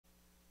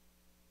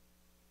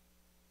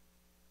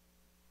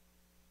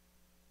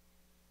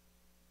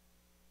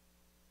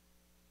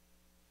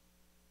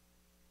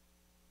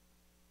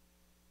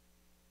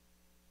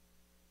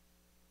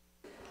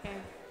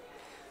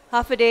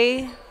Hafa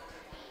day,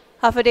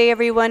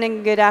 everyone,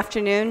 and good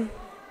afternoon.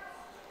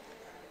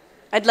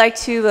 I'd like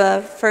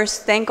to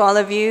first thank all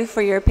of you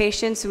for your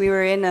patience. We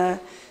were in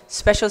a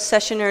special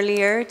session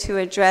earlier to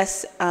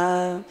address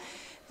the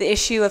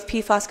issue of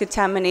PFAS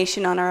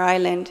contamination on our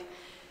island.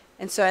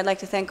 And so I'd like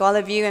to thank all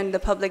of you and the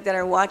public that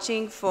are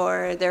watching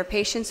for their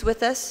patience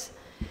with us.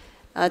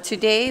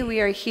 Today we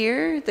are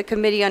here. The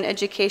Committee on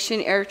Education,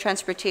 Air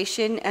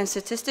Transportation, and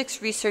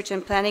Statistics Research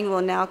and Planning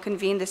will now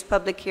convene this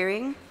public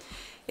hearing.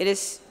 It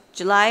is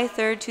July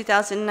 3rd,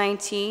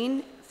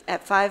 2019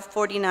 at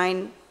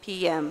 5:49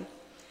 p.m.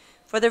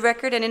 For the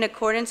record and in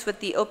accordance with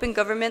the Open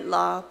Government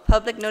Law,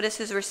 public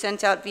notices were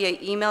sent out via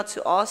email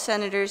to all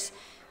senators,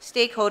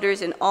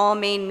 stakeholders, and all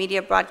main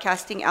media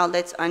broadcasting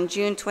outlets on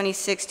June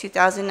 26,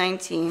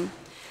 2019,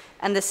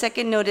 and the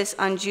second notice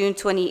on June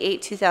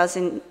 28,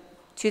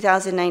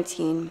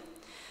 2019.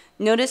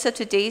 Notice of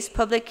today's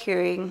public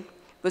hearing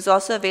was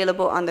also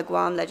available on the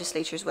Guam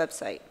Legislature's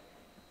website.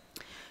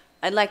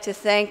 I'd like to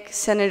thank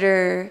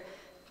Senator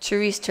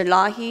Therese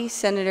Terlahi,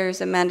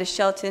 Senators Amanda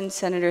Shelton,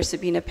 Senator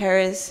Sabina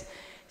Perez,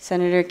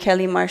 Senator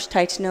Kelly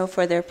Marsh-Taitno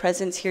for their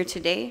presence here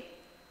today.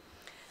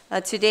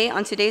 On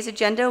today's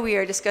agenda, we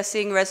are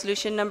discussing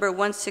resolution number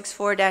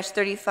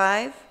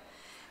 164-35,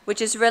 which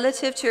is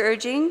relative to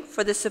urging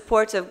for the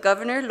support of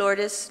Governor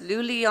Lourdes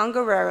Lu Leon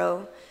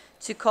Guerrero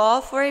to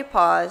call for a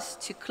pause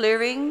to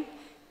clearing,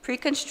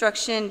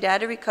 pre-construction,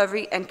 data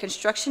recovery, and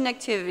construction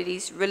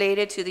activities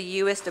related to the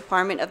U.S.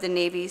 Department of the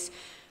Navy's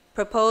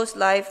proposed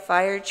live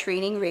fire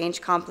training range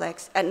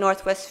complex at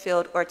Northwest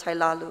Field or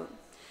Tailalu,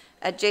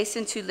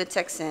 adjacent to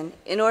Litexen,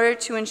 in order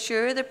to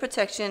ensure the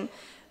protection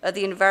of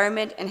the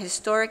environment and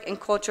historic and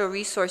cultural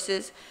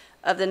resources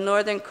of the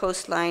northern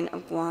coastline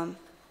of Guam.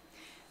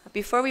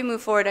 Before we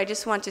move forward, I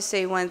just want to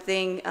say one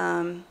thing.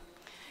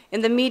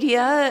 In the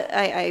media,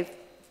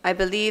 I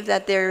believe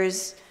that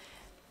there's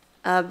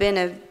been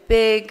a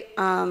big,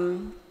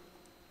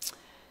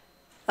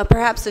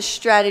 perhaps a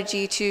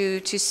strategy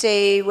to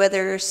say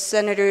whether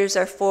senators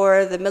are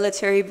for the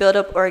military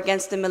buildup or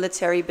against the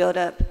military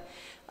buildup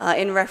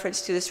in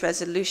reference to this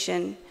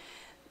resolution.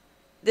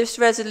 This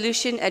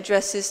resolution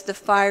addresses the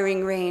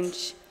firing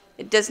range.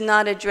 It does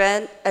not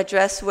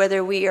address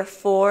whether we are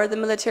for the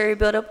military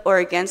buildup or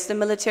against the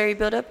military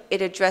buildup.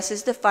 It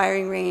addresses the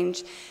firing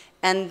range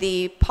and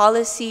the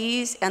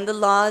policies and the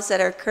laws that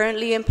are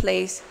currently in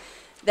place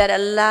that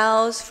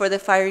allows for the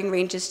firing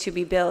ranges to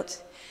be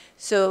built.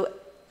 So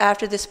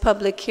after this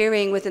public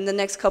hearing, within the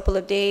next couple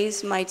of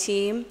days, my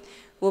team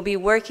will be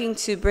working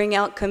to bring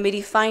out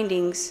committee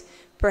findings,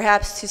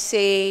 perhaps to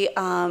say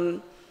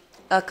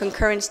a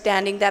concurrent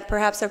standing that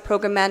perhaps our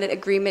programmatic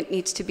agreement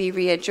needs to be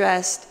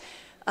readdressed.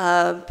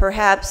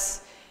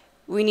 Perhaps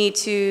we need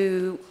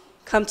to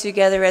come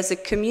together as a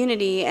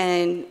community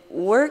and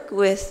work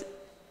with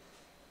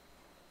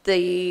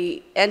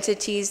the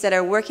entities that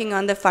are working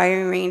on the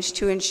firing range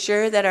to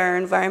ensure that our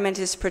environment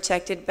is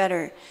protected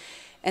better.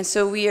 And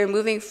so we are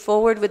moving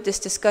forward with this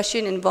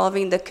discussion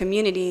involving the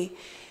community.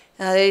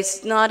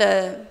 It's not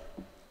a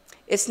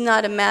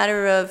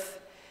matter of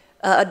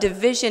a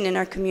division in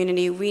our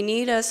community. We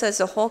need us as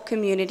a whole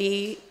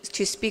community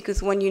to speak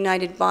with one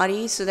united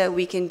body so that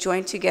we can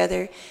join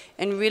together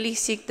and really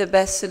seek the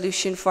best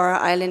solution for our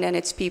island and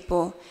its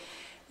people.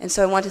 And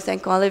so I want to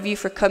thank all of you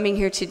for coming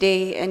here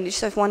today, and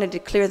just I wanted to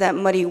clear that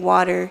muddy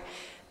water.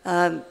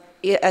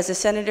 As a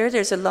senator,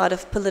 there's a lot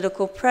of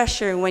political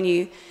pressure when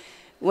you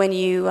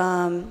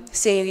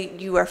say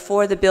you are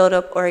for the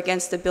buildup or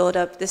against the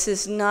buildup. This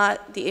is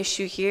not the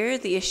issue here.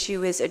 The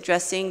issue is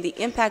addressing the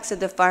impacts of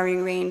the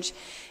firing range,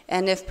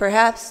 and if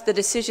perhaps the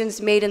decisions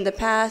made in the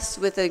past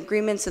with the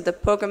agreements of the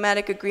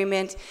programmatic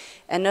agreement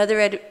and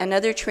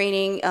other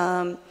training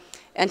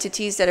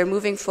entities that are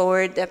moving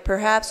forward, that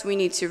perhaps we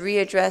need to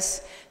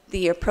readdress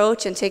the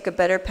approach and take a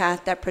better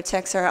path that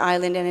protects our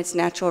island and its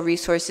natural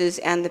resources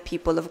and the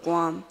people of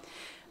Guam.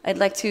 I'd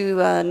like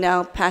to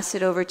now pass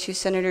it over to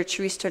Senator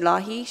Therese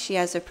Terlahi. She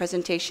has a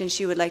presentation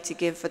she would like to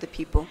give for the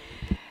people.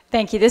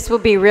 Thank you. This will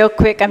be real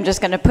quick. I'm just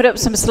going to put up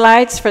some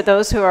slides for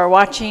those who are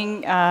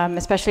watching,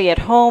 especially at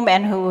home,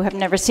 and who have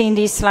never seen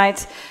these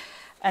slides.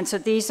 And so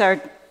these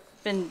are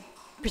been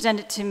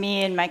presented to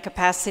me in my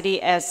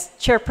capacity as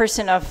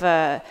chairperson of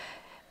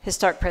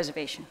historic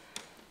preservation.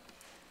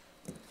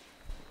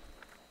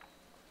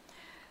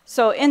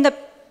 So in the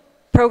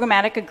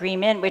programmatic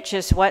agreement, which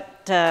is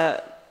what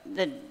the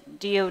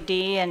DOD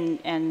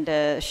and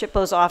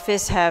SHPO's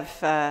office have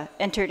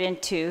entered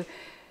into,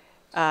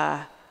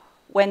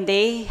 when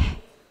they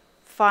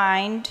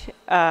find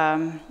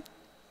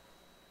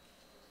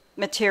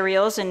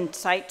materials and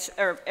sites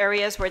or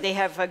areas where they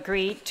have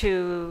agreed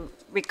to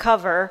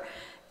recover,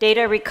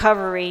 data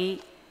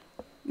recovery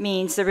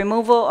means the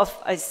removal of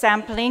a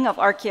sampling of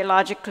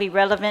archaeologically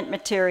relevant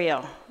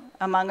material,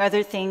 among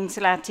other things,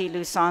 lati,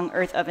 lusong,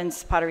 earth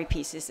ovens, pottery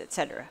pieces,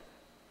 etc.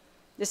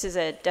 This is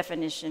a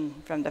definition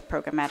from the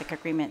programmatic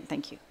agreement.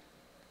 Thank you.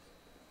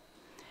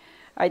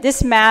 All right,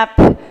 this map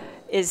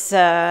is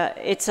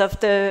it's of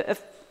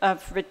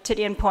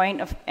Retidian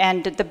Point,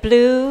 and the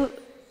blue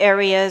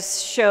areas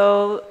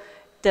show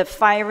the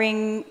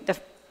firing,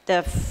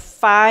 the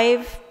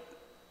 5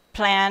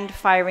 planned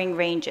firing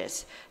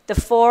ranges. The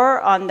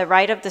 4 on the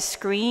right of the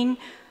screen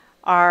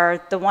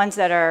are the ones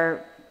that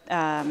are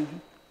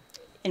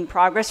in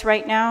progress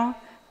right now,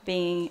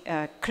 being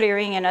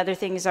clearing and other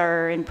things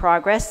are in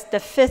progress. The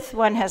 5th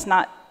one has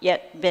not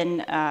yet been,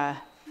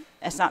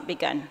 has not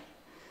begun.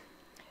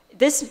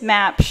 This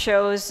map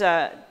shows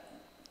the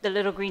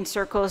little green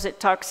circles. It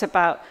talks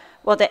about,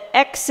 well, the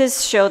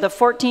X's show the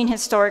 14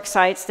 historic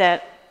sites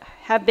that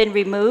have been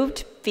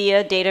removed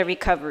via data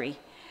recovery.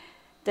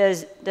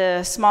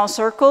 The small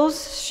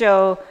circles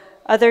show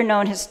other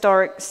known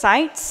historic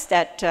sites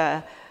that,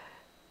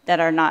 that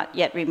are not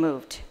yet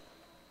removed.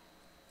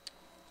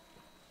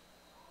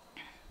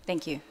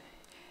 Thank you.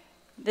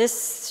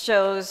 This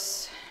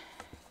shows,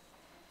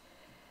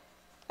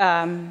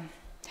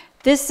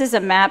 this is a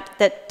map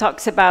that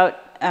talks about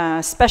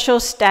special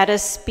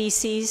status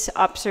species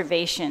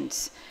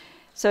observations.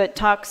 So it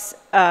talks,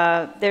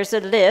 there's a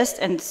list,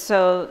 and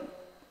so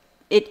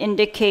it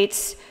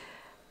indicates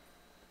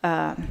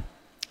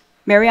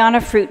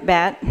Mariana fruit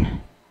bat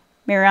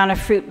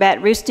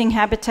roosting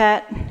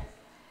habitat,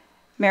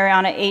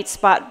 Mariana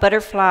 8-spot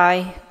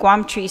butterfly,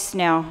 Guam tree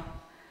snail,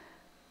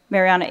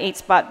 Mariana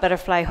 8-spot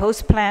butterfly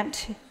host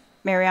plant,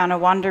 Mariana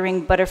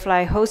wandering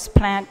butterfly host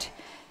plant,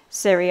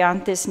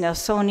 Cereanthus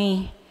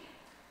nelsoni,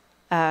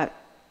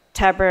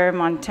 Taber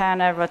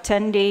montana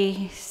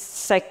rotendi,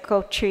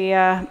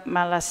 Psychotria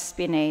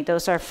malaspinae.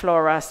 Those are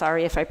flora.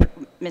 Sorry if I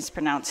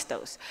mispronounced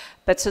those.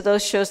 But so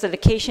those shows the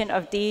location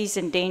of these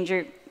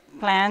endangered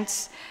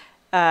plants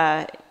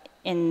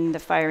in the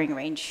firing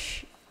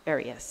range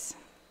areas.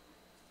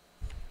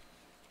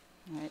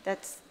 All right,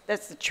 that's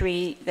the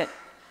tree, the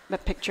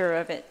picture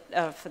of it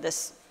for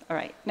this. All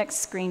right, next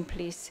screen,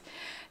 please.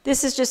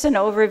 This is just an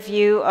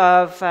overview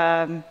of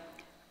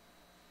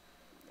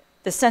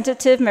the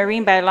sensitive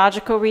marine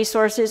biological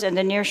resources and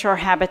the nearshore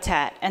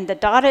habitat. And the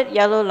dotted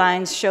yellow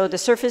lines show the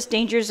surface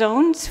danger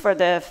zones for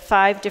the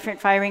 5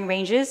 different firing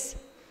ranges.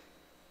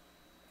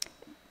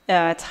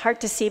 It's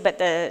hard to see, but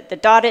the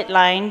dotted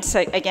lines,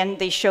 again,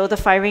 they show the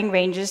firing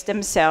ranges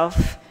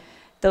themselves.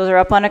 Those are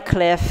up on a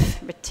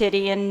cliff.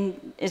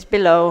 Meridian is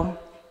below,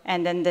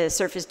 and then the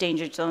surface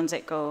danger zones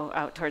that go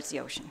out towards the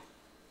ocean.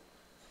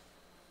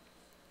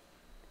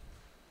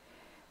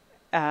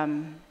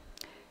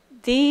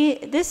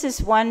 This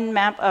is one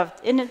map of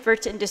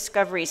inadvertent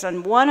discoveries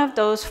on one of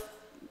those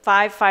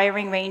 5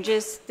 firing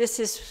ranges. This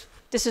is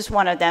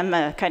one of them,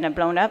 kind of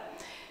blown up.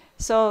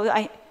 So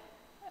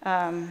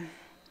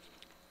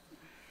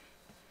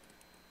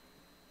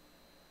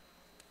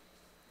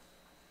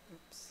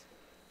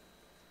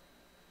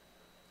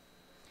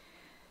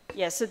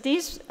yeah, so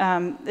these,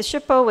 the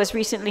SHPO was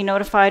recently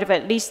notified of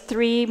at least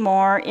 3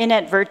 more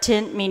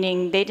inadvertent,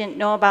 meaning they didn't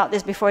know about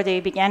this before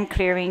they began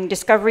clearing,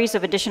 discoveries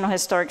of additional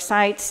historic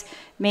sites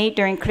made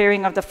during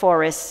clearing of the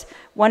forests.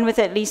 One with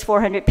at least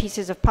 400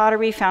 pieces of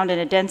pottery found in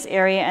a dense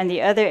area, and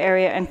the other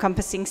area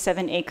encompassing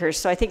 7 acres.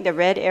 So I think the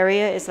red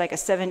area is like a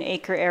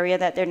 7-acre area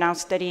that they're now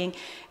studying,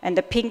 and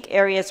the pink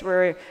areas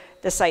were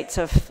the sites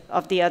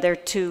of the other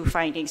 2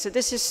 findings. So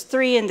this is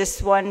 3 in this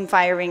one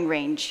firing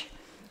range.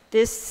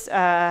 This,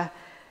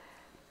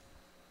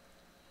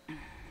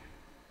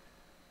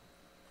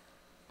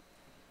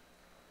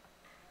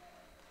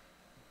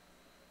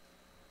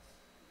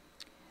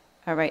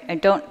 all right,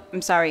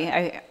 I'm sorry,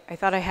 I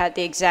thought I had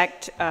the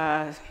exact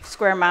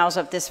square miles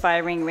of this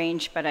firing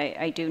range, but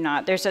I do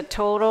not. There's a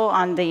total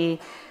on the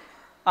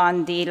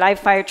live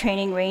fire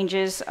training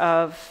ranges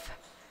of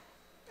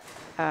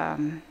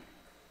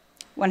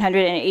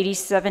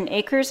 187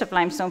 acres of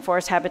limestone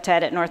forest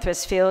habitat at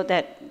Northwest Field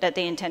that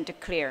they intend to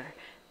clear.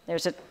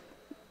 There's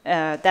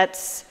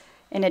that's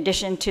in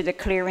addition to the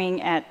clearing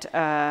at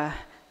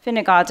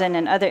Finnegodson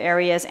and other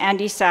areas,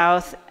 Andy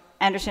South,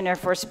 Anderson Air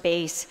Force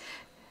Base.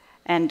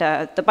 And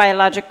the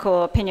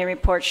biological opinion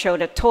report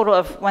showed a total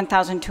of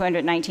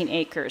 1,219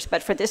 acres.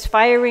 But for this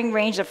firing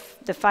range,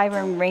 the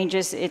firing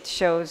ranges, it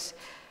shows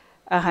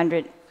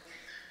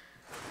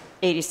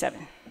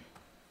 187.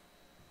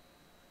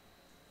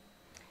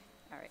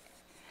 All right.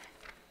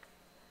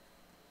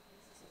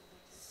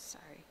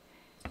 Sorry.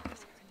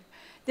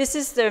 This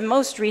is the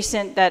most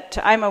recent that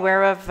I'm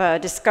aware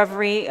of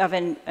discovery of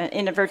an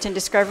inadvertent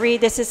discovery.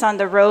 This is on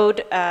the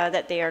road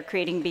that they are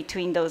creating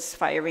between those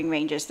firing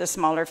ranges, the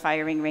smaller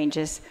firing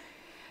ranges.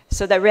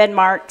 So the red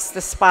marks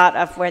the spot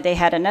of where they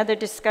had another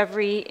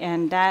discovery,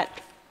 and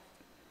that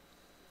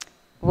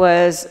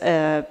was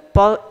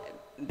basalt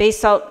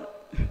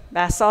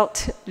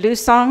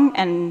lusong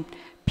and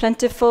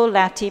plentiful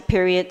Lati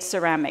period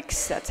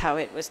ceramics. That's how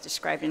it was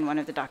described in one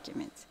of the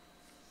documents.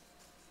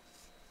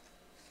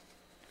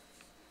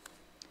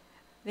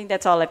 I think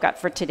that's all I've got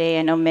for today.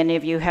 I know many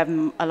of you have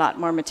a lot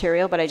more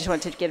material, but I just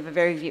wanted to give a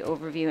very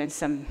overview and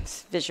some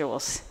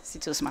visuals.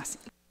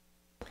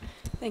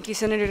 Thank you,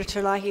 Senator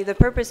Terlahi. The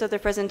purpose of the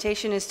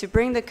presentation is to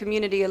bring the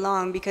community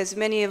along, because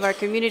many of our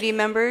community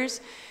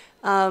members,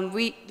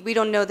 we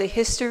don't know the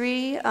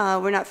history,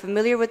 we're not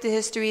familiar with the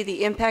history,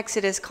 the impacts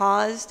it has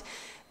caused,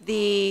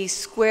 the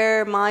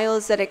square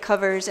miles that it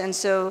covers, and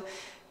so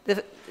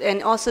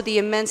and also the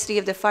immensity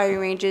of the firing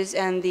ranges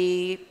and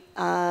the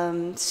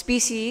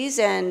species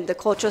and the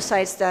cultural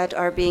sites that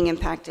are being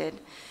impacted.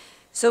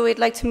 So we'd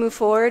like to move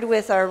forward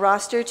with our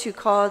roster to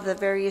call the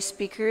various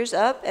speakers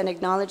up and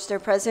acknowledge their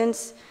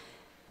presence.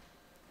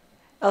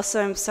 Elsa,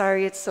 I'm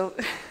sorry, it's so...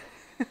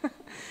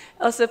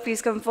 Elsa,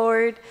 please come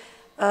forward.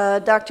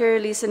 Dr.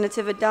 Lisa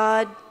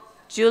Natividad,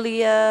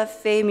 Julia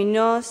Faye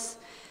Munoz,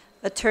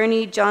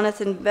 Attorney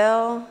Jonathan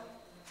Bell,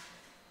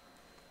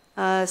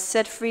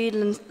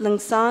 Setfried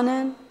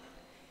Langsanen,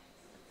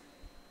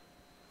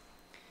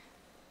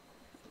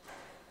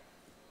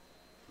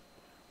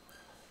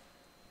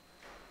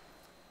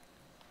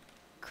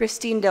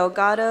 Christine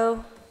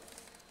Delgado,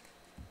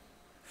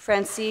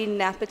 Francine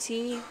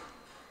Napati,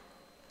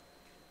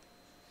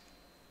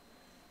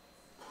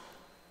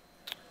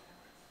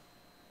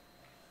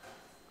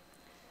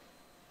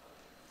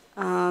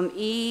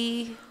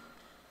 E.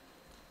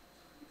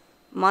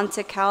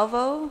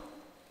 Montecalvo,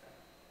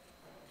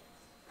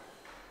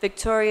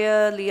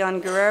 Victoria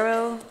Leon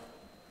Guerrero,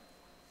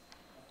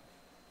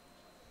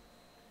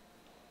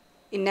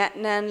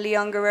 Inatnan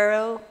Leon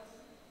Guerrero,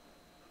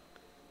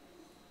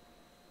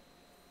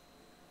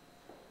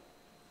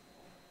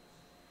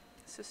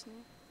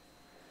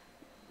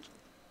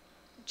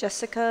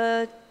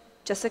 Jessica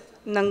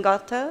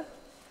Nangata,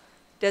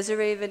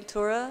 Desiree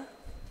Ventura,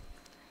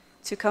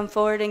 to come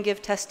forward and give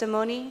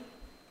testimony.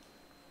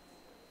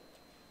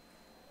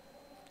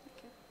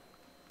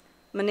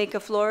 Monica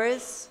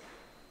Flores.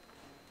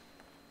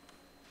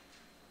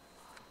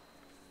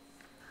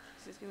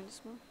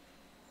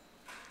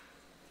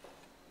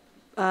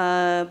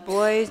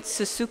 Boy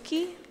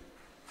Suzuki.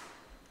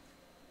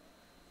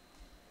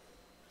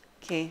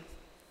 Okay.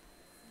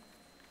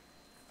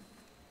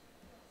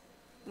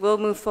 We'll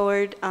move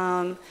forward.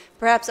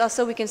 Perhaps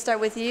also we can start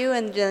with you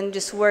and then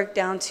just work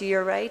down to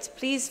your right.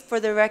 Please, for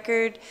the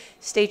record,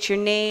 state your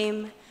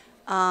name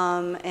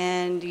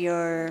and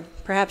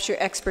perhaps your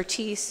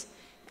expertise,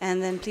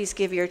 and then please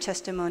give your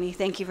testimony.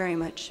 Thank you very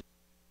much.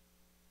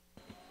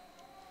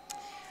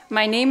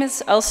 My name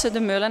is Elsa de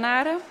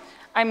Meulenaren.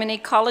 I'm an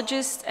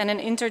ecologist and an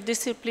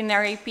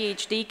interdisciplinary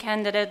PhD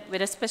candidate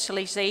with a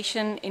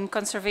specialization in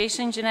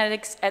conservation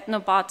genetics,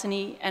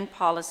 ethnobotany, and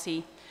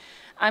policy.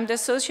 I'm the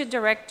Associate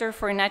Director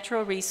for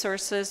Natural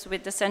Resources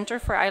with the Center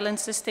for Island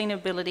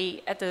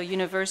Sustainability at the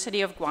University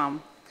of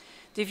Guam.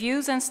 The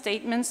views and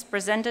statements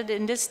presented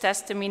in this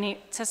testimony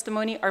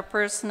are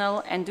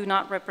personal and do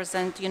not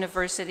represent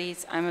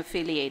universities I'm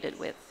affiliated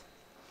with.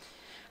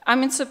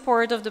 I'm in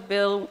support of the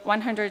Bill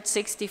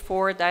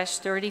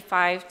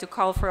 164-35 to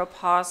call for a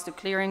pause to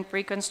clearing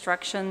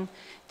pre-construction,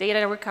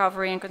 data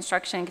recovery, and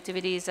construction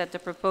activities at the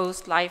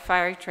proposed live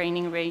fire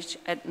training range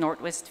at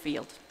Northwest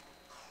Field.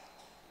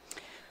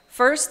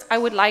 First, I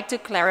would like to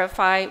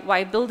clarify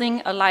why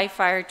building a live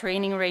fire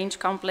training range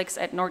complex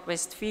at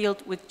Northwest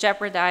Field would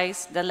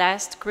jeopardize the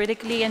last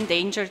critically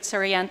endangered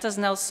Cerianthus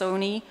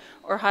nelsoni,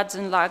 or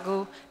Hudson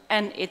lagu,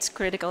 and its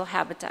critical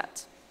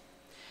habitat.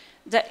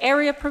 The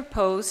area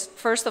proposed,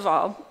 first of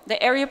all, the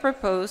area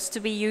proposed to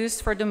be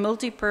used for the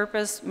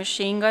multi-purpose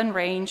machine gun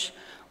range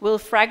will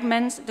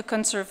fragment the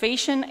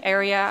conservation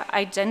area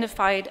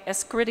identified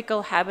as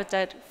critical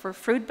habitat for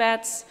fruit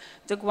bats,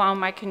 the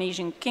Guam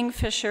Micronesian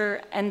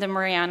kingfisher, and the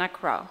Mariana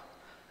crow.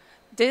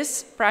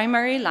 This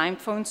primary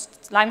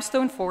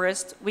limestone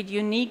forest with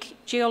unique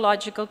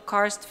geological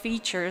karst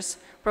features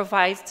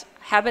provides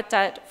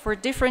habitat for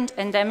different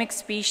endemic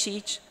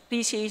species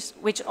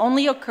which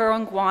only occur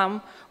on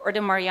Guam or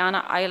the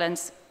Mariana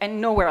Islands and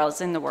nowhere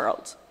else in the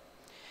world.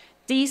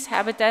 These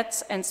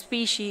habitats and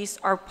species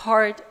are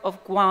part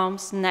of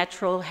Guam's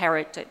natural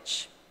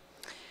heritage.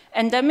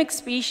 Endemic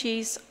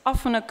species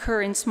often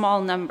occur in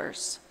small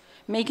numbers,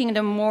 making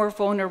them more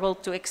vulnerable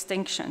to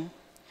extinction.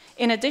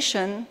 In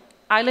addition,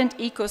 island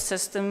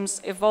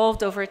ecosystems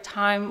evolved over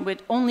time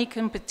with only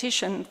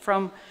competition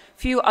from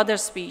few other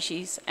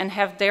species and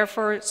have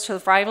therefore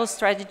survival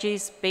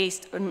strategies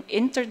based on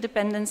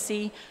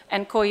interdependency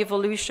and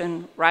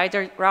coevolution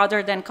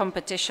rather than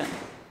competition.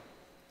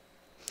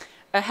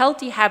 A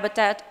healthy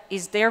habitat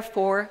is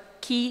therefore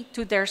key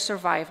to their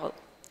survival.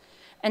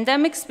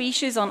 Endemic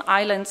species on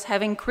islands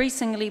have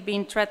increasingly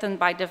been threatened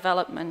by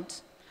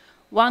development.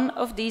 One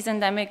of these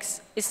endemics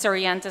is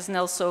Cerianthus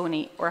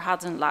nelsoni, or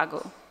Hudson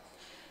lagu.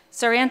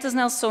 Cerianthus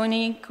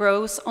nelsoni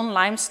grows on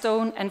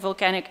limestone and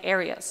volcanic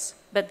areas,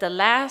 but the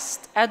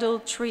last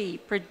adult tree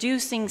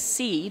producing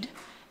seed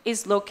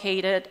is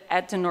located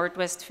at the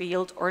Northwest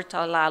Field or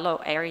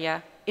Talalo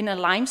area in a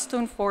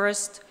limestone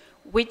forest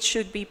which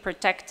should be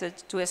protected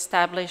to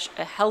establish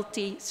a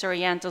healthy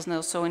Cerianthus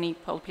nelsoni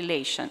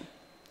population.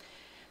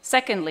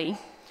 Secondly,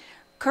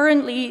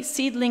 currently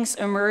seedlings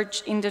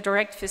emerge in the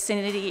direct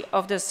vicinity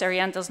of the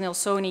Cerianthus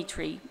nelsoni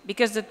tree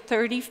because the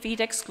 30-feet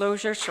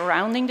exclosure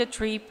surrounding the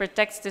tree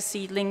protects the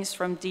seedlings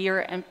from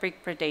deer and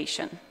pig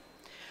predation.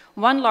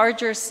 One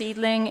larger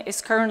seedling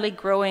is currently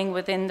growing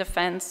within the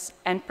fence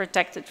and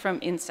protected from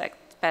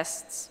insect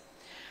pests.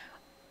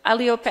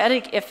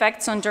 Allelopathic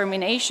effects on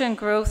germination,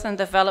 growth, and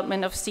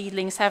development of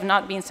seedlings have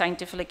not been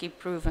scientifically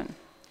proven.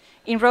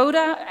 In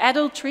Rhoda,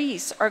 adult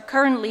trees are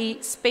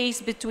currently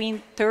spaced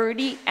between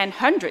 30 and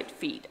 100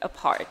 feet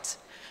apart.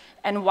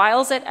 And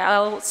Wiles et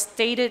al.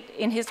 Stated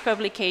in his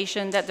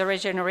publication that the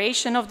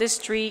regeneration of this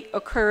tree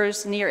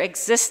occurs near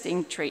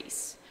existing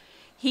trees.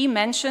 He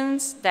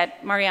mentions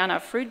that Mariana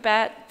fruit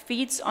bat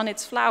feeds on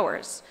its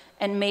flowers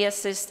and may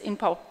assist in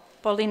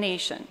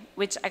pollination,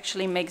 which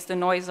actually makes the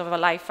noise of a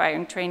live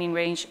firing training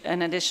range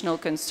an additional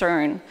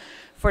concern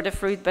for the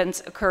fruit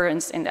bat's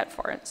occurrence in that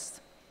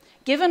forest.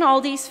 Given all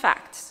these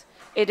facts,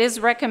 it is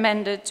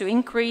recommended to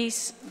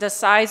increase the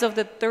size of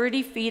the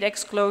 30 feet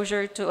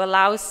exclosure to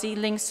allow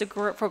seedlings to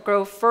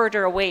grow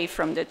further away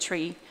from the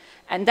tree.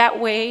 And that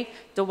way,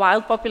 the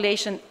wild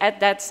population at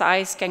that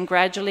size can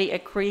gradually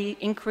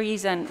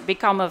increase and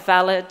become a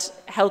valid,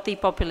 healthy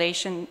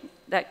population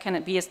that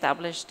can be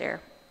established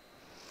there.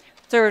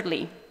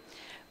 Thirdly,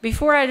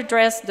 before I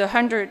address the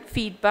 100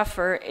 feet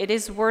buffer, it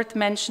is worth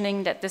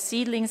mentioning that the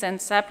seedlings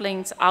and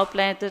saplings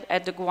outplanted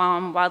at the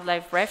Guam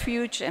Wildlife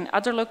Refuge and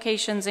other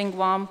locations in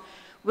Guam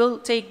will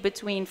take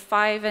between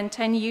 5 and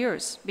 10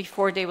 years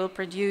before they will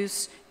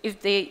produce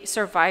if they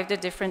survive the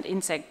different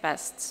insect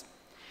pests.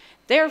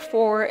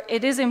 Therefore,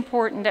 it is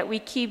important that we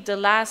keep the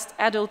last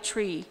adult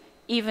tree,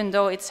 even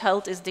though its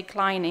health is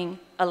declining,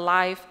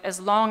 alive as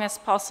long as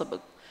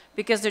possible,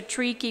 because the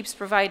tree keeps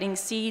providing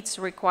seeds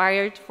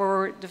required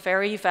for the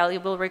very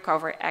valuable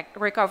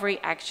recovery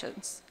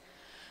actions.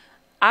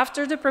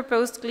 After the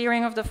proposed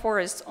clearing of the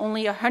forest,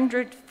 only a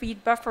 100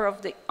 feet buffer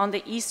on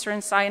the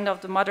eastern side of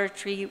the mother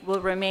tree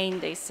will remain,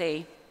 they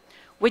say,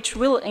 which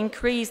will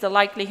increase the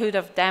likelihood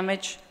of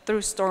damage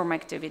through storm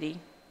activity.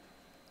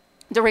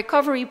 The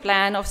recovery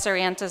plan of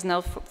Cerianthus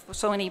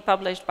nelsoni,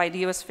 published by the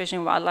U.S. Fish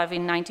and Wildlife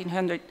in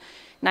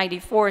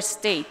 1994,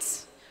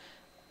 states,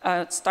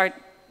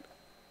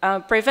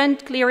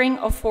 prevent clearing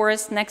of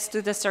forests next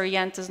to the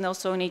Cerianthus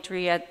nelsoni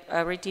tree at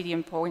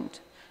Retidium Point.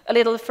 A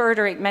little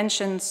further, it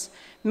mentions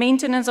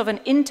maintenance of an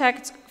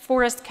intact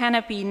forest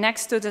canopy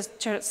next to the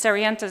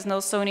Cerianthus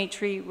nelsoni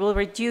tree will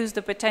reduce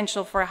the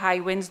potential for high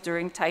winds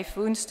during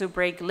typhoons to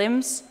break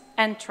limbs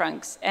and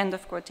trunks, end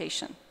of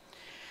quotation.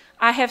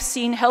 I have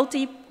seen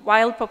healthy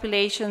wild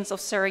populations of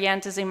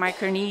Cerianthus in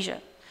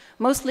Micronesia,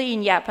 mostly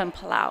in Yap and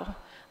Palau.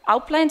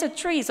 Outplanted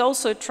trees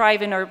also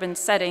thrive in urban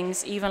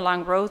settings, even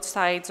along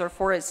roadsides or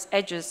forest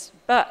edges,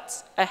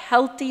 but a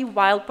healthy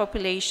wild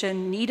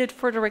population needed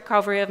for the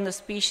recovery of the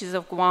species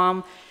of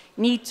Guam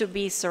need to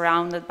be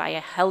surrounded by a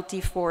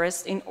healthy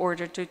forest in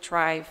order to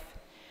thrive.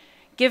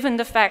 Given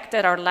the fact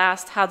that our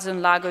last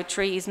Hudson Lago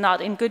tree is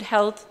not in good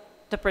health,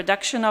 the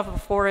protection of a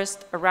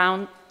forest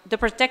around the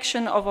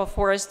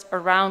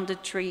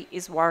tree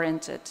is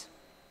warranted.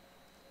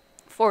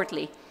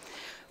 Fourthly,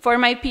 for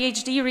my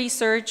PhD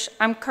research,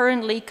 I'm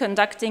currently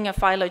conducting a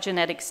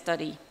phylogenetic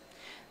study.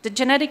 The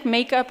genetic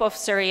makeup of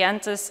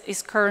Cerianthus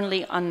is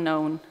currently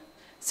unknown.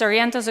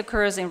 Cerianthus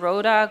occurs in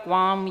Rhoda,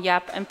 Guam,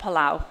 Yap, and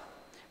Palau.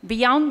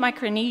 Beyond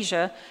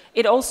Micronesia,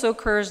 it also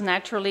occurs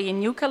naturally in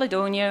New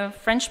Caledonia,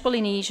 French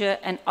Polynesia,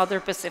 and other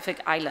Pacific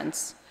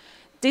islands.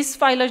 This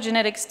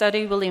phylogenetic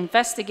study will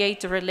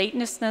investigate the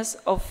relatedness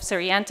of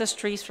Cerianthus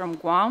trees from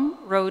Guam,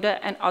 Rhoda,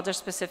 and other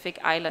Pacific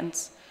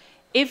islands.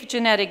 If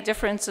genetic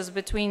differences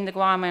between the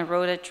Guam and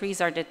Rhoda trees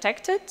are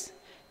detected,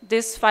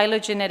 this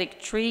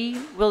phylogenetic tree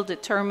will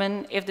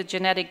determine if the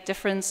genetic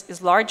difference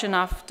is large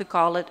enough to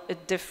call it a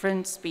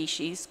different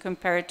species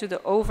compared to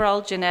the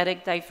overall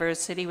genetic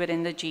diversity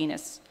within the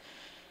genus.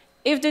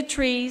 If the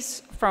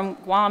trees from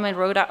Guam and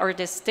Rhoda are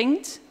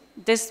distinct,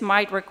 this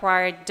might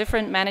require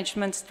different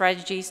management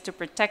strategies to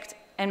protect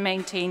and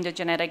maintain the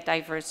genetic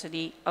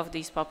diversity of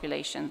these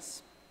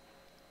populations.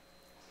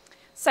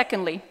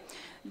 Secondly,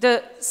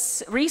 the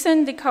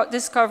recent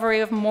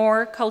discovery of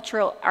more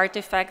cultural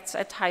artifacts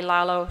at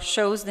Hailalo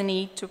shows the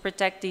need to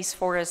protect these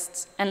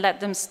forests and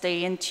let them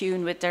stay in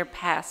tune with their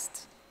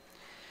past.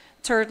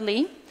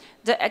 Thirdly,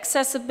 the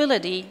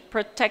accessibility,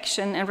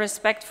 protection, and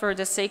respect for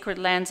the sacred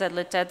lands at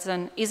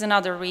Letetzen is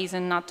another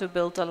reason not to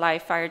build a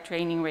live fire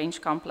training range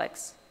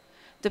complex.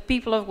 The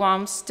people of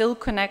Guam still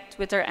connect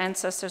with their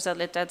ancestors at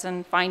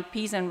Letetzen, find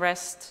peace and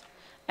rest,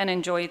 and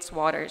enjoy its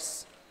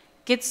waters.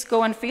 Kids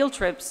go on field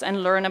trips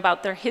and learn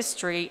about their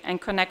history and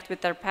connect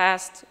with their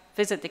past,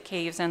 visit the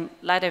caves and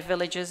Lade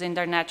villages in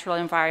their natural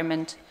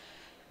environment.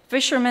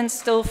 Fishermen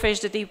still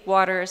fish the deep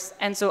waters,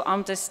 and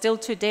zoamtes still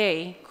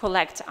today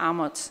collect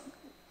amot.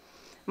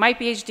 My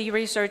PhD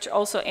research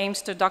also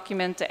aims to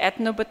document the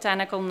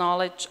ethnobotanical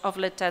knowledge of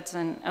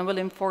Letetzen and will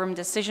inform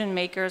decision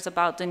makers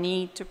about the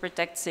need to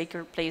protect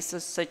sacred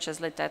places such as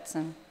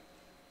Letetzen.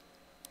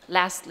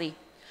 Lastly,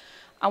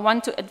 I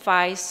want to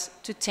advise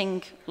to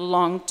think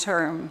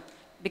long-term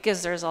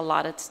because there's a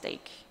lot at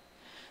stake.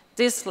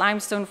 This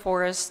limestone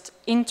forest,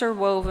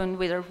 interwoven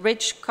with a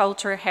rich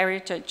cultural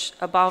heritage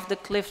above the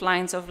cliff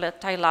lines of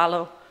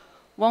Tailalo,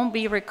 won't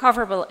be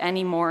recoverable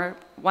anymore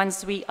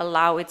once we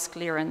allow its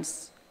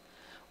clearance.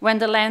 When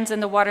the lands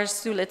and the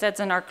waters to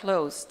Letetzen are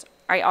closed,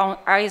 our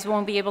eyes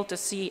won't be able to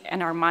see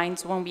and our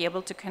minds won't be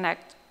able to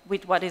connect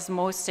with what is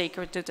most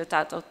sacred to the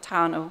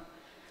Tato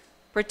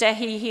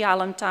Protehi hi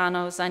alam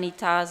tano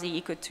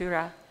zanitazi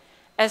ikutura,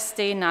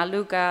 este na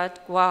lugar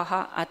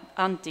guaha at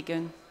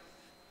antigun.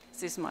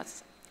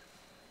 Sismas.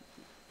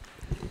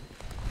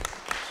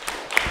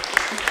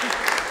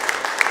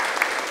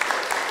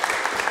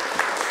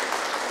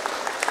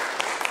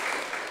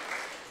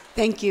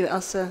 Thank you,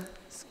 Elsa.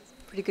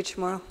 Pretty good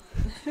tomorrow.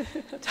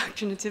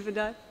 Dr.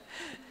 Natividad.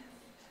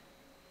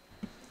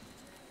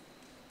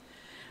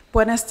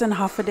 Buenas and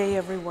half a day,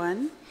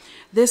 everyone.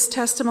 This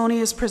testimony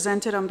is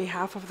presented on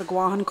behalf of the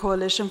Guahan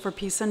Coalition for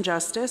Peace and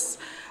Justice.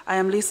 I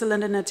am Lisa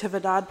Linda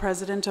Natividad,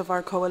 president of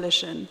our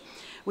coalition.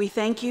 We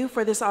thank you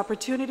for this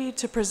opportunity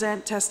to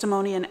present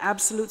testimony in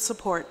absolute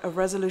support of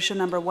resolution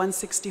number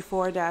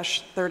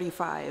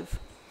 164-35.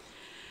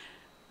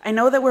 I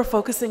know that we're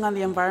focusing on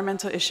the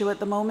environmental issue at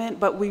the moment,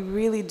 but we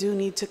really do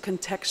need to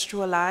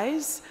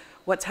contextualize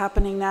what's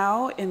happening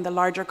now in the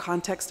larger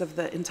context of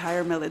the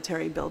entire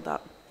military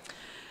buildup.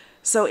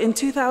 So in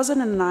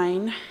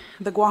 2009,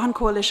 the Guahan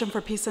Coalition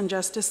for Peace and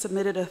Justice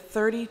submitted a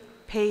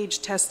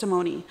 30-page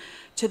testimony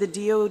to the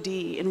DoD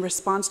in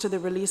response to the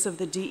release of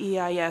the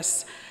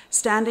DEIS,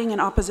 standing in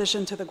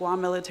opposition to the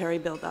Guam military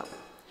buildup.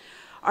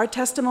 Our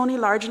testimony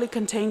largely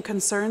contained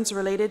concerns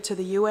related to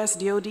the US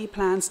DoD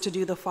plans to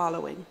do the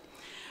following: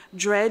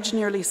 dredge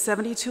nearly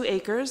 72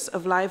 acres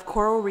of live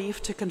coral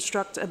reef to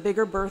construct a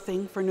bigger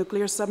berthing for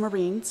nuclear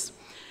submarines,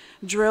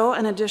 drill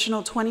an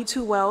additional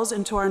 22 wells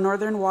into our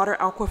northern water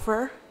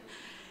aquifer,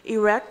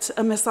 erect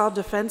a missile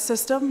defense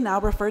system, now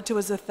referred to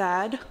as a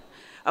THAAD,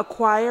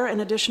 acquire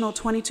an additional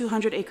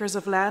 2,200 acres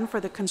of land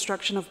for the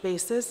construction of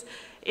bases,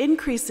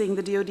 increasing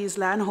the DoD's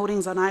land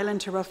holdings on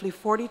island to roughly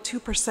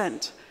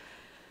 42%,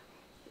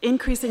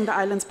 increasing the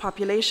island's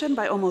population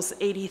by almost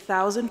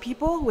 80,000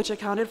 people, which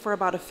accounted for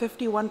about a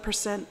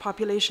 51%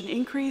 population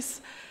increase,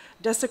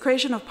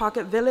 desecration of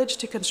Pocket Village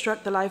to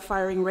construct the live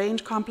firing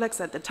range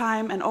complex at the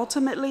time, and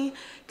ultimately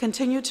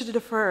continue to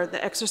defer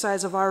the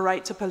exercise of our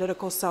right to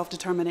political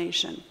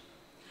self-determination.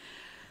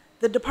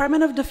 The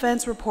Department of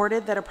Defense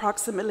reported that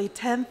approximately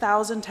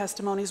 10,000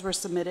 testimonies were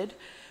submitted,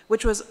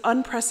 which was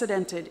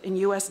unprecedented in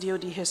US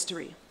DoD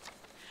history.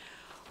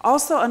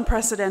 Also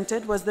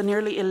unprecedented was the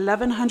nearly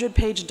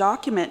 1,100-page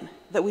document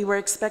that we were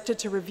expected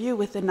to review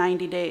within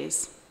 90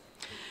 days.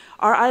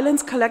 Our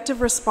island's collective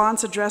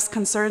response addressed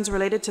concerns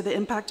related to the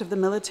impact of the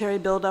military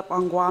buildup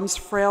on Guam's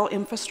frail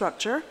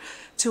infrastructure,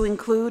 to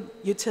include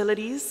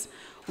utilities,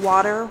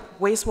 water,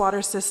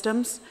 wastewater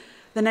systems,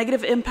 the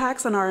negative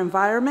impacts on our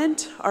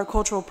environment, our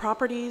cultural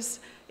properties,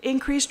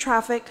 increased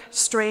traffic,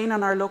 strain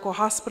on our local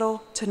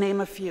hospital, to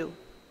name a few.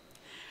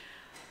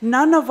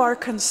 None of our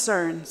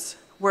concerns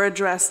were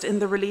addressed in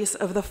the release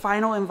of the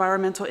final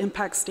environmental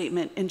impact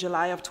statement in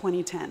July of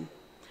 2010.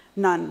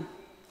 None.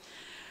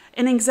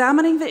 In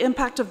examining the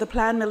impact of the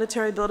planned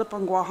military buildup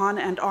on Guahan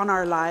and on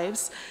our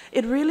lives,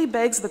 it really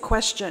begs the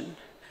question,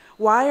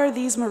 why are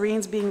these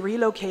Marines being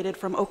relocated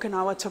from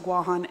Okinawa to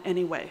Guahan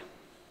anyway?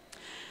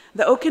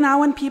 The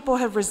Okinawan people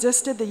have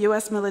resisted the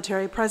US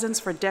military presence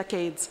for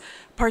decades,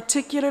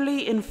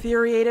 particularly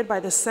infuriated by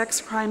the sex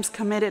crimes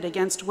committed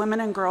against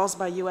women and girls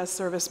by US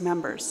service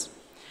members.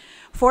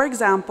 For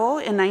example,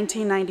 in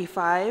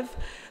 1995,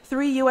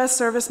 3 US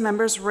service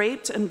members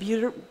raped and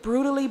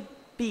brutally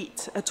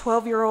beat a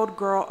 12-year-old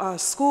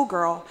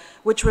schoolgirl,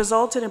 which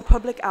resulted in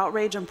public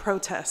outrage and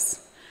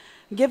protests.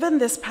 Given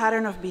this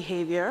pattern of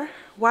behavior,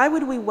 why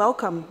would we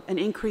welcome an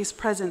increased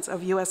presence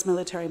of US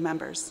military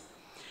members?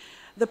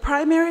 The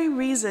primary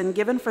reason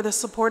given for the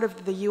support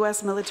of the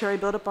US military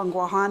buildup on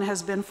Guahan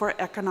has been for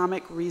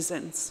economic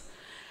reasons.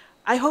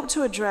 I hope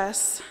to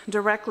address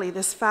directly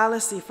this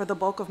fallacy for the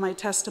bulk of my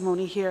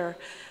testimony here,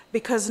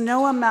 because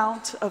no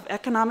amount of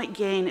economic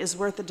gain is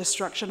worth the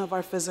destruction of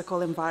our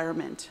physical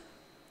environment.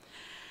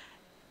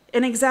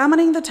 In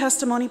examining the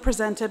testimony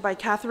presented by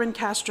Catherine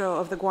Castro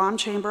of the Guam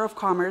Chamber of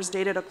Commerce,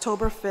 dated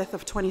October 5th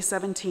of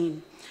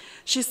 2017,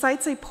 she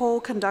cites a poll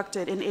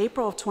conducted in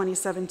April of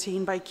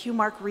 2017 by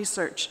QMark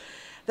Research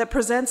that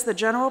presents the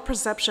general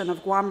perception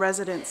of Guam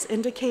residents,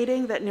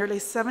 indicating that nearly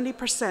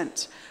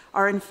 70%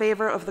 are in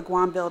favor of the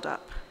Guam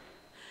buildup.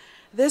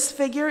 This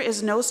figure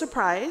is no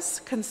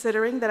surprise,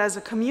 considering that as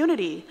a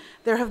community,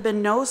 there have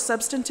been no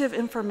substantive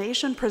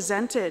information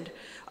presented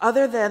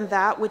other than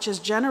that which is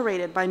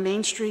generated by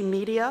mainstream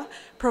media,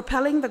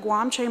 propelling the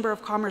Guam Chamber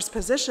of Commerce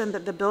position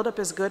that the buildup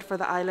is good for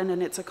the island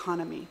and its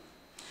economy.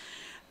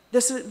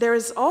 There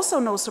is also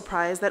no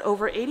surprise that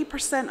over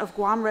 80% of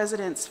Guam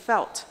residents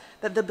felt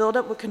that the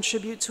buildup would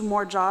contribute to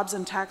more jobs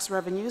and tax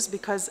revenues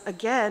because,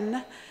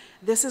 again,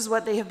 this is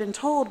what they have been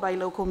told by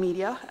local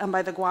media and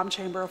by the Guam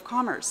Chamber of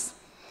Commerce.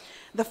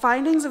 The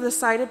findings of the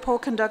cited poll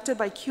conducted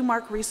by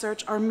QMark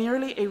Research are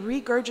merely a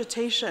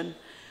regurgitation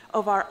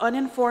of our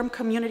uninformed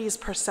community's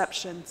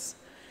perceptions.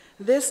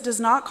 This does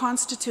not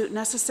constitute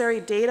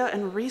necessary data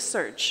and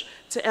research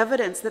to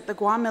evidence that the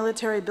Guam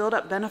military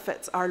buildup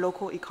benefits our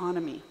local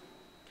economy.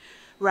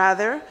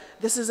 Rather,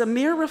 this is a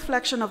mere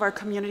reflection of our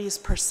community's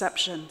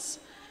perceptions.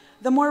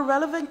 The more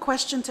relevant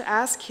question to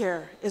ask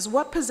here is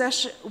what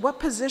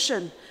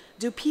position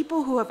do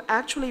people who have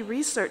actually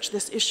researched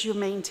this issue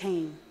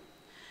maintain?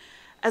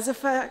 As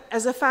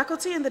a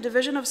faculty in the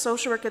Division of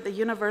Social Work at the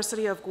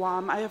University of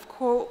Guam, I have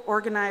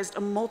co-organized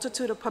a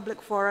multitude of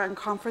public fora and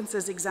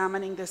conferences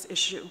examining this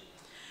issue.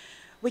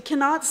 We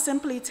cannot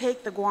simply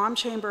take the Guam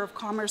Chamber of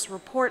Commerce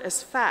report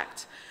as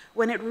fact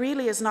when it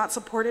really is not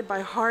supported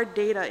by hard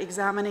data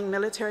examining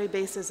military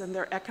bases and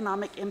their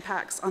economic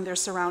impacts on their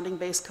surrounding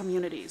base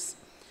communities.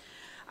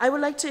 I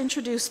would like to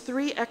introduce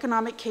 3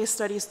 economic case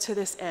studies to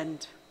this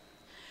end.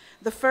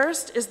 The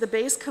first is the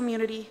base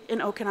community in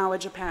Okinawa,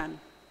 Japan.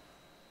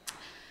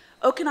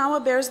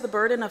 Okinawa bears the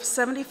burden of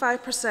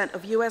 75%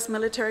 of US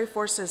military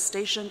forces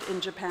stationed in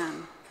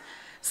Japan.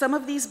 Some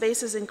of these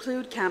bases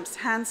include Camps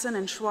Hansen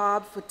and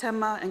Schwab,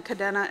 Futenma and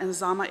Kadena and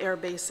Zama air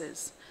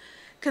bases.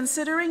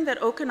 Considering that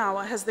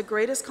Okinawa has the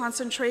greatest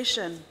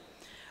concentration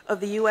of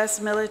the US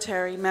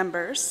military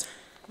members,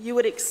 you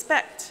would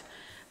expect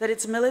that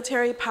its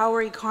military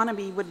power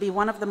economy would be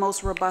one of the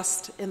most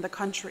robust in the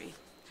country.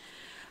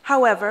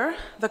 However,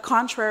 the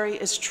contrary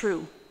is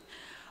true.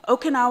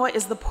 Okinawa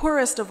is the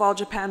poorest of all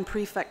Japan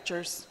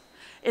prefectures.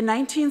 In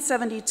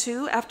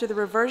 1972, after the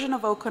reversion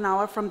of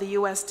Okinawa from the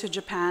US to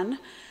Japan,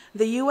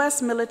 the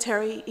US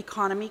military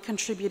economy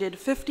contributed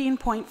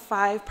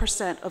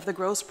 15.5% of the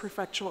gross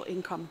prefectural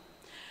income.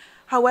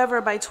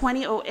 However, by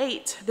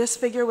 2008, this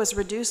figure was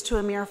reduced to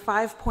a mere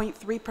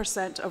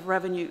 5.3% of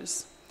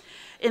revenues.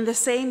 In the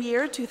same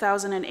year,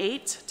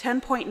 2008,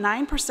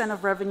 10.9%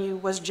 of revenue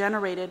was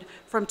generated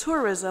from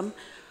tourism,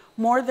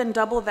 more than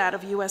double that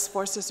of US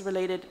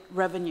forces-related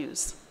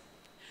revenues.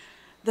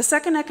 The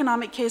second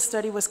economic case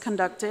study was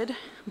conducted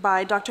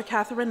by Dr.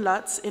 Catherine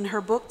Lutz in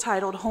her book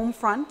titled Home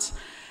Front,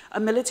 A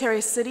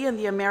Military City in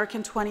the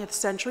American 20th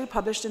Century,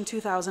 published in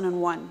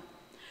 2001.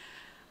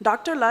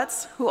 Dr.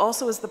 Lutz, who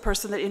also is the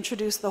person that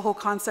introduced the whole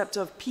concept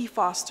of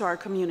PFOS to our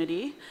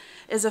community,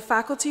 is a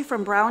faculty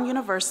from Brown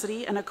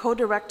University and a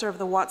co-director of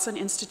the Watson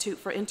Institute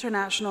for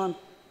International and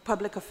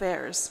Public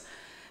Affairs.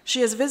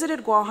 She has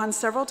visited Guahan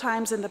several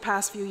times in the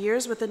past few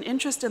years with an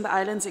interest in the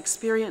island's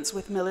experience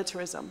with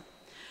militarism.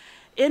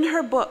 In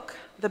her book,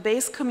 The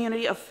Base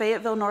Community of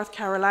Fayetteville, North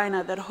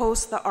Carolina, that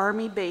hosts the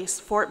Army base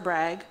Fort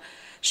Bragg,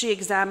 she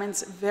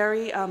examines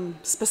very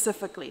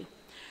specifically.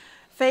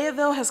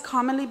 Fayetteville has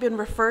commonly been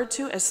referred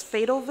to as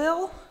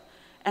Fayetteville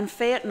and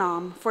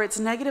Vietnam for its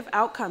negative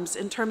outcomes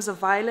in terms of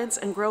violence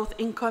and growth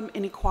income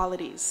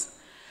inequalities.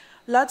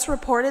 Lutz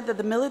reported that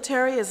the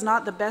military is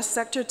not the best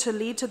sector to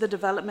lead to the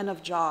development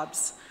of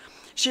jobs.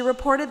 She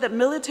reported that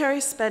military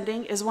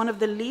spending is one of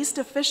the least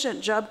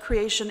efficient job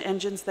creation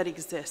engines that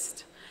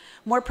exist.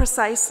 More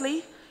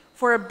precisely,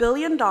 for $1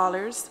 billion,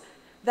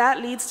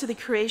 that leads to the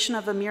creation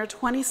of a mere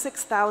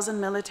 26,000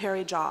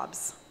 military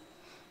jobs.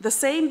 The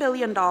same $1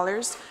 billion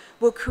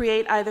will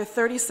create either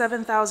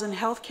 37,000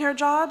 healthcare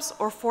jobs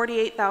or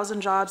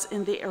 48,000 jobs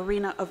in the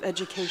arena of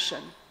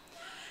education.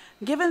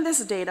 Given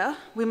this data,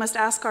 we must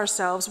ask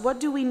ourselves, what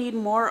do we need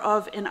more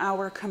of in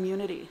our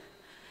community?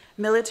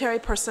 Military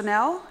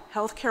personnel,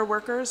 healthcare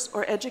workers,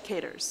 or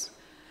educators?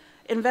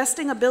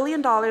 Investing $1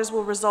 billion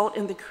will result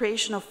in the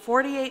creation of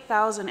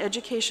 48,000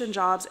 education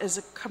jobs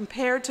as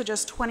compared to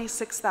just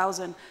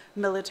 26,000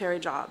 military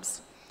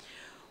jobs.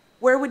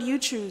 Where would you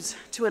choose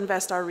to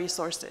invest our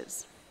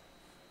resources?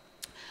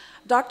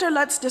 Dr.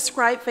 Lutz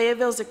described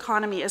Fayetteville's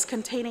economy as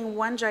containing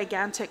one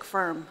gigantic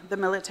firm, the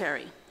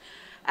military.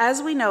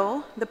 As we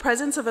know, the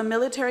presence of a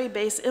military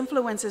base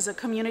influences a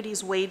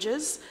community's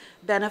wages,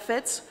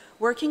 benefits,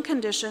 working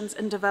conditions,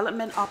 and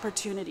development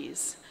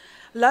opportunities.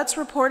 Lutz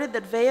reported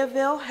that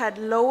Fayetteville had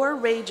lower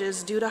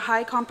wages due to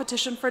high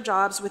competition for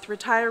jobs with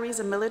retirees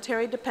and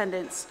military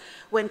dependents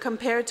when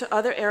compared to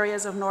other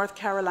areas of North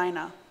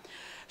Carolina.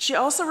 She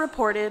also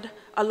reported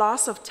a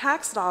loss of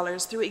tax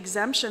dollars through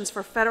exemptions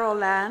for federal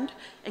land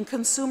and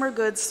consumer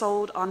goods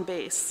sold on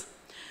base.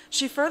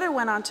 She further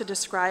went on to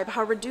describe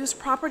how reduced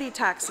property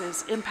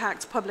taxes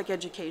impact public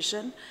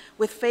education,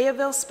 with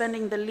Fayetteville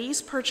spending the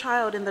least per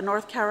child in the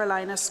North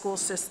Carolina school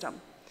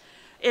system.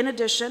 In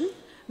addition,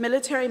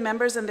 military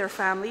members and their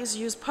families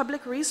use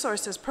public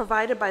resources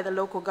provided by the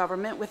local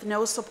government with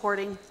no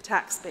supporting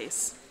tax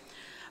base.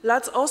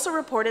 Lutz also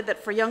reported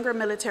that for younger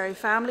military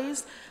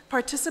families,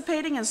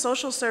 participating in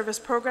social service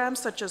programs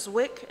such as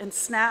WIC and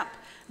SNAP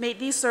made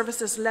these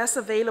services less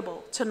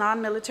available to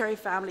non-military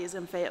families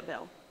in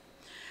Fayetteville.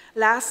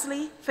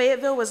 Lastly,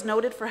 Fayetteville was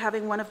noted for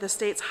having one of the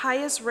state's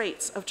highest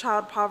rates of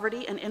child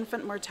poverty and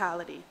infant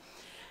mortality.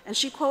 And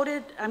she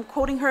quoted, I'm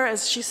quoting her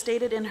as she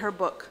stated in her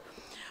book,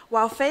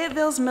 "While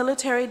Fayetteville's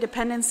military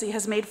dependency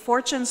has made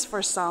fortunes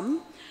for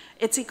some,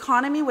 its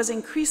economy was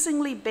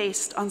increasingly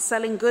based on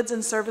selling goods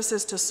and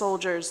services to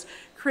soldiers,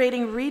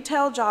 creating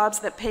retail jobs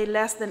that pay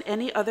less than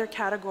any other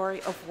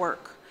category of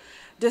work.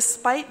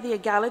 Despite the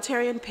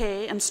egalitarian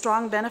pay and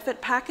strong benefit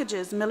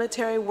packages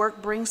military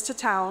work brings to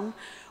town,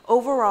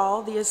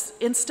 overall, the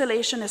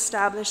installation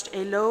established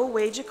a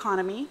low-wage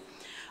economy,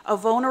 a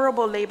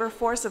vulnerable labor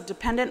force of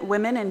dependent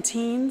women and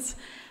teens,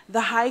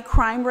 the high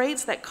crime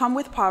rates that come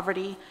with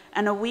poverty,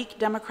 and a weak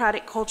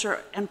democratic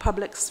culture and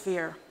public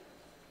sphere."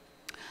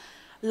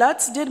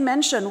 Lutz did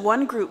mention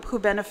one group who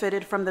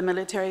benefited from the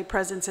military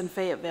presence in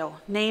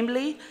Fayetteville,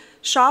 namely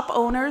shop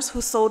owners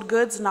who sold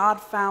goods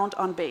not found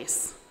on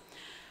base.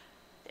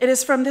 It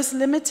is from this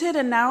limited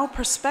and narrow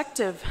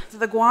perspective that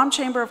the Guam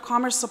Chamber of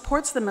Commerce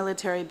supports the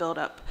military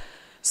buildup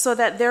so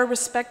that their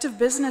respective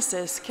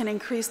businesses can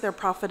increase their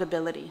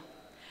profitability.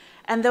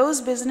 And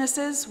those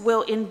businesses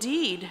will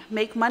indeed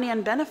make money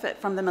and benefit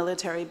from the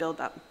military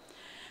buildup.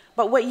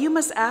 But what you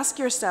must ask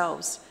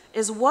yourselves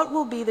is what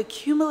will be the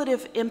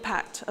cumulative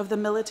impact of the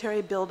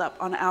military buildup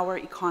on our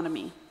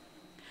economy?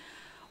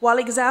 While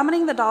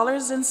examining the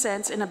dollars and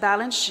cents in a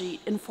balance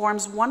sheet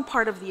informs one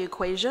part of the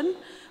equation,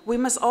 we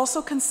must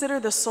also consider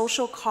the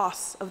social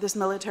costs of this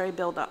military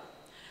buildup.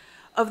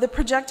 Of the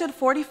projected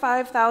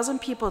 45,000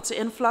 people to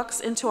influx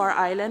into our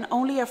island,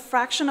 only a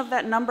fraction of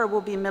that number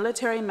will be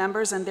military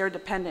members and their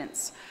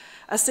dependents.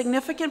 A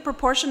significant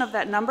proportion of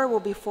that number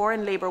will be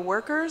foreign labor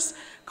workers,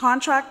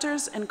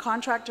 contractors, and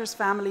contractors'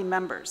 family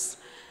members.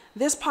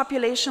 This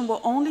population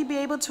will only be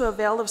able to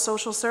avail of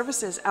social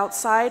services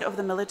outside of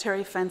the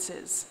military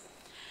fences.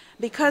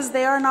 Because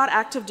they are not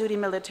active duty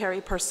military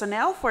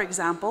personnel, for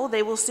example,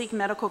 they will seek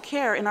medical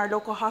care in our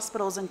local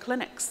hospitals and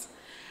clinics.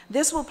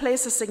 This will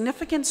place a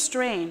significant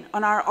strain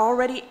on our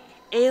already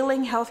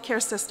ailing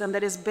healthcare system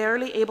that is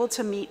barely able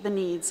to meet the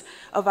needs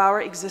of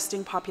our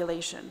existing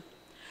population.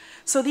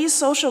 So these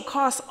social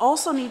costs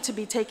also need to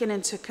be taken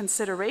into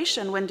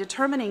consideration when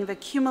determining the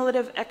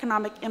cumulative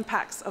economic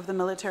impacts of the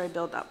military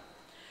buildup.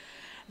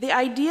 The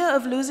idea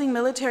of losing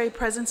military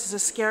presence is a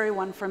scary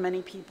one for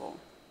many people.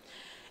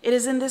 It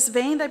is in this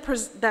vein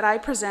that I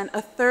present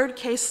a third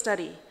case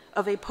study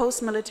of a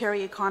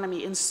post-military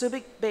economy in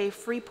Subic Bay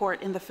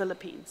Freeport in the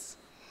Philippines.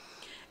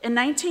 In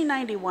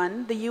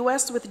 1991, the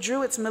U.S.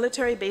 withdrew its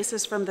military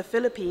bases from the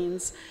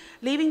Philippines,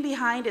 leaving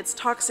behind its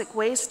toxic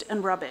waste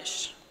and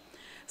rubbish.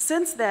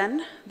 Since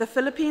then, the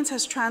Philippines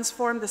has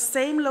transformed the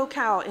same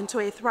locale into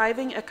a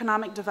thriving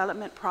economic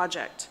development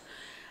project.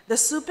 The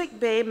Subic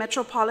Bay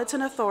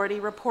Metropolitan Authority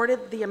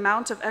reported the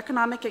amount of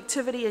economic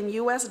activity in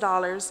US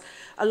dollars,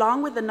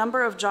 along with the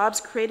number of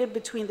jobs created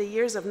between the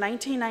years of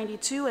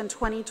 1992 and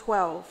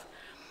 2012.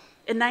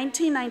 In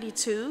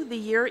 1992, the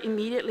year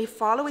immediately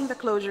following the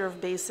closure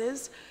of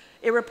bases,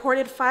 it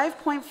reported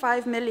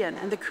 5.5 million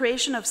and the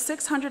creation of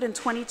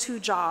 622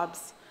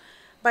 jobs.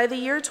 By the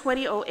year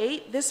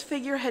 2008, this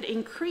figure had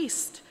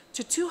increased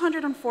to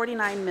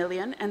 249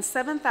 million and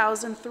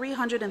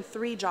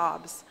 7,303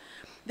 jobs.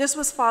 This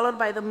was followed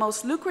by the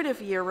most lucrative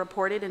year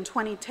reported in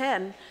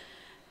 2010,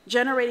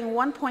 generating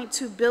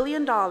 $1.2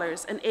 billion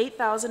and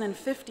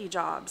 8,050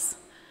 jobs.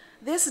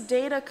 This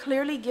data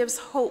clearly gives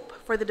hope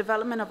for the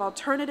development of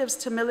alternatives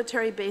to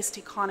military-based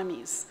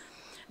economies.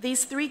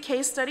 These three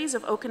case studies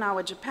of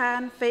Okinawa,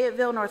 Japan,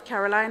 Fayetteville, North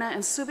Carolina,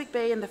 and Subic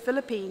Bay in the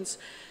Philippines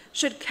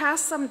should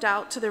cast some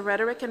doubt to the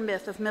rhetoric and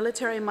myth of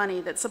military money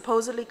that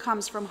supposedly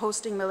comes from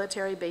hosting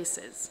military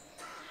bases.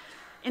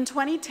 In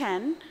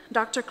 2010,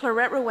 Dr.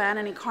 Clarette Rowan,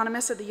 an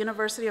economist at the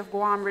University of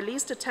Guam,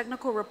 released a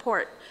technical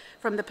report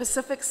from the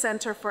Pacific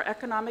Center for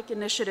Economic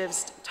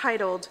Initiatives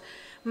titled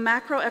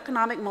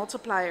Macroeconomic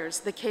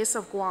Multipliers, The Case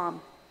of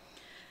Guam.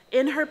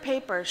 In her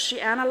paper,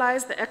 she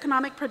analyzed the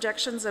economic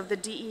projections of the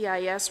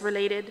DEIS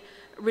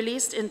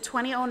released in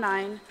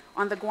 2009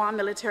 on the Guam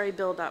military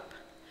buildup.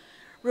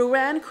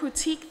 Rowan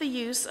critiqued the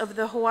use of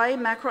the Hawaii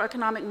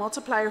macroeconomic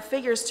multiplier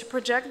figures to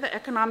project the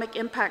economic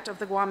impact of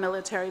the Guam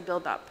military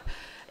buildup.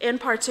 In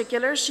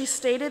particular, she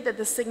stated that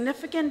the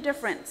significant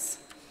difference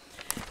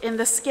in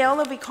the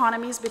scale of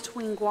economies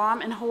between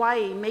Guam and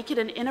Hawaii make it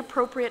an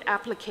inappropriate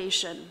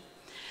application.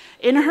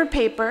 In her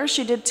paper,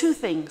 she did two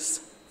things.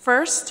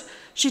 First,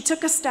 she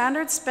took a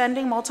standard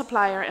spending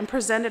multiplier and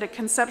presented a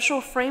conceptual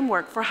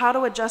framework for how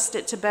to adjust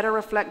it to better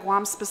reflect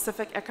Guam's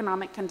specific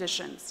economic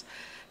conditions.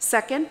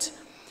 Second,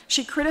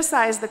 she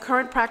criticized the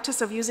current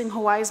practice of using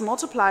Hawaii's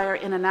multiplier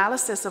in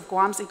analysis of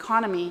Guam's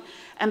economy,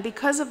 and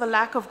because of a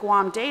lack of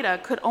Guam data,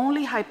 could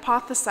only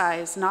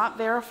hypothesize, not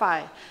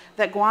verify,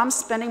 that Guam's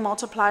spending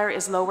multiplier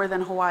is lower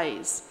than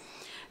Hawaii's.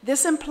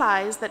 This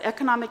implies that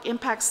economic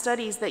impact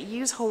studies that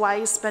use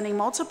Hawaii's spending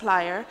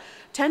multiplier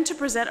tend to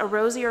present a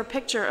rosier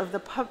picture of the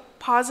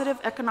positive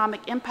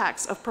economic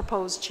impacts of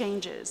proposed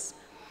changes.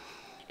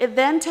 It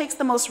then takes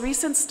the most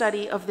recent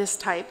study of this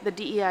type, the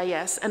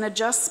DEIS, and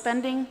adjusts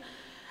spending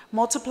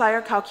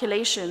multiplier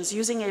calculations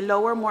using a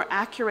lower, more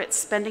accurate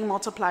spending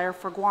multiplier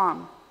for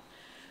Guam.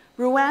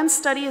 Rowan's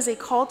study is a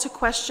call to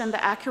question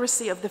the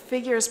accuracy of the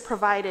figures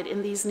provided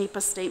in these NEPA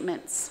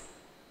statements.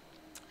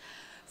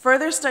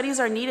 Further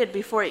studies are needed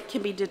before it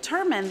can be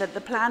determined that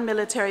the planned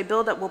military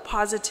buildup will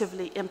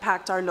positively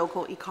impact our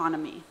local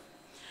economy.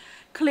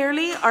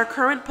 Clearly, our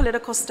current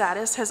political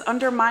status has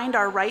undermined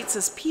our rights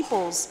as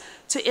peoples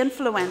to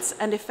influence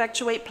and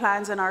effectuate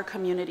plans in our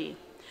community.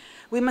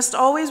 We must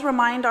always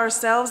remind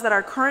ourselves that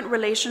our current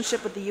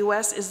relationship with the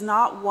U.S. is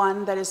not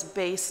one that is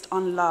based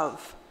on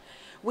love.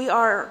 We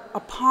are a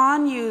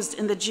pawn used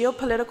in the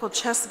geopolitical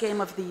chess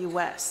game of the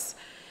U.S.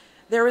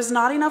 There is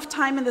not enough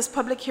time in this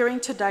public hearing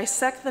to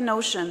dissect the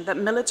notion that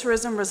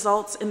militarism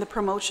results in the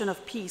promotion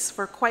of peace,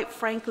 for quite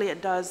frankly,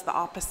 it does the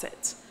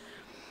opposite.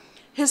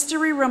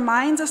 History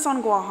reminds us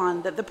on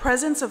Guahan that the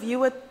presence of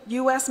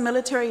U.S.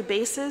 military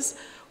bases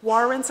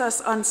warrants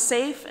us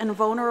unsafe and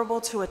vulnerable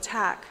to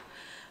attack.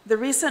 The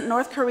recent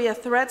North Korea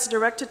threats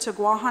directed to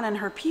Guahan and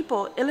her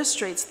people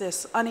illustrates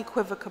this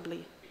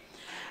unequivocally.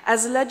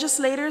 As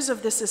legislators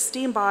of this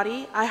esteemed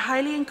body, I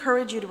highly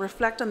encourage you to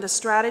reflect on the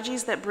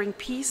strategies that bring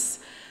peace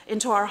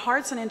into our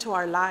hearts and into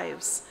our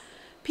lives.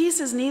 Peace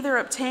is neither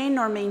obtained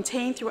nor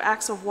maintained through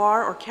acts of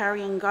war or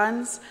carrying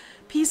guns.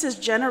 Peace is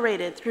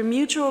generated through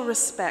mutual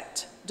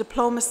respect,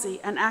 diplomacy,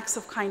 and acts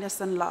of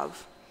kindness and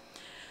love.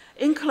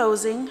 In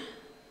closing,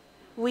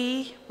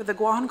 we, with the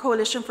Guahan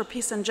Coalition for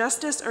Peace and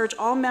Justice, urge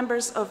all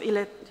members of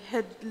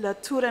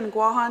Ilaturan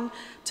Guahan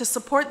to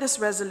support this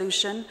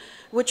resolution,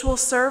 which will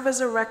serve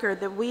as a record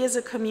that we as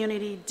a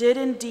community did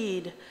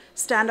indeed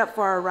stand up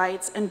for our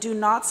rights and do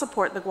not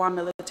support the Guam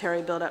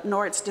military buildup,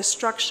 nor its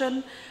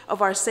destruction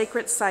of our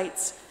sacred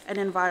sites and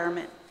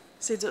environment.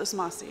 Sidzu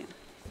Usmasi.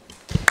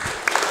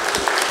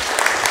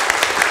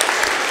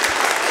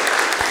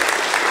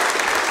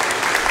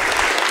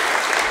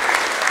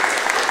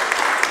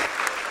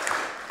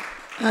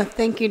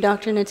 Thank you,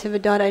 Dr.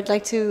 Natividad. I'd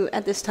like to,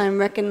 at this time,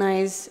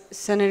 recognize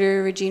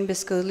Senator Regine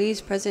Bisco-Lee's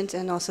present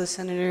and also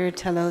Senator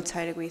Telo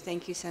Taitagui.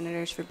 Thank you,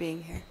 Senators, for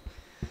being here.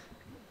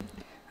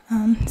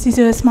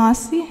 Sizu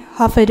Esmasi,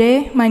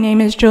 Hafide. My name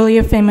is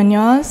Julia Faye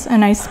Munoz,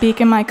 and I speak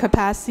in my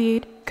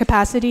capacity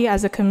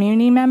as a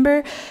community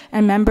member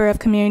and member of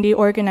community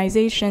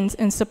organizations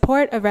in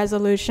support of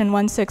Resolution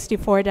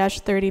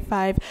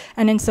 164-35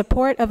 and in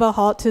support of a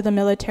halt to the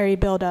military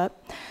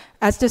buildup.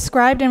 As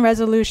described in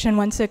Resolution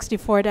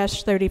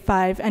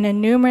 164-35 and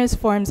in numerous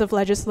forms of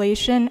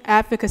legislation,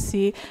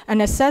 advocacy,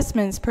 and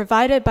assessments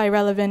provided by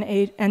relevant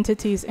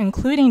entities,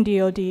 including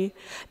DoD,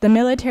 the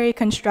military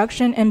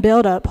construction and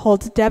buildup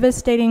holds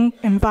devastating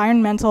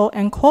environmental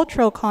and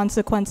cultural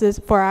consequences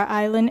for our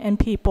island and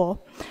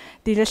people.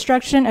 The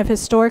destruction of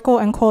historical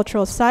and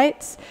cultural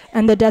sites,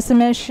 and the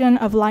decimation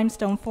of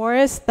limestone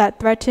forests that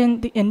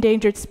threaten the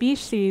endangered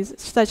species,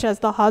 such as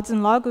the Hudson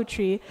Lagu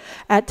tree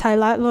at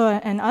Tailatloa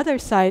and other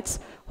sites,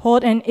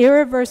 hold an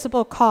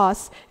irreversible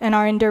cost and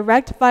are in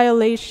direct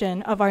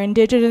violation of our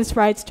indigenous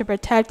rights to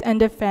protect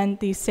and defend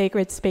these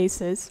sacred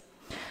spaces.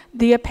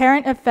 The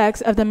apparent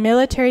effects of the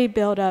military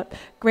buildup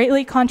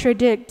greatly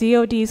contradict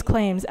DoD's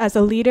claims as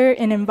a leader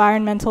in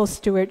environmental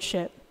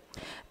stewardship.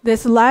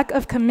 This lack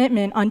of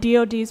commitment on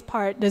DoD's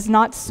part does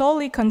not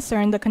solely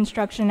concern the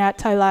construction at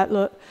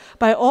Tailatloa,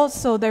 but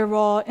also their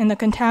role in the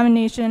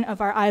contamination of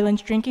our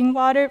island's drinking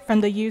water from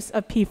the use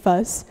of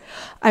PFAS.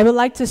 I would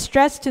like to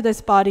stress to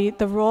this body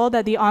the role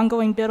that the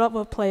ongoing buildup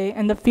will play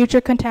in the future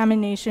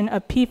contamination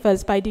of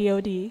PFAS by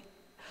DoD.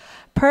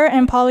 Per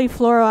and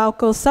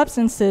polyfluoroalkyl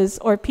substances,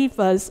 or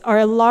PFAS, are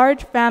a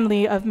large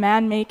family of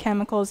man-made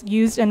chemicals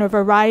used in a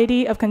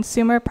variety of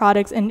consumer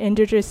products and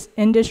industries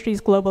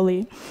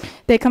globally.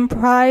 They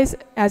comprise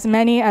as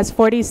many as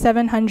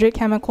 4,700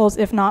 chemicals,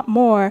 if not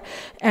more,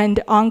 and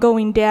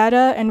ongoing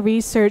data and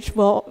research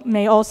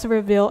may also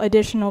reveal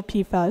additional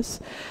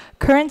PFAS.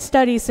 Current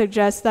studies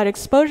suggest that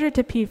exposure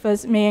to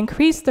PFAS may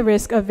increase the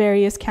risk of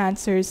various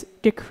cancers,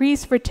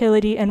 decrease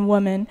fertility in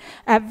women,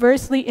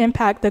 adversely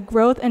impact the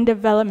growth and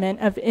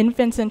development of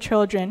infants and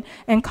children,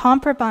 and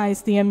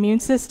compromise the immune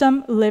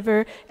system,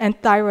 liver,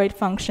 and thyroid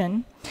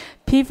function.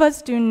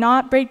 PFAS do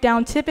not break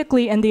down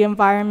typically in the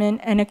environment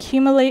and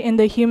accumulate in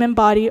the human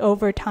body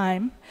over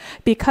time.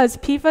 Because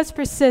PFAS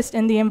persist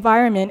in the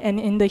environment and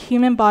in the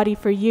human body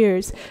for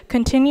years,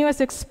 continuous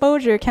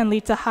exposure can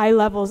lead to high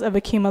levels of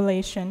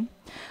accumulation.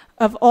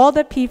 Of all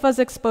the PFAS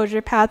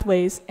exposure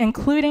pathways,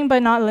 including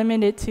but not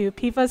limited to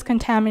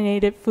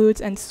PFAS-contaminated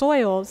foods and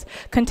soils,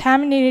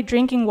 contaminated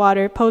drinking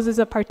water poses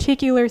a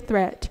particular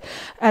threat,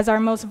 as our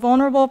most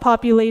vulnerable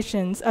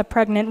populations of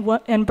pregnant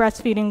and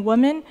breastfeeding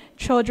women,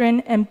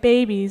 children, and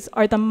babies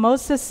are the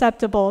most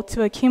susceptible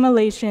to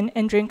accumulation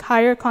and drink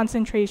higher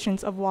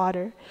concentrations of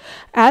water.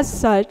 As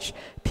such,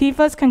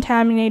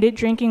 PFAS-contaminated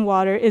drinking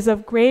water is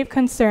of grave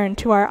concern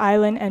to our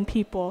island and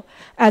people,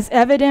 as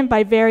evident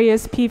by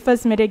various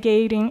PFAS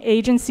mitigating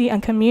agency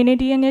and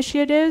community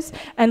initiatives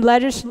and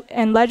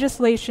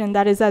legislation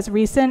that is as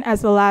recent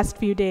as the last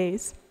few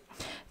days.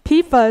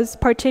 PFAS,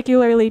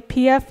 particularly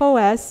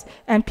PFOS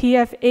and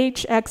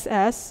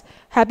PFHXS,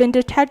 have been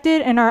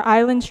detected in our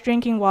island's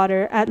drinking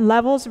water at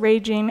levels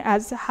ranging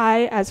as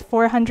high as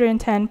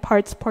 410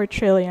 parts per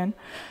trillion,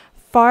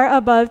 far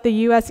above the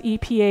US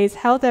EPA's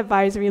health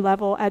advisory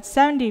level at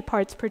 70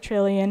 parts per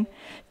trillion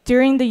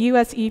during the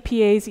US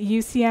EPA's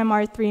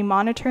UCMR3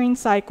 monitoring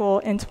cycle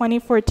in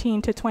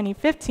 2014 to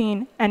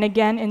 2015 and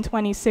again in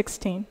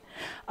 2016.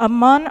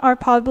 Among our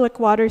public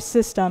water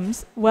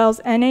systems,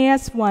 wells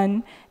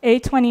NAS1,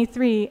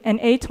 A23, and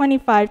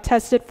A25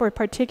 tested for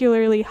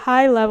particularly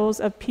high levels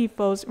of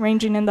PFOS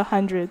ranging in the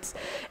hundreds,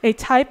 a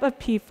type of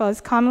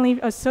PFOS commonly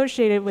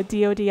associated with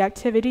DoD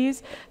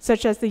activities,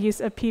 such as the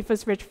use of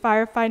PFOS-rich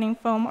firefighting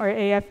foam or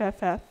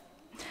AFFF.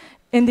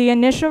 In the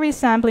initial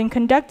resampling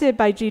conducted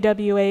by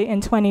GWA in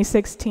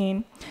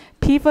 2016,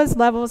 PFAS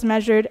levels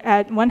measured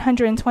at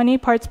 120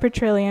 parts per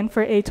trillion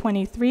for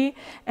A23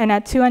 and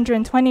at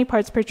 220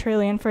 parts per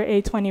trillion for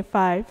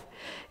A25.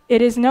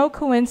 It is no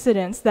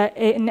coincidence that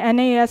in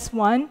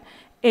NAS1,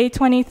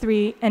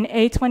 A23, and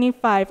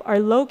A25 are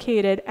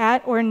located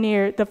at or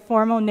near the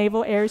former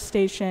Naval Air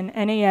Station,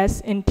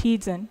 NAS, in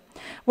Pidgin,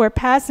 where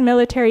past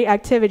military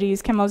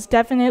activities can most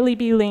definitely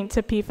be linked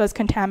to PFAS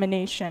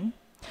contamination.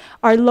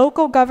 Our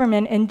local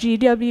government and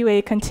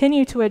GWA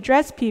continue to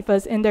address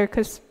PFAS in their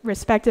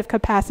respective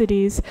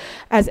capacities,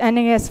 as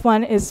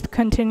NAS1 is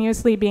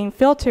continuously being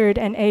filtered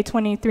and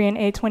A23 and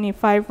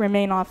A25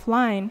 remain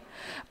offline,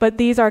 but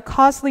these are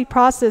costly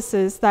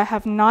processes that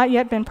have not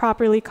yet been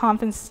properly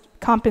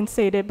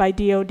compensated by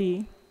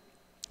DoD.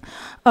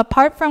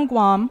 Apart from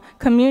Guam,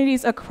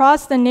 communities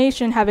across the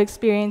nation have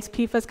experienced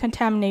PFAS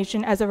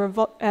contamination as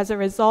a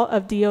result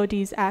of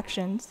DoD's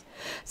actions.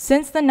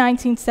 Since the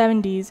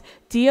 1970s,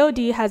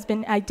 DoD has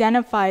been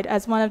identified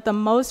as one of the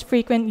most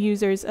frequent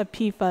users of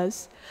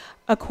PFAS.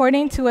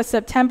 According to a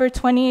September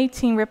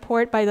 2018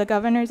 report by the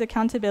Governor's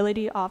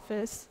Accountability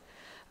Office,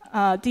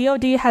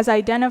 DoD has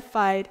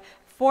identified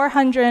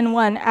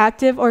 401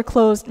 active or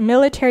closed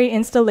military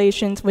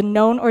installations with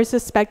known or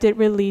suspected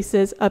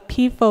releases of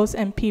PFOS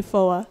and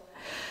PFOA.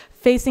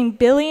 Facing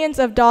billions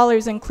of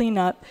dollars in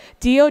cleanup,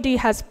 DoD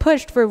has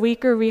pushed for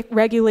weaker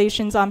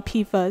regulations on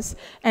PFAS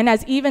and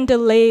has even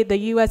delayed the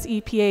US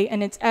EPA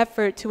in its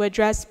effort to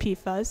address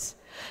PFAS.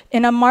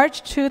 In a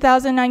March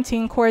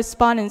 2019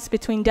 correspondence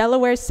between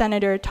Delaware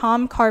Senator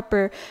Tom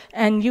Carper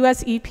and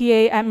US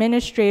EPA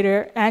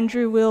Administrator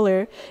Andrew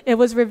Wheeler, it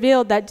was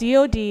revealed that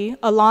DoD,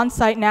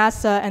 alongside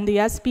NASA and the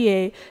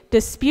SBA,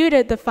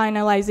 disputed the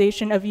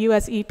finalization of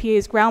US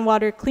EPA's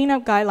groundwater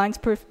cleanup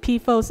guidelines for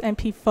PFOS and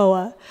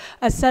PFOA,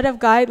 a set of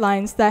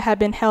guidelines that had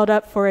been held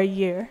up for a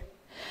year.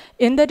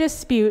 In the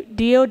dispute,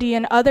 DoD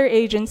and other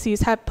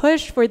agencies have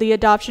pushed for the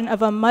adoption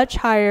of a much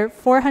higher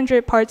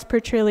 400 parts per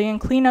trillion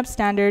cleanup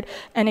standard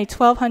and a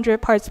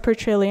 1,200 parts per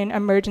trillion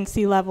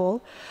emergency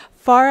level,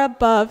 far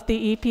above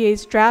the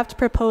EPA's draft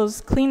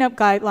proposed cleanup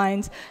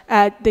guidelines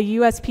at the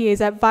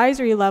USPA's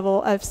advisory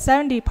level of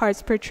 70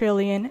 parts per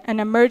trillion and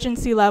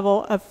emergency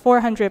level of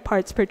 400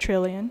 parts per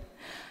trillion.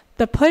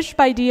 The push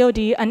by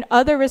DoD and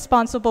other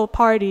responsible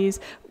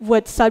parties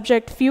would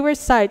subject fewer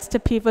sites to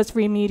PFAS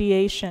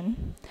remediation.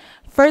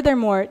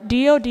 Furthermore,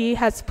 DoD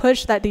has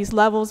pushed that these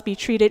levels be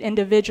treated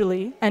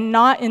individually and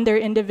not in their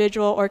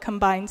individual or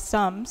combined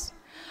sums.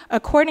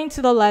 According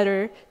to the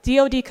letter,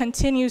 DoD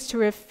continues to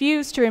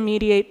refuse to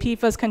remediate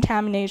PFAS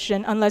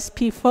contamination unless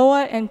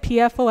PFOA and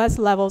PFOS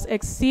levels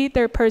exceed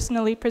their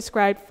personally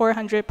prescribed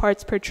 400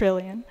 parts per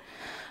trillion.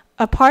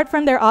 Apart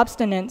from their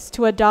obstinance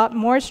to adopt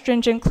more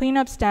stringent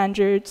cleanup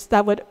standards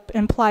that would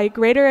imply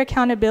greater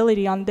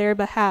accountability on their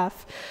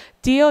behalf,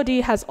 DoD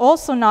has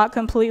also not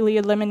completely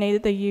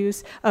eliminated the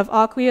use of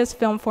aqueous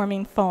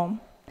film-forming foam.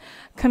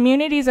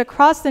 Communities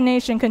across the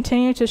nation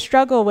continue to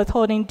struggle with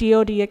holding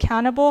DoD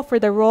accountable for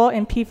their role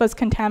in PFAS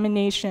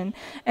contamination,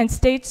 and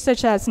states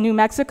such as New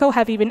Mexico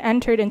have even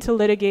entered into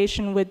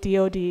litigation with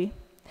DoD.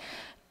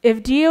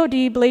 If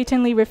DoD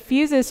blatantly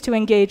refuses to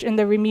engage in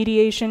the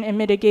remediation and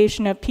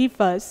mitigation of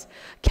PFAS,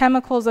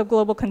 chemicals of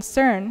global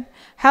concern,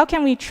 how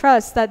can we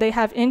trust that they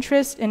have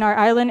interest in our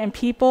island and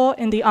people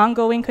in the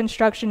ongoing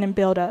construction and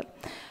buildup?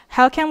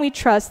 How can we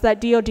trust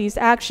that DoD's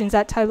actions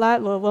at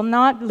Tailatlo will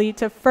not lead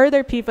to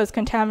further PFAS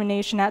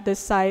contamination at this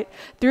site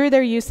through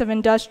their use of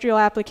industrial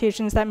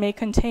applications that may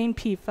contain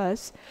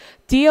PFAS?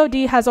 DoD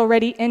has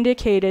already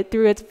indicated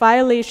through its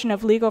violation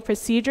of legal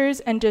procedures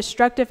and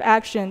destructive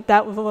action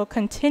that will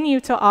continue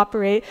to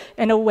operate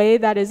in a way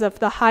that is of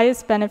the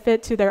highest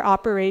benefit to their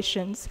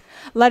operations.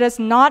 Let us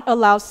not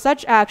allow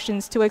such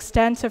actions to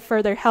extend to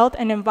further health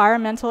and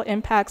environmental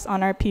impacts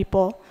on our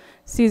people.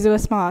 Sizu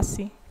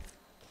Ismaasi.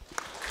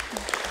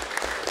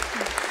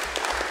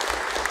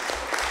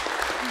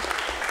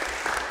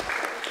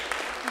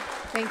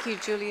 Thank you,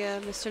 Julia.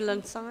 Mr.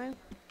 Lansangan.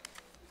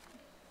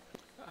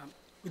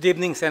 Good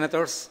evening,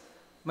 Senators.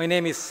 My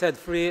name is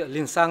Sedfree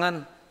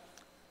Linsangan.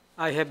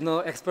 I have no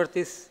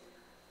expertise.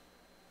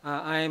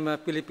 I'm a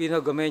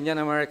Filipino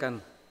Gomenian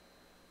American.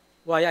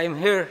 Why I'm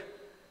here?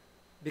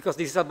 Because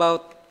this is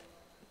about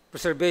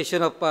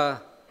preservation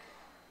of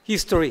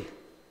history,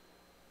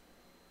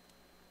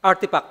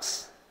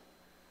 artifacts.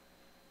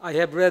 I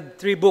have read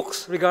 3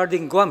 books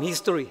regarding Guam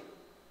history,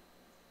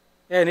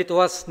 and it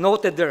was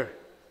noted there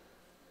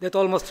that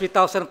almost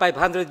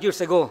 3,500 years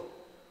ago,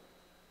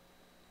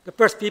 the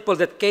first people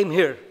that came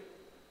here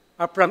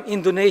are from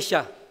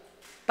Indonesia,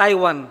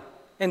 Taiwan,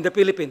 and the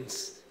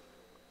Philippines.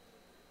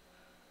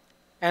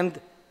 And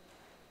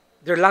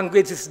their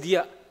language is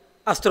the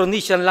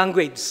Austronesian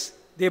language.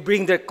 They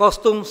bring their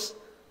costumes,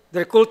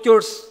 their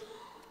cultures,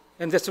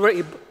 and that's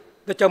where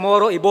the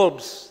Chamorro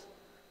evolves.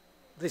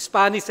 The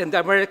Spanish and the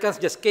Americans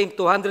just came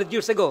 200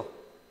 years ago.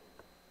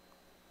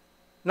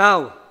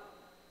 Now,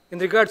 in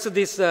regards to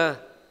this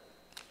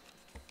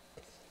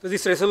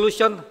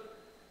resolution,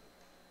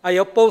 I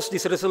oppose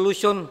this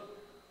resolution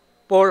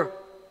for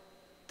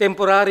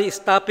temporary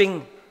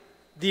stopping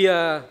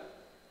the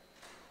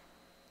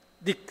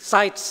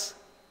sites.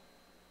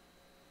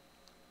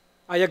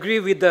 I agree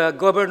with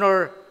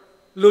Governor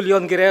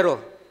Lulion Guerrero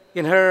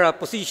in her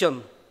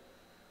position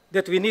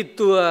that we need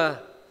to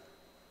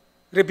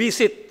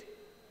revisit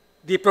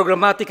the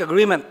programmatic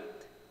agreement.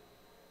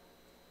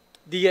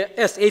 The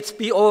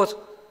SHPO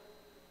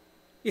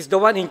is the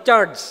one in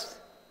charge,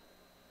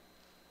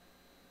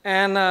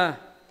 and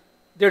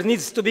there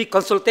needs to be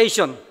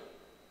consultation,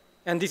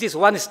 and this is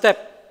one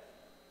step.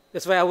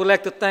 That's why I would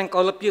like to thank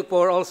all of you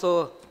for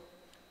also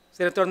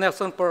Senator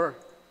Nelson for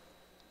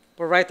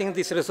writing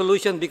this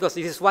resolution, because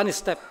this is one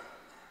step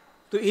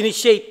to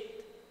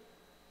initiate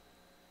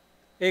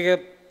a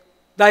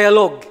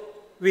dialogue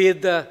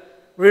with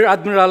Rear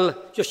Admiral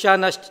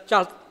Shoshana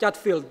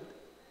Chatfield.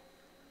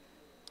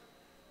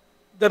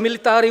 The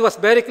military was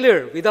very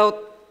clear.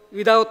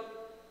 Without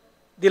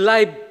the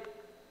live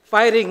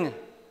firing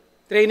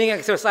training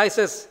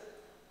exercises,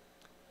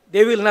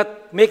 they will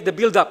not make the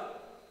build-up.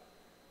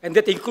 And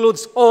that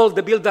includes all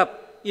the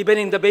build-up, even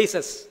in the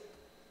bases.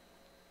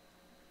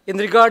 In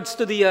regards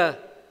to the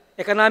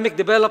economic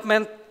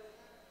development,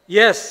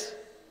 yes,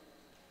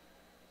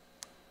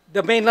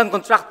 the mainland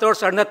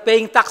contractors are not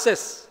paying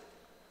taxes,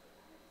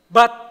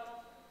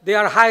 but they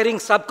are hiring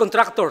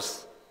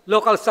subcontractors,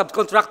 local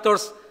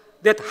subcontractors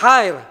that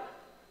hire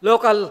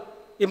local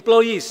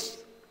employees.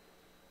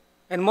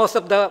 And most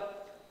of the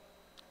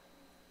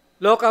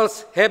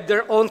locals have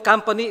their own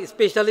company,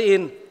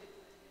 especially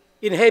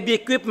in heavy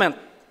equipment,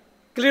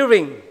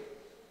 clearing.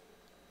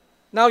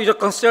 Now your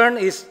concern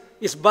is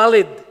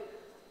valid.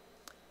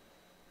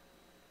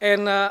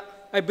 And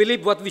I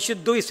believe what we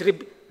should do is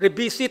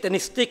revisit and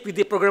stick with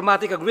the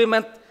programmatic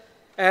agreement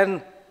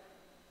and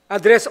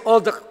address all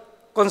the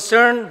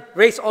concern,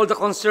 raise all the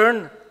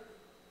concern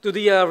to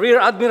the Rear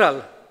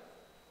Admiral.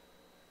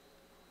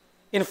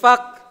 In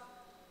fact,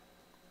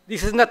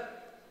 this is not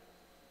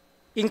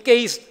in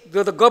case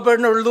the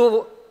Governor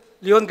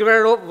Leon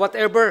Guerrero,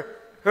 whatever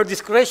her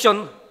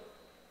discretion,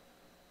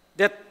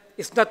 that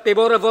is not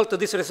favorable to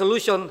this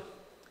resolution,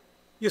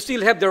 you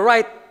still have the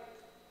right,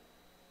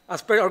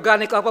 as per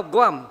Organic Act of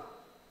Guam.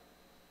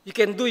 You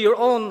can do your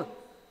own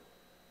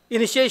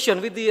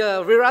initiation with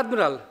the Rear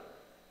Admiral,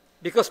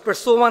 because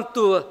pursuant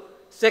to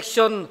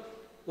Section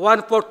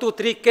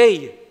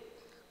 1423K,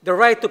 the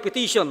right to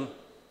petition,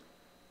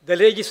 the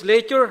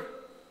legislature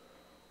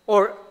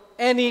or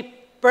any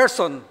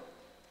person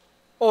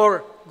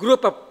or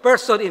group of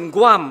persons in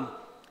Guam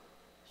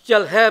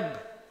shall have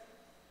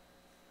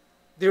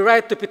the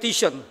right to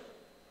petition.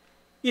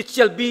 It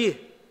shall be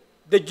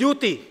the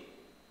duty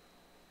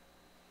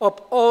of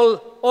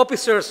all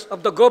officers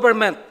of the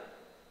government,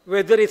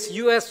 whether it's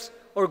U.S.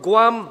 or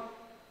Guam,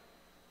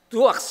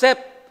 to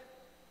accept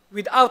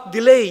without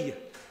delay,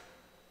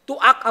 to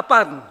act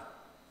upon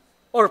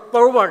or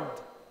forward,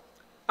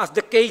 as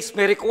the case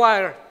may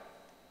require,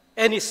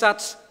 any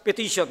such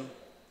petition.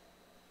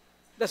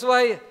 That's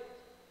why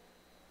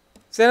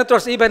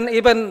senators,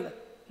 even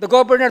the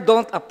governor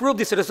don't approve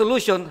this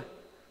resolution,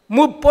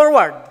 move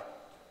forward.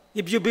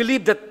 If you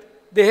believe that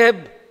they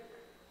have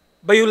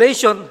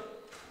violation,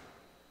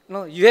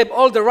 no, you have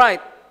all the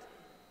right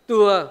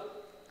to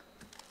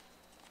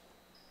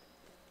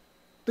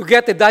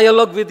get a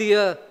dialogue with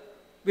the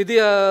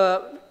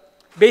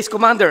base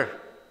commander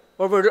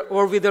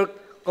or with the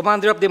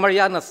commander of the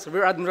Marianas,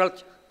 Rear Admiral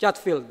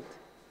Chatfield.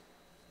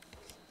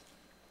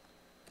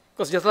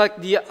 Because just like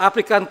the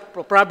African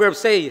proverbs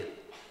say,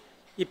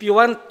 if you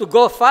want to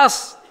go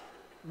fast,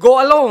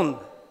 go alone.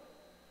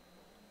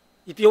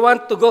 If you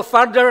want to go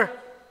farther,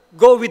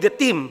 go with the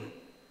team.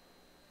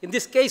 In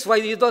this case, why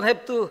you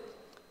have to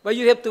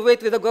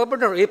wait with the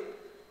governor if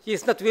he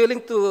is not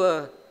willing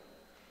to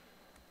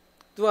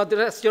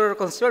address your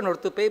concern or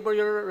to favor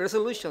your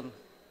resolution?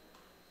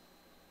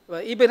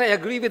 Well, even I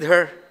agree with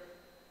her.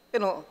 You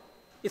know,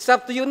 it's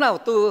up to you now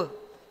to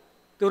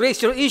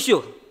raise your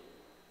issue.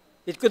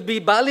 It could be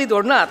valid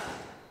or not,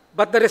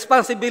 but the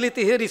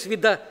responsibility here is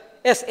with the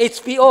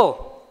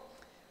SHPO.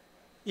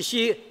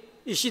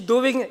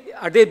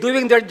 Are they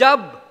doing their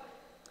job?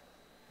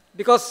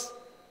 Because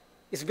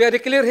it's very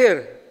clear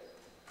here.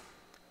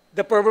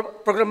 The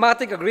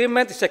programmatic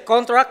agreement is a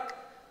contract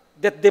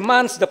that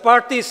demands the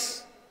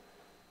parties,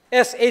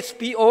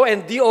 SHPO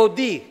and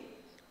DOD,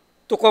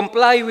 to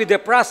comply with the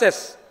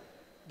process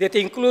that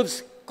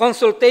includes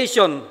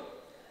consultation,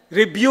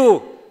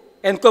 review,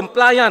 and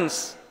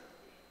compliance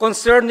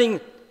concerning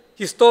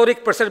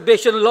historic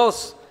preservation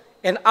laws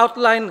and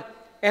outline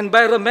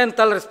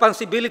environmental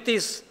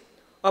responsibilities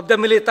of the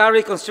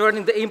military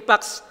concerning the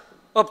impacts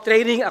of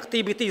training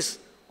activities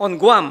on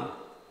Guam.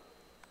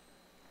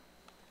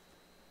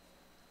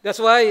 That's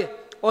why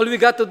all we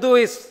got to do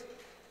is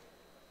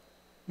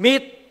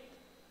meet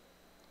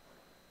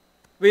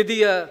with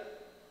the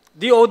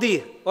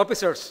DOD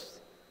officers.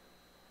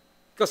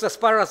 Because as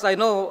far as I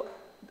know,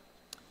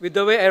 with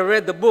the way I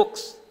read the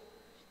books,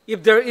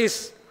 if there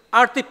is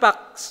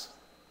artifacts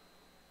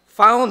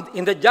found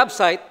in the job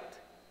site,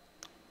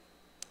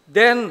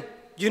 then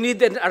you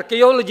need an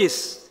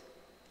archaeologist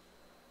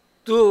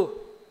to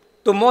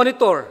to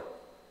monitor,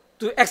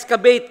 to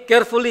excavate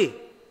carefully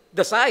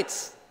the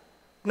sites,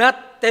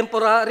 not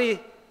temporarily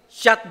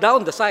shut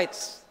down the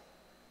sites.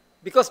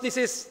 Because this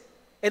is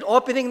an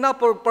opening now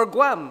for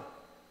Guam.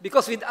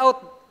 Because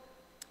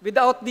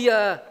without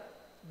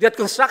that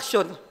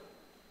construction,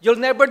 you'll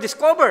never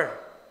discover,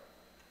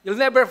 you'll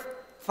never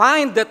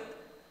find that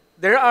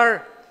there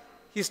are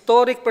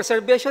historic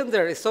preservation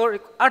there,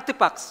 historic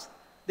artifacts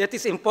that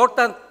is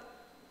important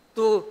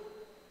to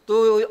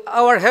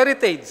our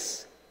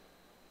heritage.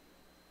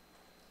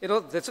 You know,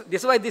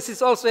 that's why this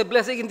is also a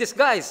blessing in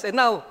disguise. And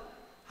now,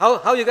 how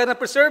are you going to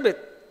preserve it?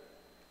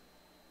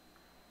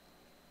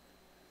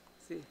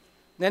 See?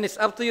 Then it's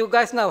up to you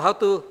guys now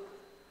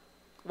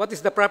what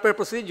is the proper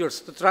procedures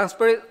to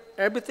transfer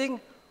everything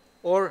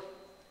or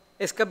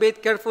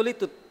excavate carefully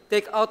to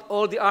take out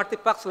all the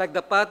artifacts like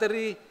the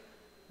pottery,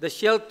 the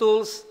shell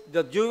tools,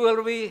 the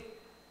jewelry,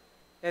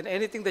 and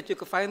anything that you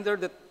can find there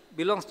that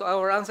belongs to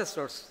our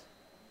ancestors.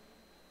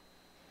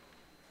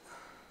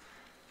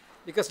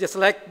 Because just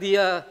like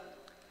I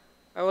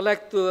would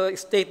like to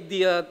state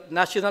the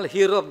national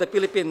hero of the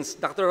Philippines,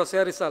 Dr. Jose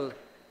Rizal.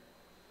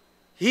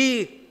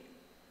 He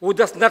who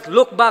does not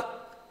look back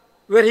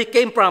where he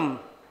came from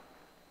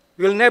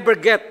will never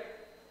get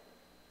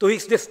to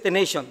his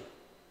destination.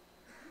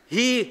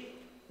 He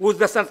who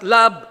does not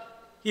love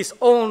his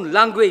own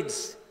language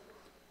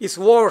is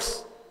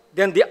worse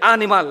than the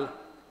animal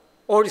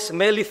or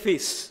smelly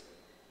fish.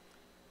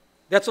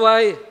 That's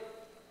why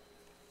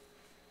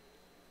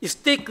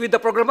stick with the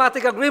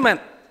programmatic agreement.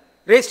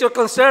 Raise your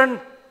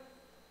concern,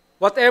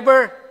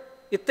 whatever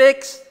it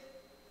takes,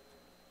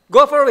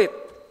 go for it.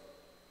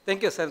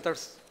 Thank you,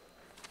 Senators.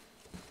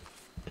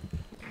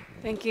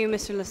 Thank you,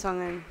 Mr.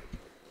 Lasongan.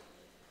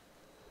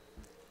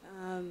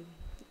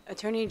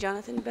 Attorney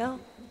Jonathan Bell.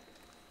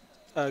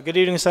 Good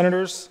evening,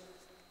 Senators.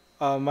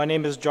 My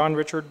name is John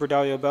Richard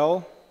Berdalio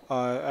Bell.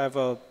 I have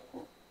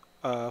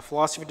a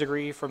philosophy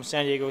degree from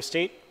San Diego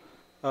State,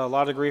 a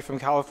law degree from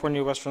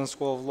California Western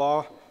School of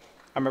Law.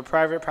 I'm a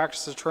private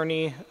practice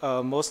attorney.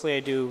 Mostly I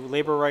do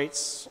labor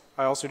rights.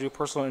 I also do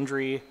personal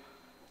injury,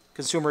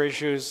 consumer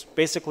issues.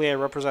 Basically, I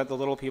represent the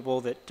little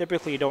people that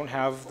typically don't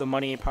have the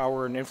money,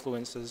 power, and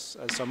influence as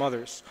some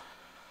others.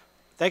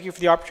 Thank you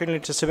for the opportunity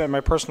to submit my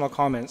personal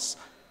comments.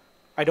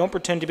 I don't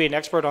pretend to be an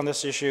expert on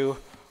this issue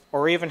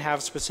or even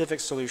have specific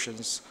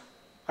solutions.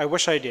 I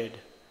wish I did.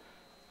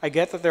 I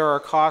get that there are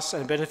costs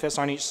and benefits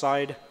on each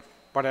side,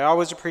 but I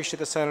always appreciate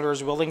the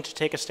senators willing to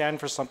take a stand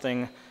for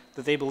something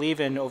that they believe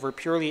in over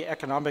purely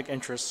economic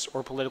interests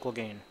or political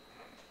gain.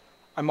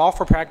 I'm all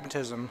for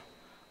pragmatism,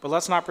 but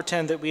let's not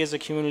pretend that we as a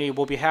community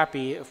will be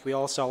happy if we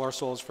all sell our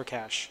souls for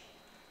cash.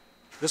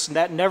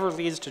 That never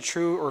leads to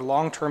true or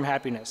long-term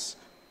happiness.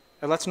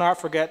 And let's not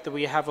forget that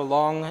we have a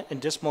long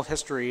and dismal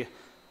history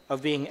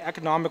of being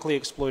economically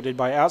exploited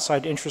by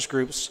outside interest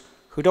groups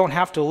who don't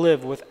have to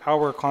live with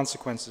our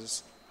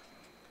consequences.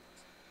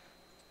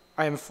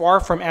 I am far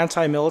from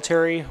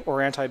anti-military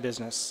or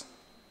anti-business.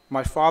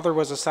 My father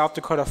was a South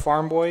Dakota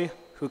farm boy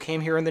who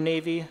came here in the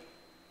Navy.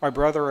 My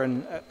brother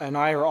and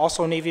I are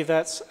also Navy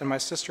vets, and my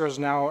sister is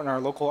now in our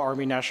local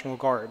Army National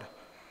Guard.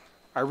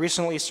 I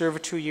recently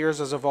served 2 years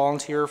as a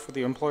volunteer for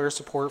the employer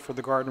support for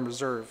the Guard and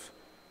Reserve.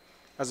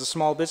 As a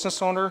small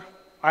business owner,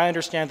 I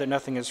understand that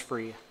nothing is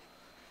free.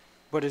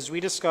 But as we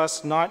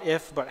discuss not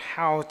if, but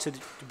how to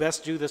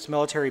best do this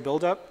military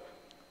buildup,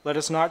 let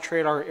us not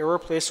trade our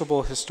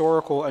irreplaceable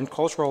historical and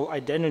cultural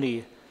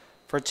identity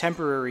for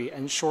temporary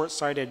and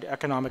short-sighted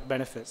economic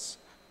benefits.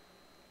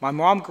 My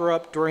mom grew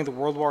up during the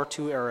World War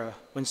II era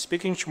when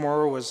speaking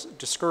Chamorro was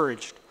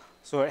discouraged,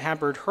 so it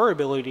hampered her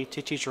ability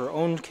to teach her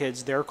own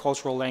kids their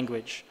cultural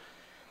language.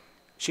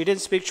 She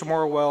didn't speak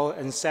Chamorro well,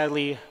 and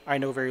sadly, I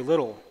know very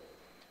little.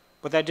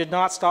 But that did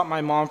not stop my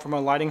mom from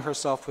aligning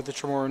herself with the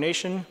Chamorro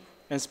Nation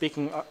and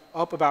speaking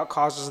up about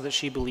causes that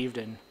she believed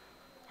in.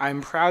 I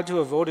am proud to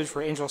have voted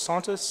for Angel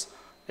Santos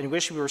and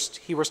wish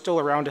he were still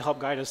around to help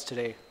guide us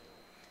today.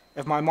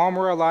 If my mom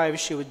were alive,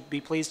 she would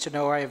be pleased to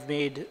know I have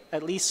made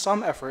at least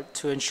some effort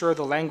to ensure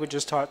the language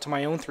is taught to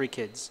my own 3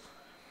 kids.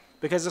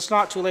 Because it's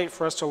not too late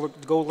for us to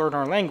go learn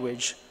our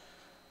language,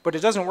 but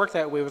it doesn't work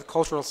that way with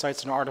cultural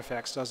sites and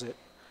artifacts, does it?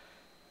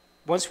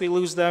 Once we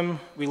lose them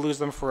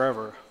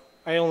forever.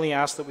 I only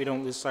ask that we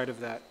don't lose sight of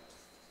that.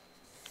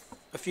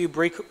 A few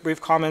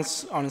brief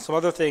comments on some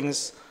other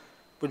things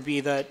would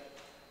be that,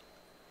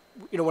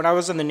 when I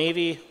was in the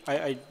Navy,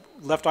 I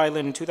left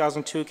island in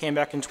 2002, came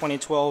back in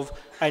 2012.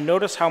 I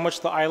noticed how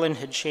much the island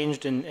had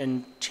changed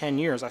in 10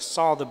 years. I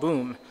saw the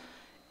boom.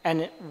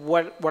 And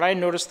what I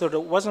noticed, that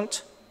it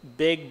wasn't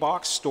big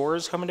box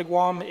stores coming to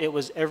Guam. It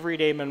was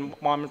everyday mom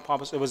and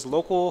pops. It was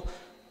local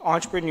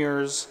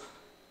entrepreneurs,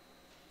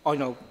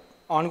 on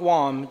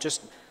Guam,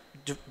 just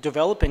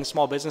developing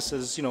small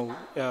businesses,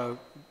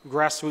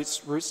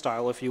 grassroots root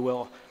style, if you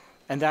will.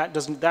 And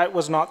that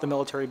was not the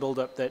military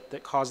buildup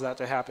that caused that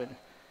to happen.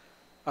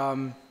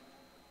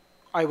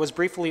 I was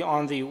briefly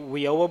on the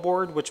WIOA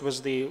board, which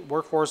was the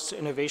Workforce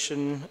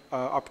Innovation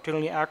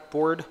Opportunity Act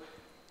board.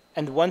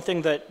 And one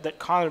thing that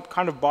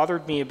kind of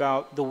bothered me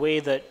about the way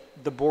that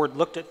the board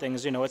looked at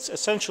things. You know, it's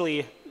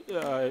essentially,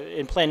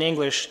 in plain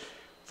English,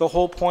 the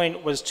whole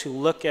point was to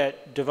look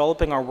at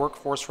developing our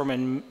workforce from a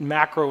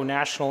macro,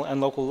 national,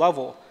 and local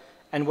level.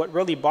 And what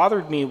really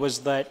bothered me was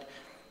that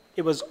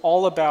it was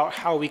all about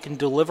how we can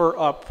deliver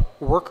up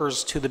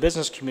workers to the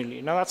business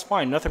community. Now that's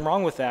fine, nothing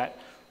wrong with that,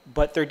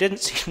 but there didn't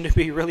seem to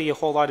be really a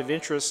whole lot of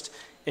interest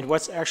in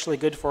what's actually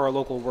good for our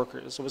local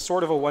workers. It was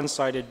sort of a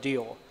one-sided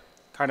deal,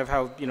 kind of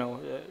how, you know,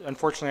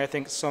 unfortunately I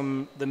think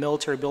the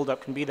military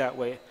buildup can be that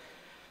way.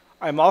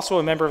 I'm also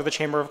a member of the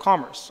Chamber of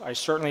Commerce. I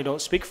certainly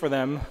don't speak for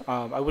them.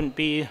 I wouldn't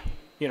be,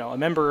 you know, a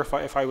member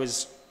if I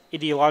was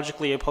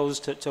ideologically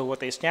opposed to what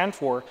they stand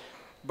for.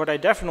 But I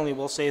definitely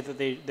will say that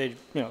they,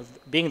 you know,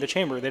 being the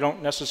chamber, they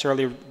don't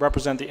necessarily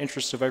represent the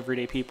interests of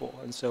everyday people.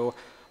 And so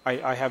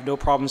I have no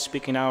problem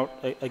speaking out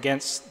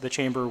against the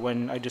chamber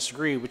when I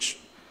disagree, which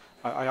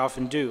I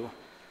often do.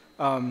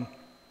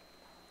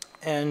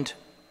 And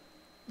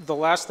the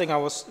last thing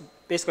I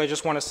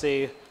just want to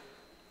say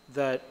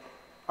that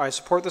I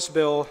support this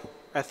bill.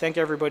 I thank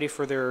everybody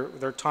for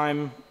their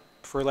time,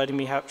 for letting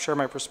me share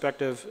my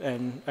perspective,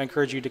 and I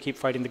encourage you to keep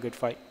fighting the good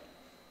fight.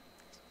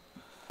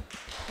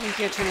 Thank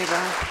you, Attorney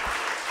Brown.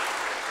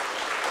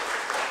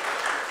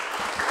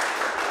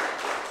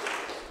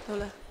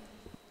 Lola.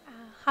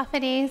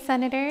 Hafa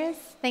Senators,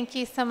 thank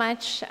you so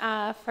much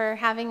for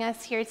having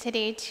us here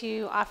today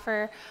to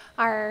offer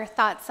our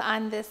thoughts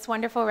on this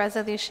wonderful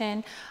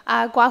resolution.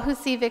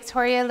 Guahusi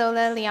Victoria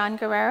Lola Leon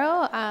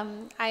Guerrero.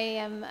 I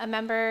am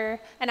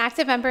an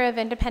active member of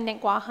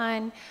Independent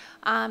Guahan,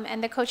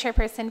 and the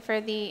co-chairperson for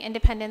the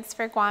Independence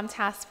for Guam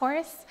Task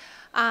Force.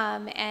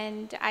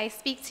 And I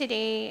speak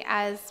today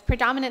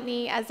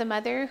predominantly as a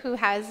mother who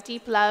has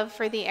deep love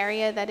for the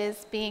area that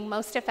is being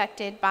most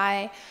affected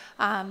by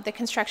the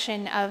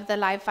construction of the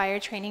live fire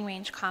training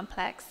range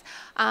complex.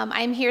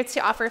 I'm here to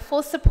offer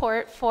full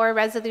support for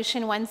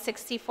Resolution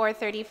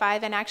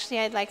 16435, and actually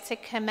I'd like to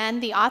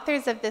commend the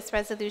authors of this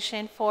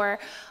resolution for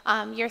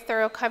your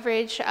thorough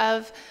coverage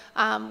of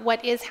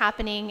what is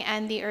happening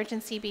and the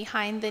urgency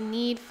behind the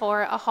need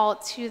for a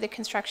halt to the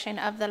construction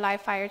of the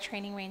live fire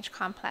training range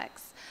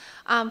complex.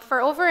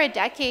 For over a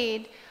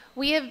decade,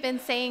 we have been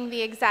saying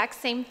the exact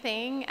same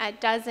thing at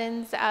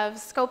dozens of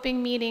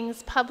scoping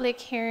meetings, public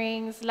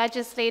hearings,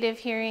 legislative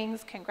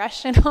hearings,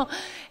 congressional,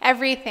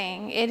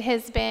 everything. It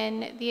has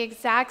been the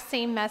exact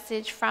same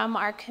message from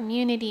our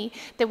community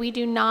that we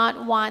do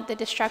not want the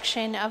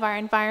destruction of our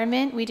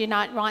environment. We do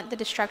not want the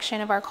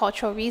destruction of our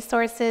cultural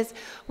resources.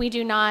 We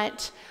do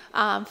not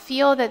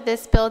feel that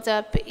this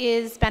buildup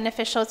is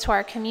beneficial to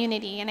our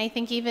community. And I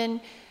think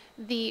even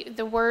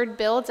the word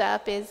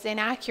buildup is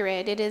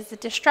inaccurate. It is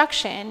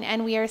destruction,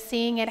 and we are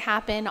seeing it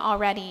happen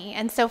already.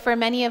 And so for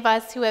many of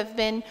us who have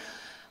been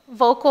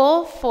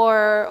vocal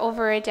for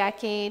over a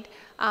decade,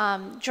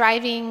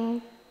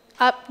 driving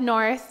up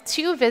north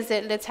to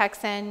visit Le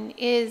Texan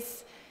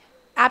is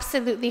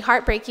absolutely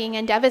heartbreaking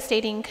and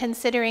devastating,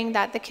 considering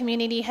that the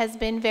community has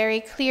been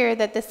very clear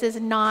that this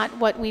is not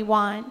what we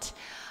want.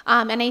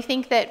 And I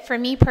think that for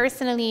me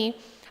personally,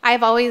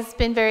 I've always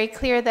been very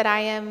clear that I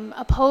am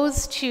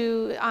opposed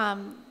to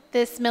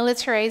this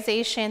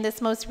militarization, this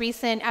most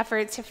recent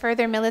effort to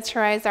further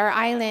militarize our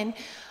island,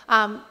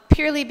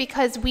 purely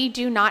because we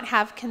do not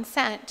have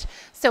consent.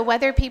 So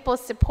whether people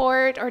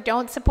support or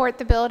don't support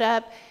the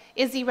buildup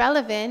is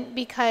irrelevant,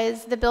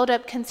 because the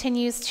buildup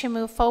continues to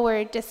move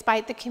forward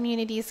despite the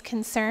community's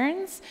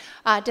concerns,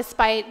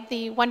 despite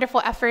the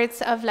wonderful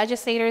efforts of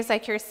legislators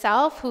like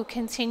yourself who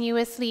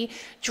continuously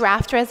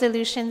draft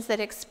resolutions that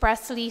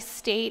expressly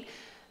state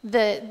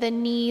the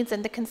needs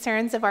and the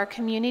concerns of our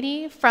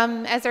community,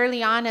 from as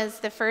early on as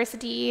the first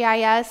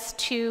DEIS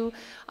to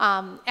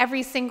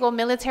every single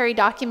military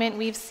document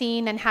we've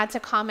seen and had to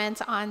comment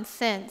on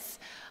since.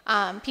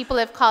 People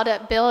have called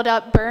it build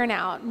up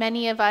burnout.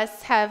 Many of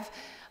us have,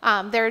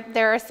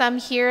 there are some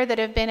here that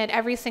have been at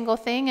every single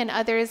thing, and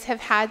others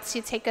have had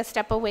to take a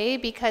step away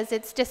because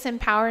it's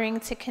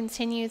disempowering to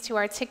continue to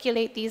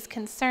articulate these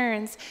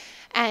concerns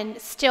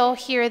and still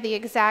hear the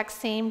exact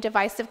same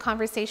divisive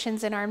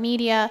conversations in our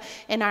media,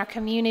 in our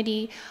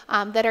community,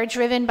 that are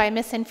driven by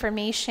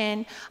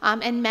misinformation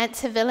and meant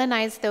to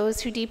villainize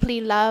those who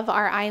deeply love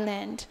our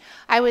island.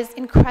 I was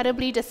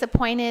incredibly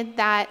disappointed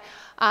that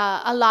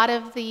a lot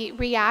of the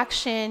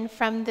reaction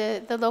from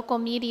the local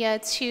media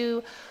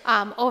to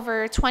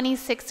over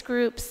 26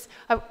 groups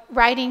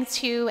writing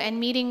to and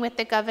meeting with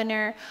the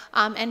governor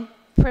and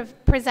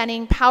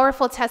presenting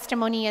powerful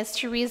testimony as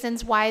to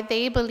reasons why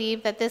they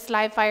believe that this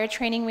live fire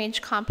training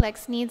range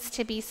complex needs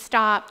to be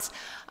stopped,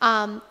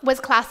 was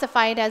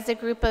classified as a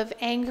group of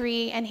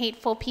angry and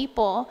hateful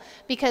people.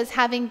 Because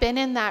having been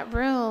in that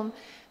room,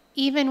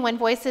 even when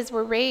voices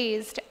were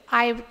raised,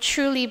 I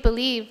truly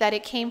believe that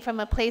it came from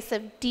a place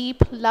of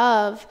deep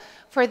love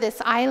for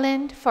this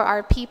island, for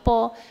our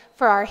people,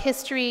 for our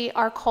history,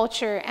 our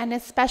culture, and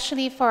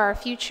especially for our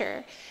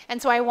future.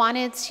 And so I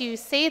wanted to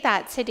say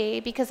that today,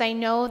 because I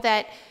know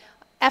that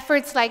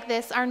efforts like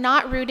this are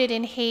not rooted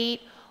in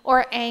hate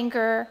or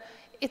anger.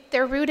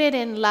 They're rooted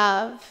in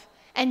love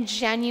and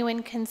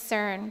genuine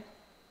concern.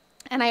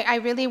 And I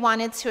really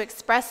wanted to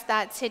express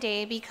that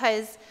today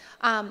because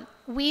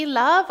we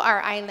love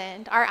our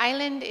island. Our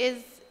island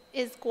is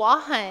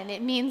Guahan.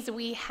 It means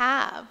we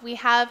have. We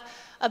have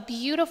a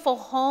beautiful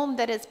home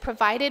that is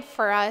provided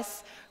for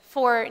us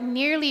for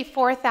nearly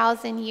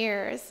 4,000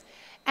 years.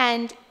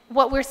 And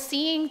what we're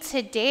seeing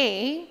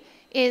today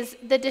is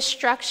the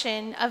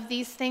destruction of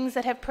these things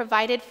that have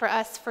provided for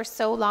us for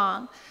so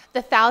long.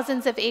 The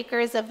thousands of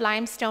acres of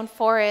limestone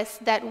forests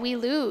that we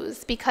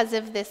lose because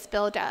of this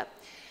buildup.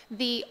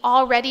 The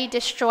already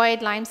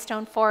destroyed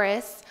limestone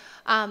forests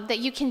that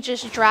you can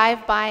just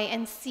drive by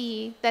and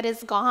see that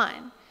is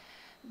gone.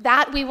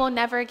 That we will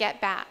never get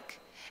back.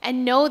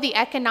 And no, the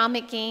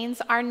economic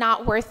gains are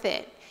not worth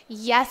it.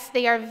 Yes,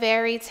 they are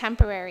very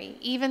temporary.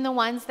 Even the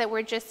ones that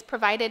were just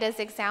provided as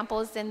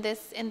examples in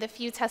the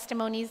few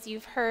testimonies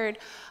you've heard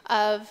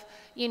of,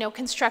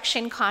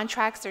 construction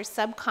contracts or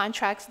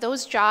subcontracts,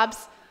 those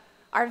jobs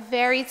are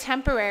very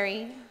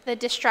temporary. The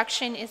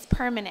destruction is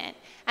permanent.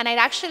 And I'd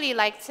actually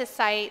like to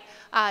cite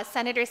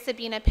Senator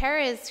Sabina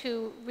Perez,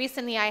 who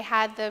recently I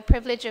had the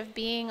privilege of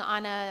being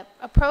on a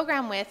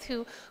program with,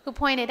 who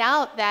pointed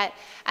out that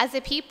as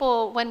a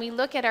people, when we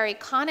look at our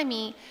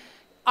economy,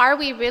 are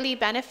we really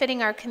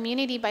benefiting our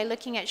community by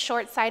looking at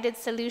short-sighted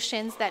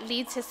solutions that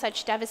lead to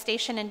such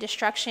devastation and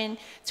destruction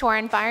to our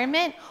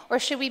environment? Or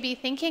should we be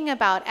thinking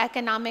about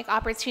economic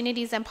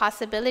opportunities and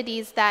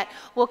possibilities that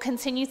will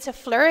continue to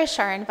flourish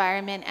our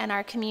environment and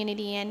our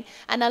community and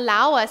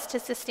allow us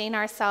to sustain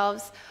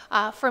ourselves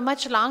for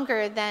much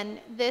longer than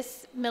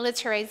this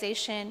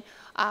militarization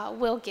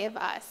will give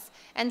us?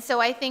 And so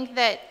I think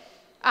that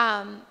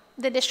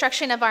the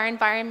destruction of our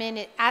environment,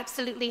 it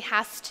absolutely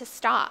has to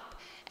stop.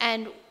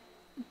 And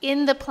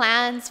in the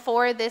plans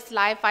for this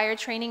live fire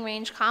training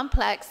range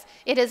complex,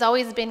 it has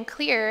always been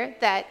clear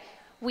that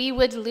we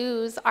would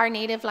lose our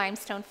native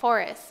limestone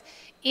forests.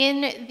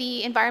 In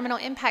the environmental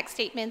impact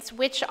statements,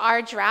 which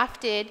are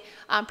drafted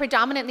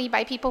predominantly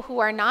by people who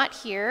are not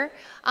here,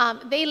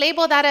 they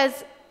label that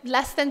as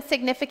less than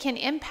significant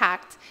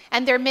impact,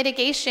 and their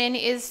mitigation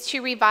is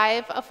to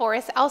revive a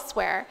forest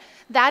elsewhere.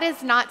 That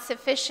is not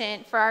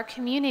sufficient for our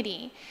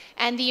community.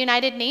 And the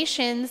United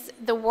Nations,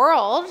 the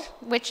world,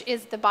 which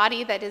is the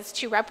body that is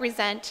to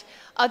represent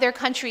other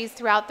countries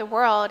throughout the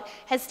world,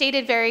 has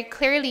stated very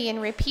clearly in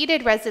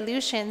repeated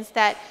resolutions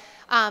that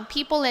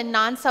people in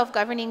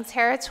non-self-governing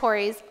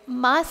territories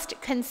must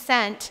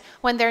consent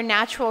when their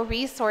natural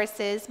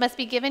resources, must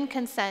be given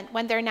consent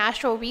when their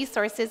natural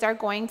resources are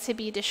going to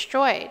be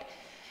destroyed.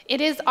 It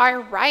is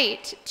our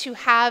right to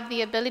have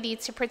the ability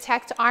to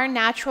protect our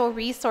natural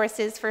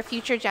resources for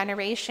future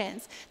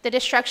generations. The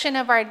destruction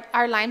of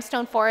our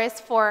limestone forests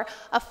for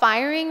a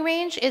firing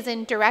range is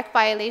in direct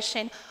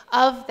violation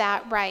of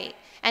that right.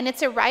 And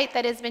it's a right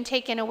that has been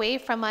taken away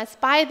from us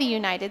by the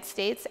United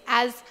States,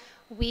 as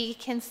we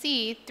can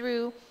see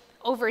through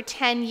over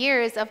 10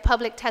 years of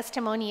public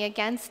testimony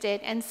against it,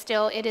 and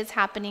still it is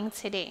happening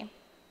today.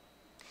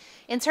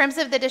 In terms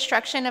of the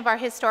destruction of our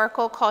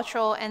historical,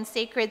 cultural, and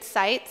sacred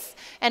sites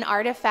and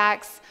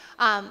artifacts,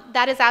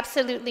 that is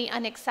absolutely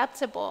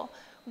unacceptable.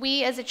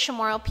 We as a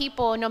Chamorro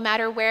people, no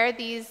matter where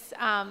these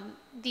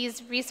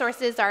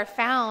resources are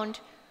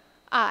found,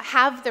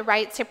 have the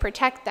right to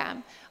protect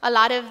them. A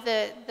lot of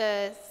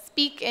the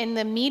speak in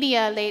the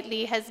media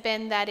lately has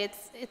been that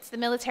it's the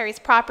military's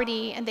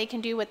property and they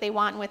can do what they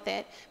want with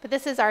it. But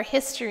this is our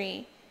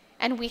history,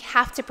 and we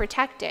have to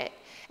protect it.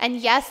 And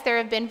yes, there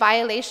have been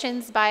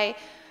violations by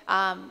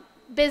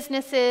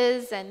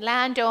businesses and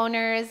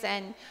landowners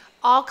and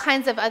all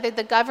kinds of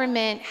the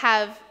government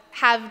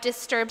have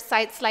disturbed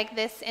sites like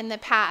this in the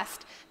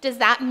past. Does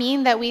that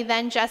mean that we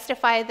then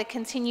justify the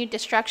continued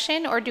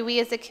destruction, or do we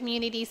as a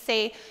community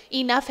say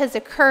enough has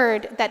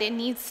occurred that it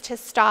needs to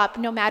stop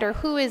no matter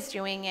who is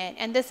doing it?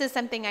 And this is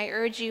something I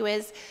urge you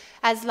as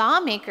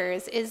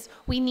lawmakers, is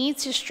we need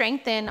to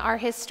strengthen our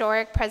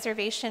historic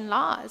preservation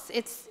laws.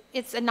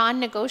 It's a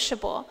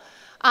non-negotiable.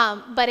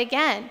 But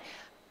again,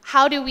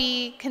 how do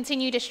we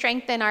continue to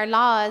strengthen our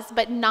laws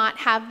but not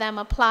have them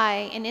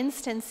apply in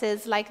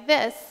instances like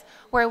this,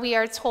 where we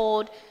are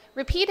told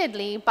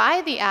repeatedly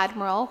by the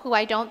Admiral, who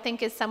I don't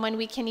think is someone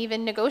we can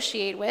even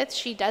negotiate with?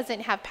 She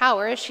doesn't have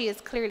power. She has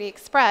clearly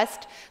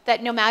expressed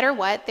that no matter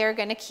what, they're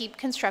going to keep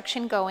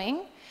construction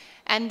going,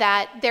 and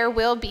that there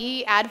will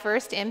be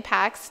adverse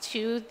impacts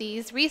to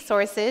these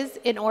resources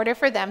in order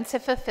for them to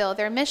fulfill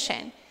their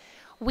mission.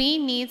 We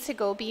need to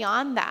go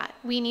beyond that.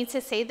 We need to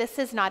say this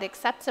is not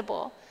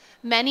acceptable.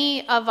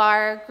 Many of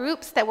our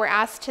groups that were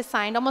asked to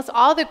sign, almost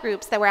all the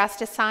groups that were asked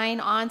to sign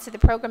on to the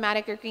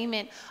programmatic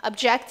agreement,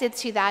 objected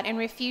to that and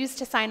refused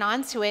to sign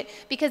on to it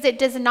because it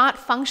does not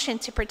function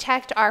to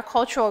protect our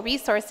cultural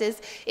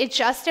resources. It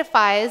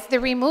justifies the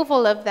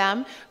removal of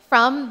them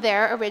from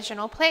their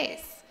original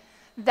place.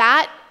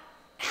 That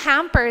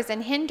hampers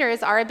and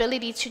hinders our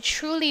ability to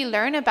truly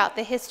learn about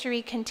the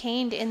history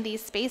contained in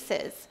these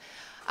spaces.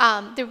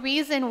 The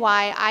reason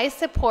why I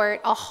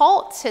support a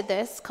halt to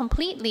this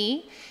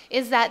completely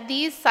is that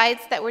these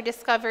sites that were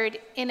discovered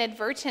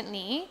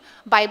inadvertently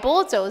by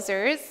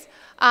bulldozers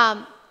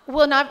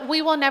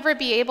we will never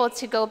be able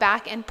to go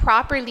back and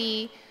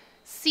properly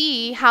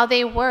see how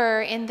they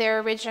were in their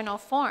original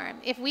form.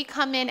 If we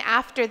come in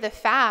after the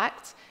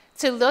fact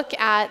to look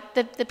at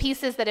the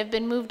pieces that have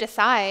been moved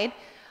aside,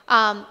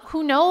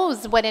 who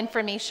knows what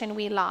information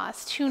we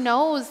lost? Who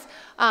knows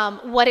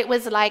what it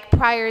was like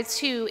prior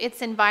to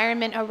its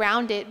environment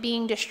around it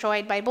being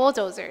destroyed by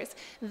bulldozers?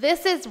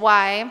 This is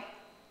why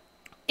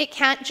it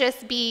can't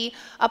just be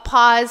a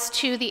pause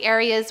to the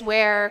areas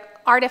where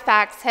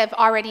artifacts have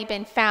already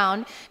been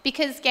found,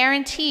 because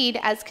guaranteed,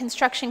 as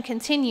construction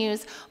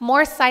continues,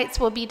 more sites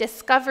will be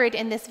discovered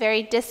in this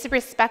very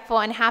disrespectful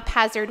and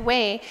haphazard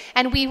way,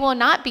 and we will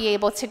not be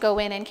able to go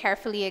in and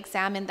carefully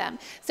examine them.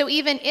 So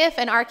even if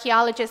an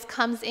archaeologist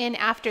comes in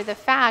after the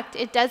fact,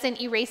 it doesn't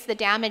erase the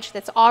damage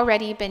that's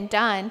already been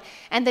done,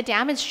 and the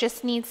damage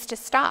just needs to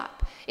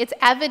stop. It's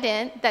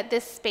evident that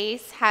this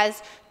space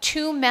has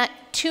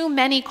too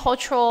many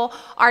cultural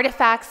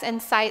artifacts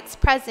and sites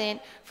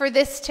present for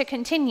this to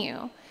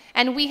continue.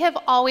 And we have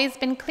always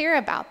been clear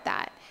about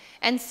that.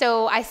 And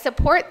so I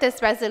support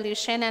this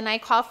resolution, and I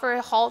call for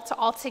a halt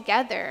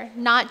altogether,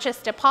 not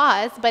just a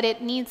pause, but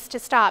it needs to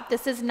stop.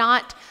 This is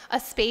not a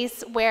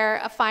space where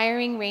a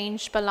firing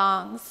range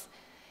belongs,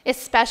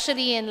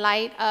 especially in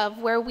light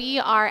of where we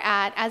are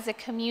at as a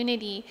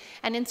community.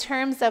 And in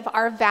terms of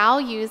our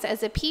values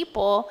as a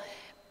people,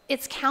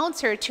 it's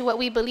counter to what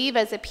we believe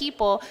as a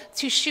people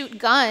to shoot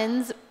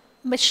guns,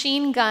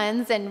 machine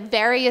guns, and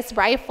various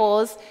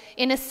rifles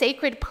in a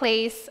sacred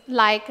place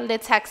like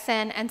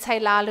Litexen and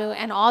Tailalu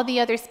and all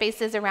the other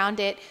spaces around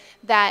it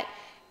that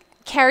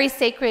carry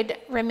sacred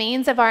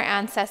remains of our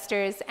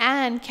ancestors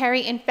and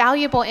carry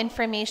invaluable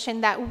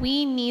information that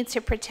we need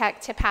to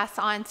protect to pass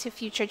on to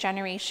future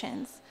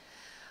generations.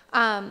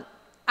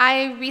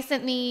 I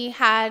recently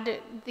had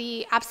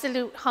the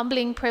absolute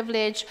humbling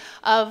privilege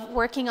of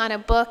working on a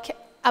book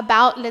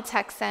about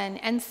Litexen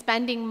and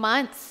spending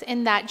months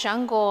in that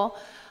jungle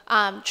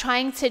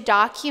trying to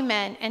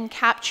document and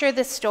capture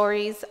the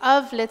stories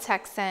of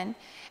Litexen.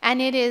 And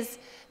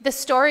the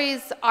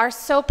stories are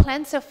so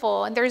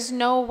plentiful, and there's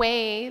no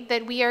way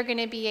that we are going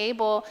to be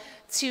able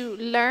to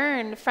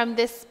learn from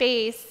this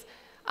space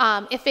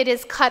if it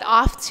is cut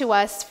off to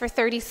us for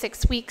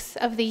 36 weeks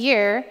of the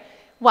year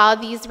while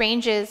these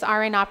ranges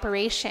are in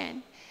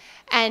operation.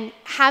 And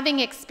having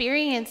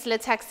experienced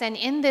Litexen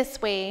in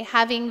this way,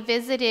 having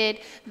visited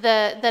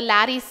the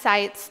Ladi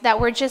sites that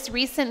were just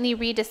recently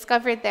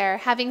rediscovered there,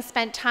 having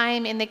spent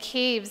time in the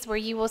caves where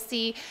you will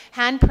see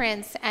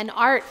handprints and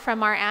art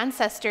from our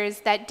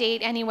ancestors that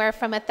date anywhere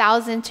from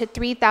 1,000 to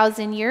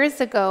 3,000 years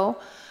ago,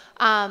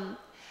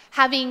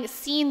 having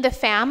seen the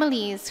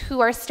families who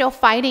are still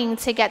fighting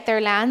to get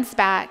their lands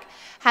back,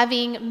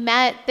 having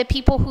met the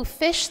people who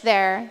fish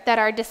there that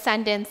are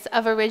descendants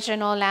of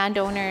original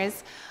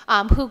landowners,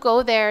 who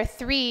go there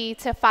 3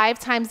 to 5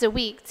 times a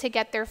week to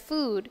get their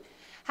food,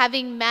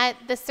 having met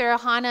the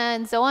Sirahana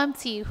and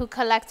Zoamti who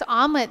collect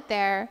omelet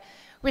there,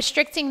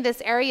 restricting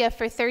this area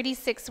for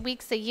 36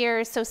 weeks a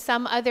year so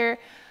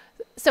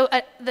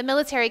the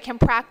military can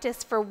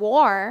practice for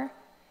war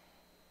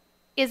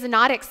is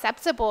not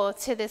acceptable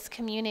to this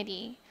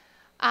community.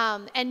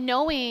 And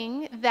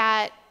knowing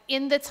that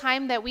in the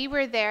time that we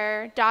were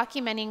there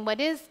documenting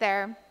what is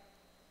there,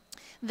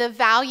 the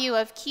value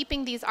of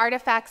keeping these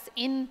artifacts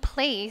in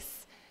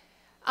place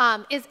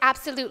is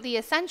absolutely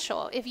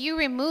essential. If you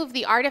remove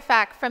the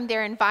artifact from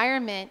their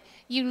environment,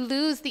 you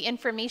lose the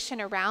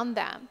information around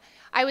them.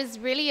 I was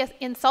really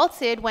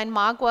insulted when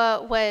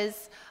Magua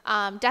was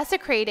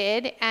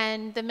desecrated,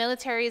 and the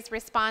military's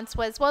response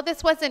was, well,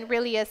 this wasn't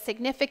really a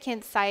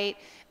significant site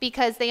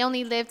because they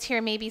only lived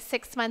here maybe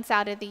 6 months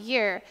out of the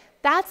year.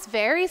 That's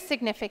very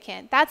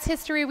significant. That's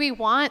history we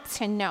want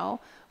to know.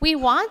 We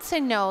want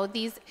to know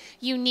these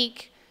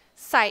unique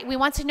sites. We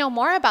want to know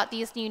more about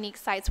these unique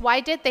sites. Why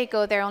did they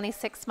go there only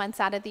 6 months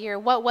out of the year?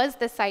 What was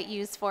the site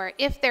used for?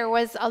 If there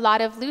was a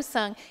lot of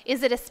lusung,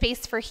 is it a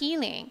space for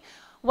healing?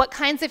 What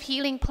kinds of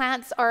healing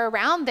plants are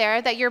around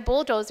there that your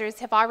bulldozers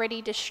have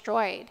already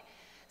destroyed?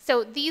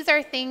 So these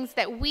are things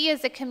that we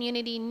as a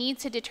community need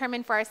to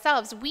determine for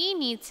ourselves. We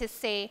need to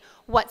say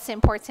what's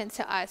important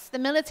to us. The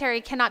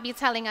military cannot be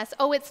telling us,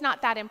 oh, it's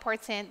not that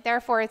important,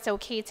 therefore it's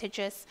okay to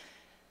just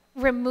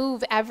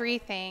remove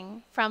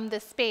everything from the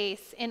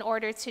space in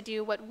order to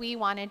do what we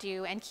want to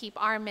do and keep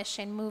our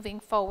mission moving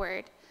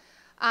forward.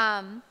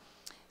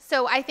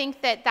 So I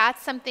think that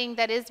that's something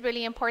that is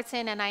really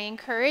important, and I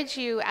encourage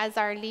you as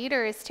our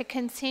leaders to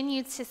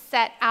continue to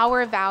set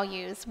our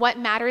values, what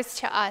matters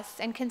to us,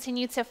 and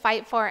continue to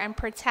fight for and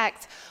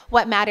protect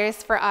what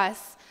matters for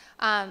us.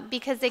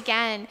 Because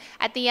again,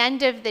 at the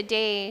end of the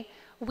day,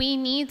 we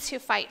need to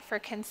fight for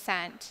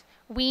consent.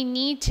 We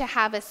need to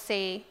have a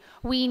say.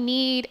 We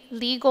need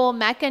legal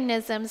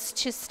mechanisms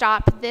to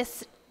stop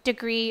this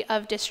degree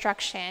of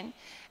destruction.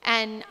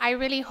 And I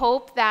really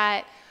hope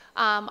that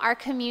our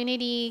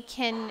community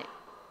can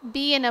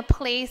be in a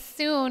place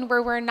soon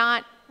where we're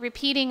not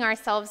repeating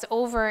ourselves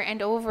over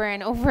and over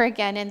and over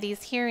again in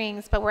these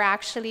hearings, but we're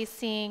actually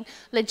seeing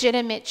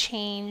legitimate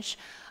change.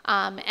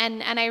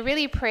 And I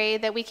really pray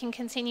that we can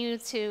continue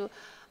to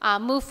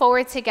move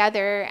forward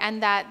together,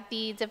 and that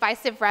the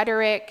divisive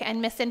rhetoric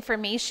and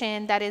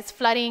misinformation that is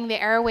flooding the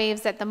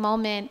airwaves at the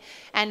moment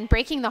and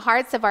breaking the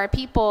hearts of our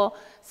people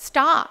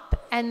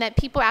stop, and that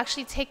people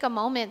actually take a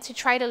moment to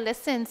try to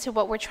listen to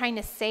what we're trying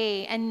to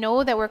say and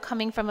know that we're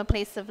coming from a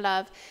place of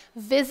love.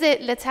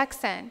 Visit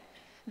Letexen.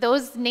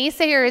 Those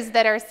naysayers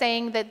that are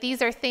saying that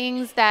these are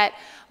things that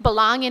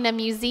belong in a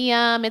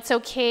museum, it's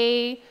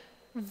okay,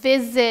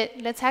 visit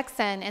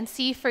Letexen and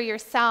see for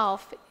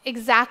yourself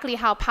exactly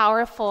how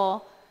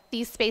powerful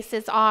these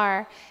spaces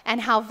are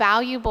and how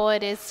valuable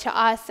it is to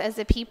us as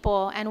a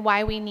people, and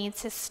why we need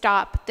to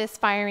stop this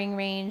firing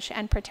range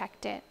and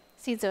protect it.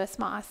 Sizos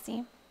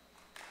Maasi.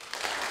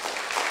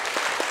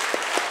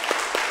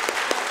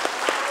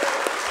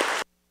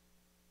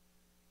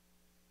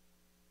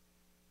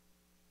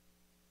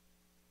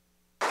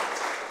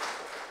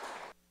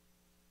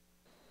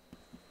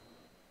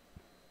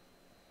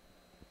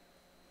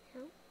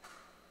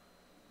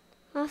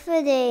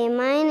 Day.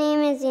 My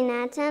name is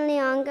Inatan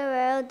Leon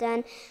Guerrero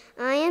Dunn.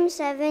 I am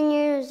 7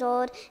 years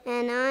old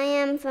and I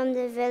am from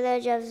the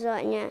village of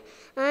Zotnya.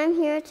 I'm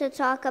here to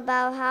talk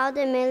about how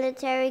the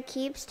military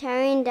keeps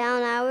tearing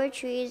down our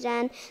trees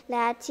and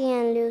Lati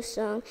and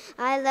Lusung.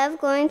 I love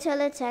going to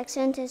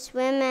Letexen to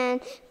swim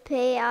and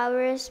pay our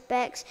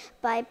respects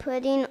by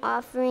putting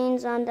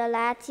offerings on the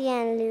Lati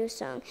and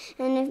Lusung.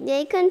 And if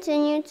they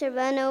continue to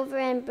run over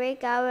and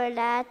break our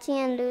Lati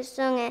and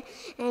Lusung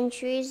and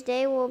trees,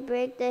 they will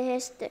break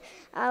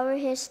our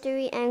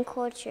history and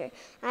culture.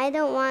 I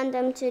don't want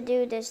them to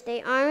do this.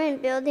 They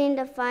aren't building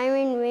the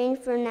firing range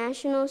for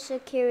national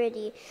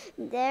security.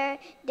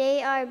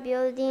 They are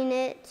building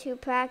it to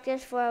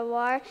practice for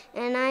war,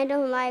 and I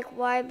don't like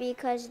war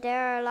because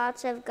there are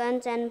lots of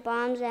guns and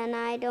bombs, and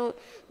I don't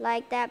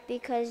like that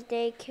because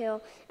they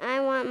kill. I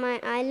want my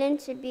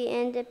island to be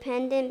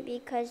independent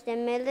because the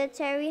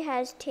military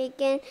has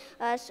taken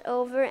us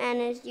over and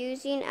is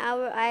using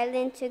our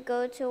island to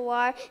go to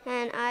war,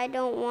 and I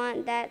don't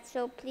want that,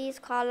 so please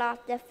call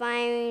off the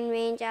firing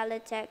range at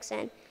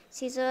Letexen.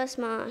 Sizos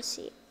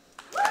Maasi.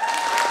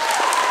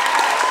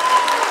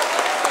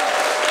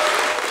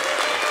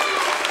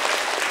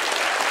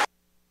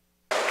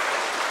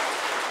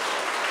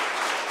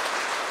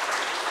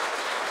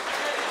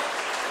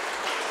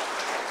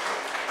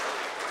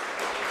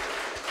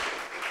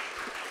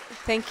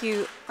 Thank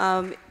you.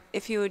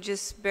 If you would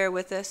just bear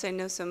with us, I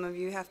know some of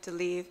you have to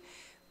leave.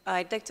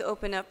 I'd like to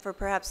open up for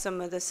perhaps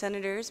some of the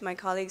senators. My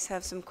colleagues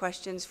have some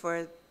questions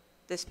for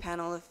this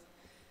panel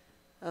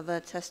of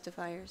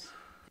testifiers.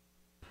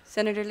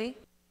 Senator Lee.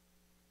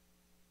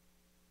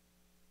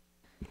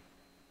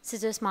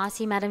 Sizos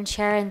Maasi, Madam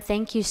Chair, and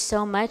thank you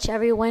so much,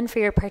 everyone, for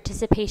your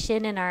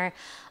participation in our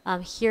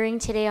hearing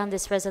today on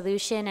this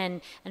resolution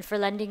and for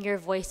lending your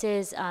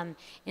voices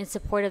in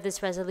support of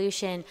this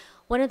resolution.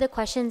 One of the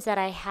questions that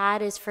I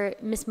had is for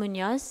Ms.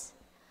 Munoz.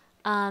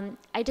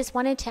 I just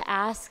wanted to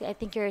ask, I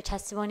think your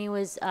testimony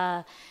was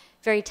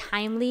very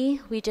timely.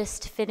 We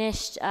just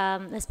finished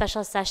a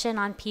special session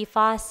on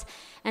PFAS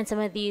and some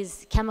of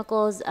these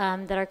chemicals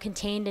that are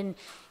contained in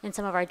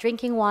some of our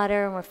drinking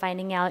water, and we're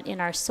finding out in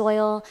our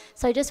soil.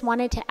 So I just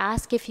wanted to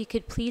ask if you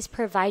could please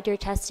provide your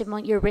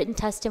testimony, your written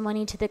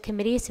testimony to the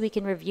committee so we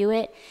can review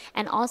it,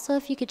 and also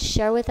if you could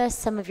share with us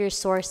some of your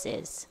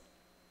sources.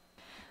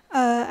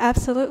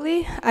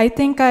 Absolutely. I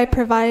think I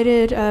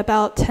provided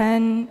about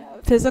 10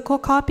 physical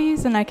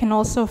copies, and I can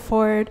also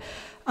forward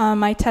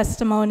my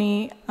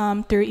testimony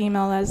through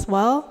email as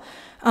well.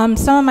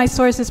 Some of my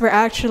sources were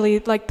actually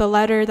like the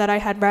letter that I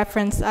had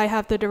referenced. I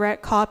have the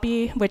direct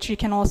copy, which you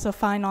can also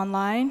find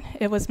online.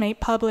 It was made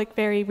public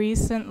very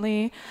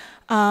recently.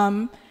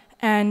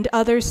 And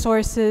other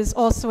sources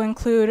also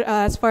include,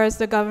 as far as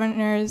the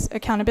Governor's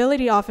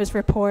Accountability Office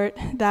report,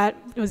 that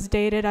was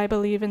dated, I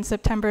believe, in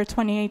September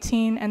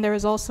 2018, and there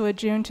was also a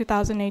June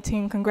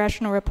 2018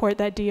 congressional report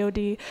that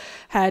DOD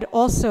had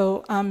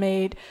also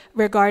made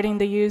regarding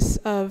the use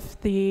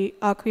of the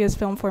aqueous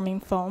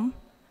film-forming foam.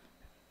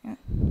 Yeah.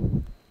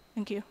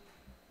 Thank you.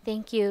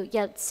 Thank you.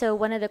 Yeah, so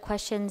one of the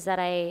questions that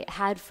I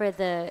had for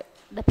the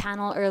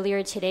panel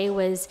earlier today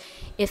was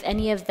if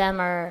any of them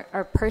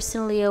are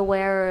personally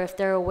aware, or if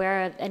they're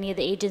aware of any of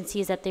the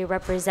agencies that they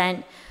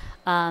represent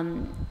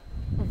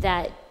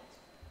that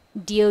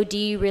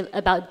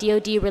about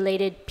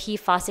DOD-related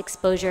PFAS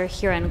exposure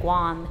here in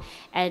Guam,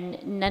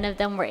 and none of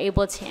them were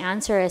able to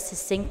answer as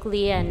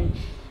succinctly and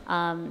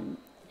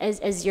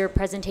as your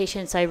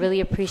presentation, so I really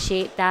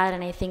appreciate that,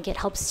 and I think it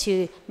helps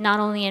to not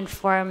only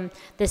inform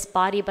this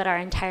body, but our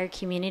entire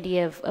community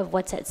of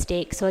what's at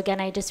stake. So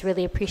again, I just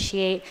really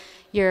appreciate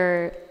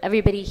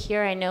everybody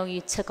here. I know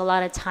you took a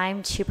lot of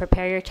time to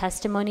prepare your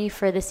testimony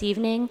for this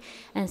evening,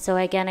 and so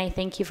again, I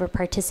thank you for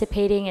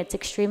participating. It's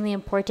extremely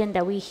important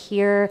that we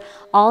hear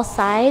all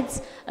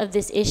sides of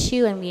this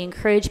issue, and we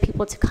encourage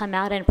people to come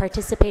out and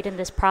participate in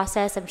this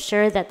process. I'm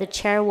sure that the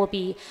chair will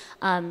be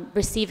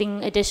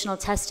receiving additional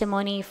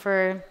testimony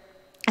for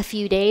a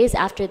few days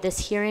after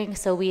this hearing,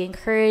 so we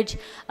encourage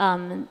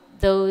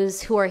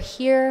those who are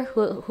here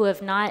who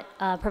have not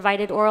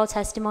provided oral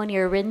testimony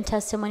or written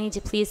testimony to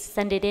please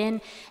send it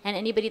in. And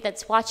anybody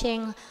that's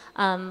watching,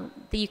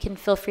 you can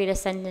feel free to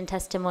send in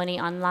testimony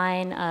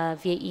online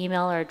via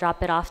email or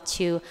drop it off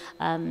to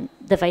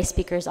the Vice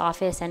Speaker's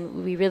office.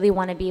 And we really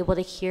want to be able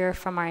to hear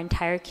from our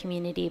entire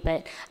community.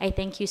 But I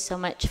thank you so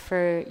much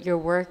for your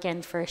work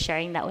and for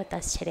sharing that with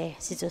us today.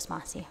 Sizos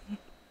Masi.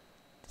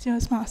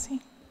 Sizos Masi.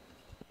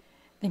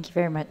 Thank you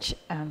very much.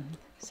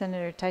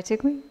 Senator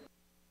Taitigui?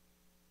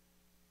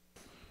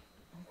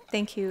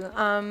 Thank you.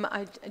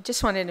 I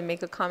just wanted to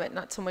make a comment,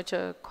 not so much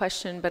a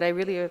question, but I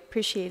really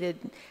appreciated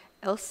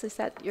Else, is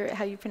that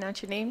how you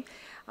pronounce your name?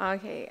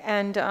 Okay,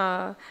 and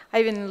I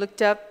even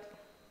looked up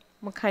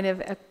what kind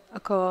of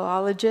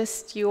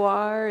ecologist you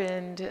are,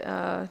 and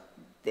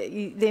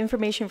the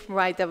information from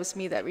Right, that was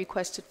me that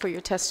requested for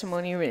your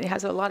testimony. It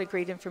has a lot of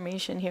great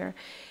information here.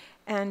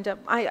 And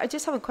I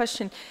just have a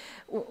question.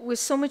 With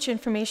so much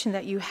information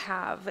that you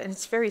have, and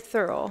it's very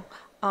thorough,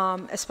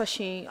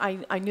 especially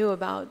I knew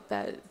about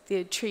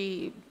the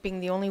tree being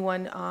the only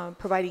one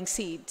providing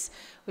seeds,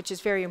 which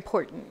is very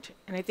important.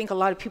 And I think a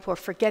lot of people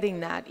are forgetting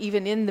that,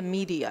 even in the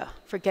media,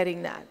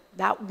 forgetting that.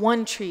 That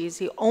one tree is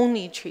the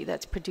only tree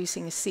that's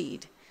producing a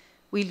seed.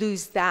 We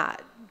lose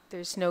that.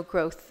 There's no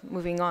growth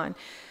moving on.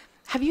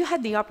 Have you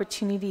had the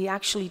opportunity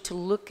actually to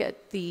look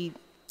at the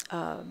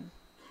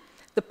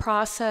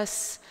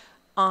process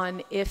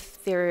on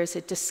if there is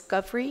a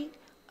discovery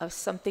of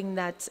something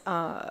that's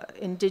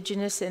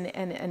indigenous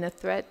and a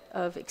threat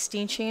of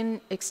extinction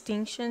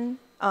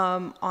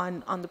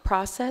on the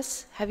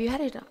process? Have you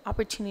had an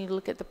opportunity to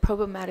look at the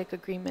programmatic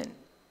agreement?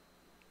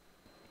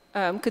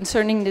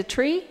 Concerning the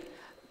tree?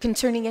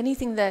 Concerning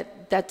anything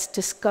that's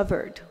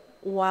discovered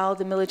while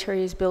the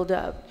military is built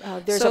up.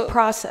 There's a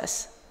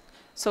process.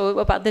 So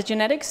about the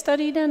genetic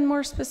study then,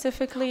 more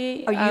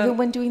specifically? Are you the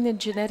one doing the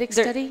genetic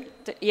study?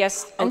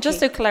 Yes, okay. And just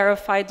to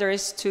clarify, there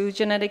is 2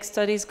 genetic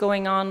studies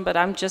going on, but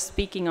I'm just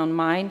speaking on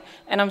mine.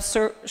 And I'm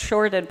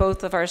sure that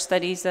both of our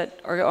studies that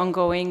are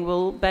ongoing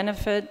will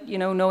benefit,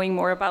 knowing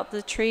more about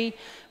the tree.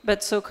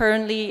 But so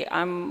currently,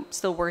 I'm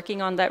still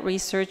working on that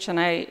research, and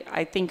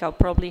I think I'll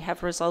probably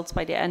have results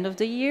by the end of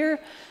the year.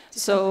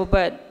 So,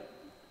 but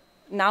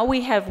now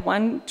we have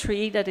 1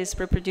 tree that is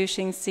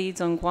reproducing seeds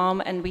on Guam,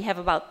 and we have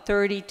about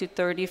 30 to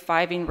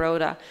 35 in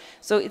Rota.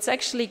 So it's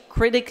actually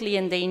critically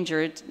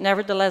endangered,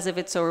 nevertheless, if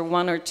it's over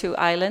 1 or 2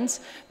 islands.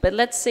 But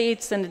let's say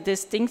it's a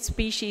distinct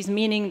species,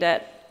 meaning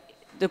that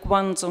the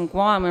ones on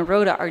Guam and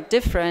Rota are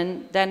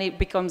different, then it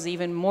becomes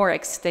even more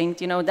extinct.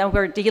 Then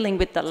we're dealing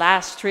with the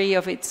last tree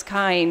of its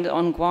kind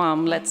on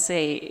Guam. Let's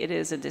say it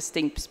is a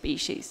distinct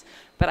species.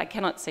 But I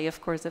cannot say,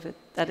 of course, if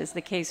that is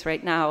the case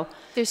right now.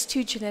 There's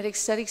 2 genetic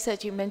studies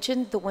that you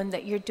mentioned, the one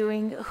that you're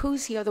doing.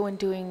 Who's the other one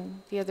doing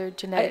the other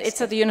genetic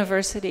It's at the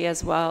university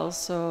as well,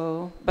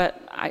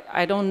 but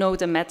I don't know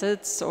the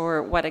methods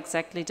or what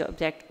exactly the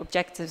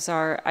objectives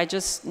are. I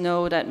just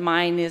know that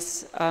mine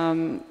is,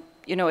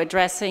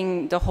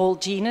 addressing the whole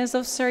genus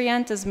of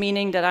Cerianthus,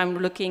 meaning that I'm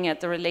looking at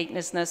the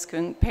relatedness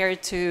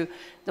compared to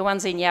the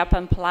ones in Yap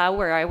and Palau,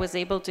 where I was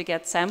able to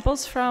get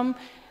samples from.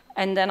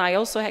 And then I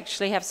also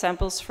actually have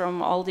samples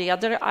from all the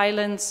other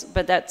islands,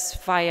 but that's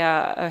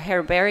via a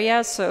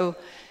herbaria, so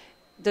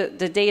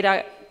the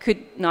data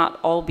could not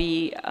all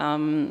be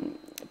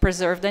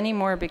preserved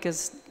anymore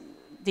because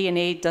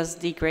DNA does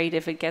degrade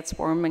if it gets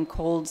warm and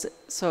cold.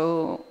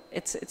 So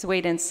it's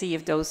wait and see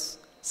if those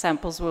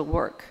samples will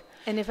work.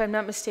 And if I'm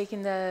not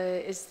mistaken,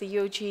 is the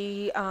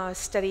UOG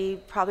study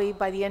probably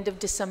by the end of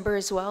December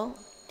as well?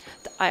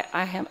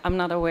 I'm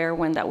not aware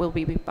when that will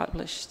be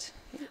published.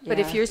 But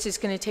if yours is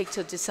going to take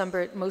till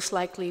December, it most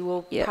likely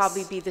will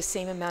probably be the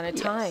same amount of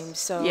time.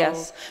 So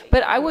yes,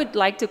 but I would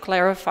like to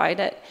clarify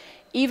that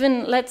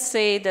even let's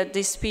say that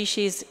this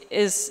species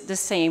is the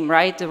same,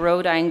 right? The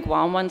Rota and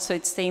Guam one, so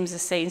it stays the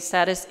same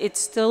status. It's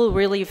still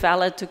really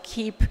valid to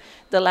keep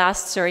the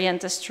last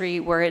Cerianthus tree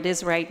where it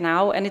is right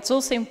now, and it's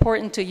also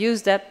important to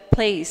use that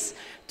place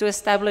to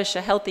establish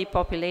a healthy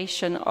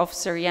population of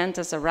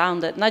Cerianthus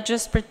around it, not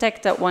just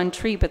protect that one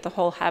tree, but the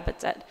whole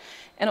habitat.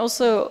 And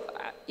also,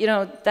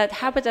 that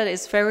habitat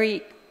is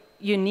very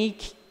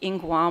unique in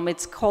Guam.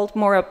 It's called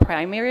more a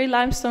primary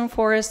limestone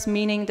forest,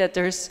 meaning that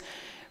there's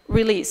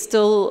really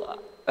still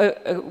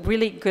a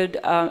really good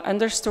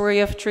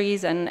understory of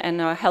trees and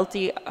a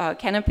healthy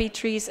canopy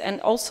trees. And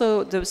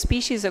also the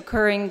species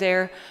occurring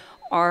there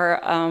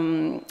are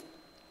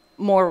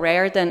more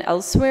rare than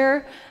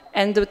elsewhere.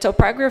 And the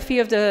topography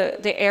of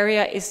the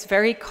area is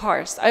very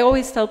karst. I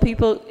always tell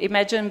people,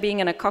 imagine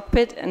being in a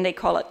cockpit, and they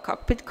call it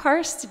cockpit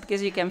karst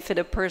because you can fit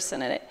a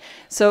person in it.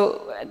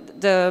 So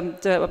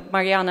the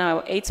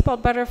Mariana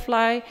 8-spot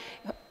butterfly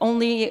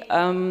only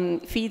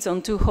feeds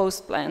on 2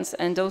 host plants,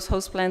 and those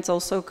host plants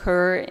also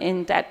occur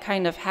in that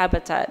kind of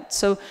habitat.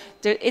 So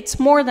it's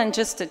more than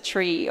just a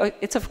tree.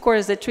 It's, of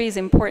course, the tree is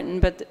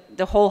important, but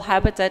the whole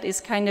habitat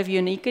is kind of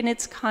unique in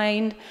its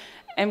kind.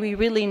 And we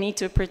really need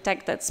to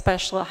protect that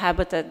special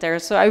habitat there.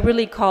 So I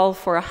really call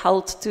for a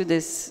halt to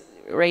this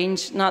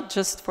range, not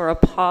just for a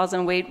pause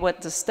and wait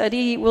what the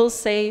study will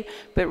say,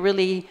 but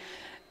really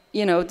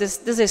you know,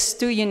 this is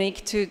too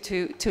unique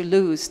to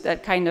lose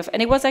that kind of,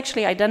 and it was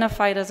actually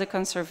identified as a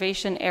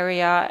conservation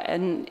area,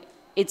 and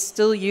it's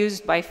still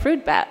used by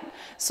fruit bat.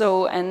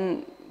 So,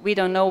 and we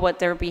don't know what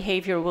their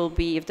behavior will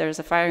be if there's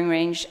a firing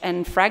range,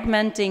 and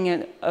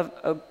fragmenting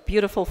a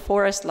beautiful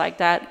forest like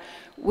that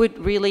would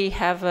really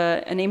have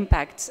an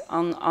impact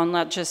on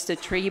not just the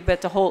tree,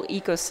 but the whole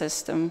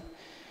ecosystem.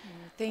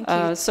 Thank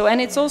you. So,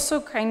 and it's also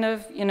kind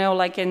of, you know,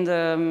 like in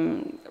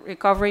the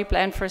recovery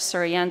plan for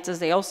Suryanthus,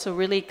 they also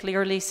really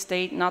clearly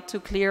state not to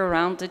clear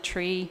around the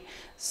tree.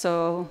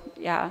 So,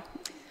 yeah.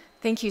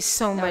 Thank you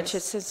so much.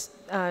 It's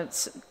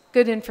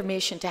good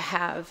information to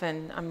have,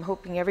 and I'm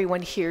hoping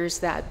everyone hears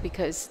that,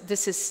 because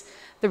this is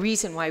the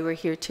reason why we're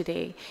here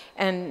today.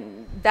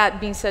 And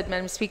that being said,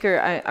 Madam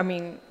Speaker, I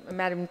mean,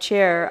 Madam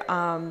Chair,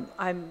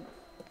 I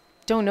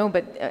don't know,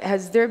 but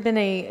has there been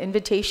an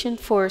invitation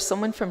for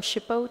someone from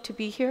SHPO to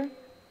be here?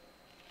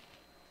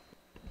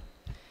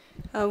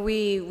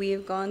 We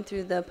have gone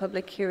through the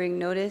public hearing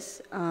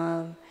notice.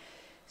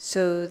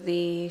 So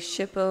the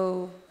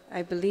SHPO,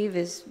 I believe,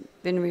 has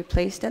been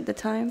replaced at the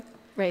time.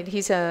 Right,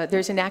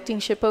 there's an acting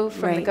SHPO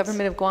from the Right.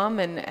 government of Guam,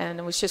 and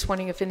I was just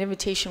wondering if an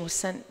invitation was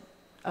sent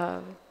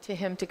to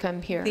him to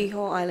come here. The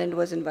whole island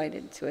was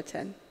invited to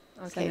attend.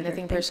 Okay, Senator,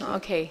 nothing thank personal. you.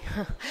 Okay.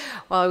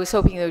 Well, I was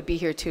hoping they would be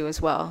here too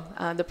as well,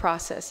 the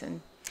process.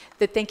 And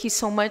thank you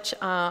so much.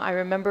 I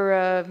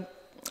remember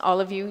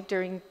all of you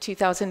during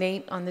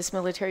 2008 on this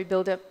military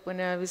buildup when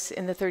I was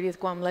in the 30th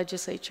Guam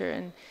legislature,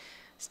 and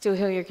still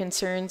hear your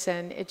concerns,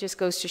 and it just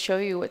goes to show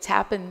you what's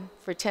happened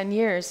for 10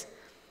 years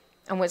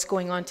and what's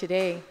going on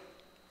today.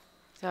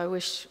 So I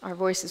wish our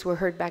voices were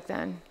heard back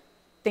then.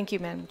 Thank you,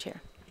 Madam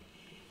Chair.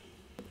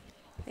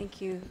 Thank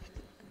you.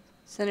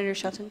 Senator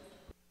Shelton.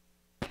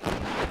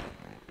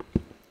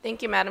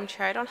 Thank you, Madam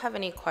Chair. I don't have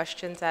any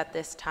questions at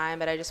this time,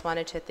 but I just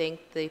wanted to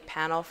thank the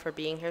panel for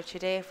being here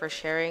today, for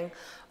sharing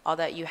all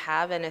that you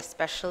have, and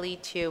especially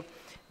to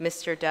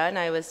Mr. Dunn.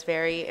 I was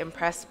very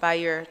impressed by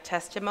your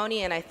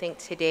testimony, and I think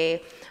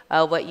today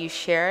what you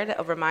shared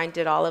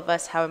reminded all of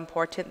us how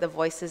important the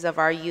voices of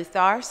our youth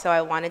are. So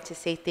I wanted to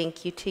say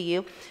thank you to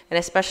you, and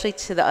especially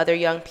to the other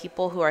young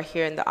people who are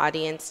here in the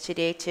audience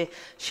today to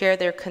share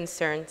their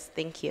concerns.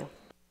 Thank you.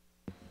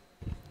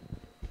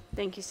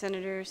 Thank you,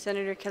 Senator.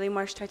 Senator Kelly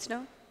Marsh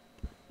Teitzno.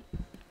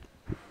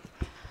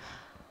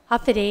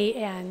 Hafide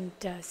and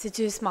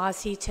Sidus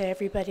Masi to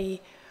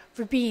everybody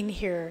for being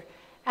here.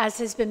 As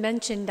has been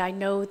mentioned, I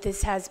know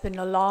this has been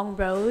a long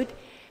road.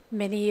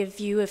 Many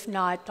of you, if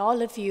not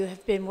all of you,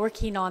 have been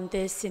working on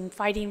this and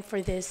fighting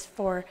for this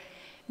for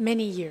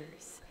many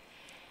years.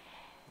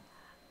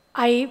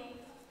 I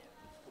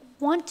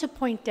want to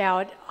point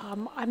out,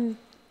 I'm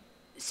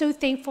so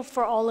thankful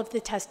for all of the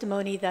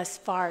testimony thus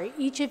far.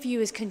 Each of you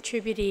is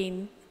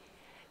contributing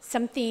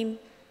something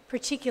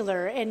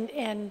particular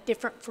and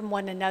different from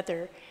one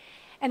another.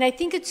 And I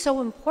think it's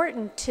so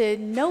important to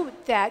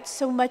note that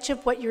so much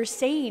of what you're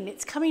saying,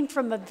 it's coming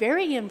from a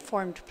very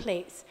informed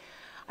place.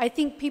 I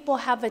think people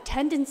have a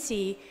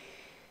tendency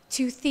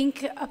to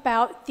think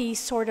about these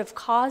sort of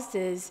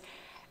causes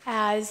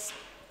as,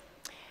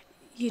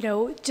 you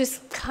know,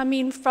 just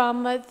coming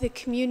from the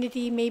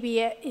community,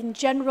 maybe in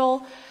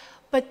general,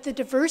 but the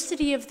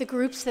diversity of the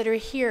groups that are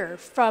here,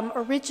 from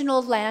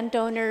original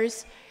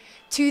landowners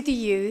to the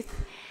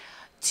youth,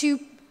 to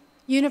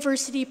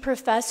university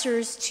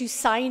professors, to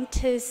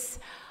scientists,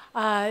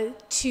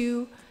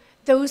 to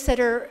those that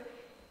are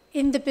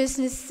in the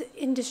business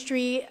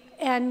industry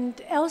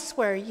and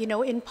elsewhere, you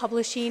know, in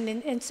publishing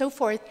and so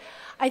forth.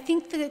 I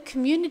think the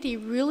community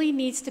really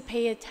needs to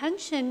pay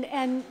attention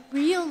and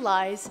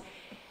realize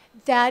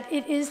that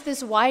it is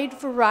this wide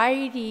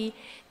variety,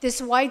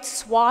 this wide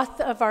swath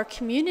of our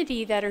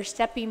community that are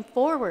stepping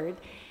forward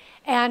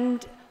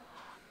and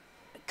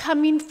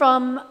coming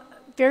from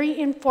very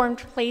informed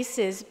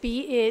places,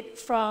 be it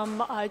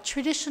from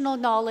traditional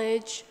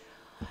knowledge,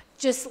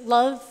 just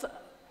love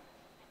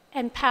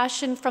and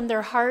passion from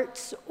their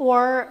hearts,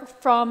 or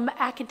from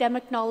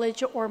academic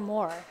knowledge or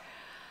more.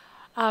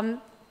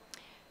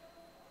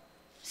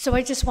 So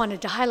I just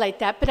wanted to highlight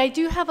that, but I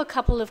do have a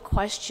couple of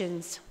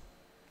questions.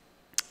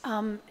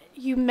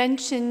 You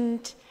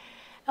mentioned,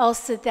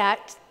 Elsa,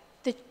 that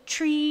the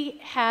tree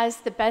has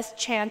the best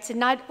chance, and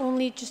not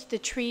only just the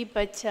tree,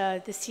 but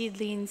the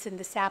seedlings and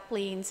the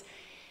saplings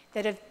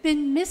that have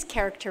been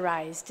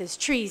mischaracterized as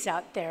trees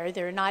out there.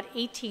 There are not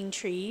 18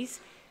 trees,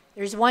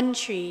 there's one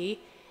tree,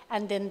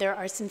 and then there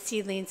are some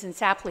seedlings and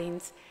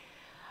saplings.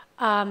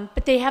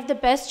 But they have the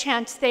best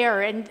chance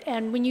there,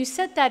 and when you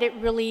said that, it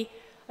really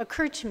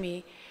occurred to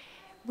me.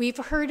 We've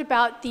heard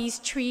about these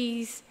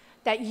trees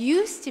that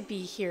used to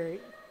be here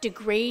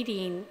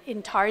degrading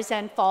in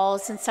Tarzan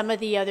Falls and some of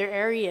the other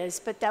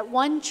areas, but that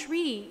one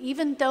tree,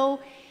 even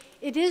though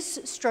it is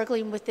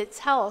struggling with its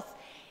health,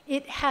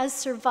 it has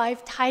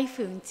survived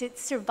typhoons, it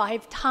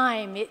survived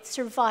time, it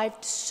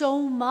survived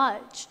so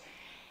much,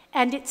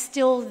 and it's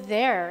still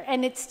there,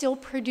 and it's still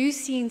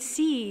producing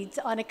seeds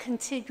on a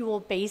continual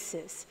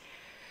basis.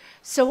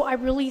 So I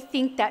really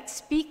think that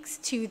speaks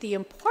to the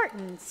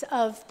importance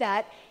of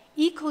that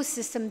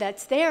ecosystem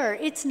that's there,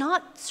 it's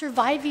not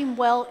surviving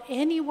well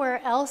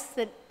anywhere else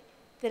that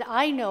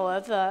I know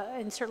of,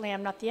 and certainly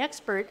I'm not the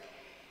expert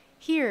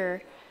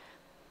here.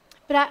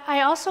 But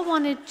I also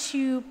wanted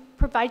to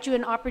provide you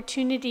an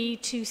opportunity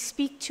to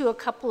speak to a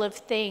couple of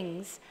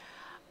things.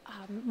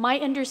 My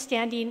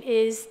understanding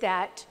is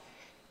that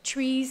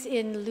trees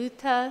in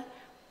Luta,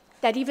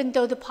 that even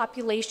though the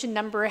population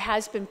number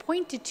has been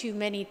pointed to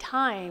many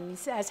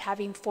times as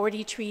having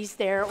 40 trees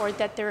there, or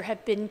that there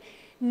have been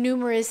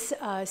numerous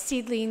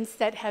seedlings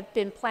that have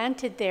been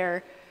planted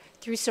there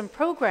through some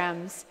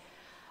programs,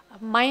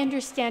 my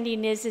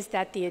understanding is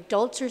that the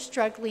adults are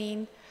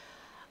struggling,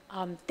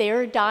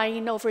 they're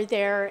dying over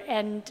there,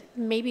 and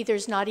maybe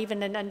there's not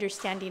even an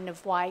understanding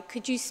of why.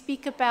 Could you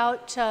speak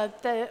about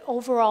the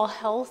overall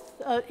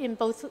health in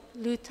both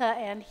Luta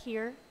and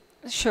here?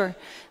 Sure.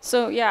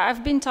 So yeah,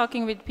 I've been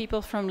talking with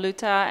people from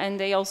Luta, and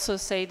they also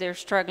say they're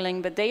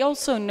struggling, but they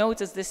also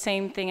notice the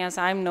same thing as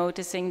I'm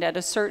noticing, that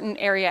a certain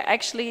area,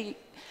 actually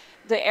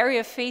the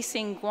area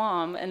facing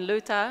Guam and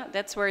Luta,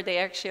 that's where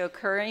they're actually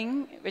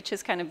occurring, which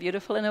is kind of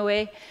beautiful in a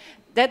way.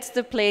 That's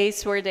the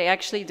place where they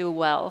actually do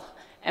well.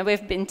 And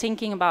we've been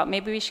thinking about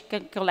maybe we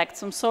should collect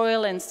some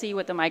soil and see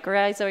what the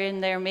mycorrhizae are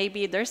in there.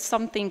 Maybe there's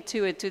something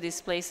to it, to these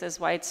places,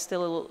 why it's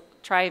still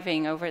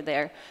thriving over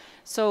there.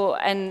 So,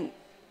 and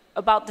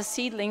about the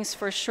seedlings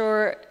for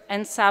sure,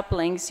 and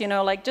saplings, you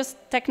know, like just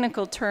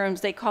technical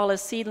terms, they call a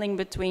seedling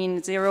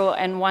between 0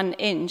 and 1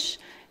 inch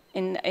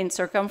in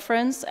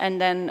circumference,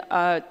 and then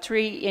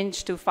 3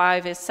 inch to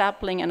 5 is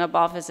sapling, and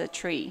above is a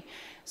tree.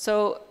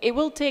 So it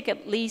will take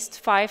at least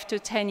 5 to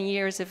 10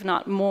 years, if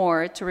not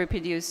more, to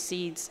reproduce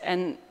seeds.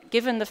 And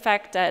given the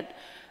fact that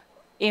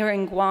here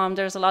in Guam,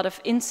 there's a lot of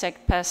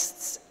insect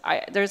pests,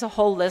 there's a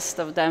whole list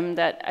of them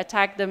that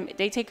attack them.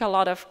 They take a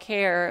lot of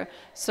care,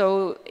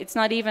 so it's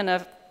not even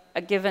a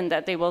given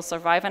that they will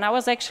survive. And I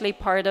was actually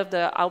part of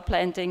the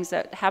outplantings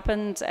that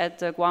happened at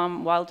the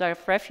Guam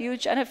Wildlife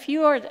Refuge, and a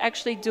few are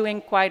actually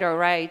doing quite all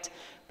right,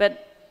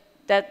 but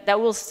that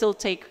will still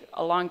take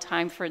a long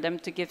time for them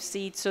to give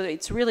seeds. So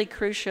it's really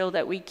crucial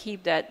that we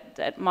keep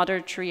that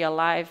mother tree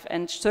alive,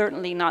 and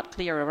certainly not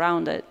clear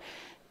around it.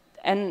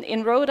 And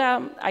in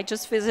Rhoda, I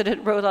just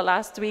visited Rhoda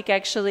last week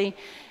actually,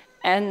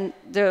 and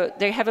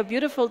they have a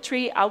beautiful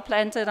tree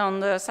outplanted on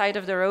the side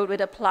of the road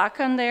with a plaque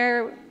on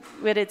there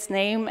with its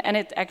name, and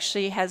it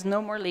actually has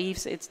no more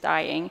leaves, it's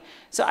dying.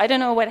 So I don't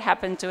know what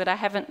happened to it. I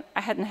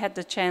hadn't had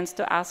the chance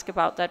to ask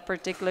about that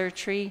particular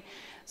tree.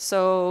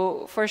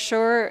 So for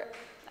sure,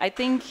 I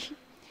think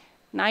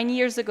 9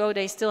 years ago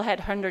they still had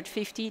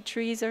 150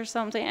 trees or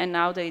something, and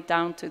now they're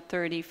down to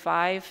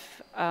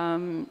 35.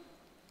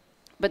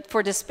 But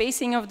for the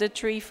spacing of the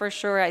tree, for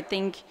sure, I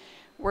think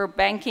we're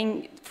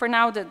banking, for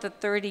now the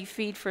 30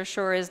 feet for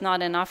sure is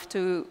not enough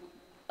to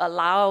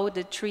allow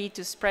the tree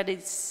to spread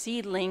its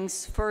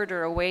seedlings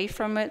further away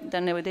from it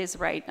than it is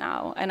right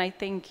now. And I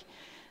think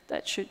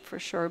that should for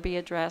sure be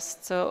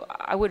addressed. So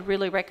I would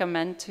really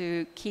recommend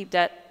to keep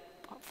that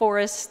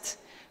forest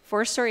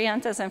for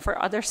Sorianthus and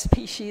for other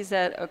species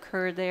that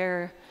occur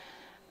there,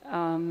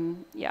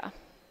 yeah,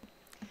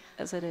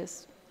 as it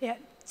is. Yeah,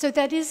 so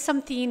that is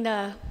something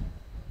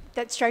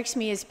that strikes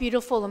me as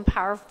beautiful and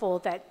powerful,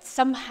 that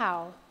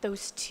somehow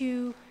those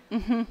two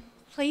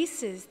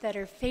places that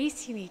are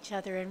facing each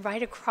other and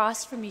right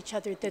across from each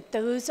other, that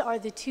those are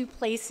the two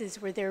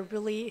places where they're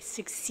really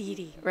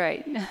succeeding.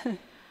 Right.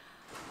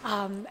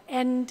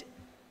 And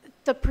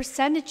the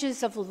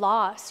percentages of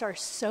loss are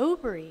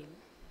sobering.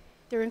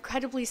 They're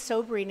incredibly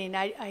sobering, and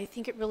I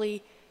think it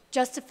really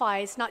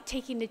justifies not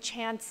taking a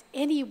chance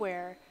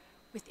anywhere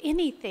with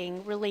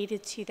anything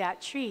related to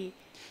that tree.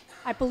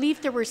 I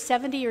believe there were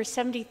 70 or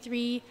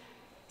 73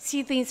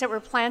 seedlings that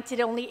were planted.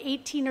 Only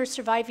 18 are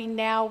surviving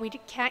now. We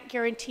can't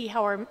guarantee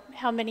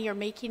how many are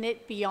making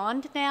it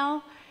beyond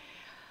now.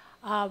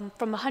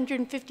 From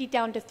 150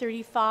 down to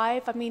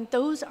 35. I mean,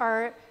 those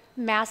are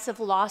massive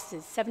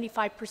losses,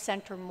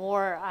 75% or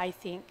more, I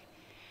think.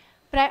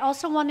 But I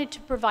also wanted to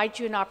provide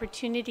you an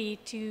opportunity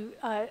to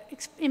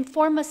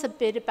inform us a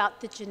bit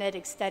about the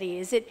genetic study.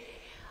 Is it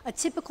a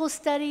typical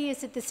study?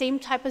 Is it the same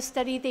type of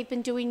study they've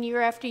been doing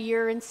year after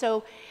year? And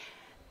so,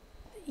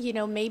 you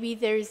know, maybe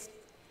there's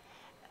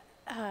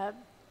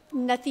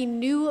nothing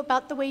new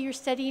about the way you're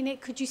studying it.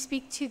 Could you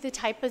speak to the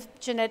type of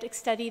genetic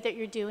study that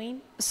you're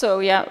doing? So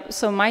yeah,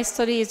 so my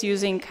study is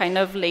using kind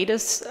of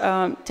latest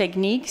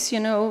techniques, you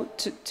know,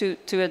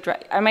 to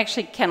address. I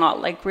actually cannot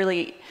like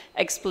really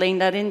explain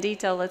that in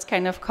detail. It's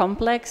kind of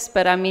complex,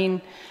 but I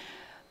mean,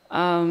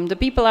 the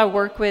people I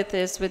work with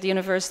is with the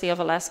University of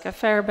Alaska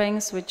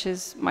Fairbanks, which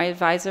is, my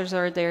advisors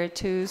are there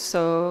too.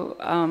 So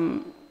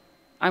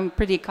I'm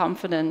pretty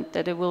confident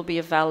that it will be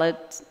a valid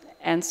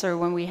answer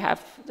when we have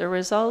the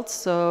results.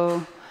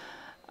 So,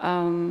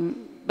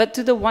 but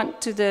to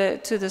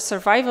the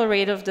survival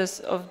rate of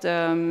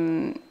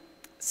the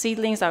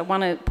seedlings, I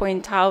want to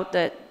point out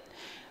that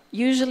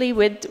usually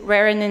with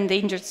rare and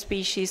endangered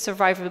species,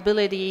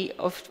 survivability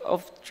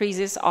of trees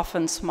is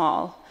often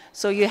small.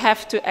 So you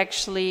have to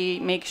actually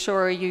make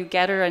sure you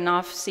gather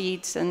enough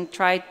seeds and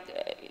try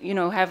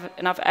have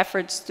enough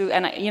efforts to,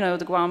 and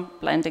the Guam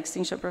Plant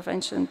Extinction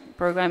Prevention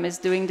Program is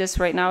doing this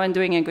right now and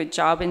doing a good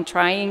job in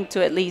trying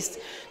to at least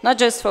not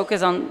just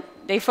focus on,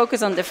 they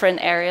focus on different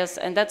areas,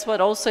 and that's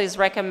what also is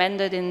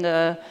recommended in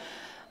the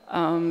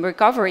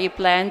recovery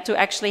plan, to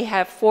actually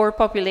have 4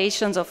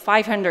 populations of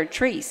 500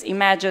 trees.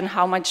 Imagine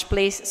how much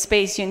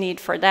space you need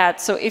for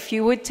that. So if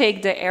you would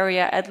take the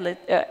area at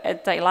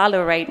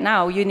Tailalo right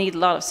now, you need a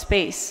lot of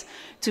space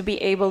to be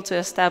able to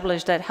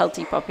establish that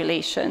healthy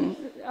population.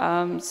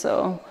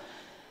 So,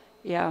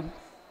 yeah.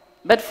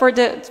 But for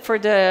the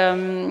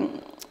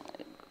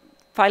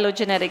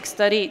phylogenetic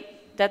study,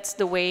 that's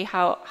the way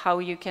how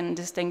you can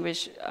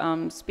distinguish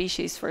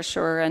species for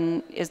sure,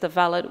 and is the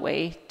valid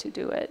way to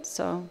do it.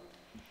 So.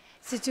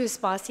 Situus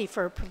Masi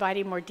for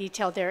providing more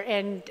detail there.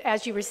 And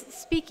as you were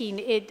speaking,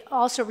 it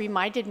also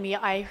reminded me,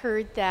 I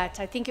heard that,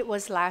 I think it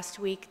was last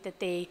week, that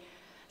they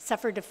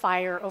suffered a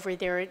fire over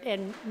there,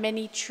 and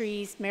many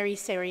trees, Mary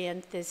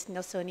Cerianthus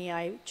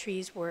nelsonii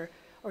trees were,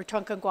 or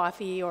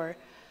Troncanguafi or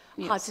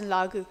Hudson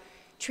Lagu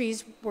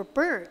trees were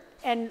burnt.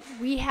 And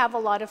we have a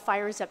lot of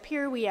fires up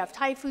here. We have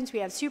typhoons, we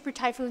have super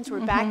typhoons,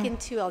 we're back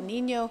into El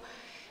Nino.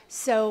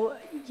 So,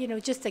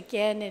 just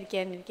again and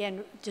again and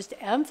again, just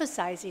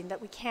emphasizing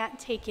that we can't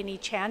take any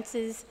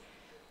chances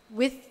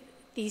with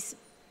these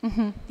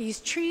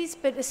trees,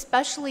 but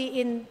especially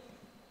in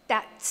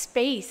that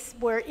space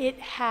where it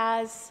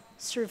has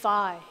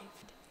survived.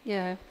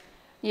 Yeah,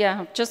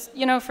 just,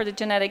 for the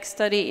genetic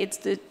study, it's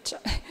the,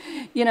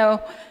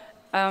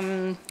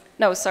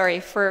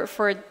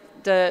 for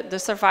the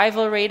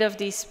survival rate of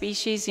these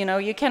species,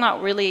 you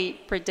cannot really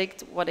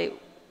predict what it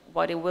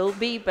will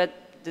be, but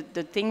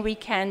the thing we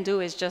can do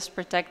is just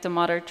protect the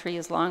mother tree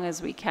as long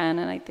as we can,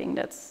 and I think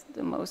that's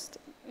the most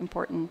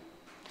important.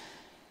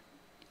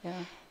 Yeah.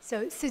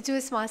 So,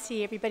 Situus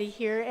Masi, everybody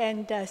here,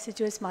 and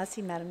Situus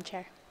Masi, Madam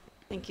Chair.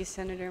 Thank you,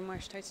 Senator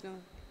Marsh-Teitzno.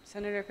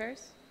 Senator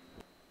Ferris?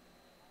 I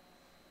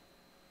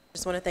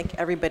just want to thank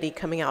everybody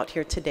coming out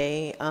here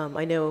today.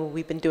 I know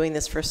we've been doing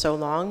this for so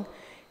long,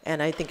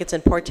 and I think it's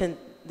important,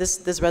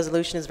 this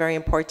resolution is very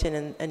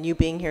important, and you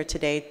being here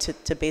today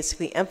to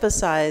basically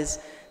emphasize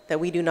that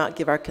we do not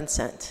give our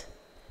consent.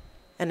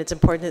 And it's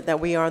important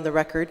that we are on the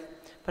record.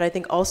 But I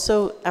think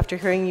also, after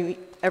hearing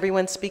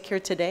everyone speak here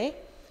today,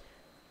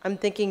 I'm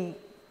thinking,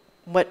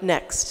 what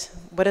next?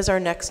 What is our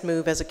next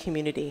move as a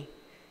community?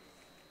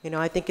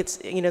 I think it's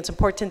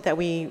important that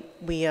we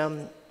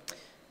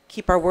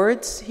keep our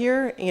words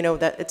here.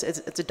 That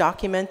it's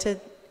documented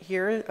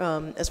here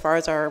as far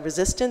as our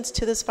resistance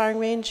to this firing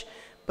range.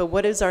 But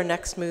what is our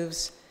next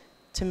moves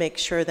to make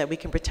sure that we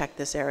can protect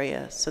this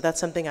area? So that's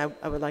something I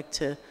would like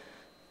to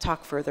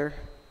talk further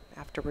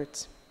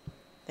afterwards.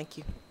 Thank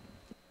you.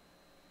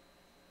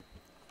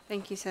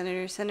 Thank you,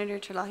 Senator. Senator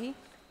Terlahi?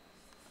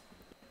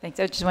 Thanks.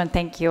 I just want to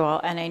thank you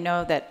all. And I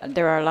know that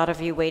there are a lot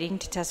of you waiting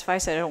to testify,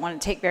 so I don't want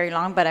to take very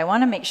long, but I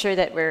want to make sure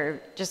that we're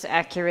just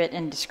accurate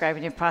in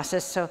describing the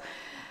process.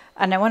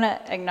 And I want to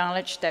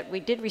acknowledge that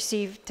we did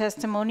receive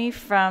testimony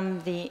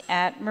from the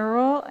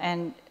Admiral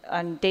and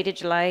dated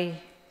July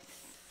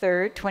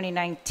 3rd,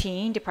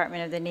 2019,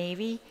 Department of the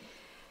Navy.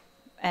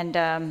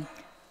 And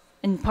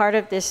in part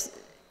of this,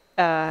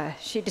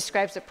 she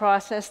describes the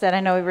process that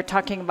I know we were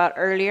talking about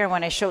earlier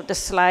when I showed the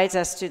slides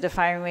as to the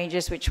firing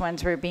ranges, which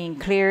ones were being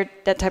cleared,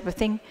 that type of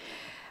thing.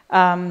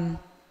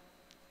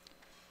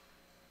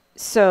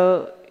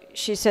 So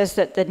she says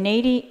that the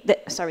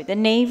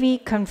Navy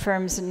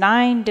confirms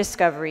 9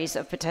 discoveries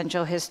of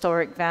potential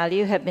historic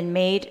value have been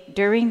made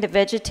during the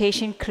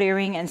vegetation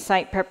clearing and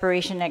site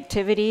preparation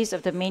activities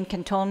of the main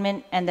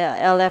cantonment and the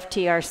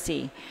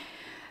LFTRC.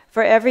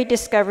 For every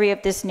discovery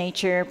of this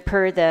nature,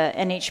 per the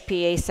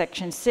NHPA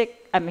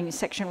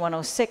Section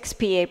 106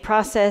 PA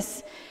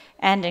process,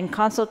 and in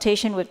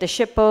consultation with the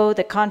SHPO,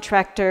 the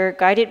contractor,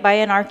 guided by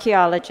an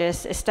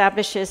archaeologist,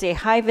 establishes a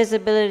high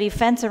visibility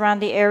fence around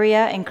the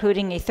area,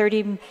 including a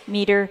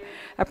 30-meter,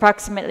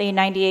 approximately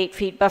 98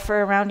 feet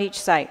buffer around each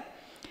site.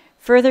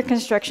 Further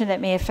construction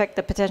that may affect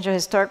the potential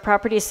historic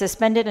property is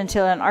suspended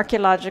until an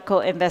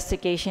archaeological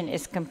investigation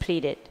is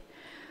completed.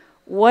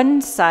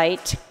 One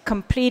site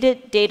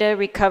completed data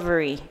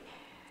recovery,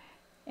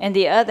 and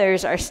the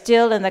others are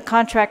still in the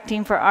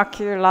contracting for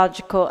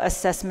archaeological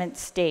assessment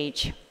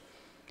stage.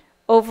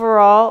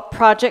 Overall,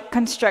 project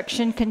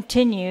construction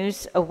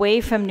continues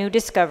away from new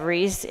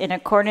discoveries in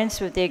accordance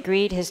with the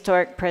agreed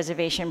historic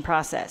preservation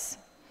process.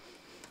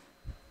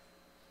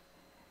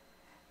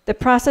 The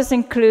process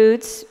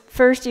includes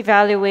first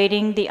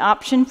evaluating the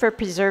option for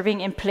preserving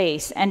in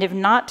place, and if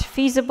not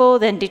feasible,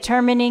 then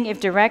determining if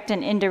direct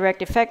and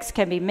indirect effects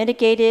can be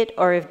mitigated,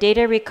 or if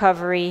data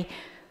recovery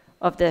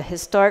of the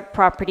historic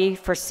property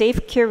for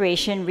safe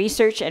curation,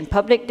 research, and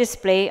public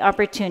display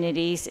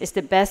opportunities is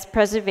the best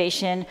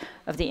preservation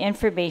of the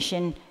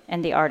information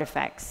and the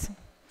artifacts.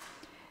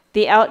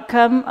 The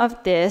outcome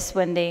of this,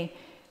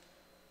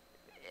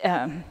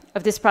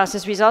 of this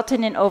process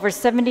resulted in over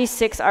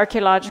 76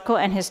 archaeological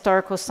and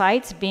historical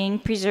sites being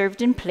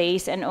preserved in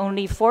place, and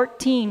only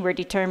 14 were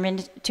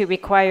determined to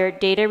require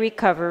data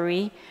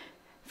recovery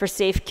for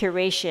safe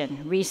curation,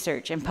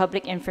 research, and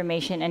public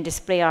information and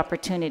display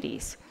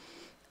opportunities.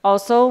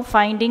 Also,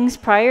 findings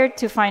prior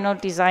to final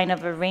design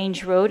of a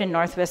range road in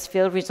Northwest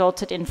Field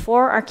resulted in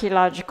 4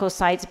 archaeological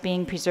sites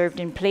being preserved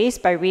in place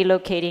by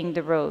relocating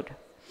the road.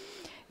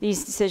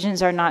 These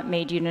decisions are not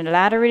made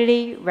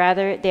unilaterally,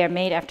 rather they are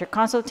made after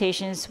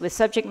consultations with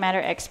subject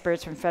matter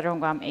experts from federal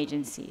and Guam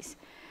agencies.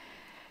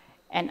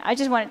 And I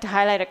just wanted to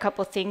highlight a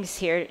couple things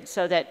here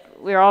so that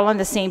we're all on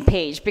the same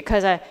page,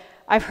 because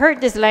I've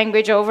heard this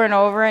language over and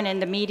over, and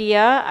in the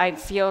media, I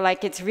feel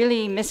like it's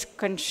really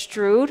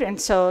misconstrued. And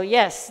so,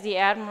 yes, the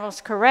Admiral's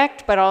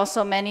correct, but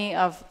also many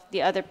of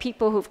the other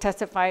people who've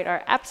testified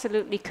are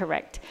absolutely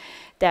correct.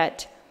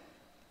 That,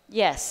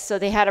 yes, so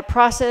they had a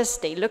process,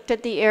 they looked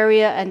at the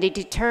area, and they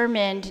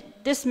determined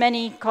this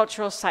many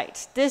cultural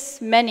sites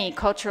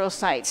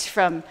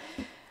from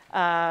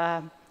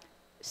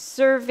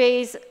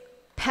surveys,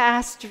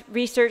 past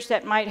research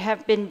that might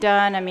have been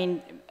done,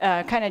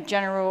 kind of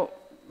general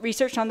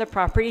research on the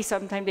property.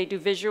 Sometimes they do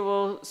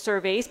visual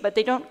surveys, but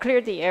they don't clear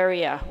the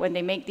area when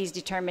they make these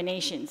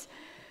determinations.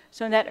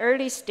 So in that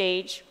early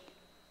stage,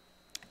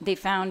 they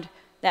found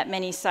that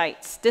many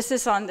sites. This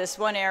is on this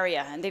one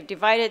area, and they've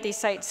divided these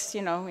sites,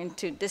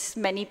 into this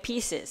many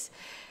pieces.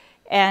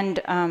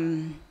 And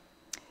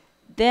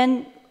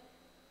then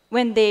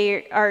when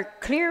they are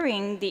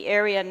clearing the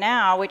area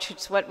now, which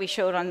is what we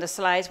showed on the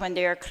slides, when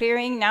they are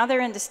clearing, now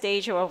they're in the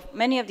stage of,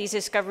 many of these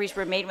discoveries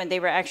were made when they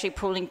were actually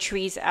pulling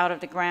trees out of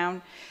the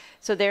ground.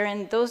 So they're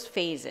in those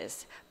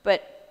phases.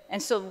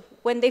 And so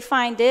when they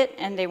find it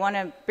and they want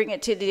to bring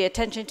it to the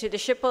attention to the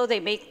SHPO,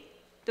 they make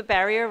the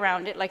barrier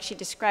around it like she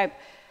described.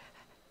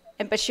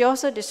 But she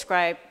also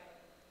described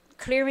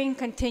clearing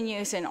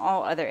continues in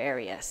all other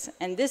areas.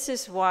 And this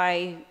is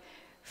why,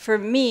 for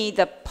me,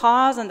 the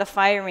pause on the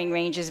firing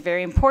range is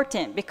very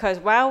important, because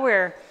while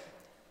we're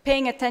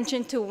paying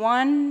attention to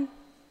one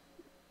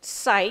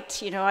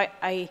site,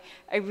 I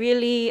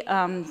really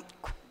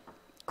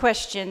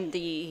question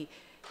the,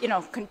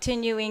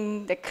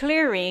 continuing the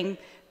clearing,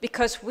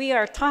 because we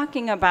are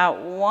talking about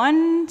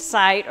one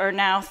site, or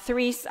now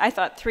 3, I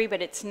thought 3,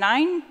 but it's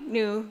 9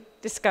 new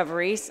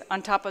discoveries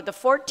on top of the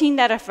 14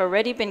 that have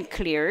already been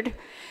cleared.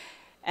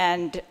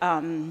 And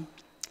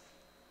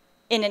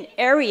in an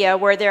area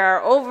where there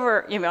are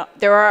over,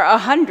 there are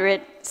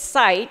 100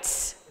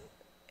 sites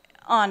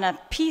on a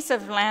piece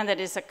of land that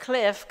is a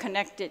cliff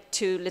connected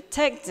to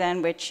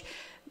Litegzan, which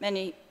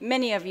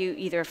many of you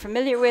either are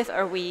familiar with,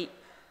 or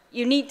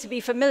you need to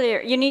be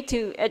familiar, you need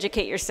to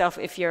educate yourself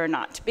if you're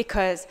not,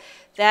 because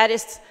that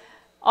is,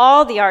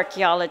 all the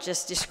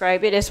archaeologists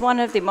describe it as one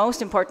of the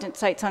most important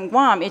sites on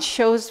Guam. It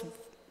shows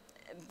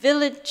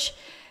village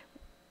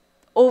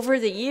over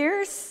the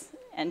years,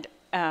 and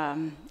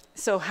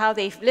so how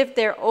they've lived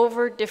there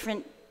over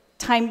different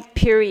time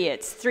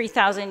periods,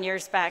 3,000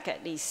 years back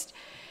at least.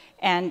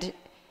 And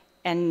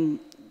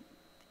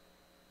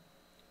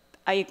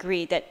I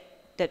agree that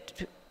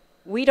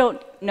we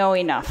don't know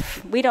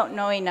enough. We don't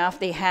know enough.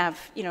 They have,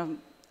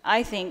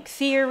 I think,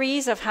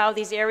 theories of how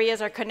these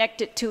areas are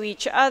connected to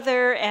each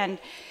other. And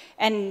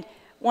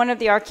one of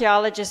the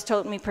archaeologists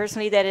told me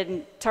personally that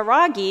in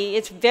Taragi,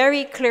 it's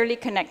very clearly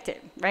connected,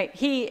 right?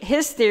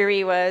 His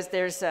theory was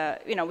there's,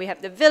 we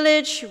have the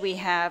village, we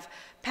have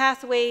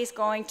pathways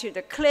going to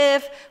the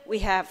cliff, we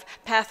have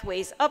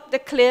pathways up the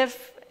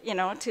cliff,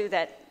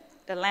 to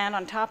the land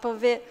on top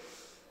of it.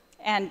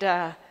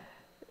 And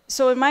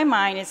so in my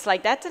mind, it's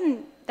like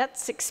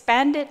that's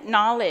expanded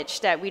knowledge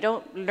that we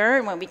don't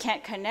learn when we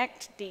can't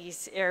connect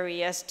these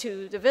areas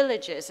to the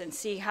villages and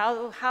see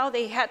how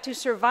they had to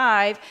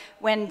survive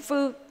when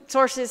food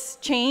sources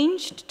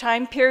changed,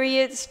 time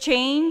periods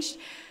changed,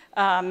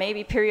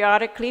 maybe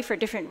periodically for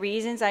different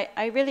reasons.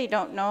 I really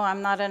don't know.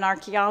 I'm not an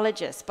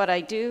archaeologist, but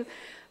I do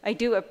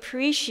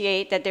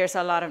appreciate that there's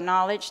a lot of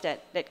knowledge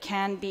that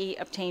can be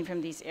obtained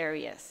from these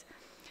areas.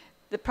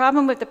 The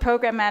problem with the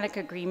programmatic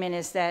agreement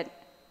is that,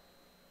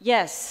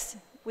 yes,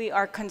 we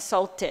are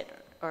consulted,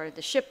 or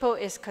the SHPO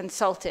is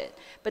consulted,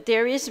 but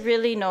there is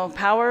really no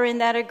power in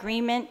that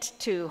agreement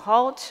to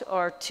halt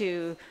or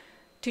to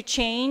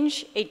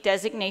change a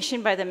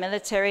designation by the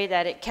military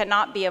that it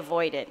cannot be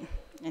avoided.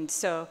 And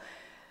so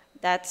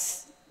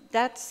that's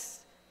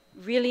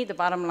really the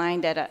bottom line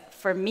that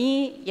for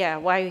me,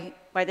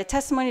 why the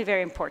testimony is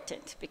very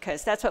important,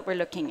 because that's what we're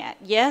looking at.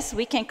 Yes,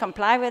 we can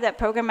comply with that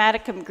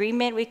programmatic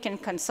agreement, we can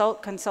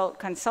consult,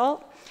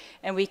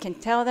 and we can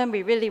tell them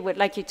we really would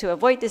like you to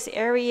avoid this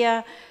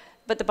area,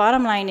 but the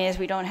bottom line is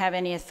we don't have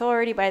any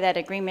authority by that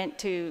agreement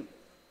to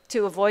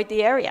avoid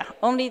the area.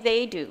 Only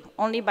they do,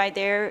 only by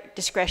their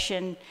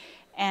discretion.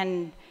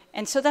 And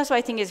so that's why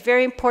I think it's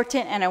very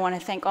important, and I want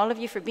to thank all of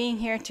you for being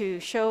here to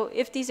show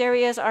if these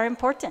areas are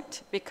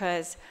important,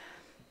 because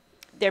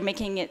they're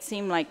making it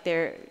seem like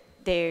that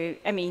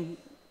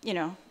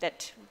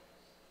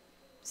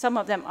some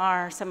of them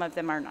are, some of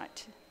them are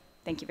not.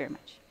 Thank you very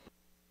much.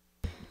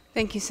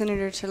 Thank you,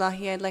 Senator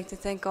Chalahi. I'd like to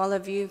thank all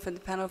of you for the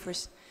panel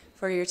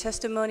for your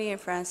testimony and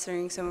for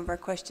answering some of our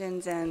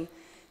questions. And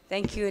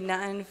Thank you,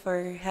 Natan,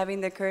 for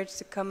having the courage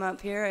to come up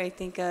here. I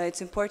think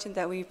it's important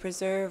that we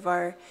preserve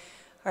our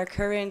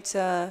current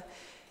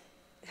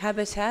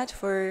habitat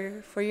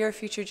for your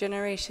future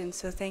generations.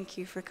 So thank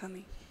you for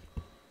coming.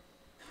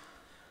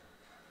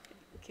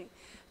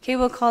 Okay,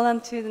 we'll call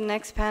on to the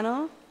next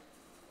panel.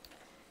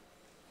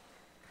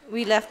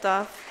 We left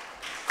off.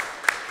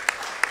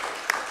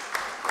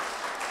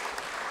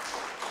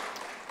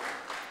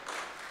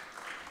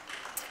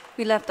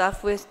 We left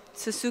off with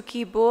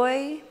Suzuki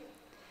Boy.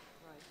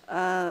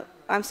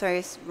 I'm sorry,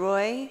 it's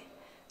Roy.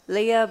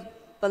 Leah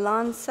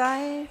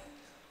Balansai.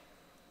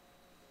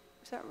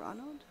 Is that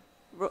Ronald?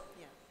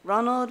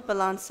 Ronald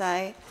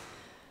Balansai.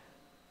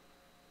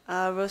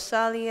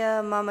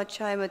 Rosalia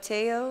Mamachai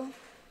Mateo.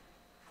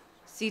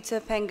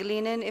 Zita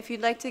Pangilinan. If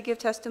you'd like to give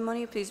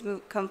testimony, please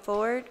come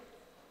forward.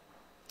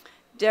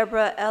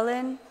 Deborah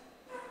Ellen.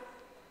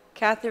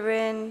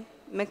 Catherine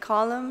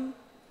McCollum.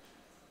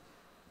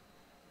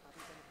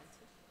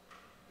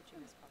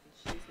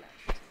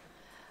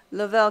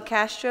 Lavelle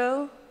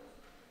Castro.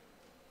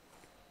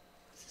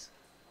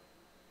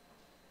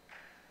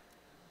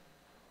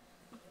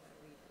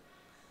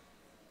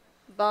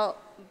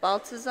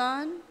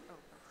 Baltazar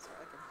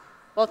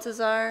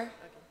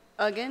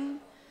Uggan.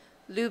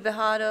 Lou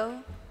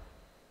Bejado.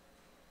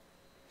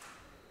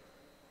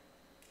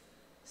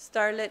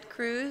 Starlet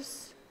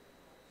Cruz.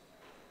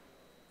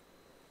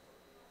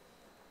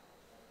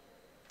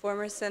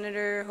 Former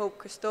Senator Hope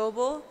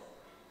Cristobal.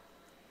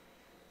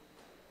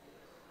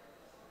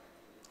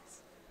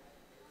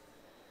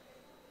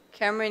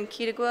 Cameron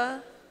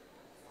Kitagwa.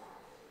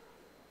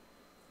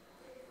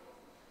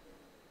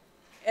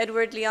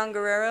 Edward Leon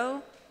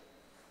Guerrero.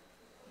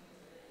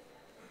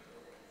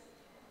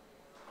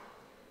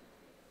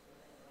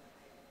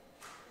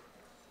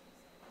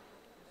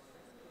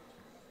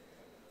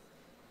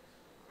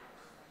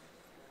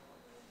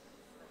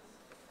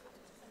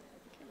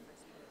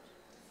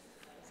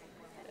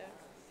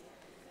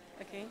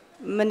 Okay.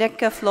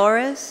 Monica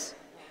Flores.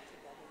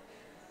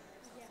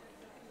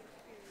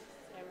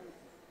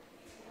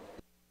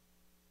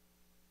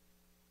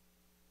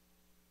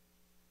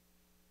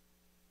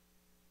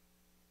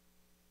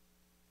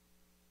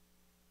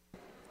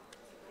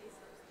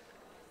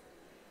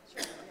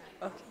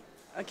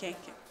 Okay.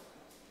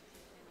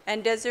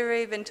 And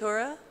Desiree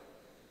Ventura?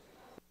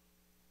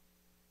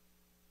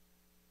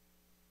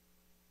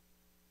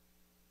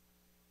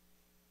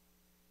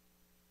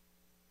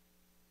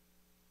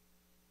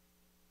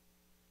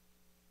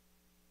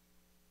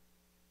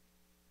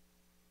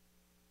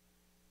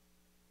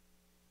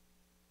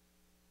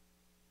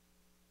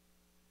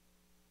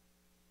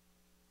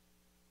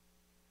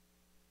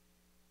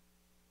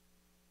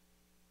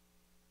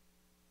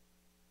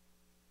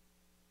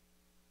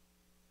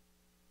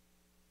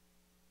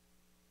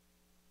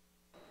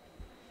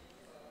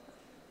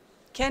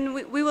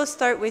 We will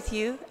start with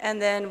you, and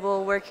then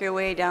we'll work your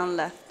way down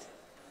left.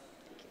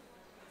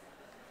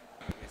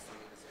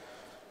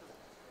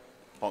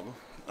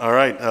 All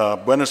right.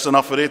 Buenas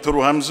anafare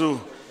turu hamzu.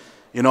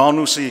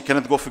 Inaonu si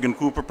Kenneth Goffigan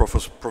Cooper,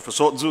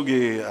 professor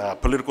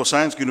zugi political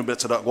science ginu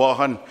betsa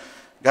guahan.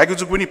 Gagu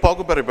zugwini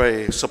pago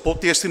by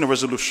support na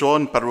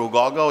resolution paru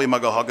gagaw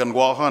imagahagan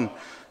guahan.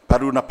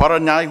 Paru na para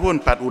nyayhun,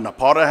 paru na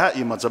para ha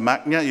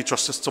imadzamaknya I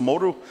justice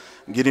tomorrow.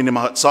 Gini ni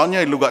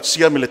mahatsanya ilugat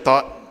siya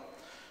militat.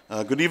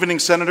 Good evening,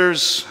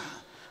 Senators.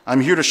 I'm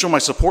here to show my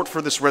support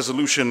for this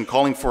resolution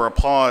calling for a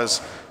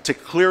pause to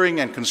clearing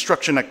and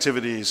construction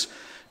activities,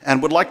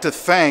 and would like to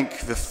thank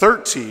the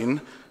 13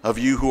 of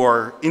you who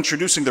are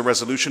introducing the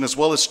resolution, as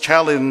well as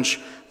challenge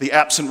the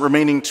absent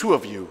remaining 2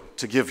 of you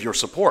to give your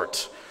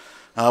support.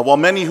 While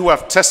many who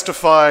have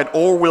testified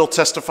or will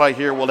testify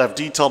here will have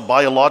detailed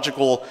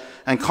biological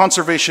and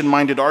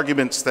conservation-minded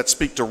arguments that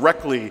speak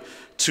directly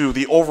to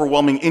the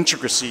overwhelming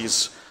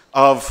intricacies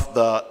of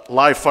the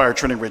live fire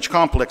training range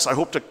complex, I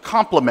hope to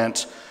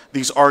complement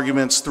these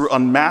arguments through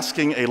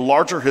unmasking a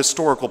larger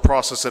historical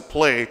process at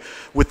play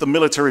with the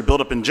military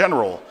buildup in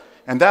general,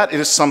 and that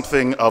is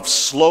something of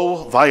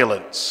slow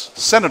violence.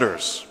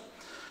 Senators,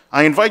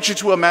 I invite you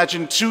to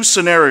imagine 2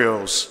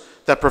 scenarios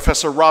that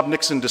Professor Rob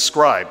Nixon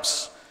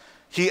describes.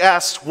 He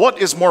asked, what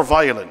is more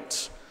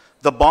violent,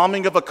 the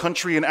bombing of a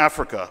country in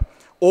Africa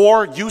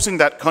or using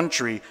that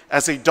country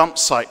as a dump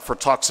site for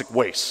toxic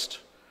waste?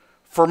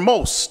 For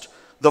most,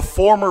 the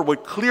former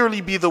would clearly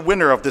be the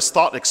winner of this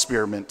thought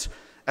experiment,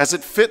 as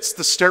it fits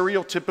the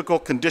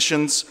stereotypical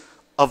conditions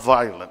of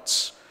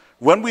violence.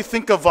 When we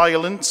think of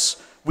violence,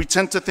 we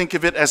tend to think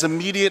of it as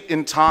immediate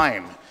in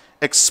time,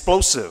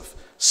 explosive,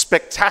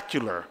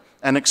 spectacular,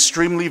 and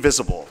extremely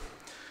visible.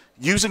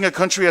 Using a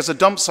country as a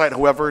dump site,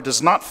 however,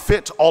 does not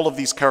fit all of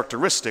these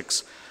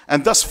characteristics,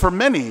 and thus for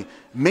many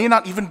may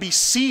not even be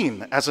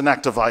seen as an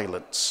act of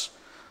violence.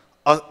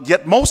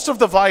 Yet most of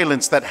the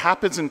violence that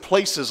happens in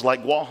places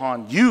like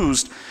Wuhan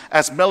used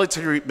as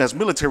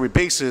military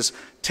bases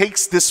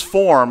takes this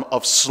form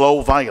of slow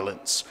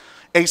violence,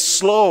 a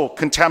slow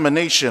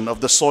contamination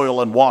of the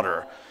soil and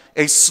water,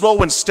 a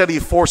slow and steady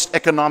forced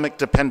economic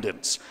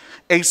dependence,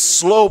 a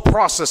slow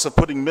process of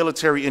putting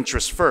military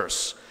interests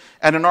first,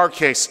 and in our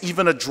case,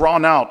 even a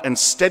drawn-out and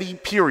steady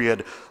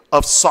period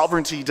of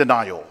sovereignty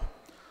denial.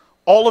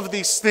 All of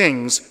these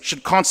things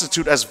should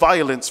constitute as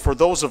violence for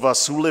those of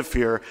us who live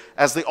here,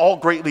 as they all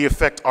greatly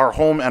affect our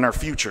home and our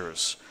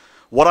futures.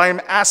 What I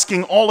am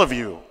asking all of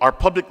you, our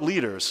public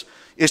leaders,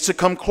 is to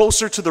come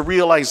closer to the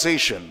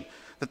realization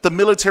that the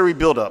military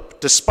buildup,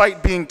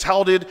 despite being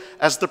touted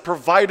as the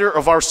provider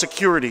of our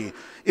security,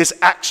 is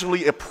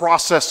actually a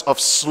process of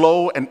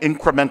slow and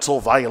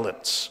incremental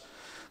violence.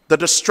 The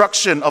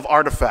destruction of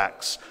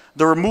artifacts,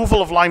 the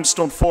removal of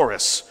limestone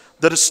forests,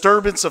 the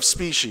disturbance of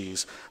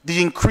species,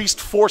 the increased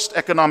forced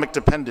economic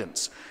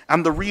dependence,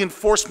 and the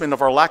reinforcement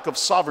of our lack of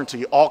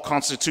sovereignty all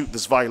constitute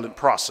this violent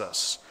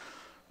process.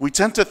 We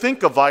tend to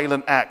think of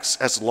violent acts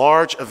as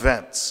large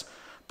events,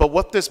 but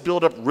what this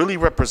buildup really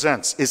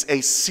represents is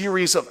a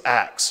series of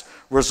acts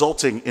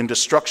resulting in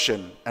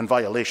destruction and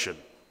violation.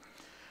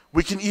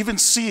 We can even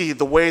see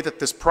the way that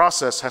this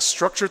process has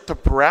structured the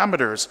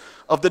parameters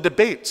of the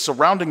debate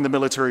surrounding the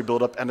military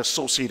buildup and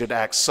associated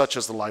acts such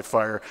as the live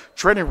fire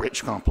training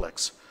range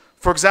complex.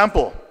 For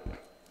example,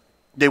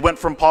 they went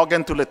from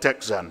Pagan to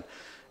Letekzan,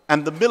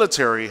 and the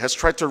military has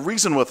tried to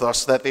reason with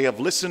us that they have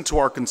listened to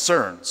our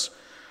concerns.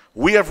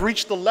 We have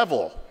reached the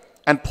level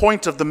and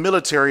point of the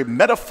military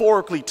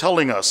metaphorically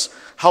telling us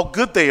how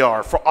good they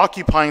are for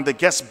occupying the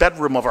guest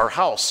bedroom of our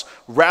house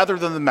rather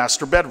than the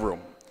master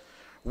bedroom.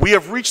 We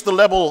have reached the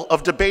level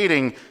of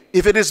debating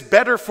if it is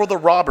better for the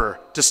robber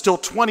to steal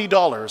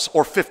 $20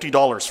 or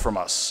 $50 from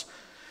us.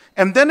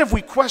 And then if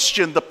we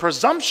question the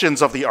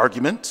presumptions of the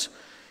argument,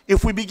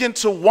 if we begin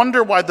to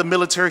wonder why the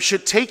military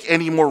should take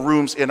any more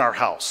rooms in our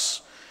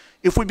house,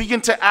 if we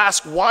begin to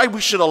ask why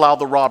we should allow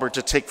the robber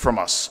to take from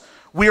us,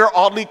 we are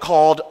oddly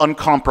called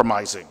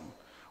uncompromising.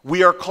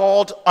 We are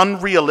called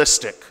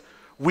unrealistic.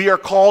 We are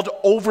called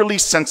overly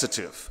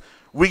sensitive.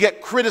 We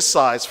get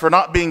criticized for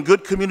not being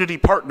good community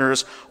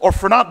partners or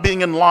for not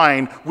being in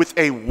line with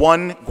a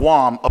one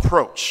Guam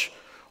approach.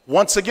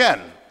 Once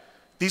again,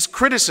 these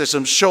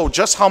criticisms show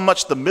just how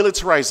much the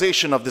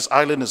militarization of this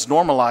island is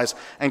normalized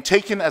and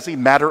taken as a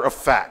matter of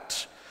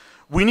fact.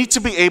 We need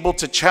to be able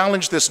to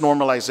challenge this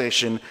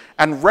normalization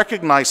and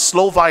recognize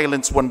slow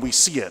violence when we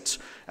see it.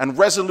 And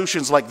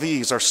resolutions like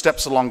these are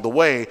steps along the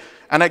way,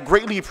 and I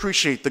greatly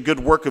appreciate the good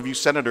work of you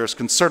senators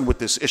concerned with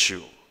this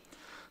issue.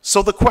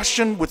 So the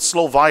question with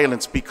slow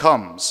violence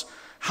becomes,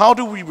 how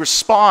do we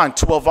respond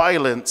to a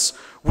violence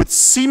with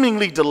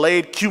seemingly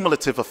delayed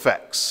cumulative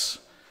effects?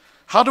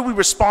 How do we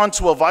respond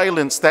to a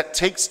violence that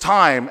takes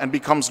time and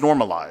becomes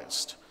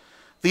normalized?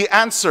 The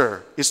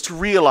answer is to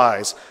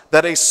realize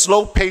that a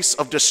slow pace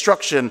of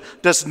destruction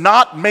does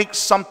not make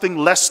something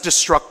less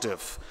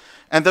destructive,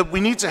 and that we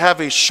need to have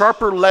a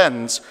sharper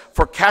lens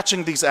for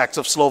catching these acts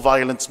of slow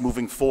violence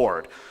moving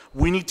forward.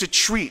 We need to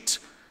treat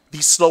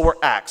these slower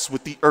acts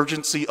with the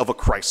urgency of a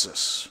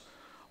crisis.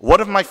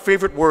 One of my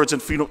favorite words in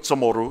Finot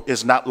Samoru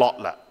is nat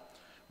lotla,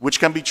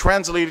 which can be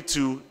translated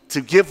to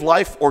give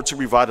life or to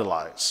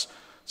revitalize.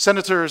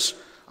 Senators,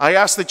 I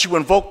ask that you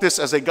invoke this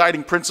as a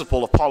guiding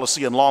principle of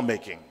policy and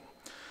lawmaking.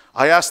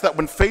 I ask that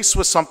when faced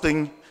with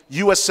something,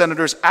 you as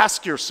senators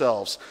ask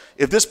yourselves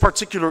if this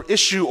particular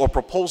issue or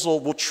proposal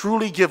will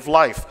truly give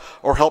life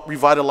or help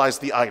revitalize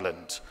the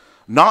island,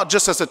 not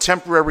just as a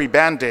temporary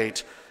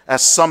band-aid,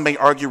 as some may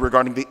argue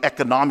regarding the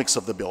economics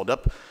of the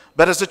buildup,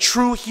 but as a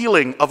true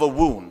healing of a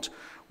wound.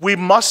 We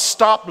must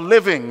stop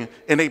living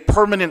in a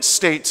permanent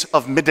state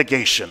of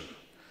mitigation.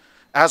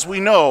 As we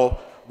know,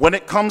 when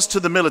it comes to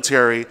the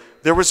military,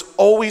 there is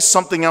always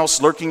something else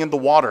lurking in the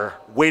water,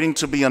 waiting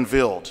to be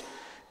unveiled.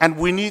 And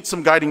we need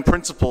some guiding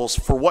principles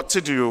for what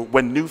to do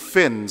when new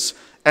fins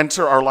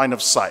enter our line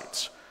of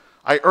sight.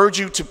 I urge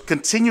you to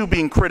continue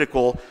being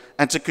critical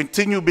and to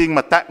continue being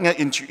mataknya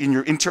in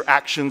your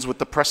interactions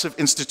with oppressive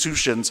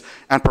institutions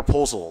and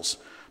proposals.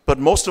 But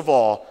most of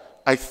all,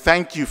 I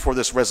thank you for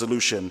this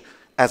resolution,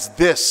 as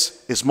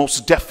this is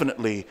most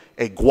definitely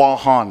a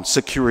Guahan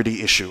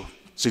security issue.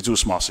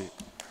 Sidus Masi.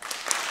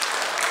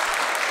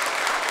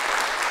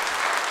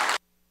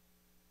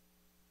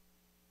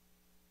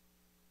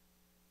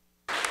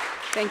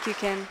 Thank you,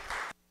 Ken.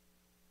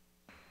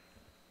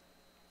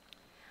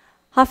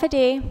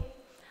 Hafaday,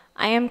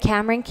 I am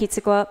Cameron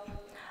Kitsaguap.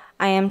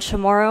 I am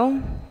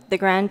Chamorro, the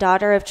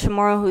granddaughter of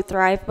Chamorro who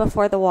thrived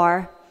before the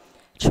war,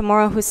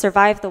 Chamorro who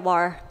survived the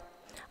war.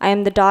 I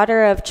am the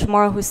daughter of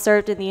Chamorro who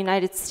served in the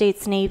United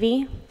States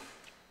Navy.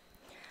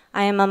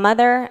 I am a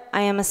mother,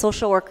 I am a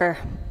social worker.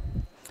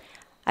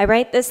 I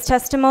write this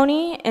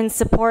testimony in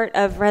support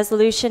of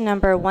resolution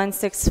number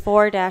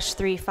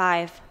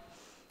 164-35.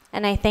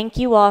 And I thank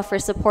you all for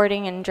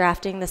supporting and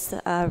drafting this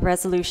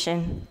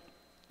resolution.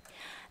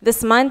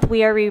 This month,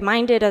 we are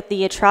reminded of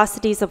the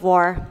atrocities of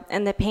war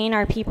and the pain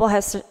our people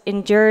have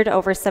endured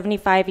over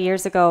 75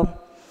 years ago.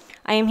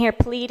 I am here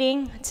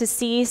pleading to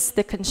cease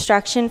the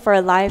construction for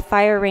a live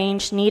fire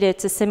range needed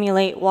to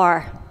simulate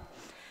war.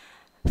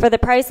 For the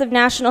price of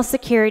national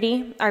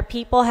security, our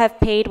people have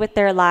paid with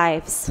their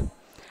lives.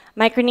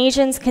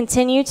 Micronesians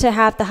continue to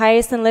have the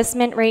highest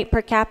enlistment rate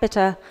per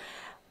capita,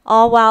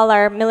 all while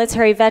our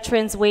military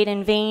veterans wait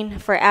in vain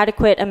for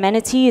adequate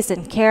amenities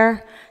and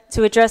care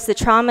to address the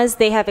traumas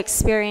they have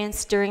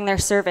experienced during their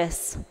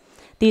service.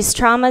 These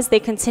traumas they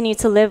continue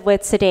to live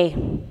with today.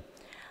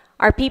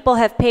 Our people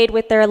have paid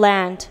with their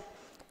land.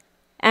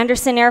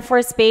 Andersen Air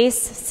Force Base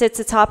sits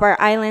atop our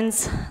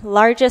island's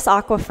largest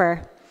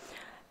aquifer.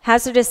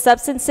 Hazardous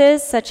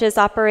substances such as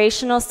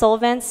operational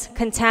solvents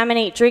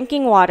contaminate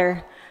drinking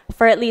water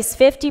for at least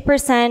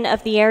 50%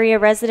 of the area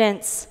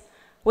residents,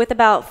 with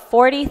about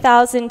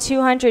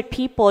 40,200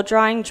 people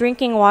drawing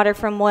drinking water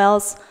from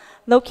wells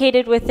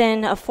located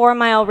within a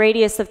 4-mile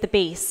radius of the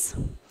base.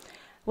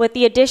 With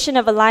the addition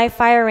of a live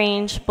fire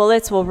range,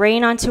 bullets will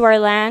rain onto our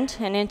land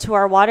and into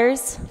our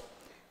waters.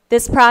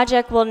 This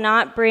project will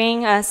not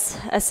bring us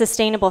a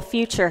sustainable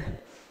future.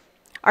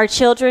 Our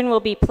children will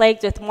be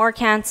plagued with more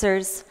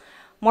cancers,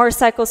 more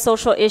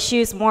psychosocial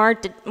issues, more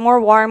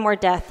war, more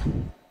death.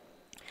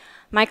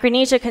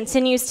 Micronesia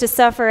continues to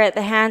suffer at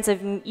the hands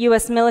of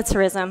U.S.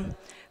 militarism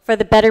for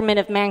the betterment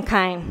of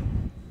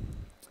mankind.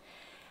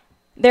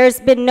 There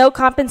has been no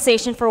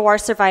compensation for war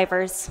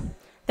survivors.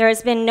 There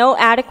has been no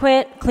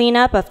adequate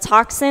cleanup of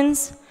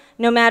toxins.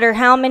 No matter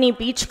how many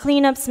beach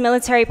cleanups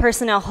military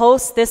personnel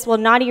host, this will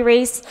not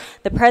erase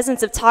the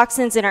presence of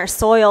toxins in our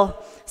soil,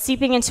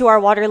 seeping into our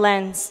water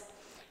lens.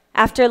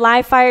 After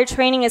live fire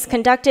training is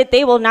conducted,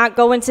 they will not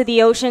go into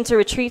the ocean to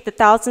retrieve the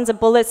thousands of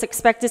bullets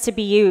expected to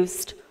be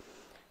used.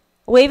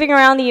 Waving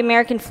around the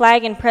American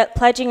flag and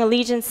pledging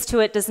allegiance to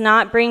it does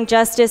not bring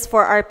justice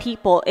for our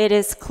people. It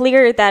is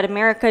clear that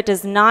America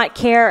does not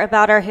care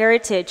about our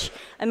heritage.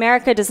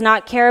 America does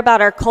not care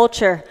about our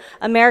culture.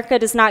 America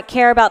does not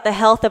care about the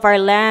health of our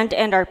land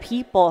and our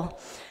people.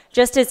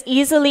 Just as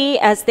easily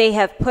as they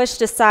have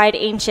pushed aside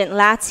ancient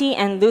Lati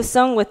and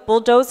Lusong with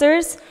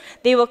bulldozers,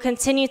 they will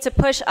continue to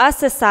push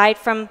us aside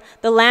from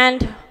the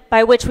land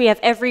by which we have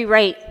every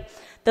right.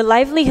 The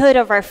livelihood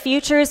of our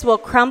futures will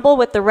crumble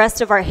with the rest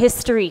of our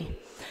history.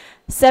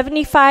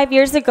 75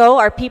 years ago,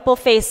 our people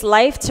faced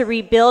life to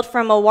rebuild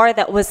from a war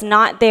that was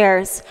not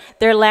theirs,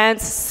 their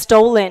lands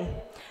stolen.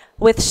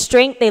 With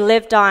strength, they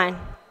lived on.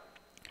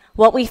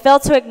 What we fail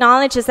to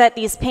acknowledge is that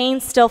these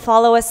pains still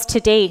follow us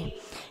today.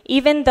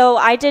 Even though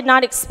I did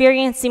not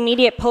experience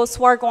immediate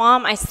post-war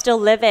Guam, I still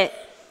live it.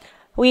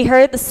 We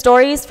heard the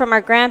stories from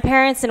our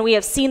grandparents and we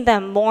have seen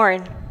them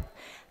mourn.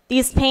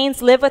 These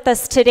pains live with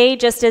us today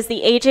just as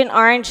the Agent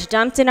Orange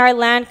dumped in our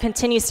land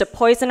continues to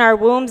poison our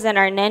wombs and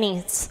our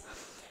nennies.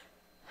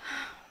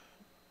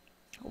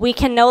 We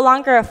can no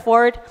longer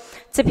afford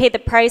to pay the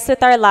price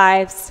with our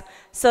lives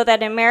so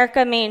that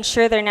America may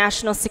ensure their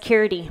national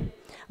security.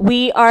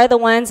 We are the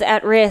ones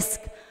at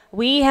risk.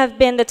 We have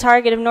been the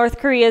target of North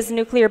Korea's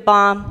nuclear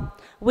bomb.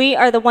 We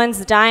are the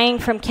ones dying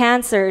from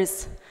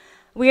cancers.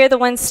 We are the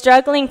ones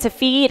struggling to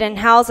feed and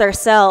house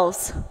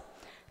ourselves.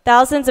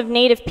 Thousands of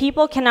Native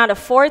people cannot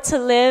afford to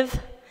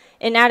live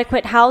in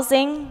adequate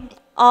housing,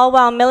 all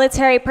while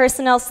military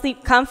personnel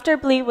sleep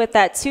comfortably with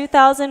that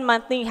 $2,000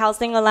 monthly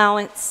housing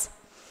allowance.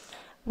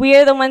 We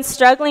are the ones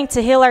struggling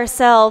to heal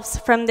ourselves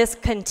from this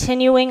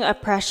continuing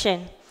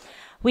oppression.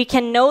 We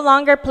can no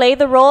longer play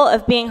the role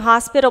of being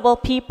hospitable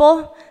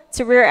people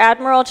to Rear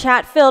Admiral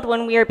Chatfield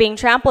when we are being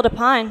trampled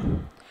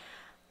upon.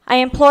 I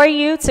implore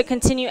you to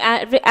continue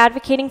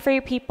advocating for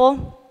your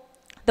people,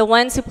 the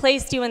ones who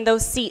placed you in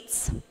those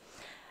seats.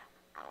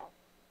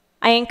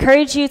 I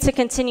encourage you to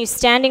continue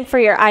standing for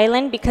your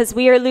island because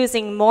we are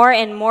losing more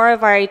and more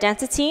of our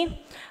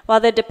identity while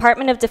the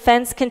Department of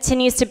Defense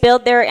continues to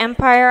build their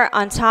empire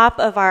on top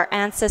of our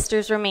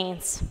ancestors'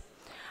 remains.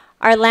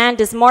 Our land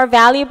is more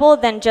valuable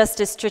than just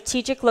a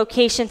strategic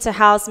location to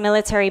house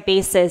military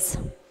bases.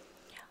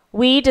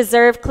 We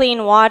deserve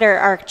clean water.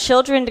 Our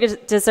children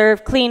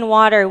deserve clean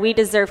water. We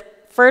deserve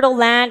fertile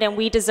land, and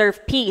we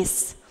deserve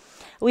peace.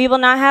 We will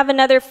not have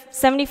another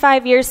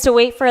 75 years to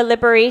wait for a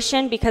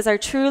liberation because our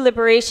true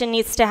liberation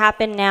needs to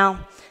happen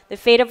now. The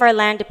fate of our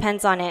land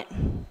depends on it.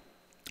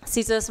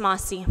 Sizos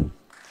Masi.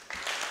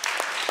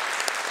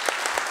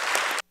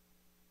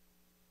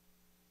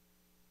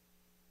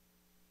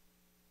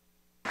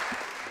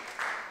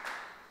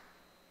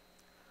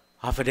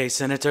 Hafa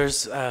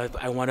Senators,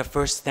 I want to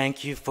first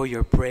thank you for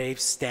your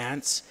brave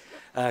stance,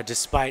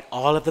 despite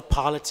all of the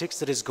politics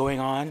that is going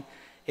on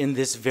in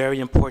this very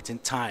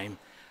important time.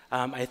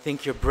 I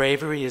think your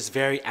bravery is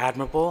very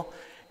admirable,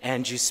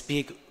 and you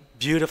speak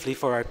beautifully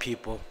for our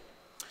people.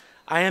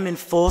 I am in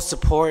full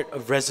support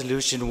of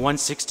Resolution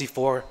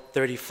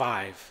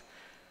 16435.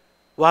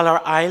 While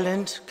our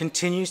island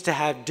continues to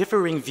have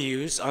differing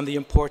views on the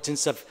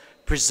importance of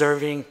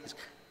preserving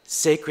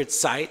sacred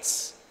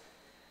sites,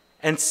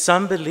 and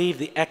some believe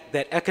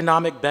that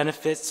economic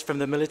benefits from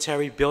the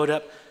military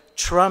buildup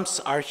trumps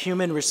our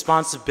human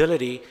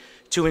responsibility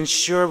to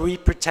ensure we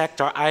protect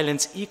our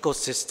island's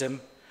ecosystem,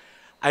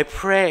 I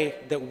pray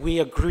that we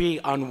agree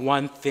on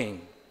one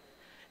thing,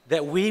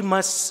 that we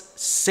must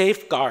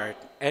safeguard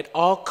at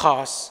all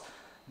costs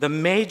the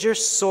major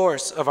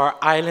source of our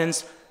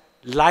island's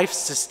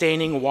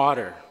life-sustaining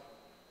water.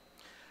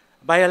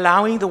 By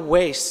allowing the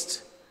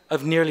waste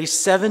of nearly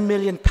 7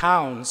 million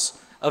pounds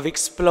of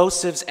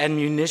explosives and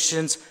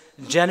munitions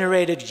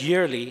generated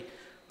yearly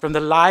from the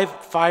live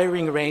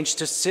firing range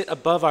to sit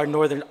above our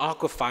northern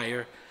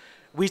aquifer,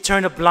 we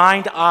turn a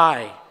blind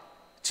eye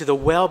to the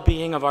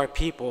well-being of our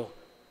people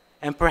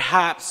and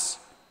perhaps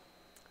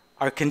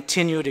our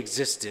continued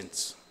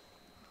existence.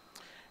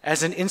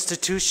 As an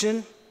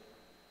institution,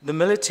 the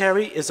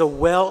military is a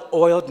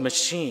well-oiled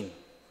machine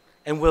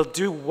and will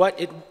do what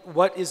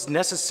is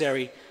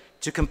necessary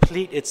to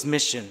complete its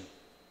mission.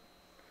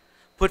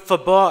 Put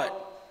forward,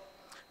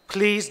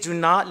 please do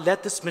not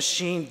let this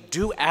machine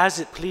do as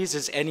it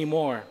pleases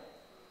anymore.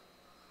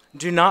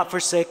 Do not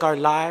forsake our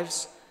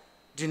lives.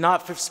 Do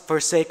not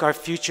forsake our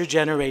future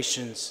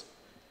generations.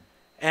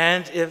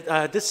 And if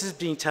this is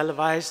being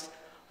televised,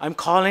 I'm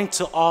calling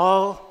to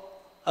all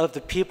of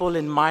the people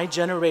in my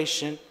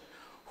generation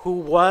who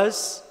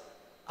was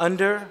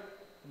under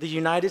the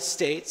United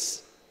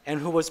States and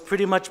who was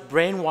pretty much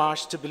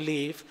brainwashed to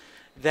believe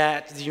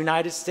that the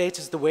United States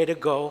is the way to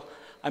go.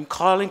 I'm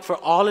calling for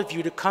all of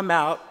you to come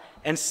out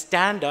and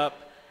stand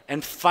up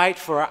and fight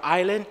for our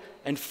island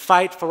and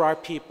fight for our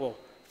people.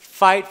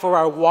 Fight for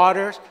our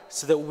waters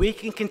so that we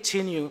can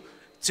continue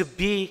to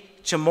be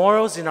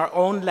Chamorros in our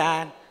own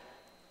land.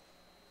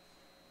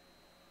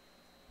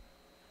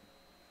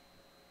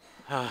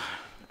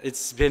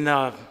 It's been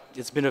a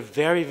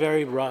very,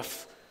 very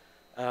rough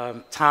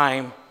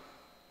time,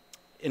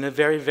 in a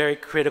very, very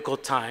critical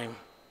time.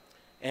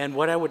 And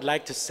what I would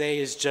like to say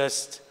is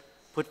just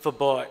put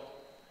forward.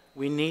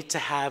 We need to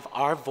have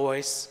our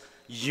voice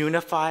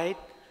unified.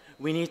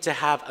 We need to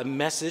have a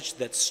message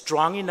that's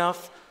strong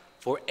enough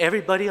for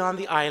everybody on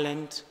the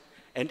island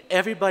and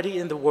everybody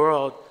in the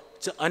world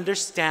to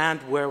understand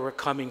where we're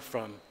coming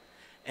from.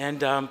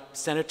 And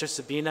Senator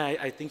Sabina,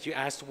 I think you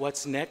asked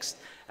what's next.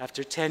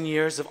 After 10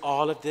 years of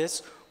all of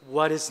this,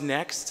 what is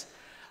next?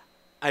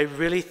 I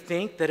really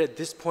think that at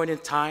this point in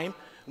time,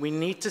 we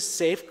need to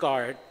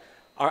safeguard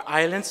our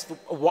island's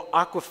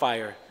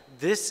aquifer.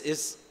 This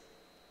is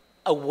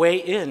a way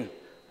in.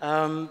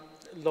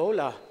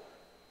 Lola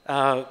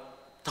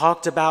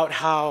talked about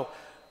how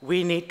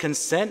we need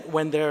consent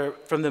when they're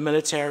from the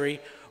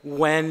military,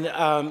 when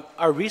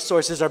our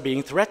resources are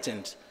being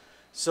threatened.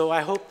 So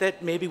I hope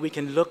that maybe we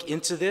can look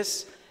into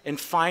this and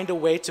find a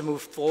way to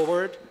move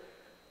forward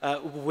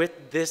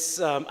with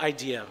this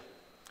idea.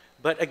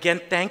 But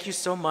again, thank you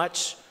so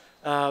much.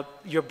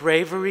 Your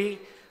bravery,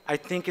 I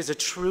think, is a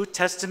true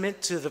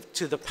testament to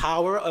the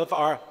power of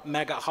our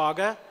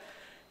Magahaga.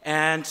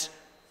 And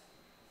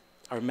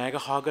our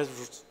Magahaga,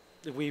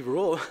 we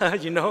rule,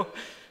 you know.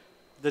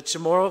 The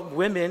Chamorro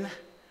women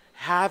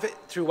have,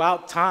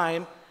 throughout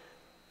time,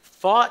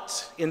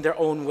 fought in their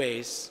own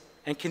ways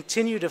and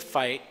continue to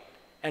fight.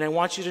 And I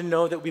want you to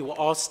know that we will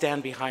all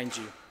stand behind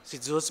you. Si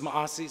Diyos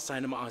maasi,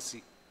 sana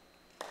maasi.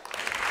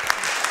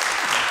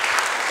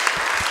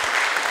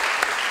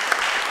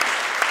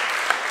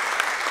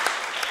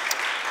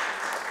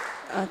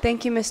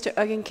 Thank you, Mr.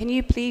 Uggan. Can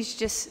you please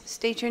just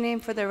state your name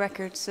for the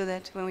record so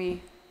that when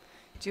we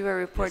do our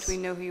report, we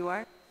know who you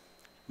are?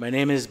 My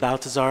name is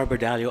Baltazar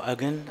Berdalio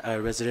Uggan, a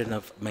resident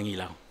of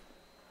Manila.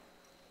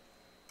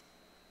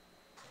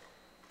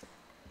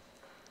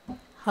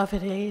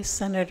 Hafide,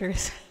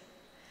 Senators.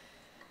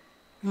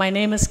 My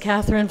name is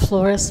Catherine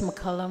Flores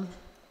McCullum,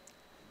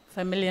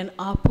 Familian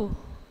Apu.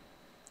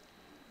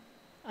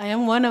 I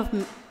am one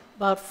of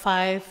about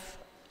 5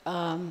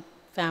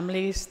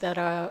 families that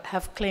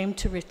have claimed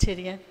to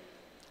Retidian.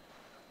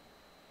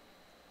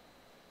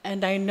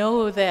 And I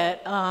know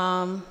that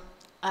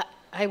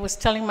I was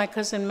telling my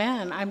cousin,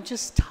 man, I'm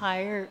just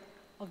tired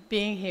of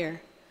being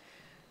here.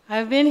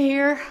 I've been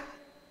here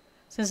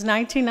since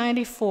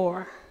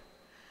 1994,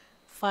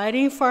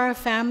 fighting for our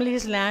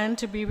family's land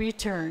to be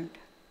returned.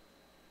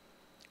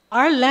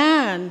 Our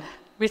land,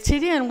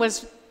 Retidian,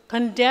 was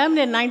condemned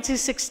in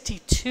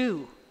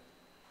 1962.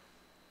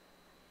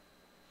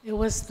 It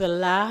was the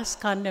last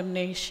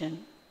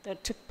condemnation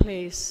that took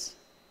place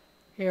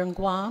here in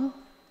Guam,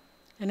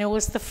 and it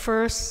was the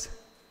first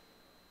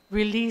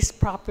released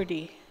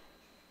property.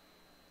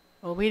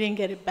 Well, we didn't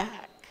get it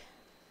back.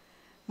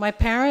 My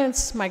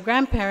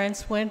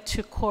grandparents went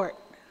to court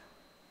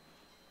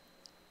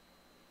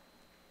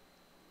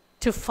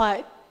to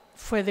fight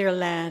for their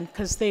land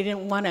because they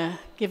didn't want to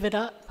give it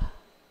up.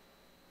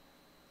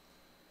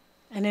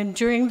 And then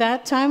during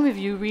that time, if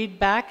you read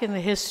back in the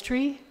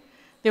history,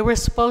 they were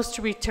supposed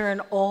to return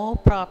all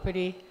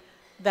property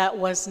that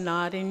was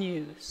not in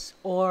use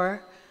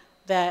or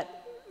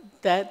that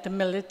the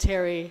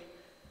military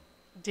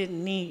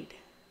didn't need.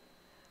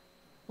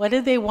 What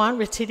did they want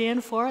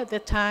Retidian for at the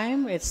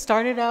time? It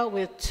started out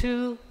with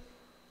 2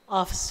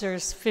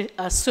 officers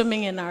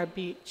swimming in our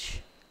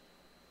beach.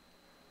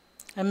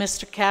 And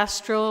Mr.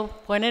 Castro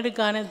pointed a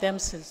gun at them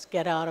and says,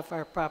 "Get out of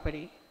our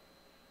property."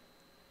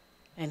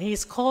 And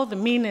he's called the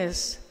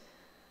meanest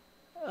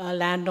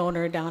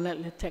landowner down at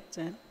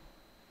Litecton.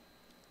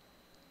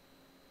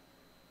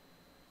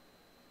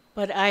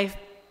 But I've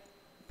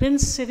been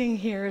sitting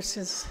here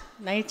since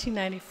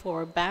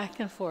 1994, back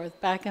and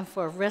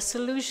forth,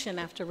 resolution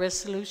after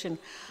resolution.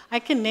 I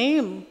can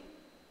name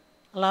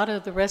a lot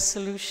of the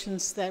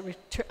resolutions that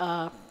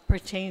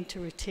pertain to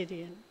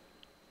Retidian.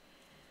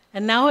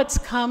 And now it's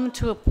come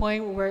to a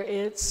point where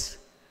it's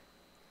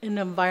an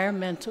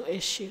environmental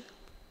issue.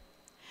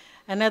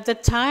 And at the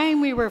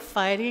time we were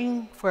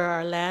fighting for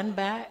our land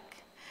back,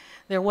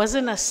 there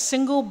wasn't a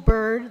single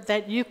bird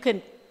that you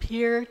could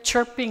hear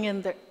chirping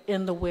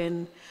in the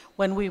wind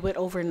when we would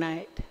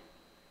overnight.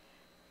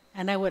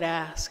 And I would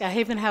ask, I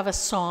even have a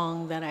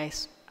song that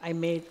I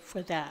made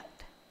for that.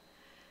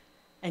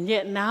 And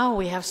yet now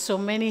we have so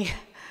many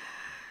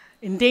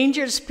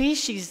endangered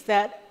species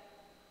that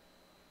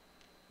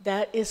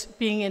is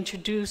being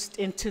introduced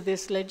into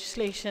this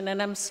legislation.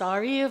 And I'm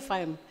sorry if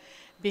I'm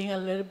being a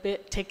little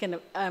bit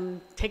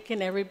I'm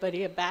taking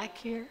everybody aback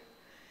here.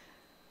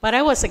 But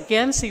I was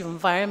against the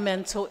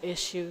environmental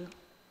issue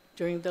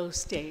during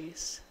those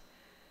days.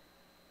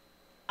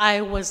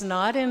 I was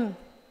not in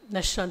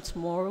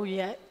Nashuntmoro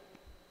yet.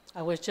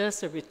 I was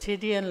just a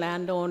Retidian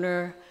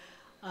landowner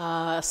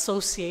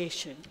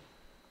association.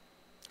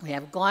 We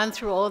have gone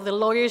through all the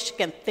lawyers you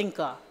can think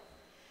of.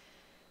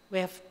 We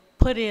have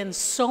put in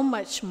so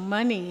much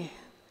money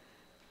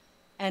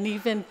and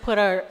even put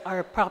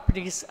our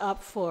properties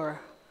up for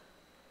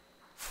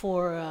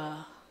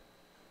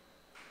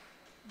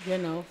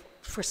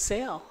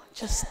sale,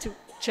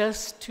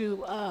 just to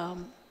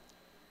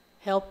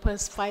help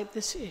us fight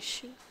this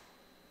issue.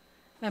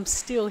 And I'm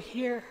still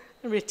here,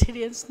 and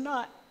Retidian's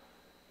not.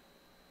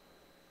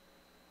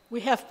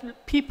 We have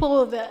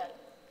people that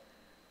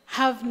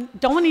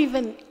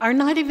are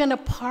not even a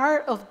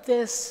part of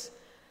this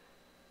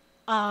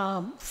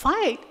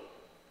fight.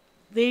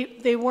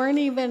 They weren't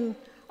even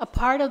a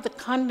part of the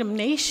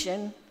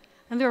condemnation,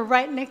 and they're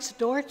right next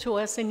door to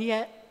us, and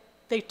yet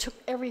they took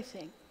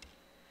everything.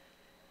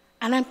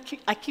 And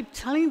I keep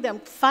telling them,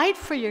 fight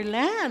for your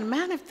land.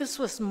 Man, if this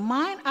was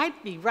mine,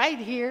 I'd be right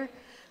here,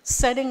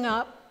 setting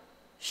up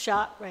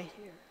shop right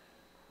here.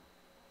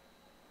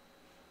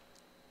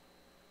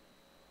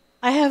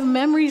 I have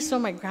memories of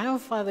my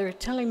grandfather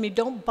telling me,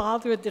 don't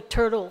bother the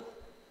turtle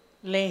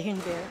laying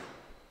there.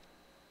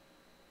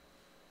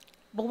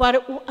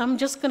 But I'm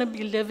just going to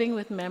be living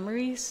with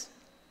memories.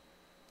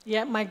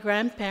 Yet my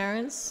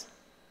grandparents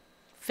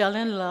fell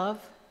in love.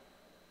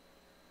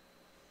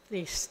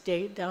 They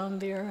stayed down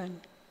there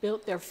and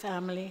built their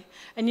family.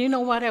 And you know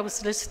what I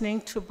was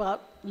listening to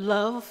about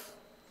love?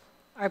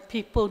 Our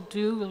people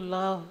do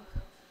love.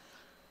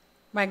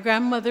 My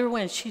grandmother,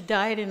 when she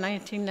died in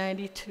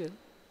 1992,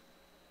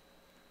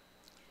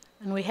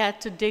 and we had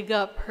to dig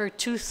up her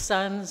 2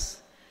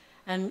 sons.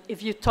 And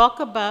if you talk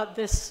about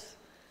this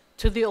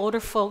to the older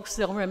folks,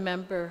 they'll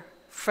remember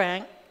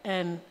Frank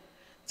and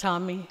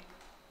Tommy,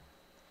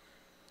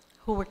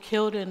 who were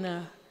killed in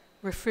a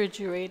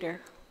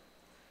refrigerator.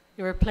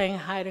 They were playing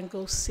hide and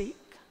go seek.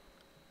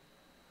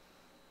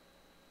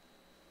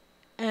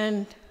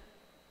 And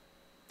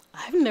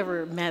I've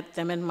never met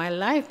them in my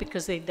life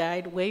because they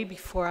died way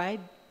before I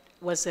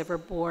was ever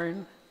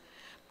born.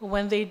 But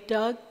when they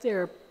dug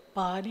their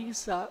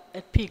bodies up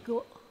at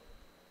Pico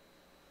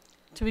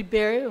to be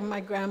buried with my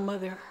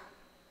grandmother,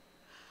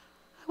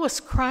 I was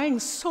crying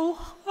so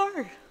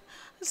hard.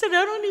 I said,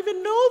 I don't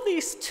even know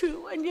these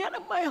 2, and yet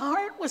my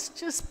heart was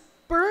just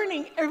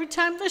burning every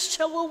time the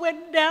shovel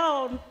went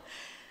down.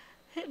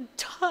 It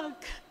dug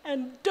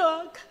and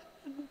dug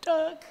and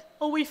dug.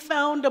 Oh, we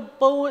found a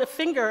bone, a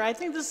finger. I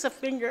think this is a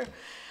finger.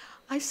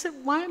 I said,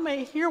 why am I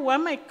here? Why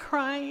am I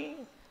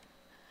crying?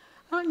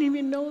 I don't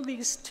even know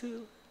these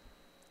 2.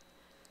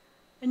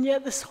 And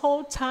yet this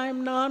whole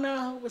time,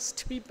 Nana was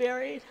to be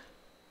buried.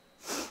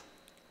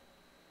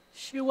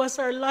 She was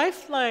our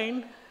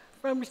lifeline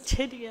from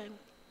Retidian.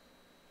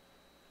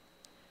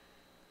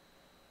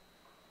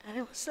 And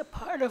it was a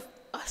part of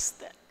us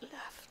that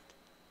left.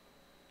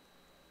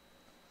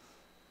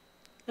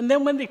 And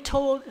then when they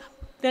told,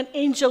 then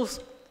Angel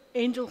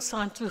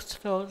Santos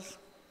told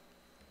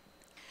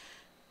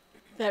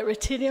that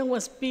Retidian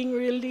was being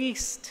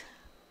released.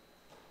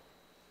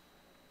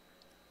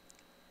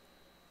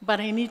 But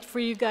I need for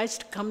you guys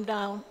to come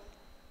down.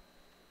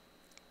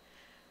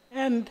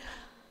 And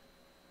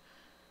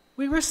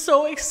we were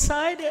so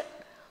excited.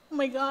 Oh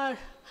my God.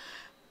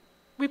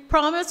 We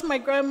promised my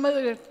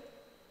grandmother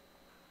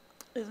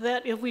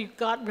that if we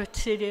got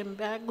Retidian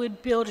back,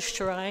 we'd build a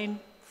shrine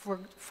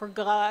for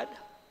God.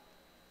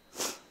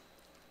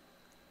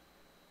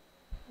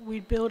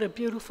 We'd build a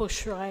beautiful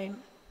shrine,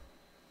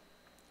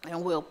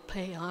 and we'll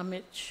pay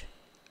homage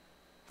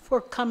for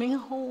coming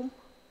home.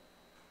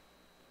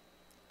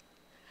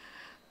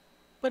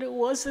 But it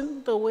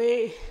wasn't the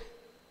way it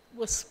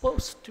was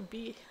supposed to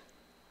be.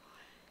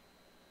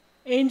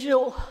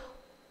 Angel,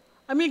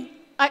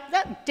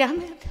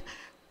 damn it,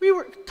 we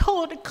were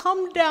told to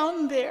come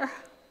down there.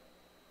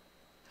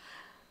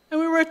 And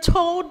we were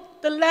told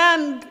the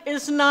land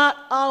is not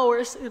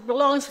ours, it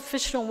belongs to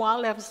Fish and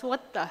Wildlife. So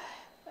what the,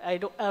 I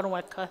don't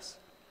want to cuss,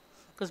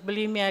 because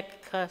believe me, I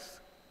could cuss.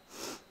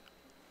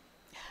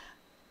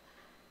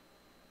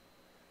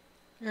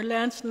 Your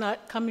land's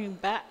not coming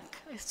back.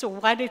 So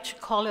why did you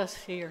call us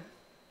here?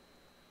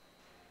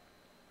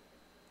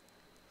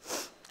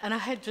 And I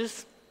had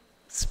just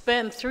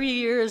spent 3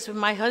 years with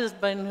my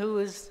husband who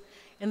was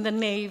in the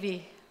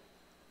Navy,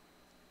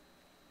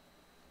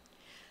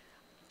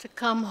 to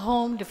come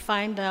home to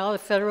find out the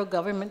federal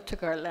government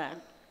took our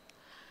land.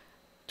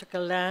 Took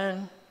our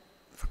land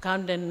for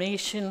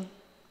condemnation,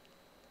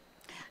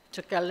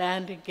 took our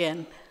land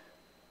again.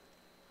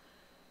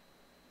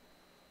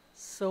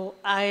 So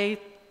I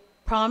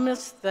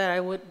promised that I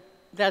would,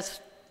 as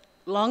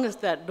long as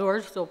that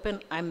door's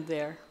open, I'm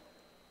there.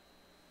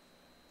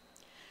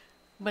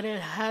 But it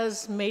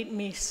has made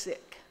me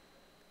sick.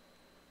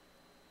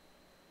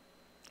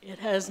 It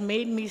has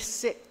made me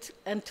sick,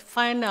 and to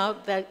find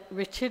out that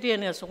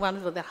Richitian is one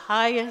of the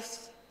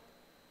highest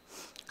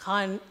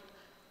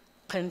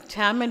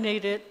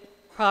contaminated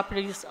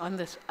properties on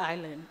this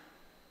island.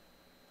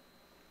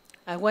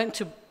 I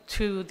went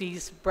to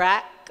these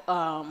BRAC,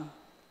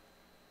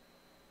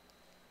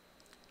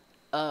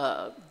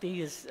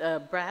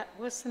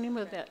 what's the name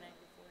of that?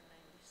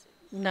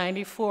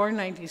 94,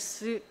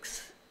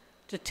 96,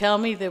 to tell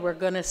me they were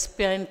going to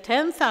spend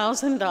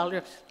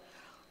 $10,000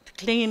 to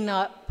clean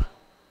up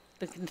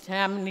the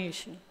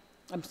contamination.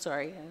 I'm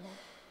sorry.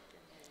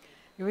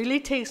 It really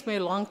takes me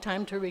a long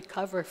time to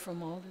recover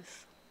from all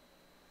this.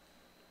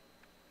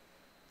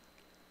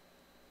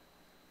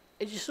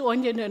 I just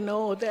want you to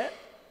know that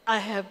I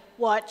have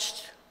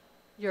watched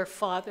your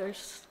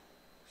fathers,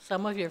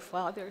 some of your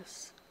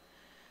fathers,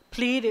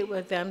 pleaded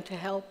with them to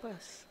help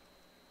us.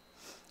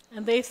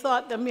 And they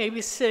thought that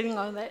maybe sitting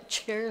on that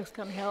chair is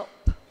going to help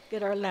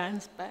get our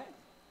lands back.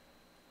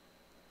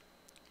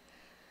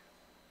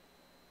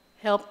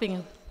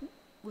 Helping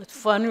with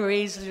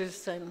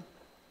fundraisers, and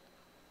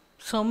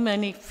so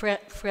many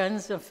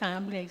friends and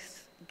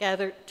families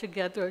gathered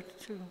together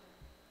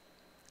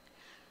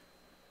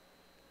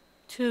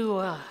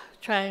to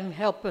try and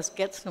help us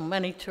get some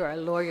money to our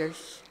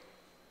lawyers.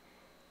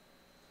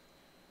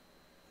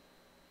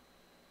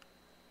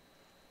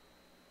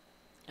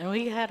 And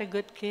we had a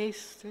good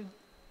case too.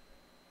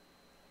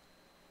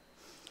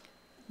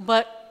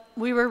 But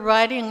we were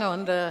riding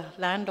on the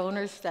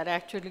landowners that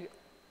actually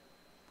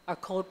are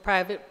called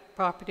private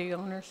property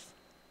owners.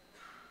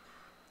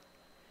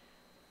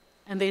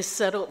 And they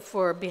settled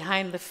for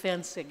behind the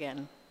fence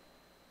again.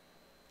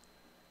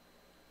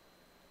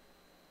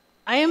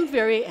 I am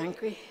very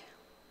angry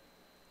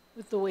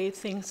with the way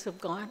things have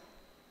gone.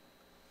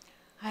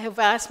 I have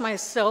asked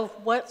myself,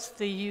 what's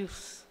the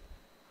use?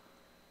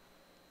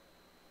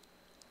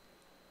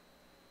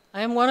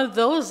 I am one of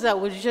those that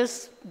would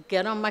just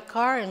get on my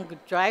car and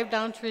drive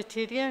down to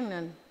Richitian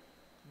and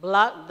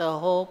block the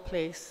whole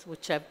place,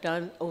 which I've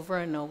done over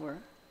and over.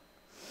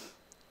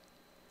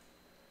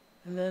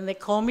 And then they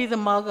call me the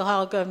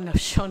Magahaga of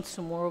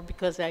Nashonsumoro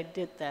because I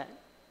did that.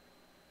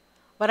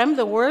 But I'm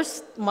the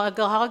worst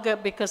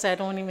Magahaga because I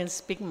don't even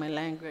speak my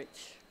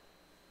language.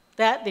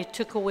 That they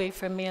took away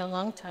from me a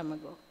long time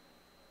ago.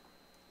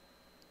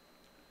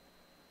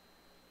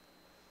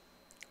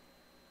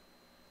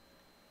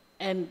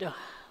 And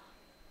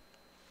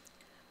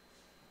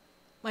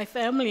my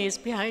family is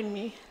behind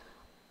me.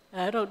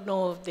 I don't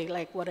know if they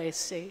like what I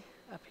say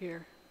up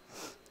here,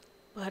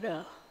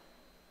 but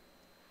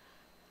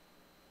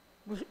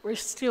we're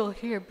still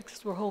here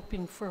because we're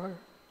hoping for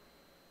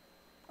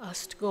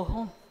us to go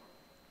home.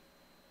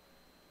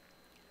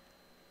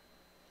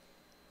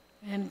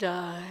 And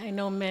I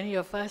know many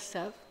of us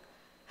have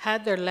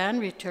had their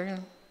land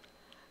returned,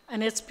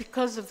 and it's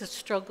because of the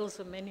struggles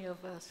of many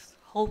of us,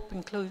 Hope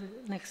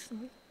included next to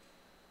me.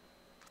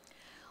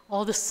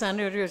 All the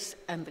senators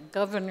and the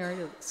governor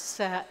that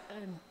sat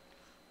and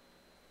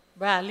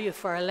rallied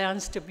for our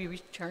lands to be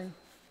returned.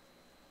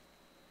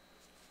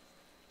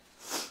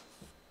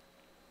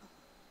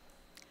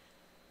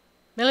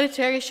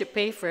 Military should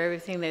pay for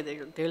everything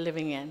that they're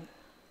living in.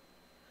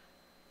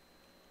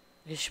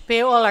 They should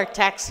pay all our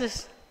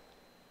taxes.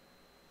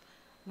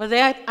 But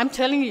I'm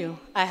telling you,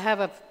 I have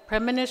a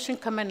premonition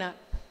coming up.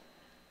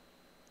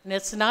 And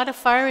it's not a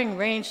firing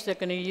range they're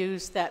going to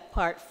use that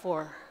part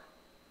for.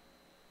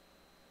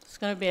 It's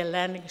going to be a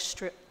landing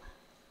strip.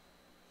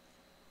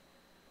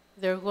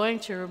 They're going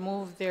to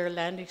remove their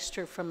landing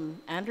strip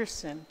from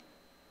Anderson.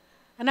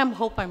 And I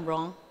hope I'm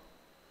wrong.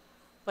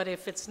 But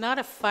if it's not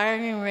a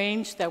firing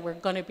range that we're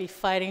going to be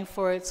fighting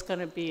for, it's going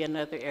to be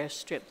another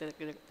airstrip that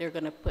they're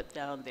going to put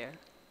down there.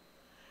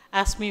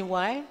 Ask me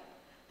why?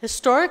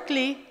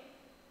 Historically,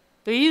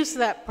 they used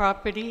that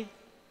property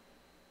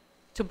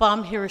to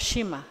bomb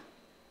Hiroshima.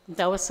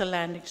 That was a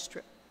landing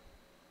strip.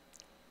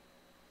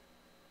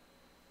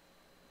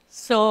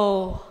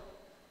 So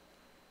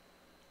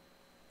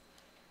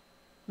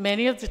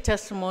many of the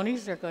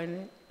testimonies are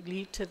going to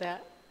lead to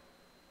that.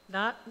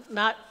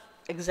 Not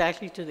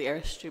exactly to the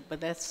airstrip, but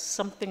that's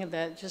something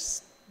that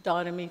just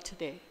dawned on me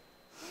today.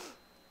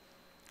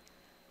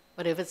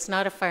 But if it's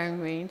not a firing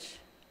range,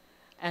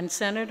 and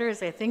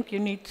senators, I think you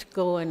need to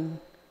go and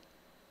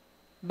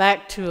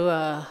back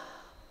to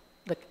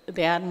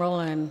the Admiral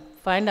and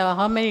find out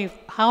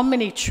how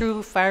many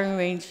true firing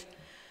range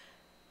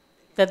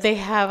that they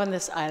have on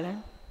this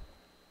island.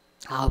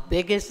 How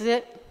big is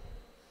it?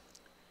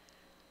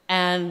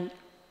 And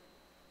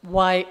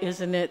why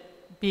isn't it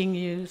being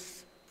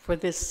used for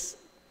this,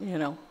 you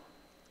know,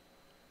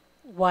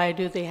 why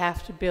do they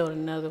have to build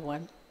another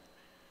one?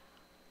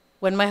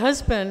 When my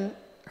husband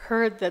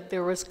heard that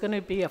there was going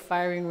to be a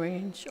firing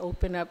range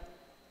open up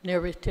near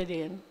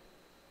Ritidian,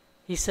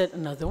 he said,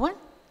 another one?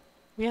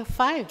 We have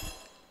 5.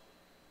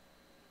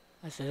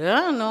 I said,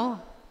 I don't know.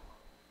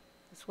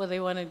 That's what they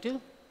want to do.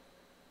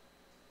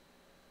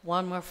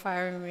 One more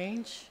firing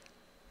range.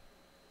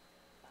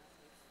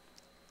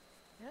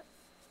 Yep,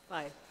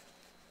 5.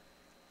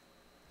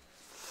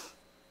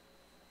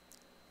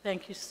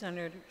 Thank you,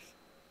 Senators.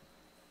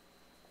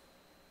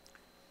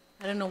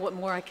 I don't know what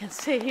more I can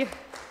say here.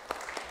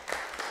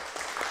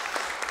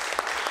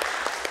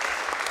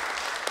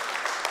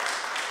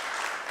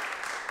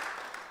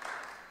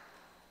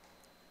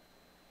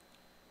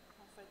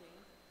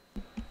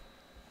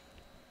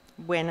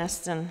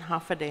 Buenas and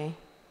half a day.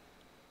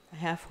 I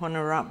have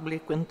Honorable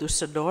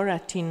Quintusadora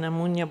Tina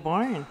Munya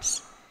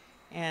Barnes,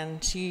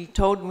 and she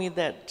told me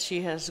that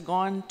she has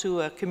gone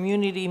to a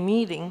community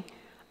meeting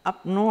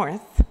up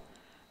north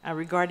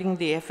regarding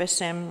the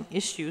FSM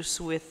issues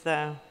with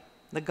the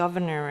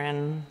governor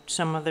and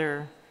some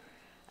other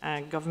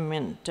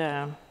government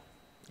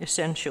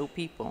essential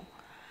people.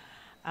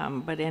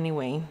 But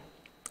anyway,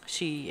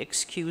 she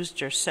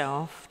excused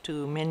herself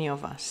to many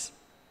of us.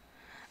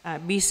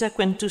 Bisa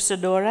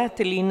Quintusadora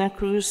Telena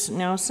Cruz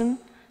Nelson,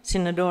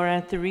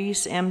 Senadora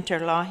Therese M.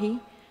 Terlahi,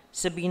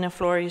 Sabina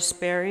Flores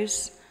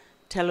Perez,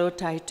 Telo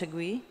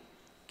Taitagui,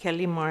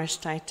 Kelly Mars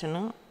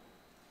Taitano,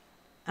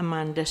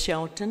 Amanda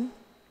Shelton,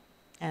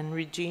 and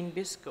Regine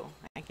Bisco.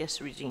 I guess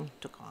Regine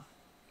took off.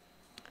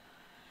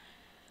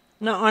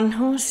 Na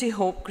anho si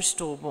Hope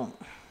Cristobal,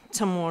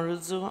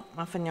 Tamoruzo,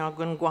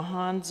 Mafanyagun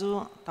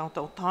Guahanzo,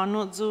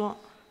 Tautano,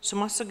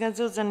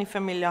 Sumasagazo Zani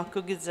Familia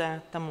Kugiza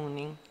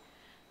Tamuning.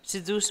 Se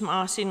dus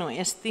maasi no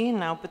esti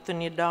na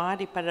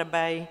oportunidade para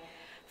bay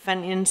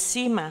fan in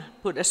cima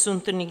put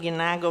assunto ni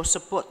ginagaw sa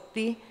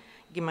poti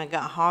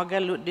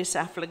gimagahaga lut dis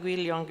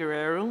aflaguil yung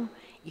Guerrero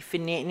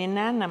ifine ni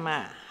na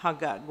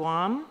mahaga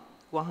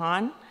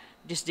Guahan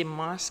dis de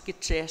mas que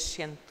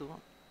 300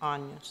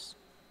 anos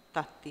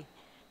tati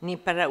ni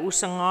para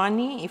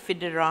usangani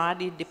ifederal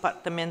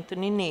departamento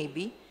ni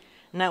Navy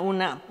na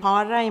una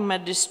para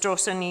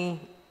imadestrosa ni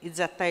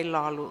izatay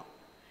lalo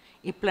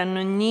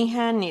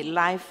Iplanuniha ni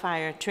live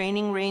fire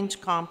training range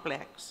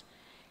complex.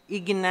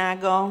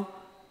 Iginagaw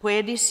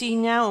pwede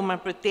sinya o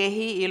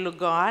maprotehi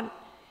ilugar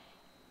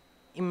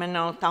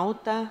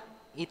imanaltauta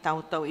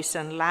itautaw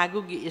isan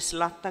lago gi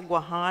islata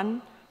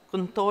Guahan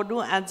kun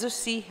todo adzo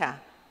siha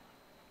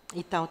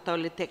itautaw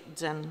litek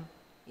dyan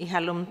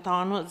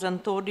ihalumtano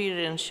dyan todo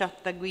rin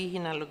shatagwi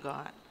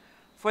hinalugar.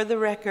 For the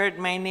record,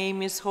 my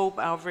name is Hope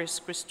Alvarez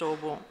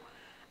Cristobal.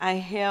 I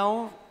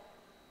hail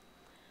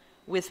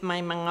with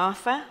my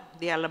Mangafa,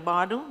 the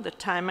Alabado, the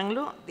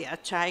Taimanglo, the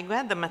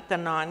Achaigua, the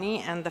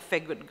Matanani, and the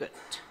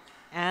Fegutgut,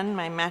 and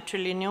my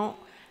matrilineal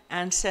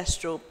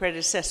ancestral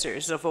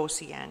predecessors of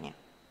Oceania.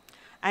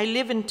 I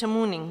live in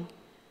Tamuning,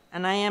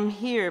 and I am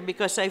here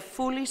because I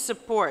fully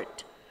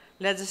support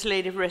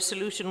Legislative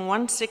Resolution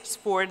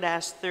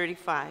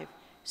 164-35,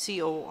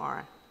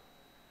 COR,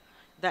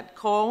 that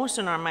calls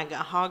on our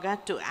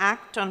Magahaga to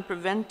act on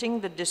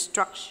preventing the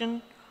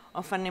destruction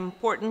of an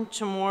important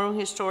Chamorro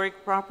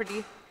historic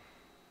property,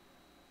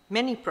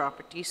 many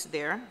properties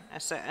there,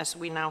 as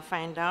we now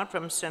find out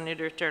from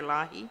Senator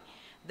Terlahi,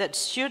 that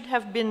should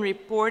have been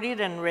reported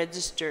and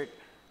registered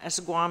as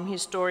Guam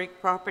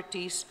historic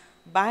properties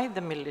by the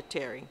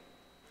military.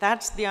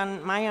 That's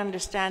my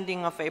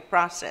understanding of a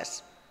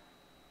process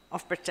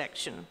of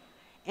protection.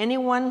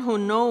 Anyone who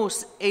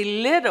knows a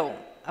little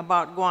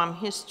about Guam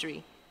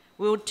history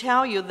will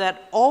tell you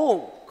that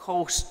all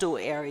coastal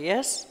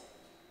areas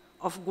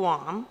of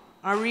Guam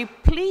are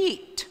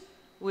replete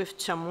with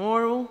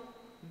Chamorro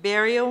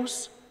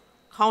burials,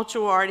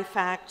 cultural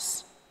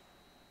artifacts,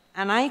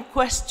 and I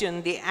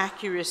question the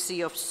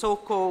accuracy of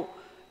so-called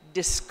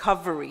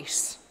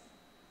discoveries,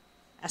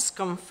 as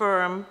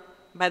confirmed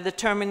by the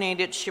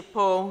terminated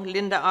Shippo,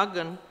 Linda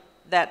Uggan,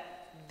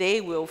 that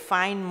they will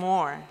find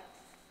more.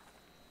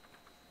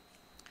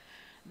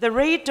 The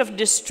rate of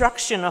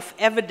destruction of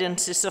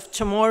evidences of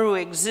Chamorro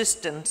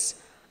existence,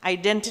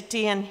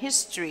 identity, and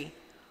history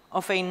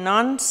of a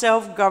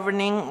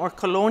non-self-governing or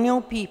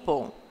colonial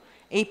people,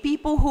 a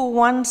people who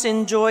once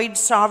enjoyed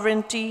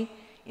sovereignty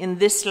in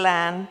this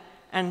land,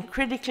 and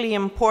critically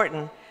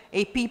important,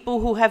 a people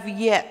who have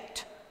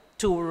yet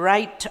to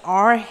write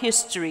our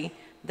history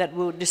that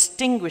will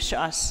distinguish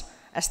us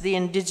as the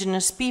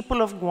indigenous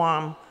people of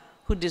Guam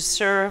who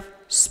deserve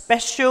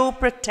special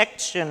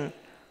protection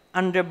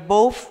under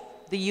both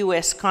the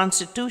U.S.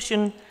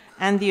 Constitution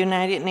and the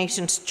United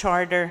Nations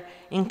Charter,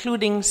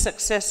 including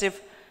successive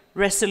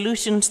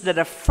resolutions that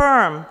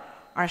affirm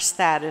our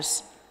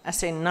status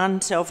as a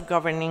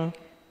non-self-governing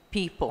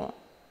people.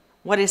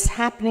 What is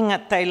happening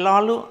at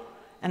Tailalu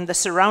and the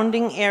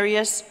surrounding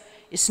areas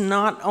is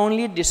not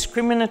only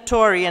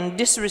discriminatory and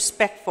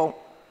disrespectful,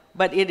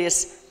 but it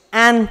is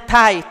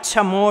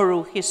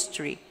anti-Chamorro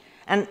history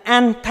and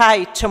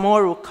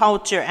anti-Chamorro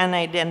culture and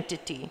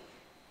identity.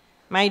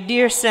 My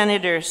dear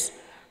senators,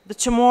 the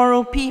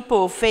Chamorro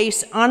people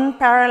face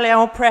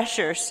unparalleled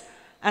pressures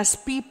as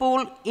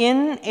people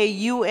in a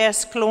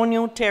U.S.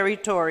 colonial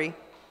territory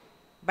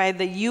by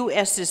the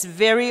U.S.'s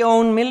very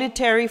own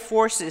military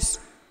forces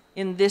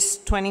in this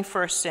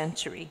 21st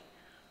century.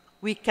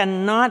 We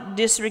cannot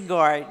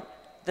disregard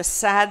the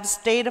sad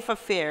state of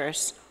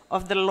affairs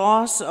of the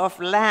loss of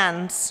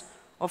lands,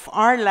 of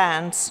our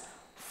lands,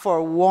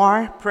 for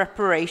war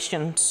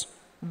preparations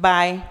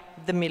by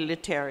the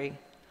military.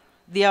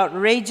 The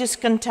outrageous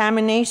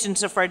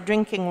contaminations of our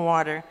drinking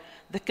water,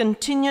 the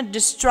continued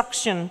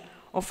destruction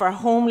of our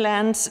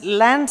homeland's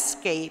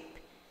landscape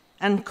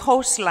and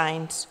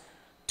coastlines,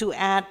 to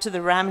add to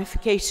the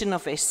ramification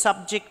of a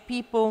subject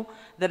people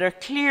that are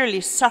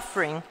clearly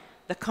suffering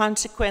the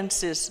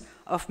consequences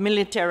of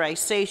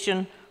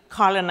militarization,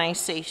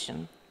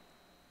 colonization.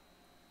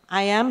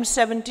 I am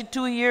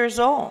 72 years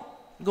old,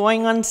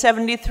 going on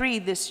 73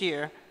 this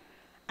year.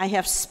 I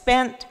have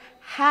spent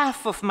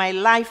half of my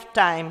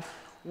lifetime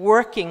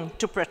working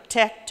to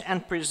protect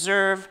and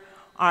preserve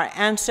our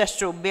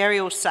ancestral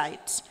burial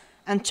sites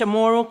and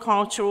Chamorro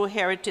cultural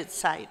heritage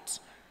sites.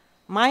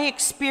 My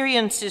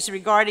experiences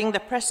regarding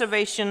the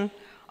preservation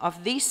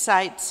of these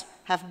sites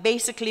have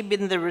basically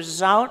been the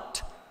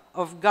result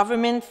of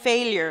government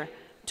failure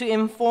to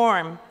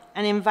inform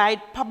and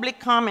invite public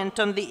comment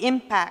on the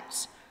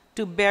impacts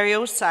to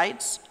burial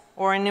sites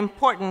or an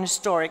important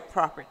historic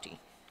property.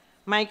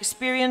 My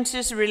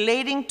experiences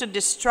relating to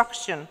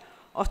destruction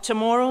of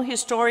Chamorro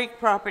historic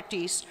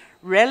properties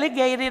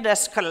relegated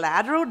as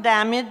collateral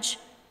damage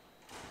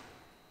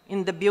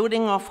in the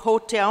building of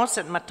hotels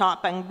at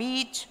Matapang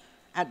Beach,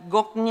 at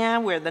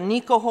Goknya, where the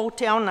Nico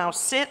Hotel now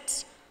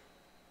sits,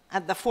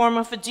 at the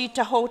former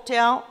Fujita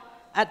Hotel,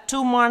 at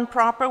Tumon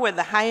proper, where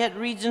the Hyatt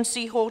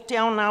Regency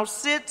Hotel now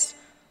sits,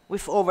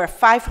 with over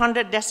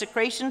 500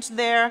 desecrations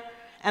there,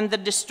 and the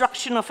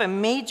destruction of a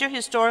major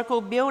historical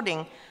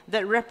building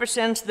that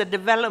represents the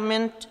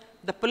development,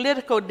 the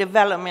political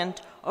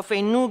development of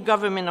a new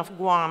government of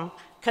Guam,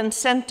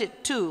 consented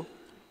to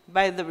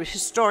by the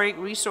Historic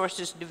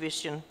Resources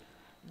Division.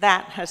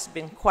 That has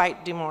been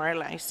quite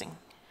demoralizing.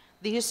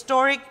 The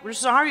historic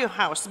Rosario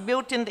House,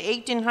 built in the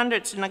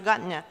 1800s in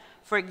Agatna,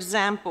 for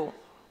example,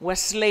 was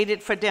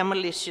slated for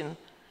demolition.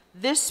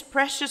 This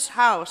precious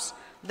house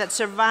that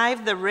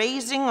survived the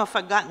razing of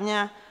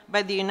Agatna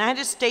by the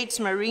United States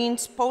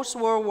Marines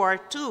post-World War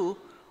II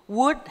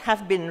would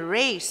have been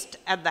razed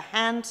at the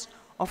hands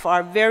of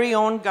our very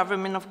own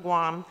government of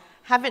Guam,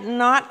 have it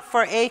not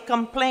for a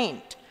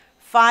complaint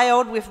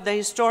filed with the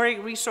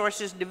Historic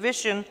Resources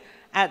Division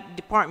at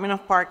Department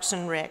of Parks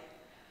and Rec.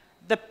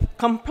 The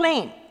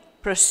complaint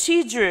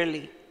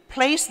procedurally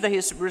placed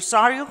the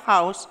Rosario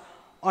House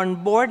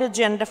on board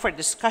agenda for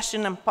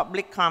discussion and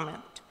public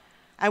comment.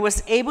 I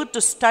was able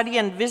to study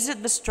and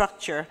visit the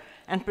structure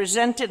and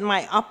presented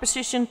my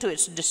opposition to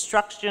its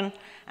destruction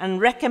and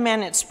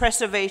recommend its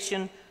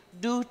preservation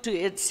due to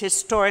its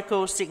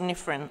historical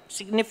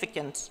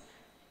significance.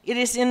 It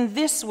is in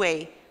this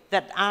way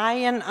that I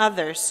and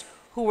others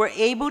who were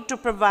able to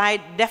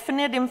provide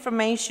definite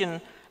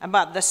information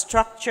about the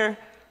structure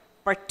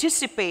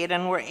participate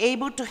and were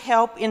able to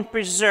help in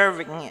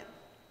preserving it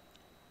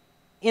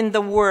in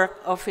the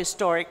work of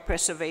historic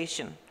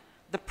preservation.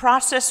 The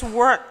process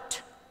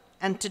worked,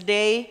 and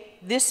today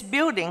this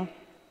building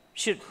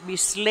should be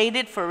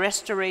slated for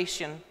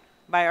restoration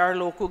by our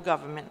local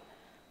government.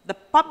 The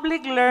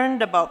public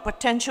learned about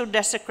potential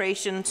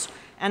desecrations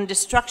and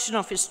destruction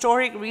of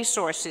historic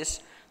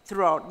resources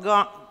throughout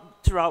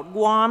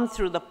Guam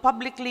through the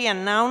publicly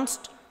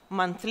announced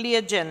monthly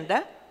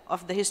agenda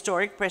of the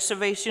Historic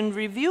Preservation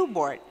Review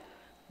Board.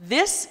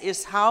 This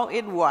is how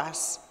it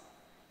was.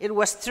 It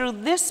was through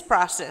this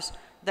process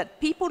that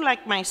people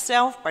like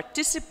myself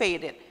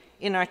participated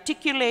in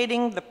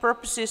articulating the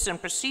purposes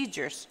and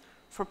procedures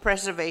for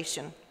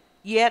preservation.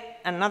 Yet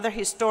another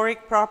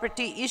historic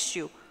property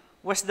issue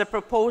was the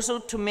proposal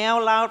to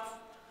mail out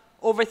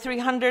over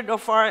 300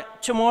 of our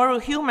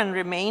Chamorro human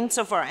remains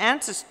of our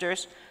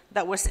ancestors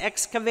that was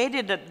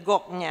excavated at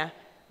Goknya.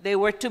 They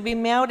were to be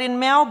mailed in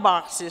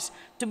mailboxes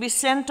to be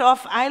sent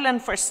off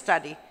island for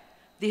study.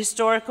 The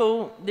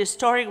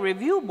Historic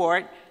Review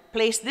Board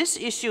placed this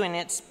issue in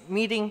its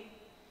meeting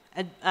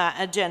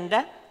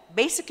agenda,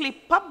 basically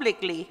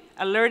publicly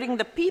alerting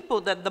the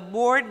people that the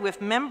board,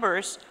 with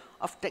members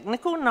of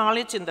technical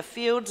knowledge in the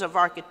fields of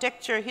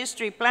architecture,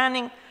 history,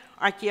 planning,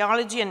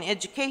 archaeology, and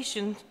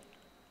education,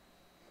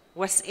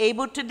 was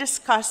able to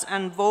discuss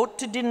and vote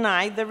to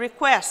deny the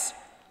request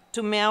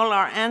to mail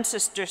our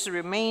ancestors'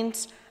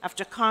 remains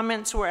after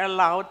comments were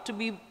allowed to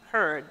be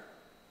heard.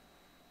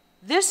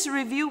 This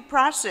review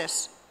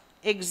process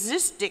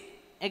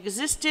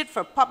existed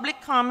for public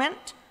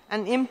comment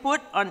and input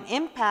on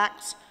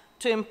impacts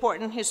to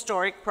important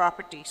historic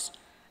properties.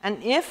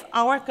 And if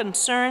our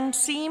concerns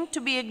seemed to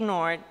be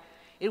ignored,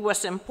 it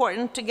was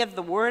important to get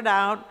the word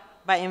out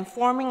by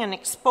informing and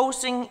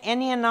exposing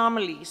any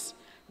anomalies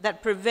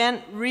that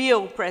prevent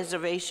real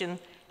preservation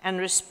and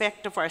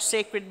respect of our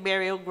sacred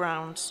burial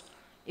grounds.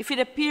 If it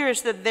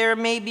appears that there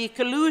may be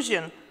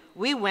collusion,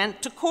 we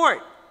went to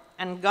court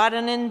and got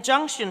an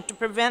injunction to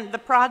prevent the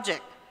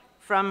project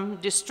from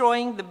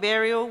destroying the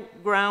burial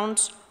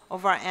grounds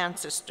of our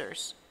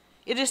ancestors.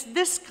 It is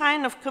this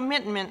kind of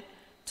commitment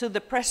to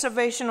the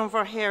preservation of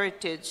our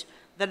heritage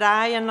that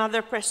I and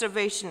other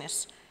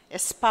preservationists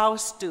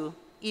espouse to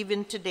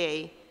even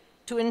today,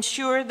 to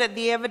ensure that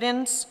the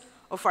evidence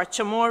of our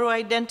Chamorro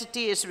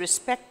identity is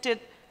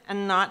respected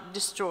and not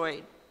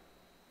destroyed.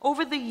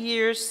 Over the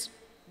years,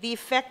 the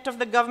effect of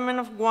the government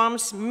of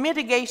Guam's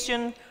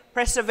mitigation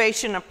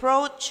preservation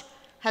approach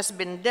has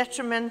been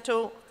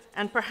detrimental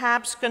and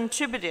perhaps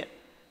contributed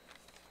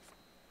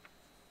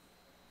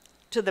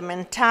to the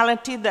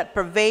mentality that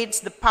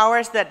pervades the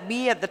powers that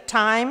be at the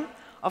time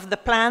of the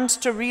plans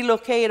to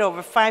relocate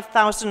over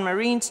 5,000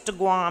 Marines to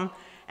Guam,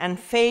 and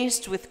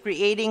faced with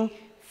creating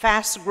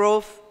fast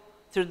growth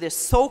through this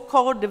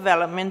so-called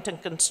development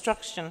and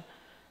construction.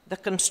 The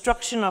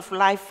construction of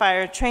live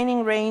fire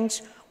training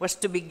range was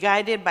to be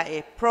guided by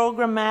a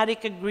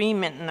programmatic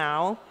agreement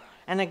now,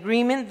 an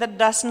agreement that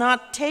does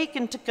not take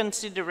into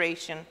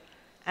consideration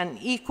an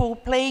equal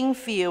playing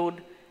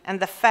field and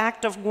the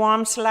fact of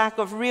Guam's lack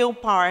of real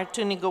power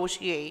to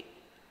negotiate.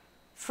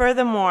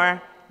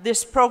 Furthermore,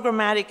 this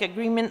programmatic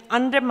agreement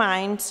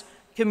undermines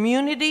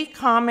community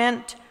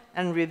comment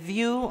and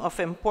review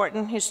of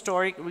important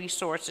historic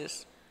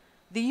resources.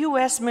 The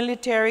U.S.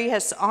 military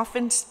has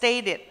often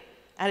stated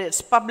at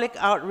its public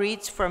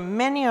outreach for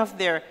many of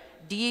their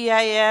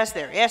DEIS,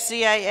 their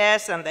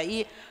SEIS, and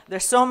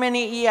there's so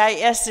many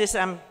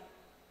EISs,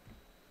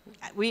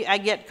 I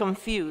get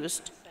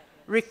confused,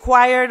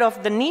 required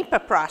of the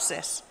NEPA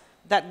process,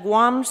 that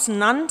Guam's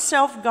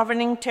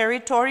non-self-governing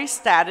territory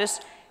status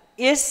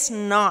is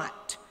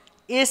not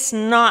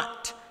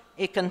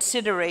a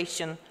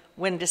consideration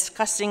when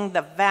discussing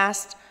the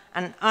vast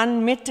and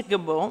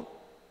unmitigable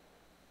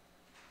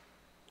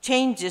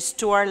changes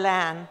to our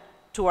land,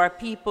 to our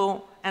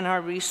people, and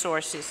our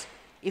resources.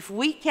 If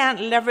we can't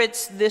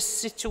leverage this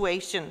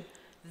situation,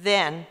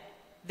 then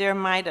there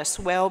might as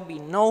well be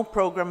no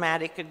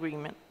programmatic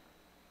agreement.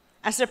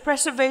 As a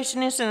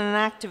preservationist and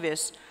an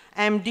activist,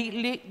 I am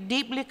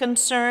deeply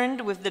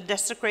concerned with the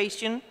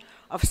desecration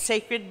of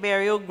sacred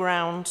burial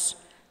grounds,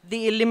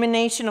 the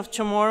elimination of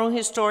Chamorro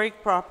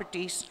historic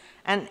properties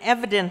and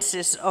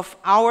evidences of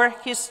our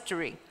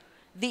history,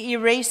 the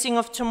erasing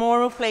of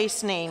Chamorro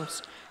place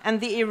names, and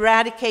the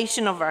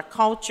eradication of our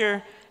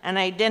culture and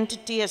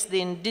identity as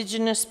the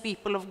indigenous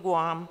people of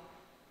Guam.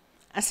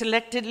 As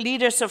elected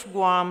leaders of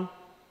Guam,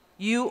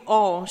 you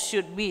all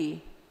should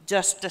be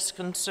just as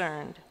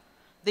concerned.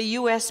 The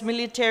U.S.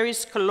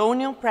 military's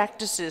colonial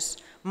practices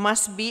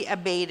must be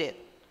abated.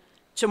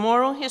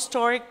 Chamorro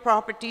historic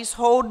properties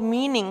hold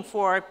meaning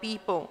for our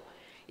people.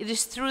 It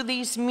is through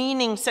these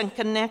meanings and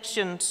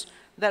connections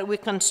that we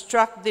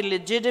construct the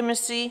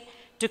legitimacy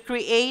to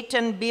create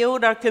and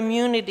build our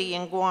community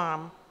in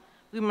Guam.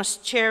 We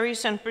must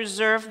cherish and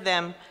preserve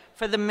them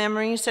for the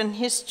memories and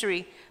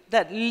history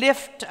that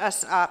lift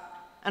us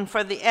up and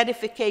for the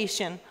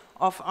edification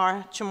of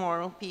our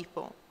Chamorro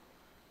people.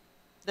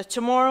 The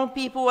Chamorro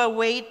people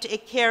await a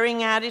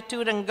caring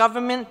attitude and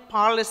government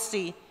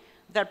policy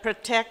that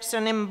protects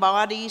and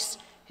embodies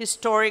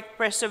historic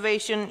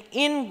preservation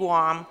in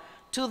Guam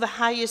to the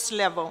highest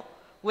level,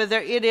 whether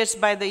it is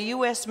by the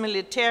U.S.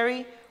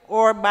 military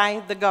or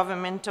by the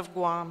government of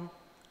Guam.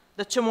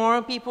 The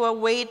Chamorro people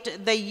await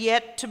the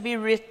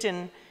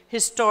yet-to-be-written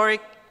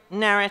historic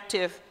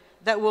narrative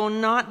that will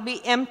not be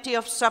empty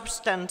of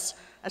substance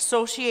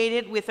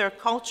associated with our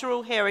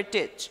cultural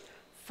heritage,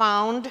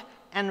 found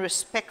and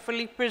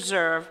respectfully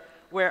preserved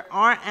where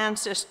our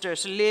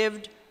ancestors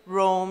lived,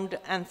 roamed,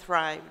 and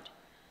thrived.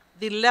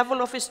 The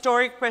level of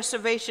historic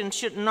preservation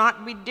should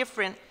not be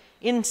different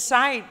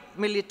inside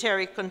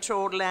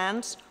military-controlled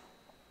lands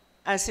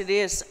as it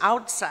is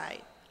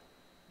outside.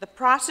 The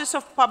process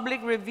of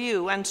public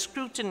review and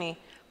scrutiny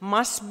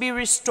must be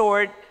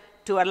restored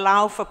to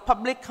allow for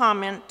public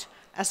comment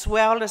as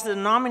well as the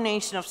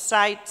nomination of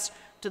sites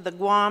to the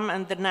Guam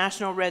and the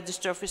National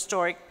Register of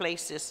Historic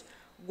Places.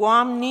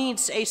 Guam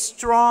needs a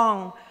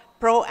strong,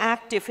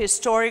 proactive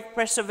historic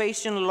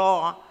preservation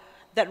law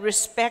that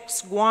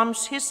respects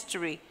Guam's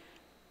history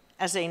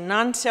as a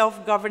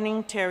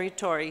non-self-governing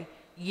territory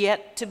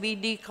yet to be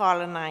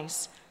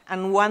decolonized,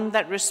 and one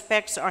that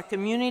respects our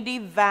community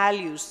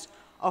values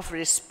of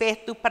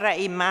respeto para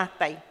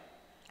imatay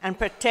and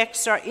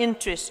protects our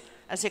interests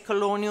as a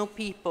colonial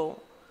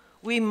people.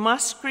 We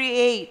must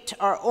create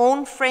our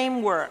own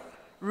framework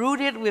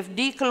rooted with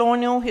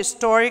decolonial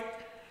historic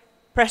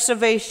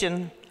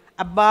preservation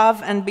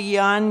above and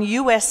beyond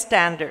U.S.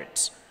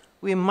 standards.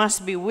 We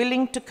must be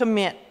willing to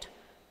commit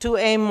to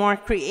a more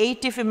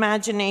creative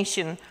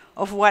imagination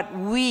of what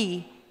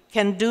we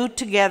can do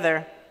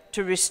together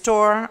to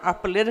restore our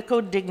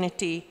political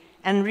dignity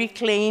and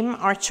reclaim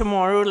our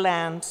Chamorro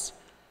lands.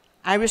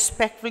 I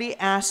respectfully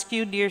ask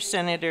you, dear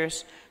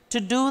senators, to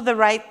do the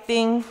right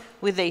thing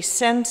with a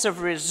sense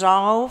of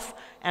resolve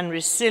and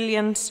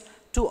resilience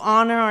to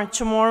honor our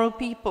Chamorro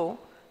people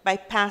by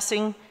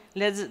passing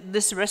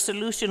this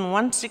resolution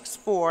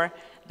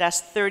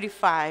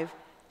 164-35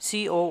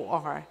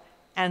 COR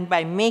and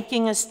by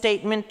making a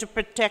statement to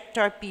protect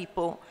our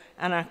people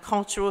and our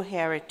cultural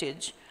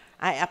heritage.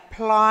 I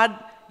applaud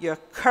your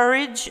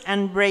courage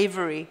and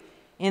bravery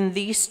in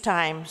these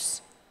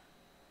times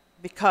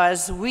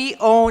because we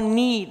all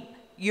need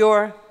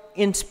your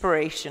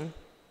inspiration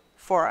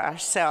for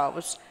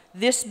ourselves.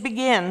 This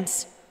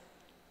begins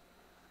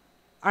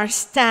our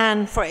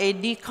stand for a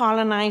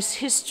decolonized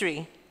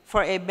history,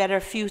 for a better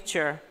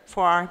future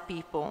for our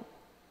people.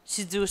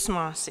 Sidus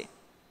Masi.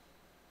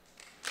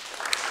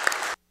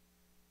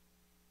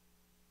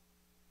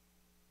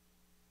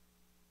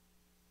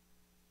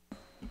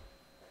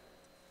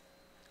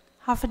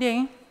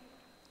 Hafaday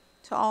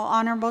to all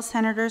honorable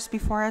senators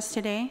before us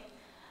today.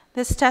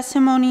 This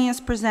testimony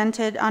is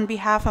presented on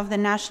behalf of the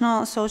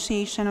National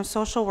Association of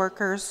Social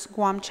Workers,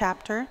 Guam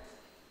Chapter.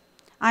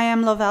 I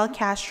am Lovell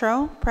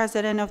Castro,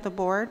 President of the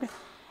Board.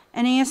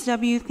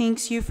 NASW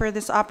thanks you for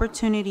this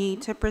opportunity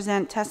to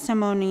present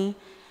testimony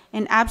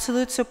in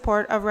absolute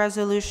support of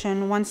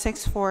Resolution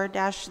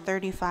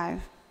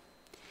 164-35.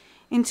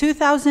 In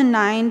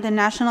 2009, the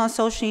National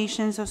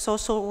Associations of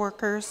Social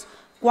Workers,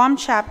 Guam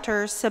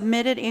Chapter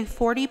submitted a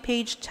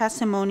 40-page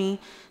testimony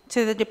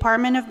to the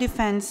Department of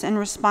Defense in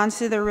response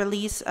to the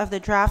release of the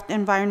draft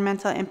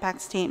environmental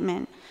impact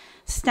statement,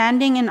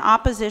 standing in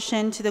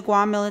opposition to the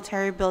Guam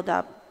military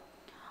buildup.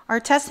 Our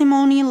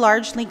testimony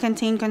largely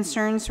contained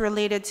concerns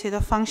related to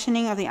the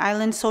functioning of the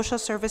island's social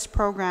service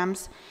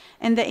programs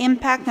and the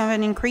impact of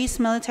an increased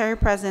military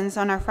presence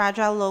on our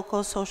fragile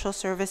local social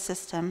service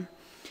system.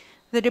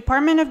 The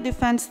Department of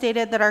Defense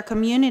stated that our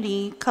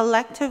community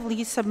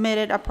collectively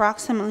submitted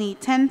approximately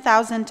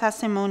 10,000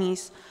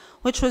 testimonies,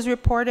 which was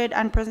reported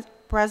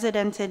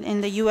unprecedented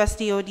in the US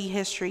DoD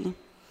history.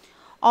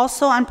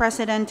 Also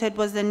unprecedented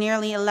was the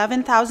nearly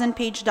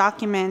 11,000-page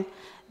document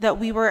that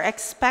we were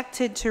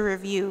expected to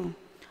review.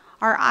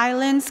 Our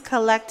island's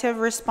collective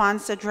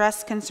response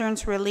addressed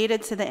concerns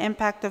related to the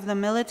impact of the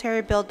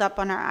military buildup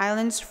on our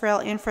island's frail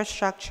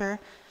infrastructure,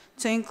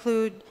 to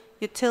include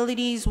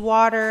utilities,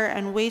 water,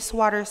 and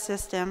wastewater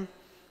system,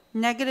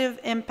 negative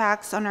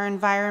impacts on our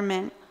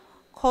environment,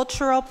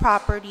 cultural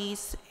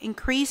properties,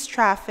 increased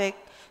traffic,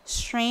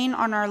 strain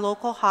on our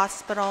local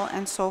hospital,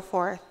 and so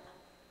forth.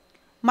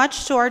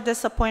 Much to our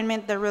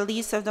disappointment, the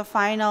release of the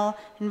final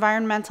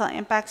environmental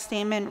impact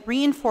statement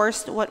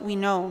reinforced what we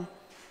know,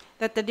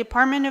 that the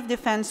Department of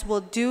Defense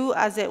will do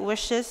as it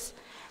wishes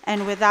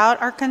and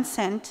without our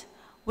consent,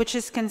 which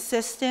is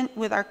consistent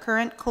with our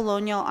current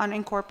colonial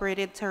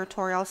unincorporated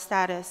territorial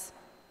status.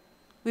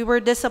 We were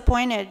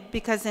disappointed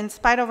because in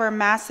spite of our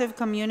massive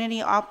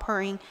community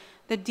outpouring,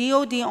 the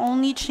DoD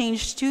only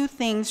changed two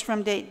things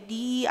from the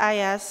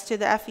DEIS to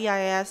the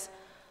FEIS.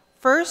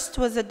 First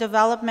was the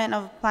development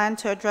of a plan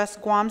to address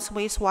Guam's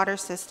wastewater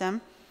system,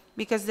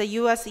 because the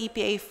US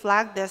EPA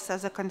flagged this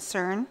as a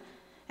concern.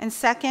 And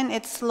second,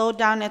 it slowed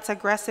down its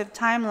aggressive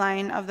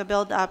timeline of the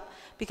buildup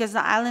because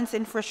the island's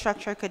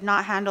infrastructure could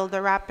not handle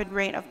the rapid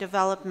rate of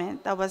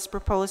development that was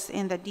proposed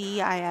in the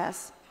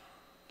DEIS.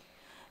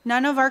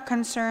 None of our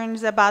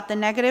concerns about the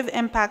negative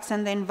impacts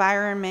on the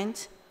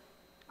environment,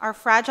 our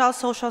fragile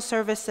social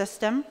service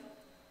system,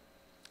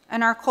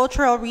 and our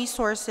cultural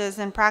resources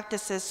and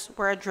practices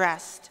were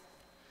addressed.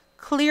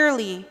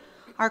 Clearly,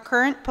 our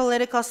current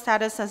political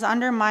status has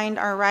undermined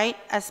our right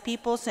as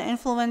peoples to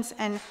influence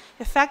and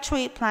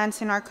effectuate plans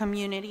in our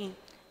community.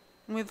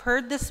 And we've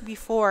heard this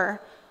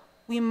before.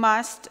 We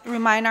must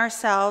remind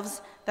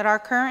ourselves that our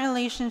current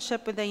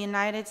relationship with the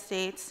United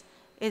States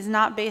is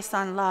not based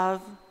on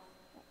love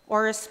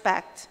or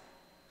respect.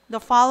 The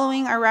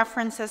following are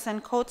references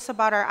and quotes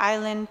about our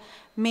island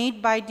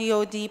made by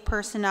DoD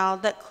personnel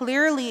that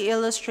clearly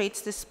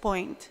illustrates this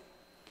point,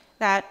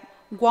 that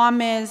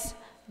Guam is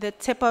the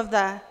tip of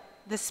the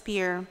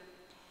spear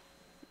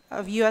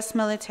of US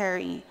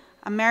military,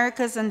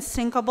 America's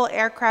unsinkable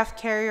aircraft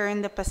carrier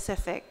in the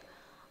Pacific,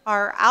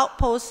 our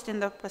outpost in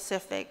the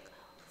Pacific,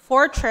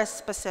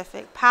 Fortress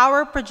Pacific,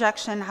 power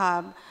projection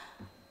hub.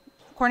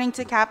 According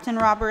to Captain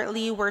Robert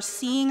Lee, we're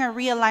seeing a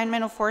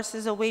realignment of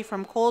forces away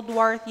from Cold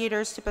War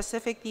theaters to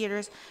Pacific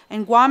theaters,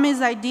 and Guam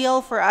is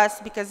ideal for us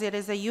because it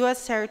is a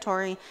US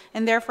territory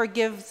and therefore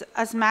gives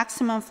us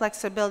maximum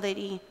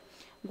flexibility.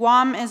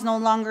 Guam is no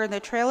longer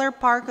the trailer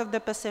park of the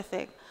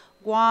Pacific.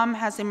 Guam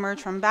has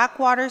emerged from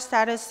backwater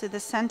status to the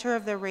center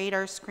of the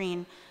radar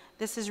screen.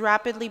 This is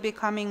rapidly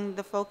becoming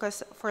the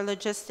focus for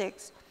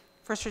logistics,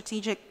 for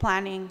strategic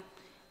planning.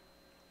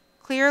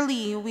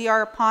 Clearly, we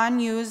are a pawn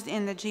used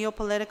in the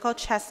geopolitical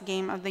chess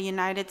game of the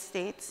United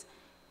States.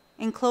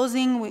 In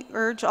closing, we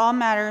urge all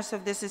matters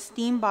of this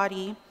esteemed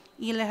body,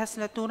 y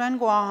Legislatura en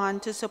Guahan,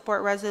 to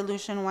support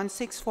Resolution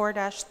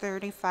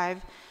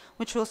 164-35,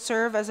 which will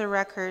serve as a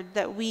record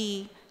that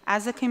we,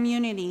 as a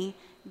community,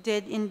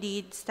 did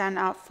indeed stand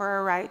out for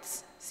our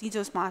rights.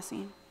 Sidus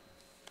Masi.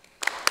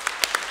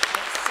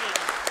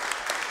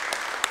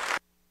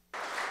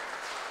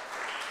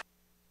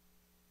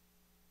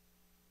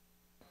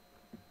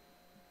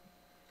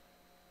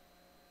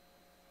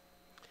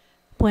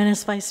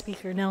 Buenas, Vice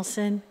Speaker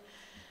Nelson,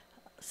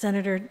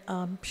 Senator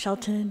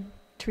Shelton,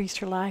 Therese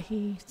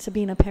Terlahi,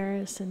 Sabina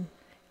Paris, and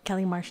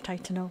Kelly Marsh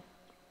Taitano.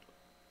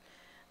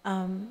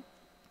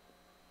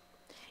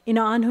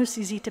 Inaanhu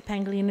si Zita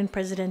Pangilinan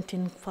President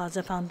in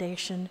Faza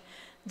Foundation,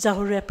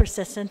 Zahu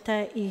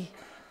representa I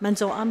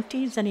Manzo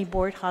Amti Zani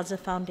Board Haza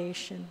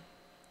Foundation.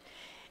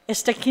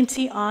 Esta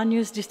 15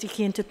 años desde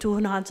que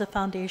entutuhun Haza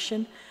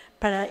Foundation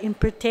para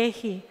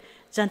improteger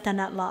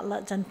Zantanat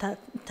Latla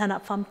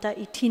Zantanat Famta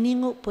I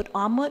Tiningu put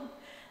amut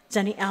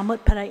Zani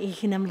amut para I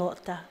Hinam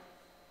Lota.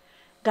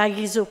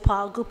 Gagizo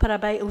Pagu para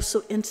bay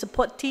usu in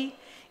supporti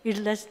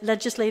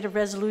Legislative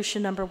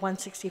Resolution number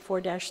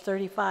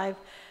 164-35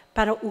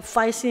 para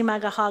ufaisi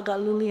magahaga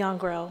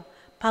luliangrao,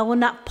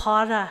 pauna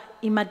para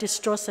ima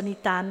destrosa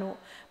nitano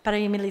para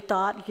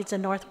imilitat giza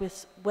North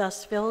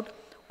Westfield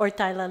or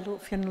taila lu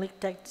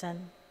finliktegzen.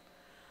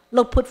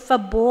 Lo put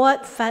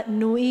fabot fat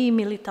nui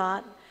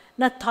militat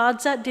na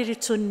tadza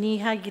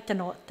dirituniha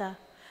gitanota.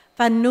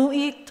 Fa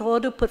nui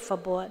todo put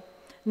fabot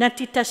na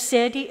tita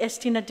sedi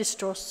estina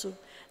destrosu.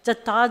 Za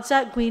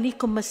tadza guini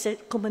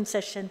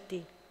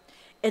kumanseshenti.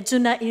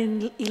 Edzuna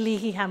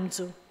ilihi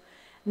hamzu.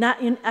 Na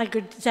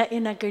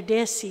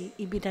inagardesi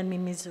ibidan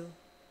mimizu.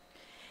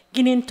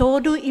 Ginin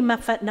todo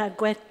imafat na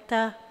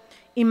gueta,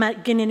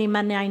 ginin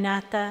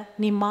imanainata,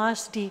 ni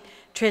mas di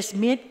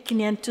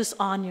 3,500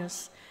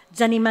 años,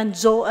 zaniman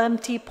zoam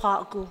ti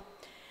pagu.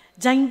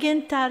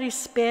 Zangin ta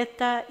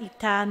rispeta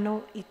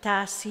itano,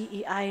 itasi,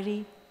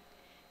 iairi,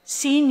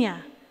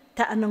 sinya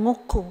ta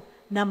ananguku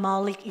na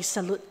malik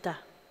isaluta.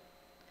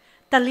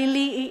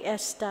 Talili I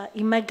esta,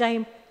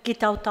 imagay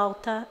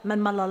gitaw-tawta, man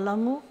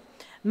malalangu,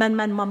 man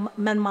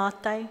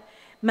matay,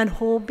 man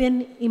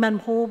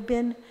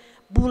hobin,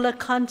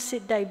 bulakan si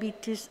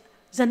diabetes,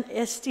 zan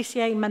esti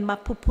siya man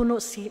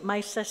mapupuno si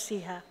maysa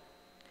siya.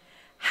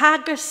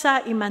 Hagar sa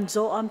iman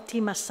zoam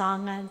ti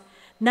masangan,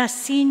 na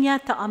sinya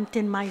ta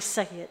amtin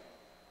maysa hit.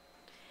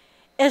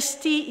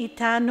 Esti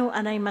itano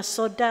anay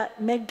masoda,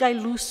 megay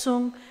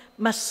lusong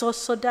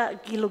masosoda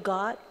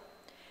gilugat,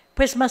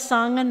 pues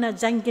masangan na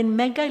zangin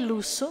megay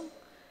lusong,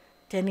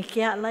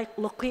 tenikia like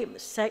lokwi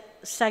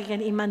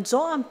sagan iman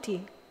zoam ti,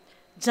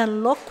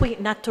 zan lokwi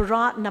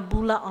naturat na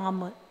bula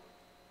amot.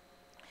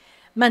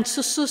 Man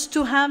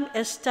susustuham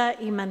esta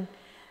iman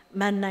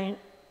man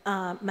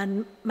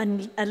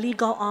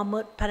aligaw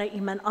amot para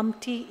iman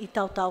amti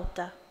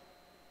itaw-tawta.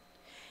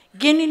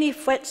 Ginini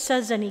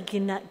fwetsa zani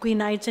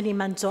guinay zani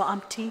man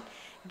zoam ti,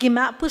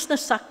 gimapus na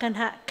sakan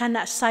ha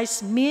kana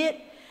 6 mit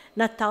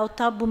na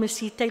tawta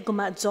bumisitay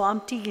gumat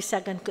zoam ti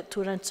gisagan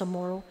kuturan sa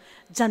moro,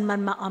 zan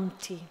man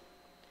maamti.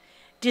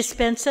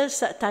 Dispensa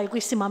sa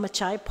tayo si Mama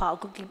Chay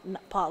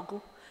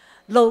pago,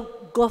 lo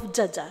gof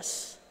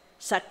jajas.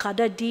 Sa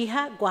kada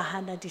diha,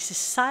 guahana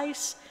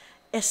 16,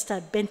 esta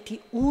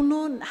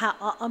 21 ha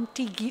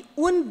aamti gi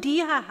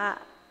diha ha.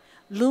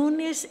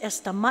 Lunes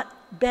esta mat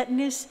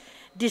betnis,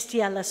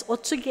 desde a las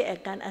 8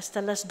 geegan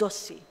hasta las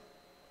 12.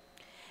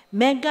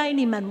 Megay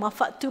ni man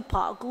mafatu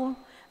pago,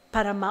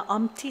 para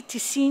maamti,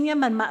 tisinya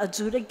man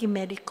maadzura gi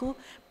medico,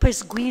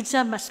 pues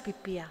guiza mas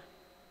pipia.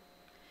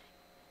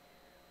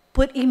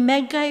 Put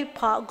imegay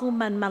pago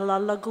man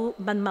malalago,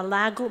 man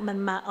malago, man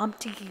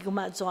maamti gi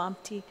gumadzo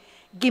amti,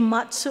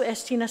 gimatsu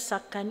estina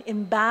sakan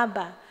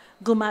imbaba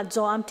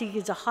gumadzo amti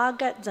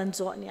gizahagat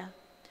zanzonya.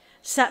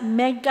 Sa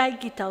megay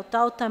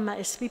gitaw-taw ta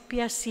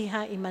maespipia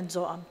siha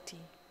imanzo amti.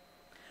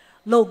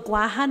 Lo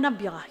guaha na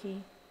biyahi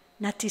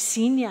na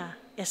tisinya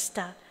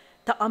esta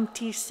ta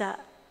amti sa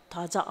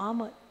taza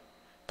amot,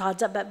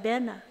 taza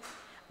babena.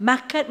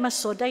 Makat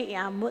masoday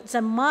iamot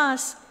za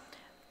mas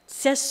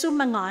sesu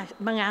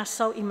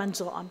mangasaw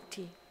imanzo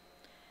amti.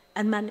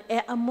 An man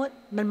amot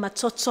man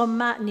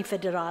matsotsoma ni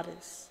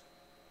federalis.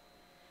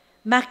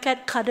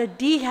 Makat kada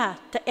diha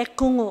ta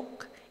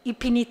ekungok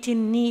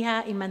ipinitin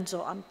niha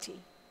imanzo amti.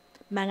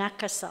 Mga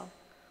kasaw.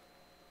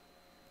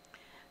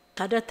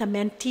 Kada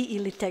tamenti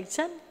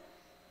ilitegzan,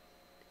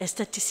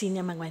 esta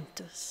tisinya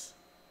mangwentos.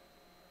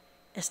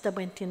 Esta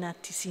buentina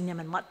tisinya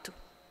manmatu.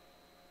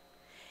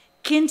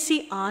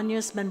 15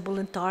 años man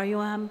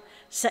voluntario am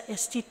sa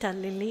estita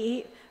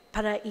lili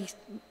para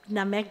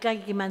na mega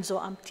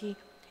gimanzo amti,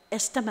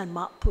 esta man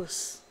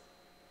mapus.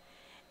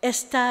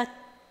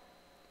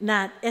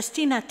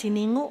 Esti na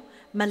tiningo,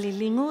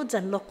 malilingo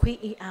zan lokwi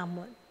I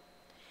amot.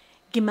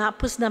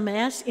 Gimapus na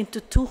mes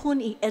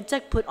intutuhun I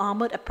edzak put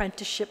amot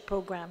apprenticeship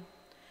program.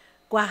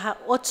 Guaha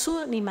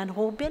otsu ni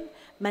manhobin,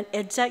 man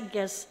edzak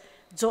ges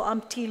zo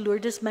amti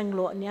Lourdes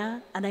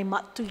Manglonia, anay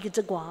matu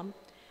gizagwam,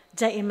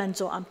 za iman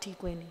zo amti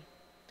gweni.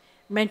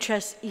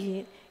 Mientras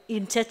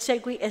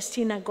intetsegwi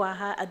esti na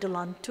guaha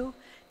adelantu,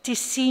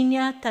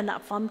 tisinya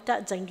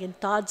tanapamta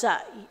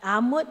zangintaza I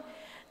amot,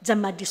 za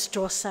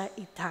madistrosa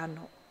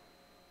itano.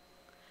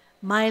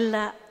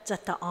 Maila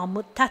zata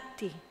amot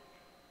tati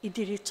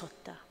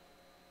idiritsota.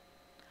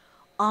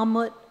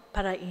 Amot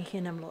para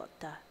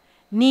ihinamlota.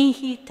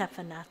 Nihi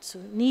tafanatsu,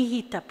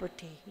 nihi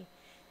taprotehi,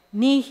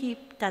 nihi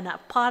tana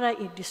para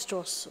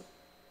idistroso.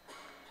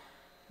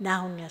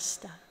 Nahong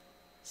esta,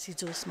 si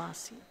Diyos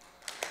Masi.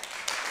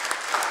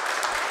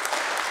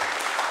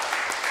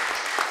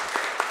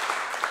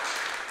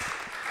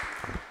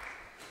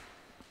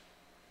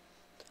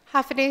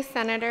 Half-a-day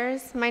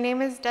senators, my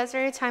name is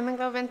Desiree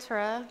Timinglo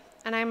Ventura,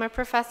 and I'm a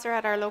professor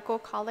at our local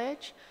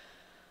college.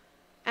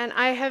 And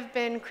I have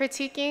been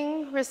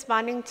critiquing,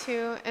 responding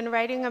to, and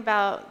writing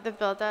about the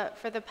buildup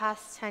for the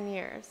past 10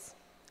 years.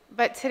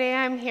 But today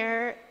I'm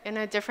here in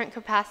a different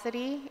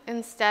capacity.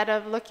 Instead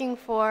of looking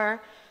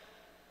for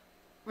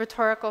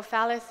rhetorical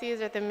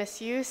fallacies or the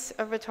misuse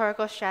of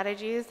rhetorical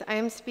strategies, I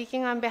am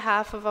speaking on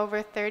behalf of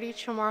over 30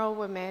 Chamorro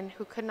women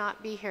who could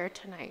not be here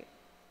tonight,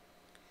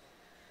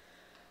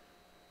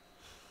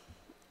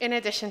 in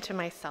addition to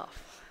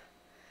myself.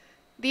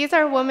 These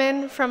are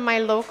women from my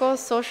local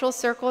social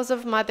circles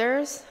of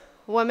mothers,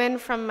 women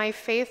from my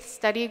faith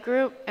study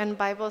group and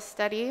Bible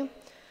study,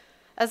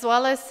 as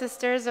well as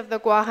sisters of the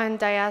Guahan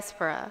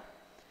diaspora.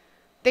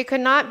 They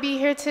could not be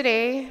here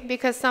today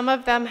because some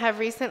of them have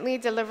recently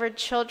delivered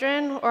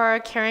children or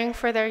are caring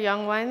for their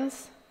young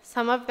ones.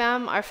 Some of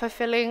them are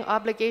fulfilling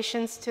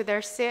obligations to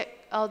their sick,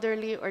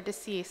 elderly, or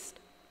deceased.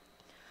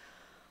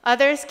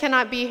 Others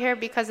cannot be here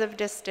because of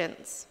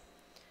distance.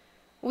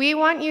 We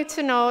want you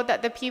to know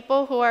that the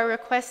people who are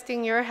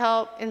requesting your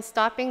help in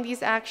stopping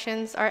these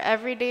actions are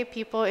everyday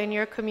people in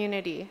your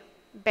community: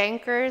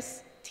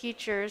 bankers,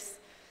 teachers,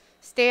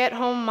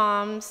 stay-at-home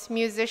moms,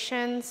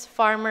 musicians,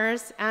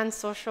 farmers, and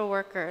social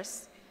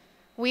workers.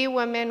 We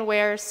women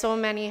wear so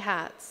many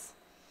hats.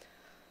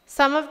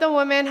 Some of the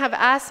women have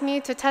asked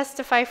me to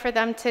testify for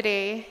them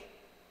today,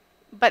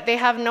 but they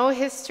have no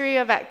history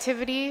of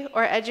activity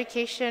or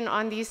education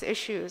on these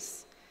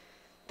issues.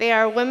 They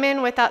are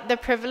women without the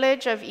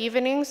privilege of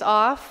evenings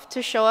off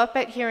to show up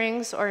at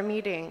hearings or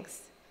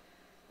meetings.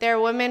 They're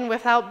women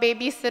without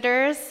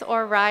babysitters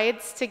or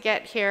rides to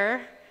get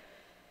here.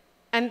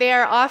 And they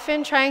are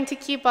often trying to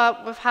keep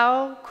up with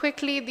how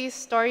quickly these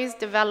stories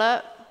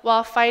develop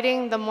while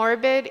fighting the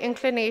morbid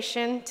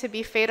inclination to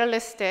be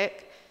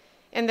fatalistic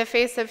in the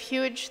face of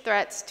huge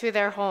threats to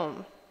their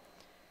home.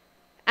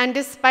 And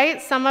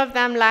despite some of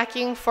them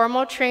lacking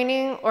formal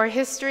training or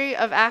history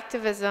of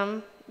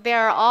activism, they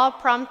are all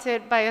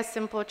prompted by a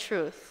simple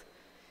truth.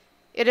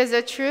 It is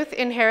a truth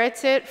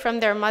inherited from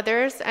their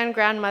mothers and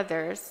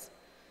grandmothers.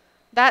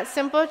 That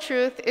simple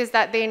truth is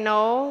that they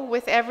know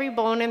with every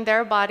bone in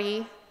their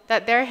body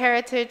that their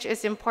heritage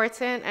is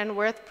important and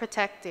worth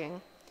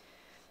protecting.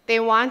 They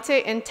want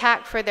it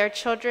intact for their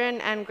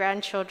children and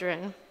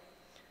grandchildren.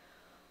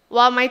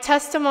 While my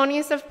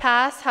testimonies of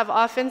past have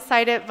often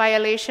cited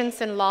violations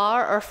in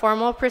law or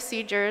formal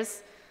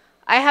procedures,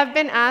 I have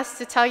been asked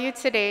to tell you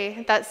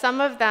today that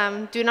some of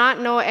them do not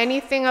know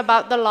anything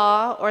about the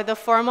law or the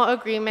formal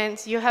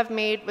agreements you have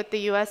made with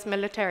the US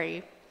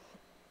military.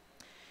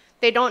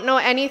 They don't know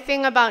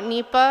anything about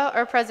NEPA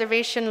or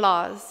preservation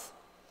laws.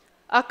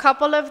 A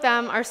couple of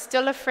them are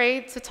still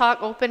afraid to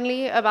talk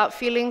openly about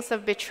feelings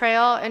of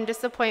betrayal and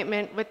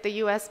disappointment with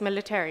the US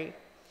military.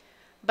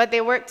 But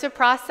they work to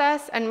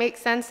process and make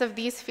sense of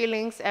these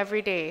feelings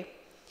every day.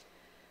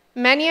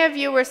 Many of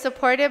you were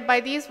supported by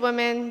these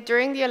women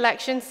during the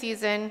election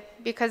season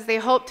because they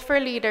hoped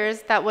for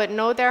leaders that would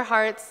know their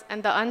hearts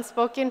and the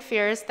unspoken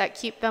fears that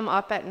keep them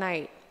up at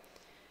night.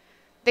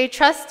 They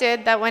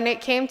trusted that when it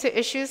came to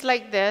issues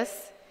like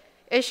this,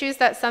 issues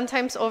that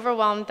sometimes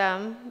overwhelmed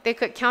them, they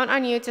could count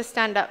on you to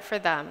stand up for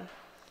them.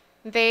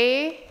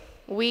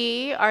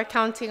 We are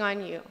counting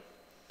on you.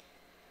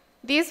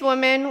 These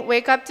women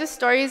wake up to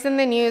stories in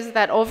the news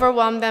that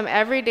overwhelm them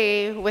every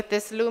day with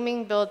this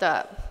looming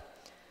buildup.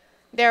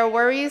 Their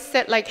worries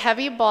sit like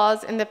heavy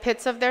balls in the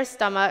pits of their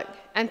stomach,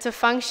 and to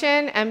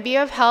function and be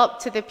of help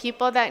to the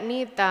people that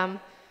need them,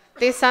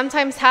 they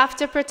sometimes have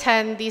to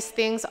pretend these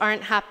things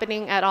aren't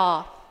happening at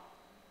all.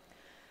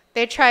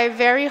 They try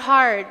very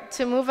hard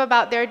to move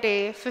about their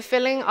day,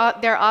 fulfilling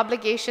their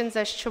obligations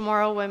as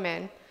Chamorro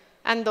women,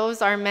 and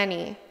those are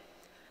many.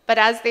 But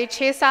as they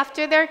chase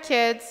after their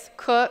kids,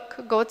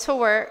 cook, go to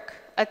work,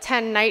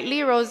 attend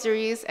nightly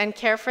rosaries, and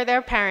care for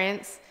their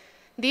parents,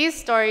 these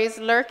stories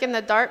lurk in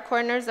the dark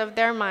corners of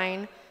their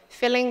mind,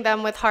 filling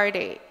them with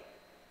heartache.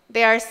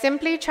 They are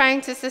simply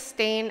trying to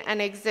sustain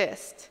and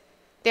exist.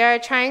 They are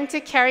trying to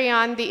carry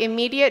on the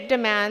immediate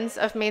demands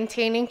of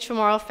maintaining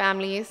Chamorro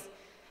families,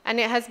 and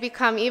it has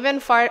become even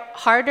far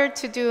harder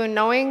to do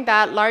knowing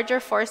that larger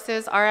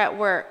forces are at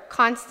work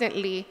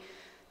constantly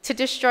to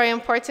destroy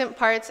important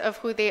parts of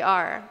who they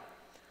are.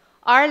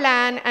 Our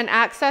land and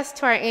access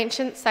to our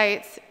ancient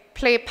sites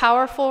play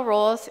powerful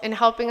roles in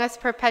helping us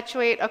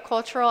perpetuate a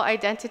cultural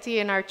identity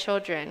in our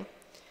children.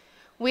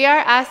 We are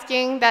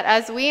asking that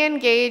as we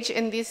engage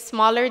in these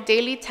smaller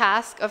daily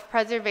tasks of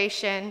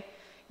preservation,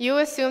 you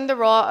assume the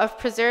role of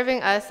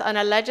preserving us on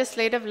a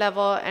legislative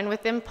level and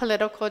within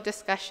political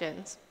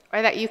discussions,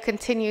 or that you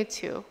continue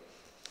to.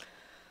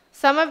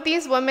 Some of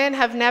these women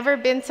have never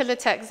been to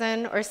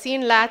Litexan or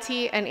seen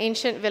Lati and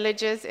ancient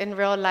villages in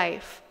real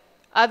life.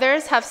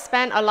 Others have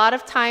spent a lot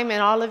of time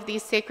in all of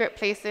these sacred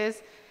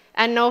places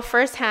and know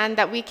firsthand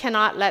that we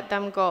cannot let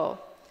them go.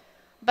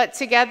 But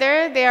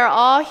together, they are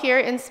all here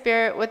in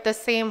spirit with the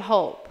same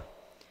hope.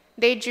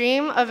 They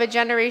dream of a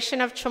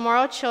generation of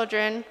Chamorro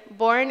children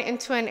born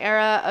into an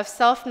era of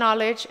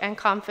self-knowledge and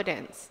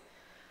confidence.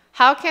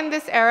 How can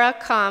this era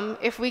come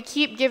if we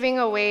keep giving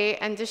away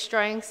and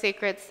destroying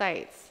sacred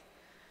sites?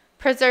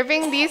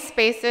 Preserving these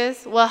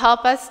spaces will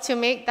help us to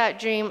make that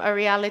dream a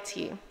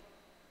reality.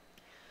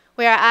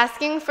 We are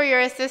asking for your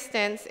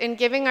assistance in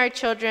giving our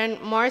children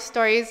more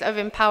stories of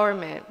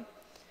empowerment.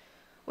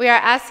 We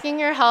are asking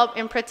your help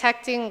in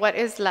protecting what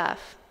is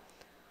left.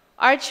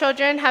 Our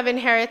children have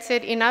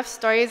inherited enough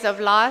stories of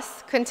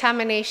loss,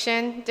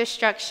 contamination,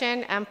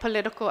 destruction, and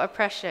political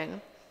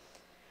oppression.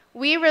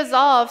 We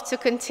resolve to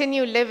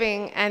continue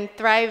living and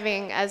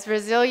thriving as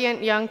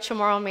resilient young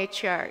Chamorro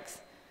matriarchs,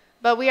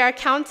 but we are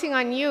counting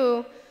on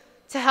you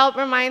to help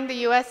remind the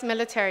U.S.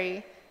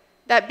 military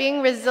that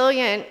being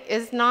resilient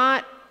is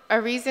not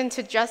a reason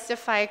to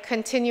justify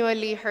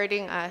continually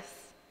hurting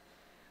us.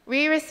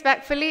 We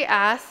respectfully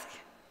ask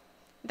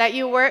that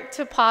you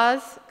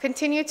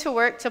continue to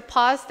work to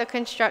pause the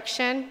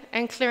construction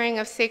and clearing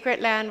of sacred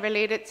land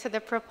related to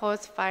the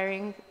proposed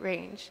firing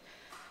range.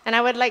 And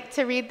I would like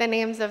to read the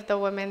names of the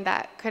women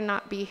that could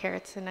not be here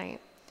tonight.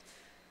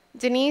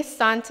 Denise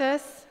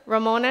Santos,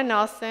 Ramona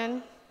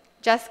Nelson,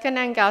 Jessica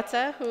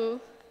Nangauta, who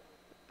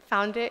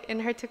found it in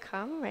her to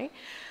come, right?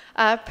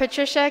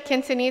 Patricia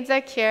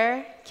Quintanilla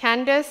Kier,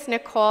 Candace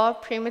Nicole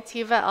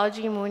Primitiva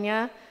Algi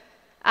Munya,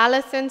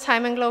 Allison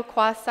Timanglo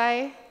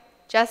Kwasai,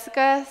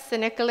 Jessica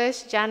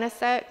Sinicolis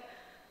Janicek,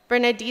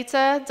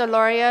 Bernadita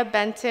Doloria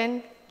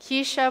Benton,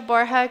 Keisha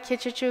Borja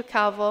Kichichu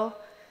Calvo,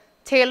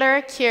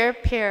 Taylor Kier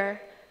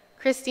Pierre,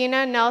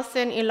 Christina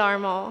Nelson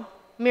Ilarmo,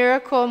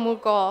 Miracle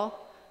Mugol,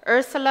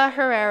 Ursula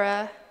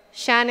Herrera,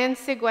 Shannon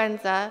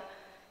Siguenza,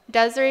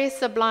 Desiree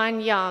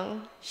Sablan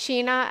Young,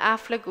 Sheena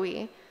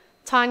Aflagui,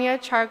 Tanya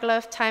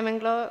Chargloff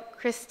Timanglo,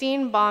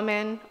 Christine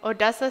Bauman,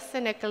 Odessa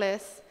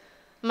Sinicolis,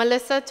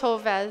 Melissa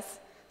Tovez,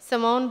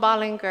 Simone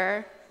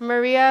Bollinger,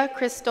 Maria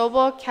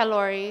Cristobal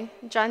Calori,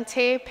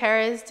 Jante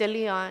Perez de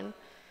Leon,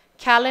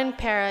 Callan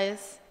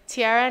Perez,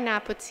 Tiara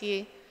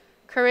Naputi,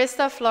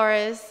 Carissa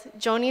Flores,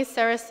 Joni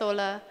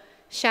Sarasola,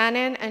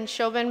 Shannon and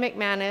Shoban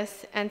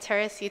McManus, and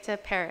Teresita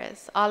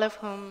Perez, all of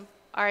whom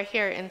are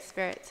here in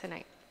spirit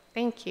tonight.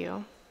 Thank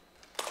you.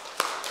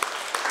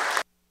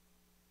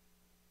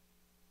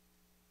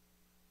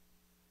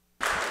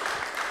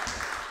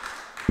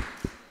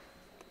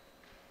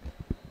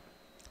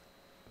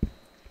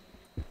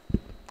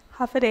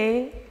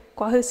 Hafide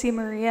Guajusi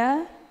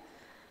Maria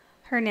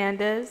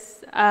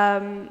Hernandez.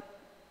 I'm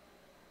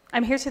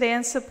here today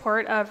in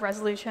support of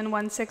Resolution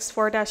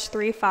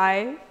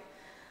 164-35.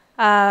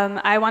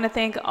 I want to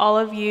thank all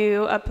of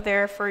you up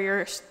there for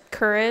your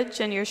courage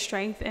and your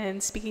strength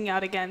in speaking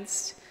out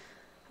against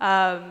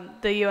the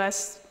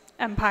U.S.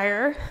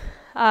 empire.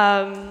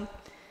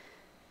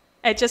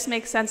 It just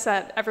makes sense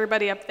that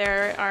everybody up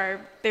there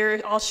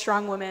they're all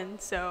strong women.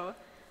 So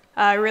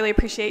I really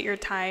appreciate your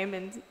time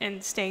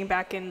and staying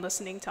back and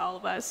listening to all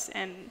of us.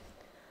 And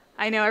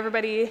I know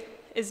everybody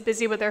is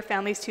busy with their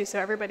families too, so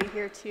everybody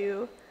here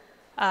too.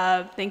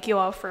 Thank you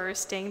all for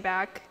staying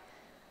back.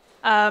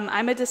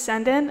 I'm a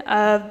descendant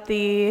of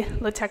the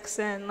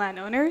Latexan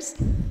landowners.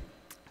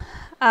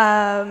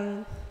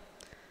 I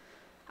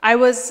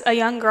was a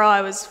young girl,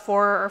 I was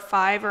 4 or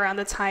 5 around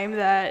the time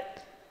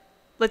that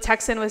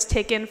Latexan was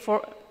taken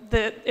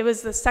it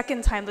was the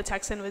second time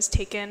Latexan was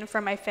taken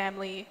from my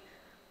family.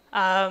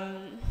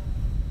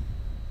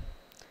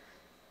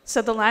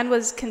 So the land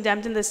was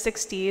condemned in the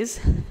 60s,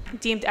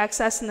 deemed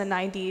excess in the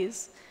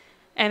 90s,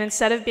 and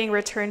instead of being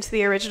returned to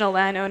the original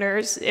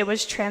landowners, it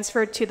was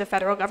transferred to the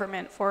federal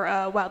government for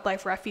a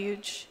wildlife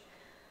refuge.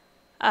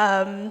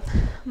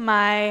 My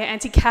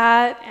Auntie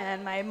Kat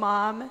and my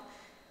mom,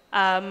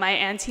 my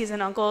aunties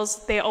and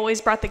uncles, they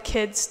always brought the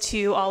kids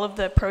to all of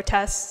the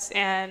protests,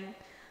 and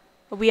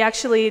we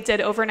actually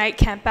did overnight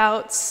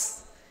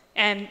campouts.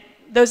 And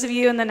those of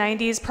you in the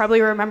 90s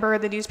probably remember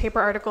the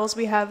newspaper articles.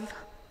 We have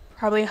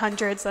probably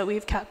hundreds that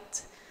we've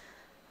kept.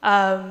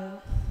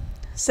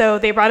 So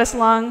they brought us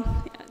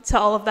along to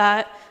all of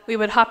that. We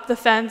would hop the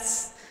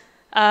fence,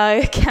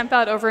 camp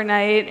out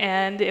overnight,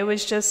 and it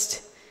was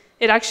just,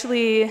 it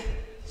actually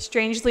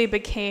strangely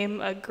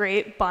became a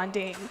great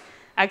bonding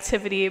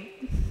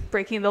activity,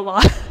 breaking the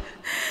law.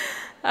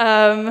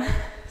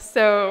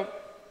 So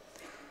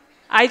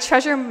I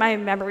treasure my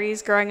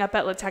memories growing up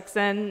at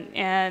Latexan,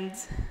 and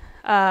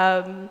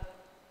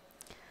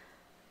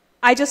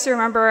I just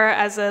remember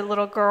as a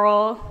little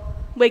girl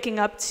waking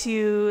up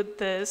to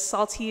the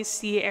salty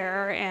sea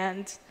air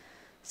and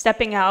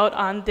stepping out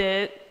on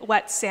the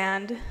wet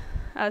sand,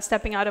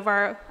 stepping out of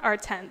our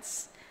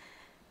tents.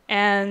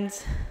 And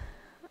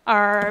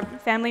our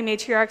family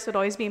matriarchs would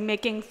always be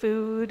making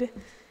food,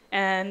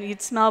 and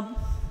you'd smell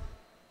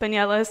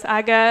bañuelos,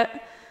 agate,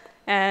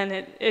 and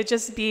it'd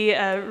just be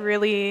a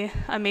really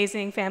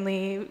amazing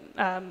family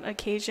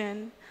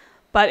occasion.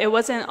 But it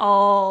wasn't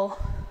all,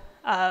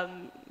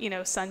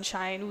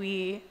 sunshine.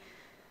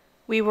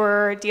 We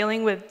were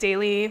dealing with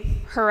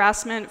daily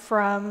harassment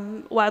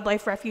from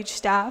wildlife refuge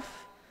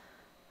staff,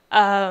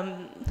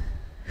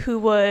 who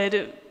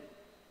would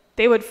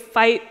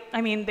fight.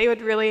 I mean, they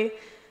would really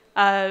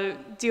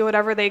do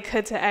whatever they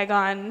could to egg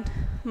on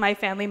my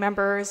family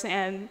members,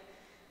 and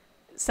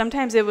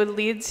sometimes it would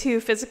lead to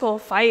physical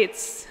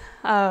fights.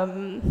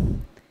 And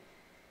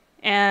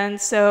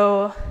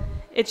so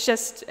it's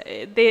just,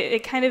 they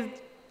kind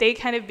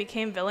of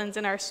became villains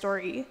in our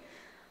story.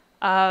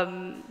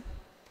 And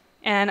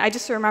I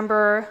just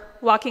remember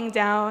walking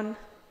down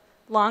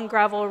long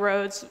gravel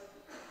roads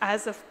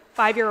as a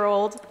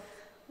 5-year-old,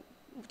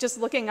 just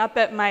looking up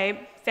at my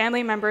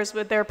family members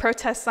with their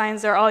protest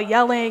signs. They're all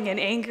yelling and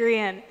angry,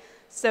 and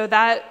so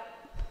that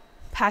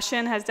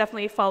passion has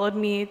definitely followed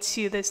me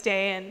to this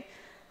day, and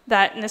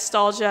that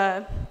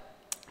nostalgia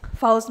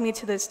follows me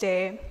to this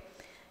day.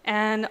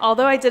 And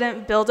although I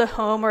didn't build a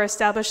home or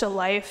establish a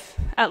life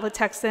at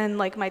Latexan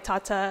like my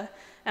tata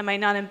and my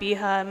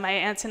nanambiha, my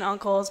aunts and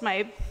uncles,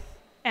 my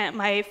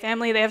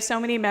family, they have so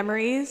many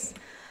memories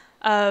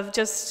of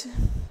just,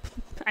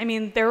 I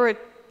mean, there were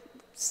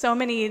so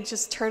many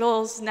just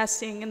turtles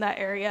nesting in that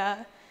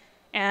area,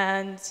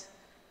 and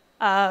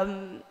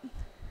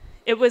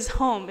it was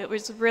home. It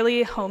was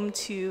really home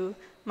to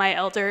my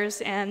elders,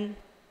 and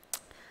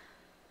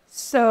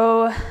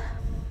so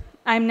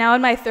I'm now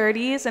in my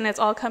 30s, and it's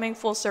all coming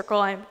full circle.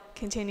 I'm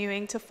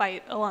continuing to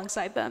fight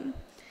alongside them.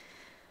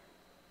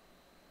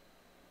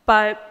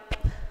 But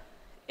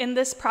in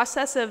this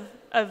process of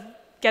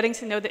getting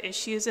to know the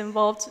issues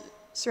involved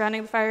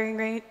surrounding the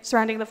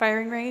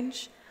firing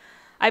range,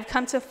 I've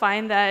come to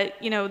find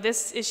that, you know,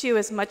 this issue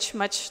is much,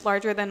 much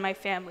larger than my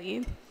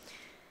family.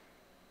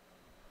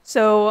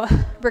 So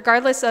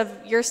regardless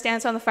of your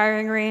stance on the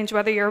firing range,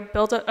 whether you're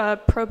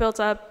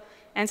pro-built-up,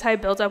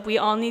 anti-built-up, we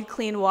all need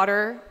clean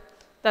water.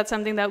 That's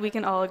something that we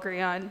can all agree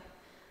on.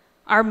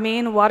 Our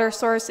main water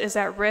source is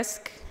at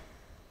risk.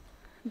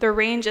 The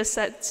range is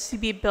set to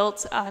be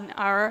built on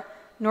our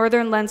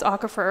northern lens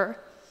aquifer,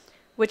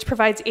 which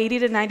provides 80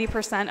 to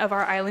 90% of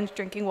our island's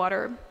drinking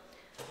water.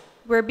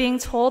 We're being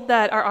told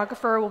that our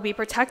aquifer will be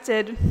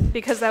protected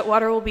because that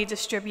water will be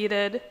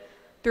distributed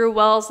through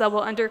wells that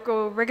will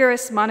undergo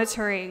rigorous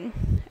monitoring,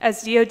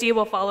 as DoD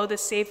will follow the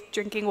Safe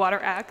Drinking Water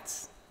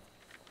Act.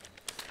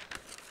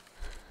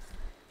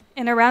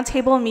 In a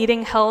roundtable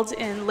meeting held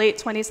in late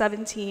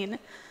 2017,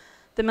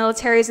 the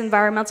military's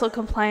environmental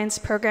compliance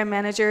program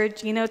manager,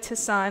 Gino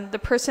Tissan, the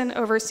person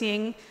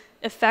overseeing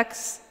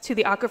effects to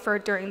the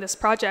aquifer during this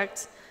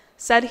project,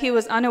 said he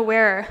was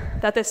unaware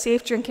that the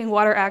Safe Drinking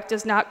Water Act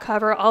does not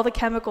cover all the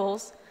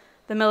chemicals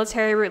the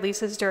military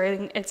releases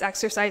during its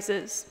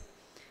exercises.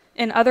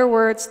 In other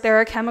words, there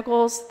are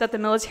chemicals that the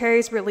military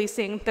is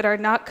releasing that are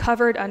not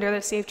covered under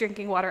the Safe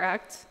Drinking Water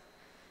Act.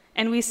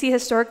 And we see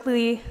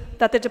historically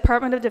that the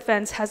Department of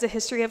Defense has a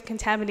history of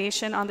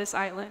contamination on this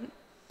island.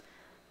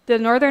 The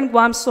Northern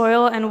Guam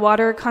Soil and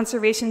Water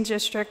Conservation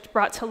District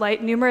brought to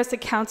light numerous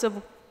accounts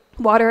of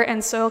water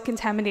and soil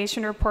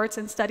contamination reports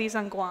and studies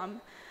on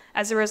Guam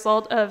as a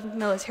result of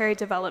military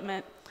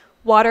development.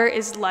 Water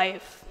is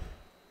life.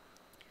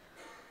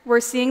 We're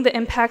seeing the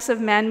impacts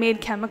of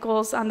man-made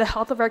chemicals on the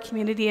health of our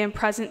community in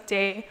present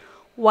day.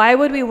 Why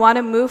would we want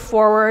to move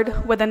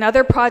forward with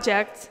another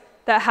project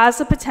that has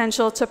the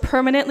potential to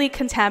permanently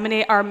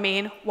contaminate our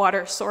main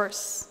water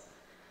source?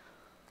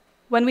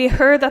 When we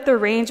heard that the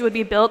range would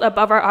be built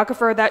above our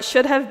aquifer, that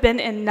should have been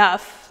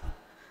enough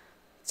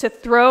to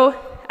throw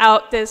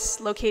out this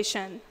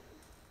location.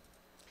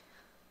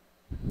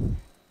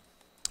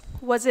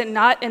 Was it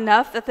not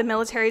enough that the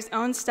military's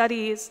own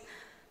studies,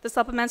 the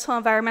supplemental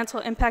environmental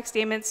impact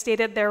statement,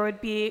 stated there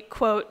would be,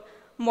 quote,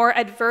 more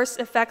adverse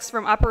effects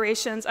from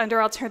operations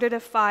under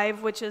Alternative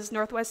 5, which is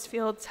Northwest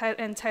Field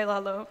and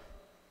Tailalo,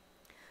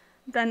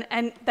 than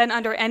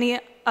under any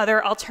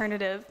other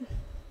alternative?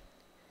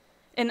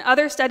 In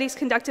other studies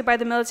conducted by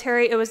the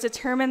military, it was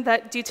determined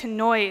that due to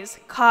noise,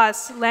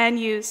 costs, land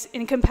use,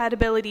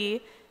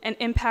 incompatibility, and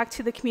impact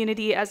to the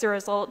community as a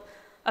result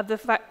of the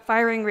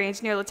firing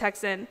range near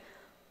Latexan,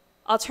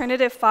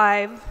 Alternative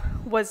 5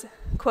 was,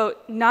 quote,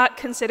 not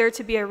considered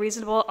to be a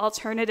reasonable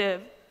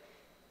alternative,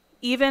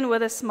 even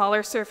with a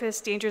smaller surface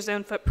danger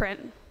zone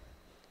footprint.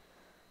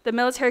 The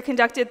military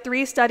conducted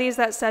 3 studies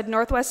that said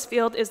Northwest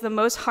Field is the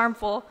most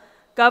harmful.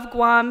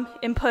 GovGuam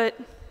input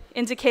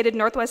indicated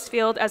Northwest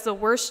Field as the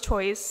worst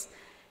choice,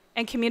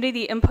 and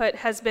community input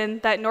has been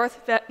that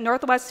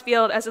Northwest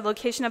Field as a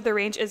location of the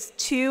range is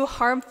too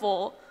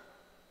harmful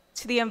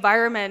to the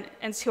environment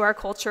and to our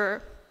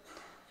culture.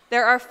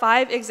 There are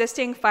 5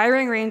 existing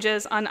firing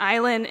ranges on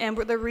island, and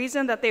the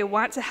reason that they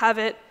want to have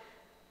it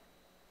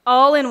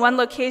all in one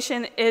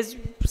location is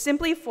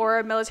simply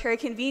for military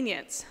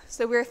convenience.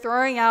 So we're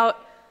throwing out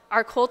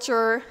our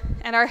culture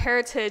and our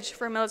heritage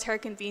for military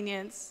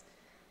convenience.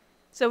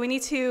 So we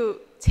need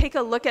to take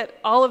a look at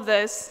all of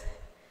this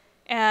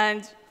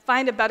and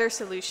find a better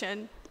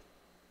solution.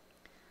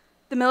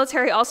 The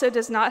military also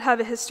does not have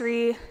a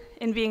history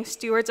in being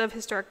stewards of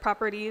historic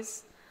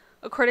properties.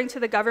 According to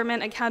the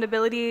Government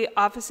Accountability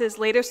Office's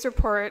latest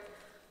report,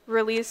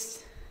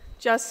 released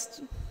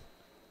just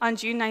on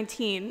June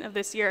 19 of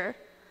this year,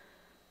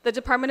 the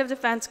Department of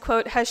Defense,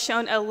 quote, has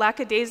shown a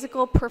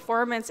lackadaisical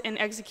performance in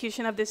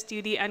execution of this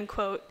duty, end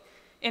quote,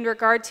 in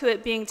regard to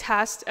it being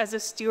tasked as a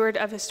steward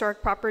of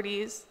historic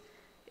properties.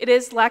 It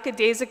is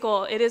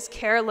lackadaisical, it is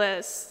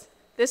careless.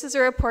 This is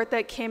a report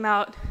that came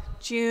out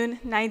June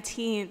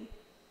 19.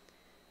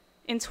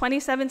 In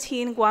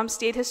 2017, Guam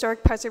State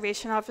Historic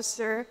Preservation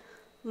Officer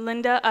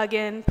Linda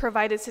Uggan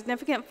provided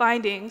significant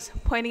findings,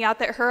 pointing out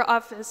that her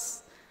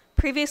office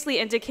previously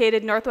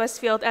indicated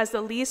Northwest Field as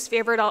the least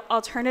favored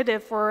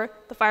alternative for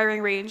the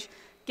firing range,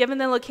 given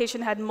the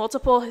location had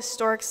multiple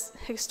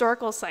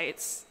historical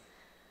sites.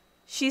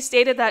 She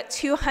stated that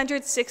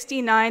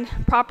 269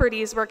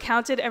 properties were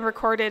counted and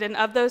recorded, and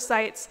of those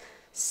sites,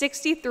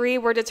 63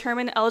 were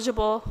determined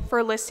eligible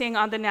for listing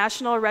on the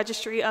National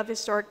Registry of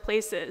Historic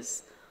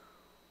Places.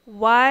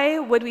 Why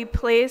would we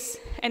place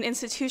an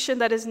institution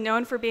that is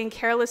known for being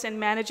careless in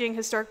managing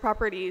historic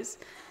properties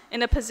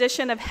in a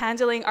position of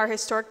handling our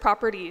historic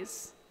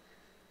properties?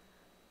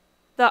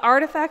 The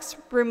artifacts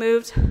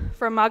removed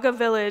from Maga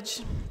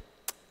Village,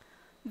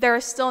 there are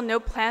still no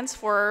plans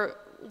for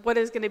what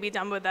is going to be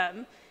done with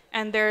them.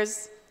 And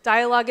there's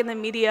dialogue in the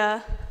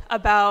media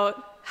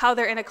about how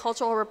they're in a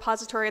cultural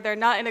repository. They're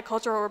not in a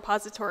cultural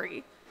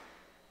repository.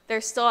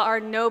 There still are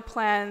no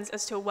plans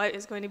as to what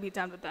is going to be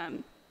done with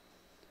them.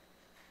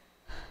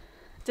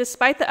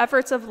 Despite the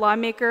efforts of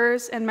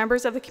lawmakers and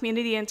members of the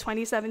community in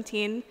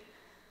 2017,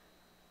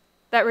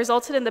 that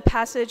resulted in the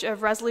passage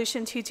of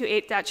Resolution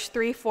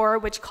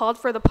 228-34, which called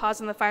for the pause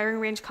in the firing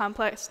range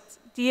complex,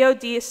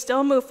 DOD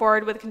still moved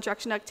forward with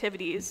construction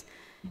activities.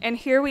 And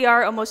here we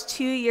are almost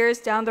 2 years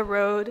down the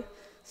road,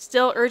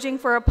 still urging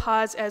for a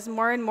pause as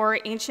more and more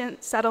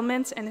ancient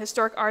settlements and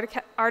historic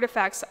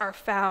artifacts are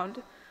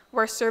found,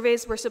 where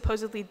surveys were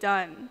supposedly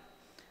done.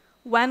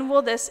 When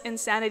will this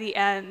insanity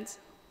end?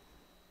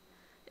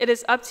 It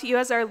is up to you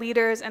as our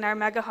leaders and our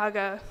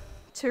Magahaga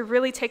to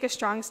really take a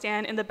strong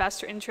stand in the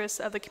best interests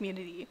of the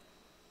community.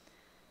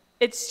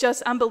 It's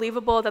just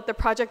unbelievable that the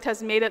project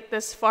has made it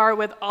this far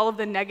with all of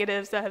the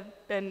negatives that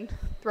have been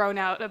thrown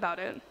out about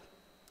it.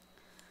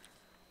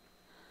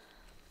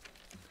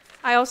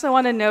 I also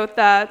want to note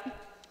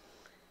that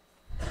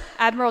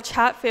Admiral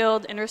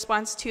Chatfield, in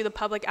response to the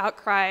public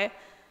outcry,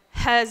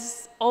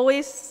 has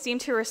always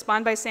seemed to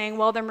respond by saying,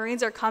 well, the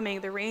Marines are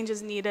coming, the range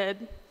is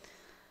needed.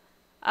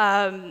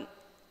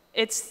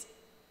 It's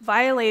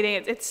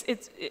violating,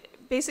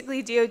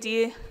 basically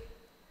DOD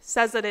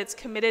says that it's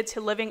committed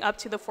to living up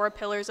to the 4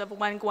 pillars of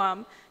One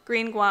Guam,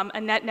 Green Guam,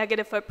 a net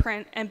negative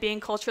footprint, and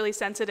being culturally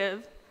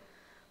sensitive.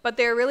 But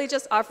they're really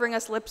just offering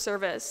us lip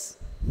service.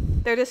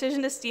 Their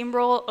decision to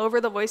steamroll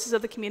over the voices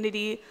of the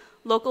community,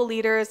 local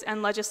leaders,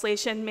 and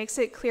legislation makes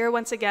it clear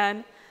once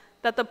again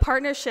that the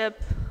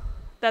partnership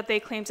that they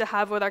claim to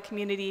have with our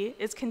community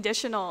is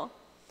conditional,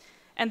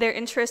 and their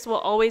interests will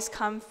always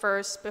come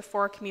first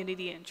before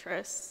community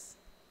interests.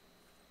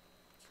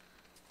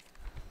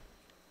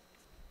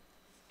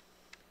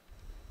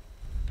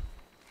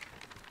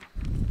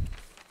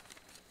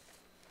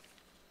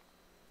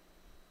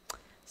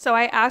 So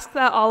I ask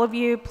that all of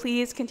you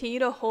please continue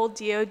to hold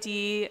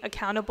DOD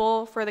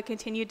accountable for the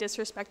continued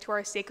disrespect to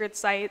our sacred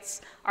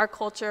sites, our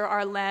culture,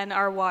 our land,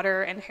 our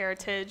water, and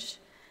heritage,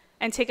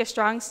 and take a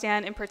strong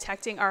stand in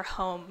protecting our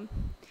home.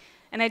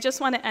 And I just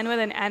want to end with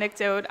an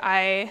anecdote.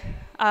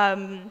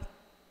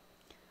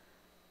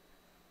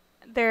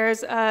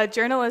 There's a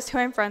journalist who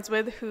I'm friends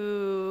with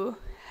who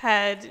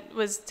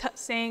was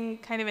saying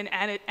kind of an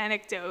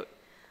anecdote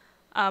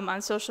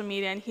on social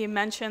media, and he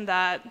mentioned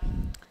that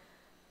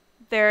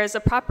there's a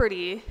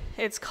property,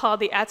 it's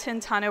called the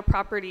Atentano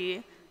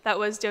property, that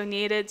was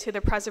donated to the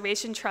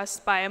Preservation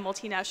Trust by a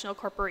multinational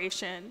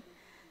corporation.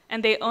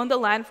 And they owned the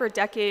land for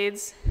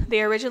decades.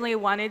 They originally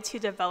wanted to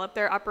develop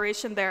their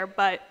operation there,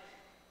 but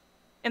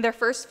in their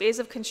first phase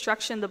of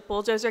construction, the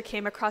bulldozer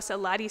came across a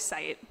laddie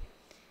site.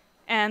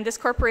 And this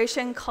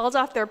corporation called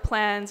off their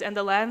plans, and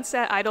the land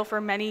sat idle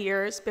for many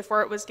years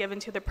before it was given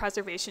to the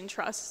Preservation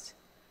Trust.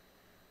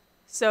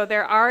 So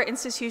there are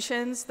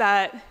institutions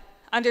that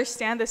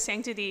understand the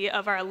sanctity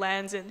of our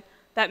lands and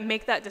that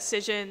make that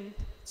decision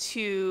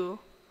to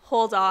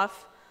hold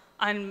off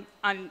on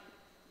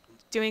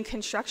doing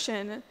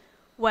construction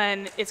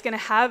when it's going to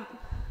have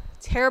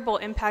terrible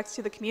impacts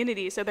to the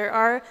community. So there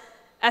are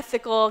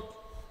ethical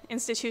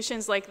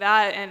institutions like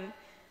that, and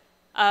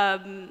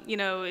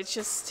it's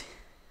just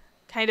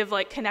kind of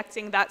like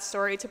connecting that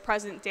story to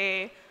present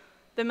day.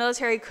 The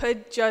military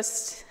could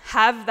just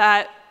have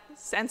that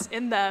sense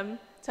in them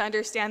to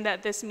understand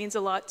that this means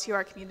a lot to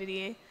our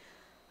community.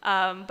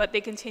 But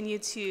they continue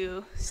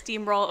to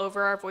steamroll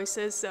over our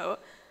voices. So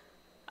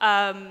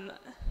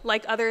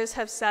like others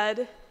have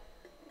said,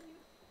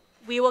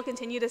 we will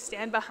continue to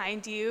stand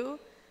behind you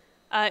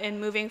in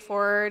moving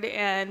forward.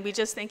 And we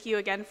just thank you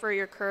again for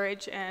your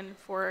courage and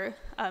for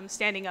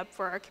standing up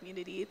for our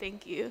community.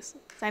 Thank you.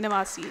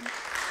 Sainamasi.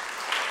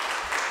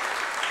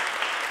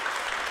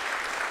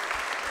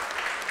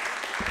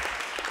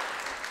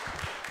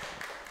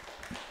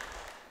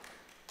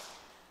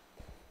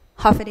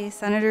 Hafide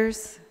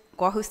Senators,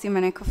 Guajusi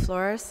Maneco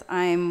Flores.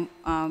 I'm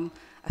a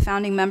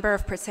founding member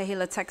of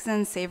Persehila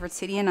Texan, Savored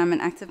City, and I'm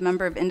an active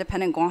member of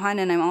Independent Guahan,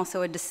 and I'm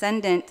also a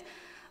descendant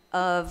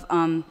of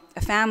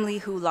a family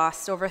who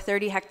lost over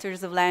 30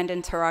 hectares of land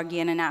in Taragi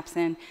and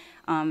Anapsan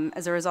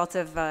as a result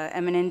of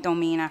eminent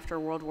domain after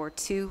World War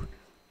II.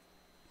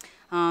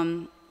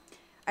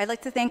 I'd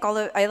like to thank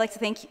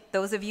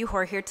those of you who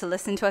are here to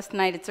listen to us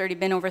tonight. It's already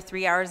been over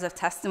 3 hours of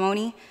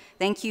testimony.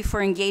 Thank you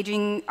for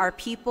engaging our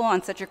people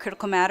on such a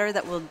critical matter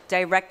that will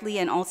directly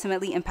and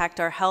ultimately impact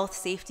our health,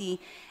 safety,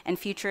 and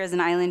future as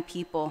an island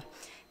people.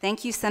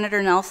 Thank you,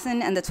 Senator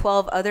Nelson and the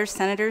 12 other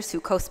senators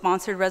who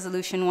co-sponsored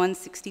Resolution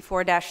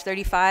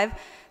 164-35.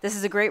 This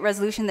is a great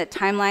resolution that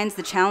timelines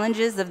the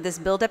challenges of this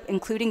buildup,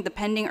 including the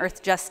pending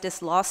Earth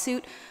Justice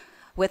lawsuit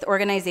with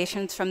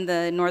organizations from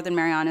the Northern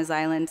Marianas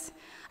Islands.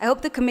 I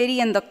hope the committee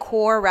and the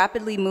Corps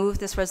rapidly move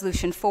this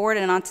resolution forward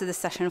and onto the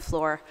session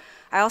floor.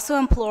 I also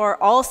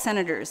implore all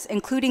senators,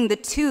 including the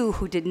 2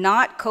 who did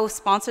not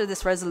co-sponsor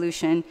this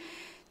resolution,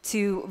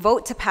 to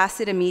vote to pass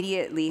it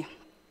immediately.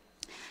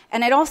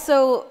 And I'd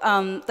also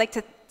like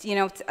to,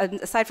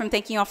 aside from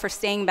thanking you all for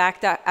staying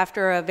back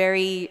after a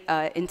very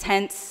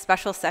intense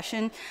special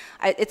session,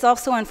 it's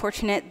also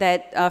unfortunate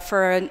that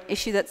for an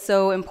issue that's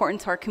so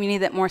important to our community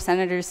that more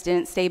senators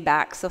didn't stay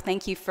back. So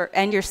thank you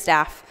and your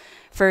staff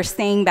for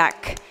staying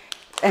back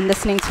and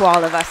listening to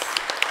all of us.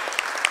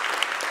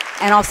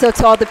 And also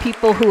to all the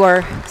people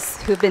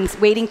who've been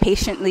waiting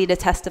patiently to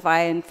testify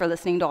and for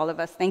listening to all of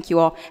us. Thank you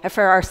all. And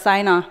for our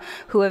Saina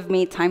who have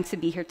made time to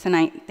be here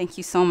tonight, thank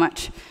you so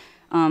much.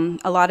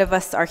 A lot of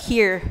us are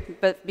here,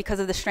 but because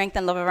of the strength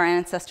and love of our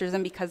ancestors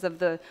and because of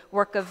the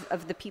work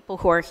of the people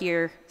who are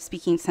here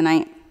speaking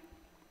tonight.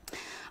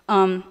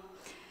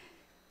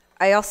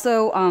 I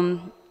also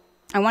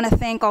I want to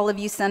thank all of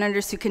you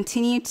senators who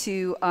continue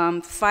to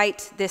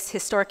fight this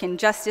historic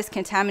injustice,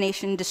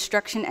 contamination,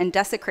 destruction, and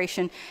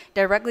desecration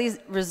directly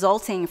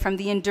resulting from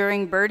the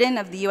enduring burden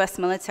of the U.S.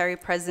 military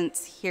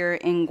presence here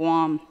in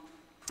Guam.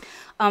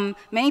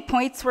 Many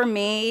points were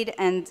made,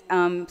 and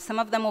some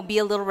of them will be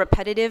a little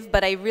repetitive,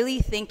 but I really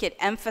think it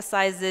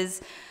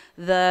emphasizes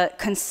the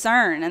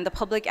concern and the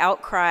public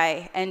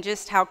outcry and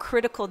just how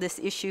critical this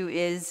issue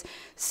is.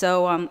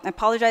 So I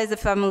apologize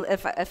if I'm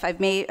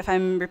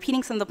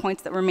repeating some of the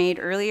points that were made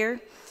earlier.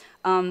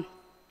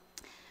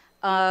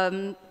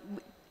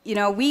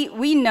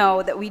 We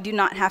know that we do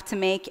not have to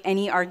make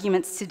any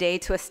arguments today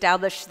to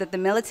establish that the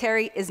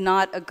military is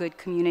not a good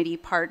community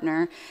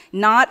partner,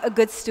 not a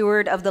good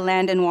steward of the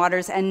land and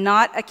waters, and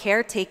not a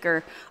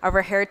caretaker of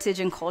our heritage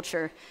and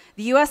culture.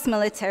 The U.S.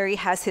 military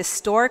has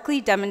historically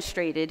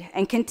demonstrated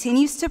and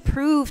continues to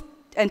provide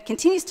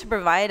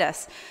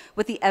us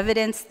with the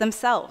evidence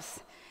themselves,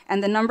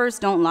 and the numbers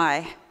don't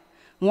lie.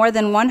 More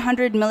than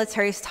 100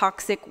 military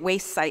toxic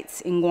waste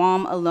sites in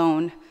Guam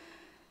alone.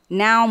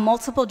 Now,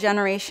 multiple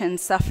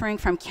generations suffering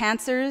from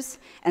cancers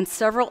and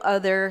several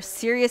other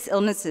serious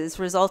illnesses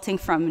resulting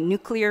from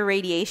nuclear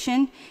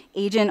radiation,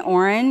 Agent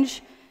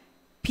Orange,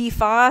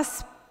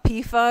 PFAS,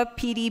 PFA,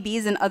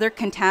 PDBs, and other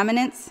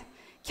contaminants,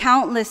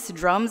 countless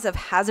drums of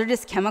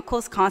hazardous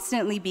chemicals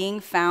constantly being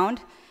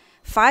found,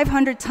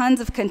 500 tons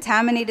of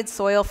contaminated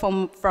soil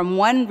from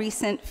one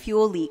recent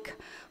fuel leak,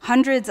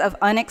 hundreds of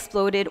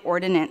unexploded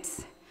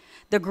ordnance,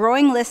 the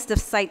growing list of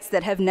sites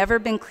that have never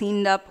been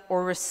cleaned up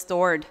or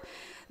restored,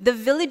 the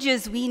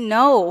villages we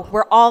know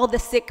where all the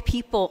sick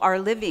people are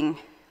living.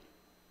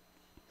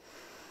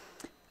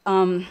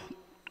 I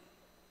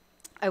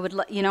would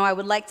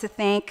like to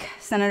thank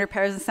Senator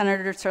Perez and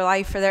Senator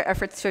Terlai for their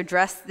efforts to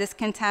address this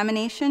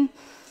contamination.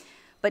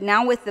 But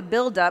now with the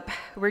buildup,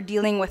 we're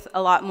dealing with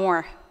a lot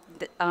more.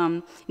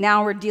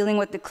 Now we're dealing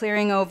with the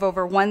clearing of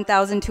over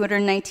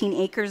 1,219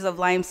 acres of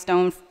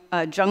limestone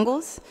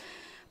jungles,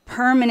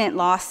 permanent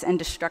loss and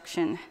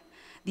destruction.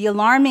 The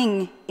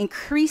alarming,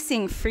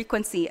 increasing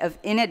frequency of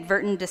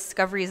inadvertent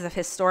discoveries of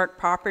historic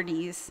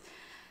properties.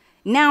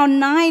 Now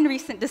 9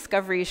 recent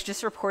discoveries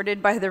just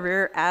reported by the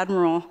Rear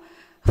Admiral.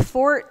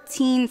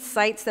 14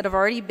 sites that have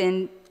already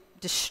been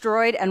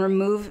destroyed and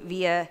removed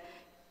via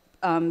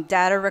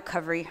data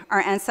recovery. Our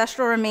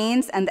ancestral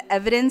remains and the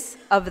evidence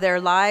of their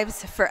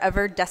lives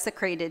forever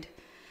desecrated.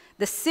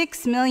 The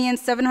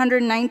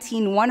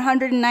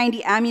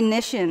 6,719,190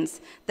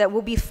 ammunitions that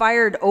will be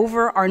fired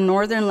over our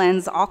Northern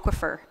Lands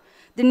aquifer.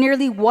 The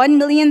nearly 1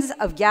 million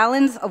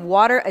gallons of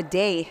water a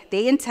day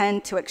they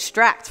intend to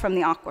extract from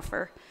the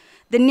aquifer.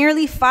 The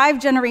nearly 5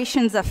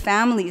 generations of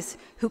families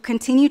who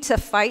continue to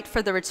fight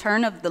for the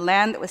return of the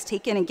land that was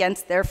taken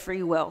against their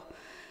free will.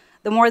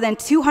 The more than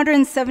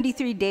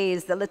 273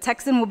 days that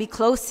Latexan will be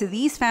close to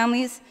these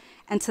families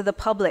and to the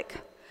public.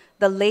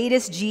 The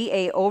latest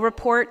GAO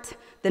report,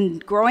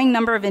 the growing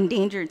number of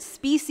endangered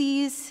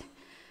species,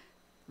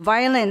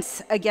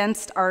 violence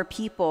against our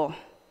people.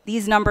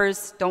 These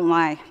numbers don't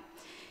lie.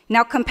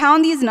 Now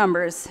compound these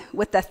numbers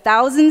with the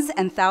thousands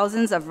and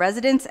thousands of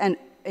residents in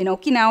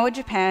Okinawa,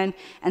 Japan,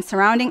 and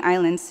surrounding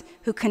islands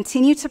who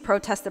continue to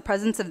protest the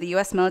presence of the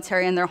US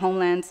military in their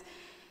homelands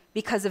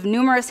because of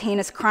numerous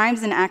heinous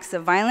crimes and acts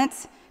of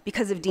violence,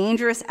 because of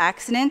dangerous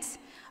accidents,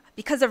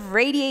 because of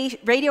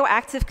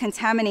radioactive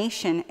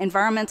contamination,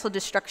 environmental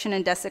destruction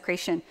and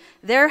desecration,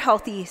 their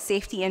healthy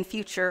safety and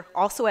future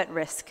also at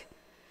risk.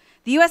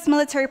 The US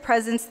military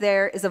presence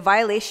there is a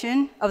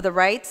violation of the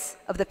rights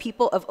of the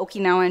people of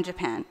Okinawa and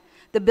Japan.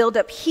 The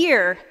buildup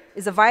here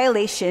is a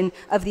violation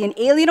of the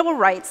inalienable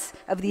rights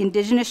of the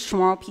indigenous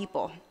Chamorro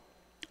people.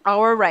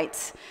 Our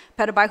rights,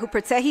 para bairro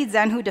protehi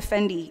zanhu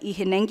defendi, I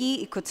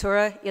hinengi, I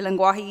cultura, I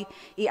lenguaje,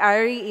 I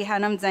ari, I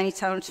hanam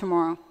zanitao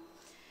Chamorro.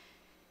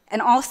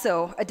 And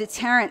also a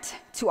deterrent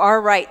to our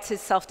right to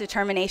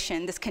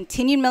self-determination. This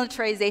continued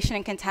militarization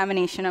and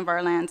contamination of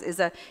our lands is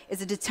a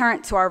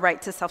deterrent to our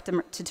right to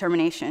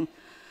self-determination.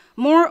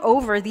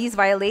 Moreover, these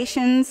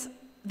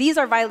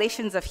are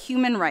violations of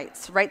human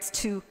rights, rights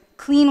to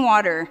clean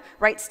water,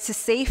 rights to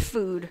safe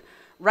food,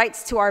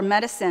 rights to our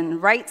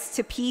medicine, rights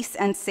to peace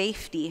and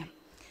safety.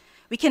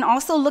 We can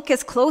also look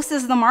as close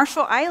as the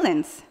Marshall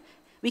Islands.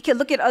 We can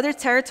look at other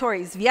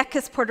territories,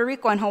 Vieques, Puerto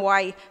Rico, and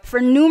Hawaii, for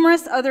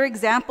numerous other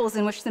examples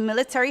in which the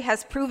military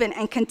has proven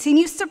and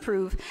continues to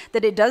prove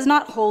that it does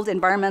not hold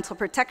environmental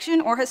protection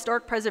or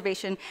historic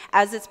preservation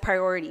as its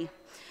priority.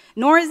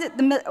 Nor is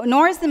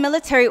the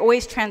military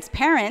always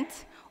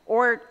transparent,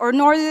 or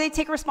nor do they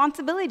take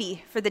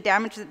responsibility for the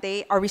damage that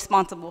they are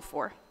responsible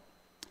for.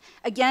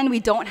 Again, we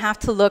don't have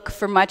to look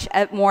for much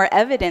more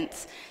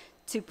evidence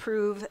to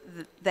prove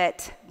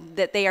that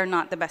they are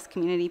not the best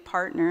community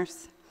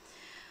partners.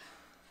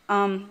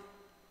 I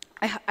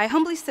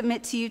humbly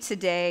submit to you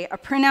today a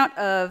printout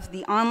of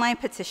the online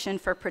petition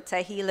for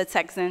Protehi,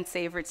 Letexan,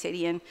 Save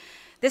Ritidian.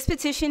 This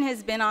petition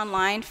has been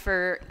online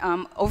for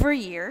over a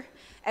year,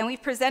 and we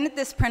presented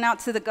this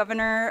printout to the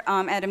governor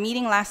at a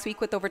meeting last week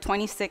with over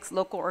 26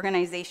 local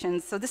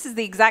organizations. So this is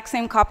the exact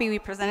same copy we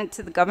presented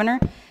to the governor.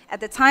 At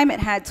the time, it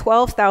had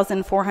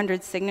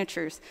 12,400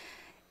 signatures.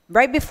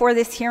 Right before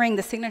this hearing,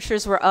 the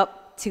signatures were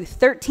up to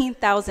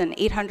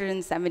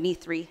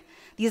 13,873.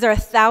 These are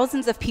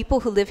thousands of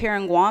people who live here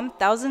in Guam,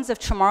 thousands of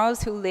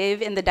Chamorros who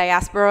live in the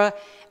diaspora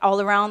all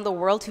around the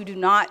world who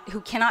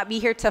cannot be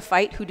here to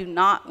fight, who do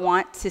not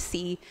want to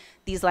see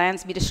these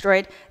lands be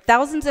destroyed.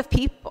 Thousands of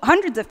people,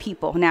 hundreds of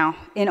people now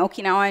in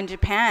Okinawa and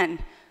Japan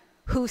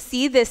who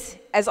see this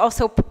as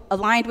also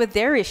aligned with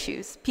their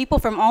issues. People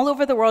from all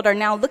over the world are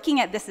now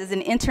looking at this as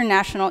an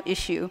international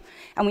issue,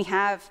 and we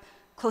have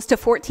close to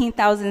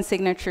 14,000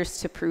 signatures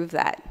to prove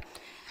that.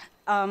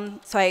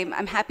 So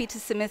I'm happy to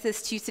submit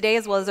this to you today,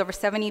 as well as over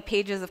 70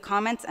 pages of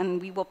comments,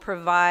 and we will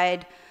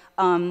provide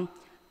a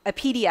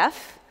PDF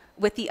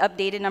with the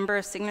updated number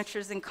of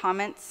signatures and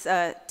comments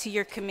to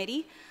your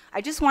committee.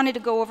 I just wanted to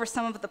go over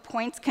some of the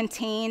points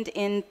contained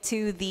in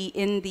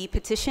the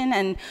petition,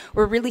 and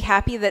we're really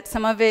happy that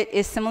some of it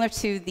is similar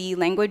to the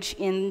language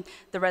in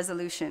the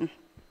resolution.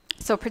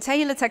 So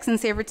Protehi, Letexan,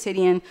 Save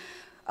Ritidian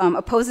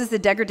opposes the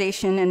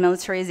degradation and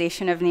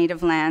militarization of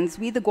native lands.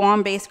 We, the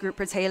Guam-based group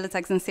Protehi,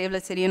 Letexan, Save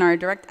Ritidian, are a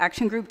direct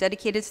action group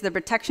dedicated to the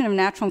protection of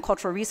natural and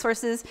cultural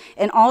resources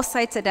in all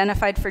sites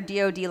identified for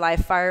DoD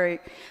live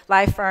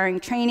firing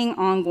training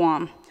on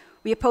Guam.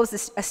 We oppose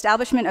the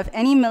establishment of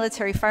any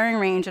military firing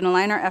range and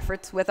align our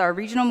efforts with our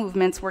regional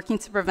movements working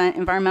to prevent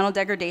environmental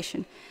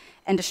degradation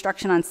and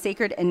destruction on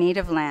sacred and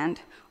native land.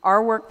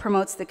 Our work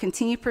promotes the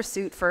continued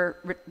pursuit for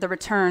the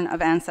return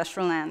of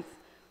ancestral lands.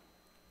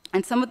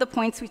 And some of the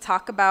points we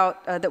talk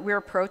about that we're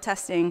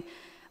protesting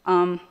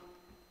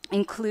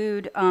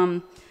include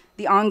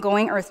the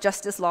ongoing Earth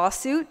Justice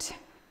lawsuit,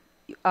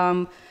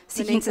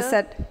 seeking to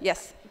set,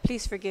 yes.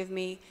 Please forgive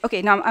me.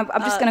 Okay, now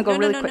I'm just gonna go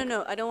really quick.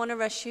 No, I don't wanna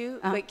rush you,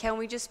 but can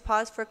we just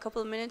pause for a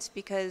couple of minutes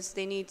because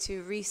they need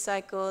to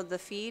recycle the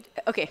feed?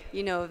 Okay.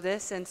 You know, of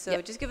this, and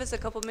so just give us a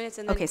couple minutes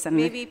and then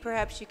maybe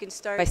perhaps you can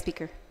start by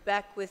speaker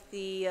back with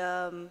the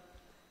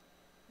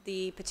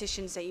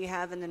petitions that you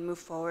have and then move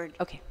forward.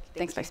 Okay,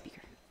 thanks, Vice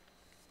Speaker.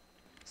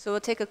 So we'll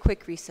take a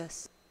quick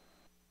recess.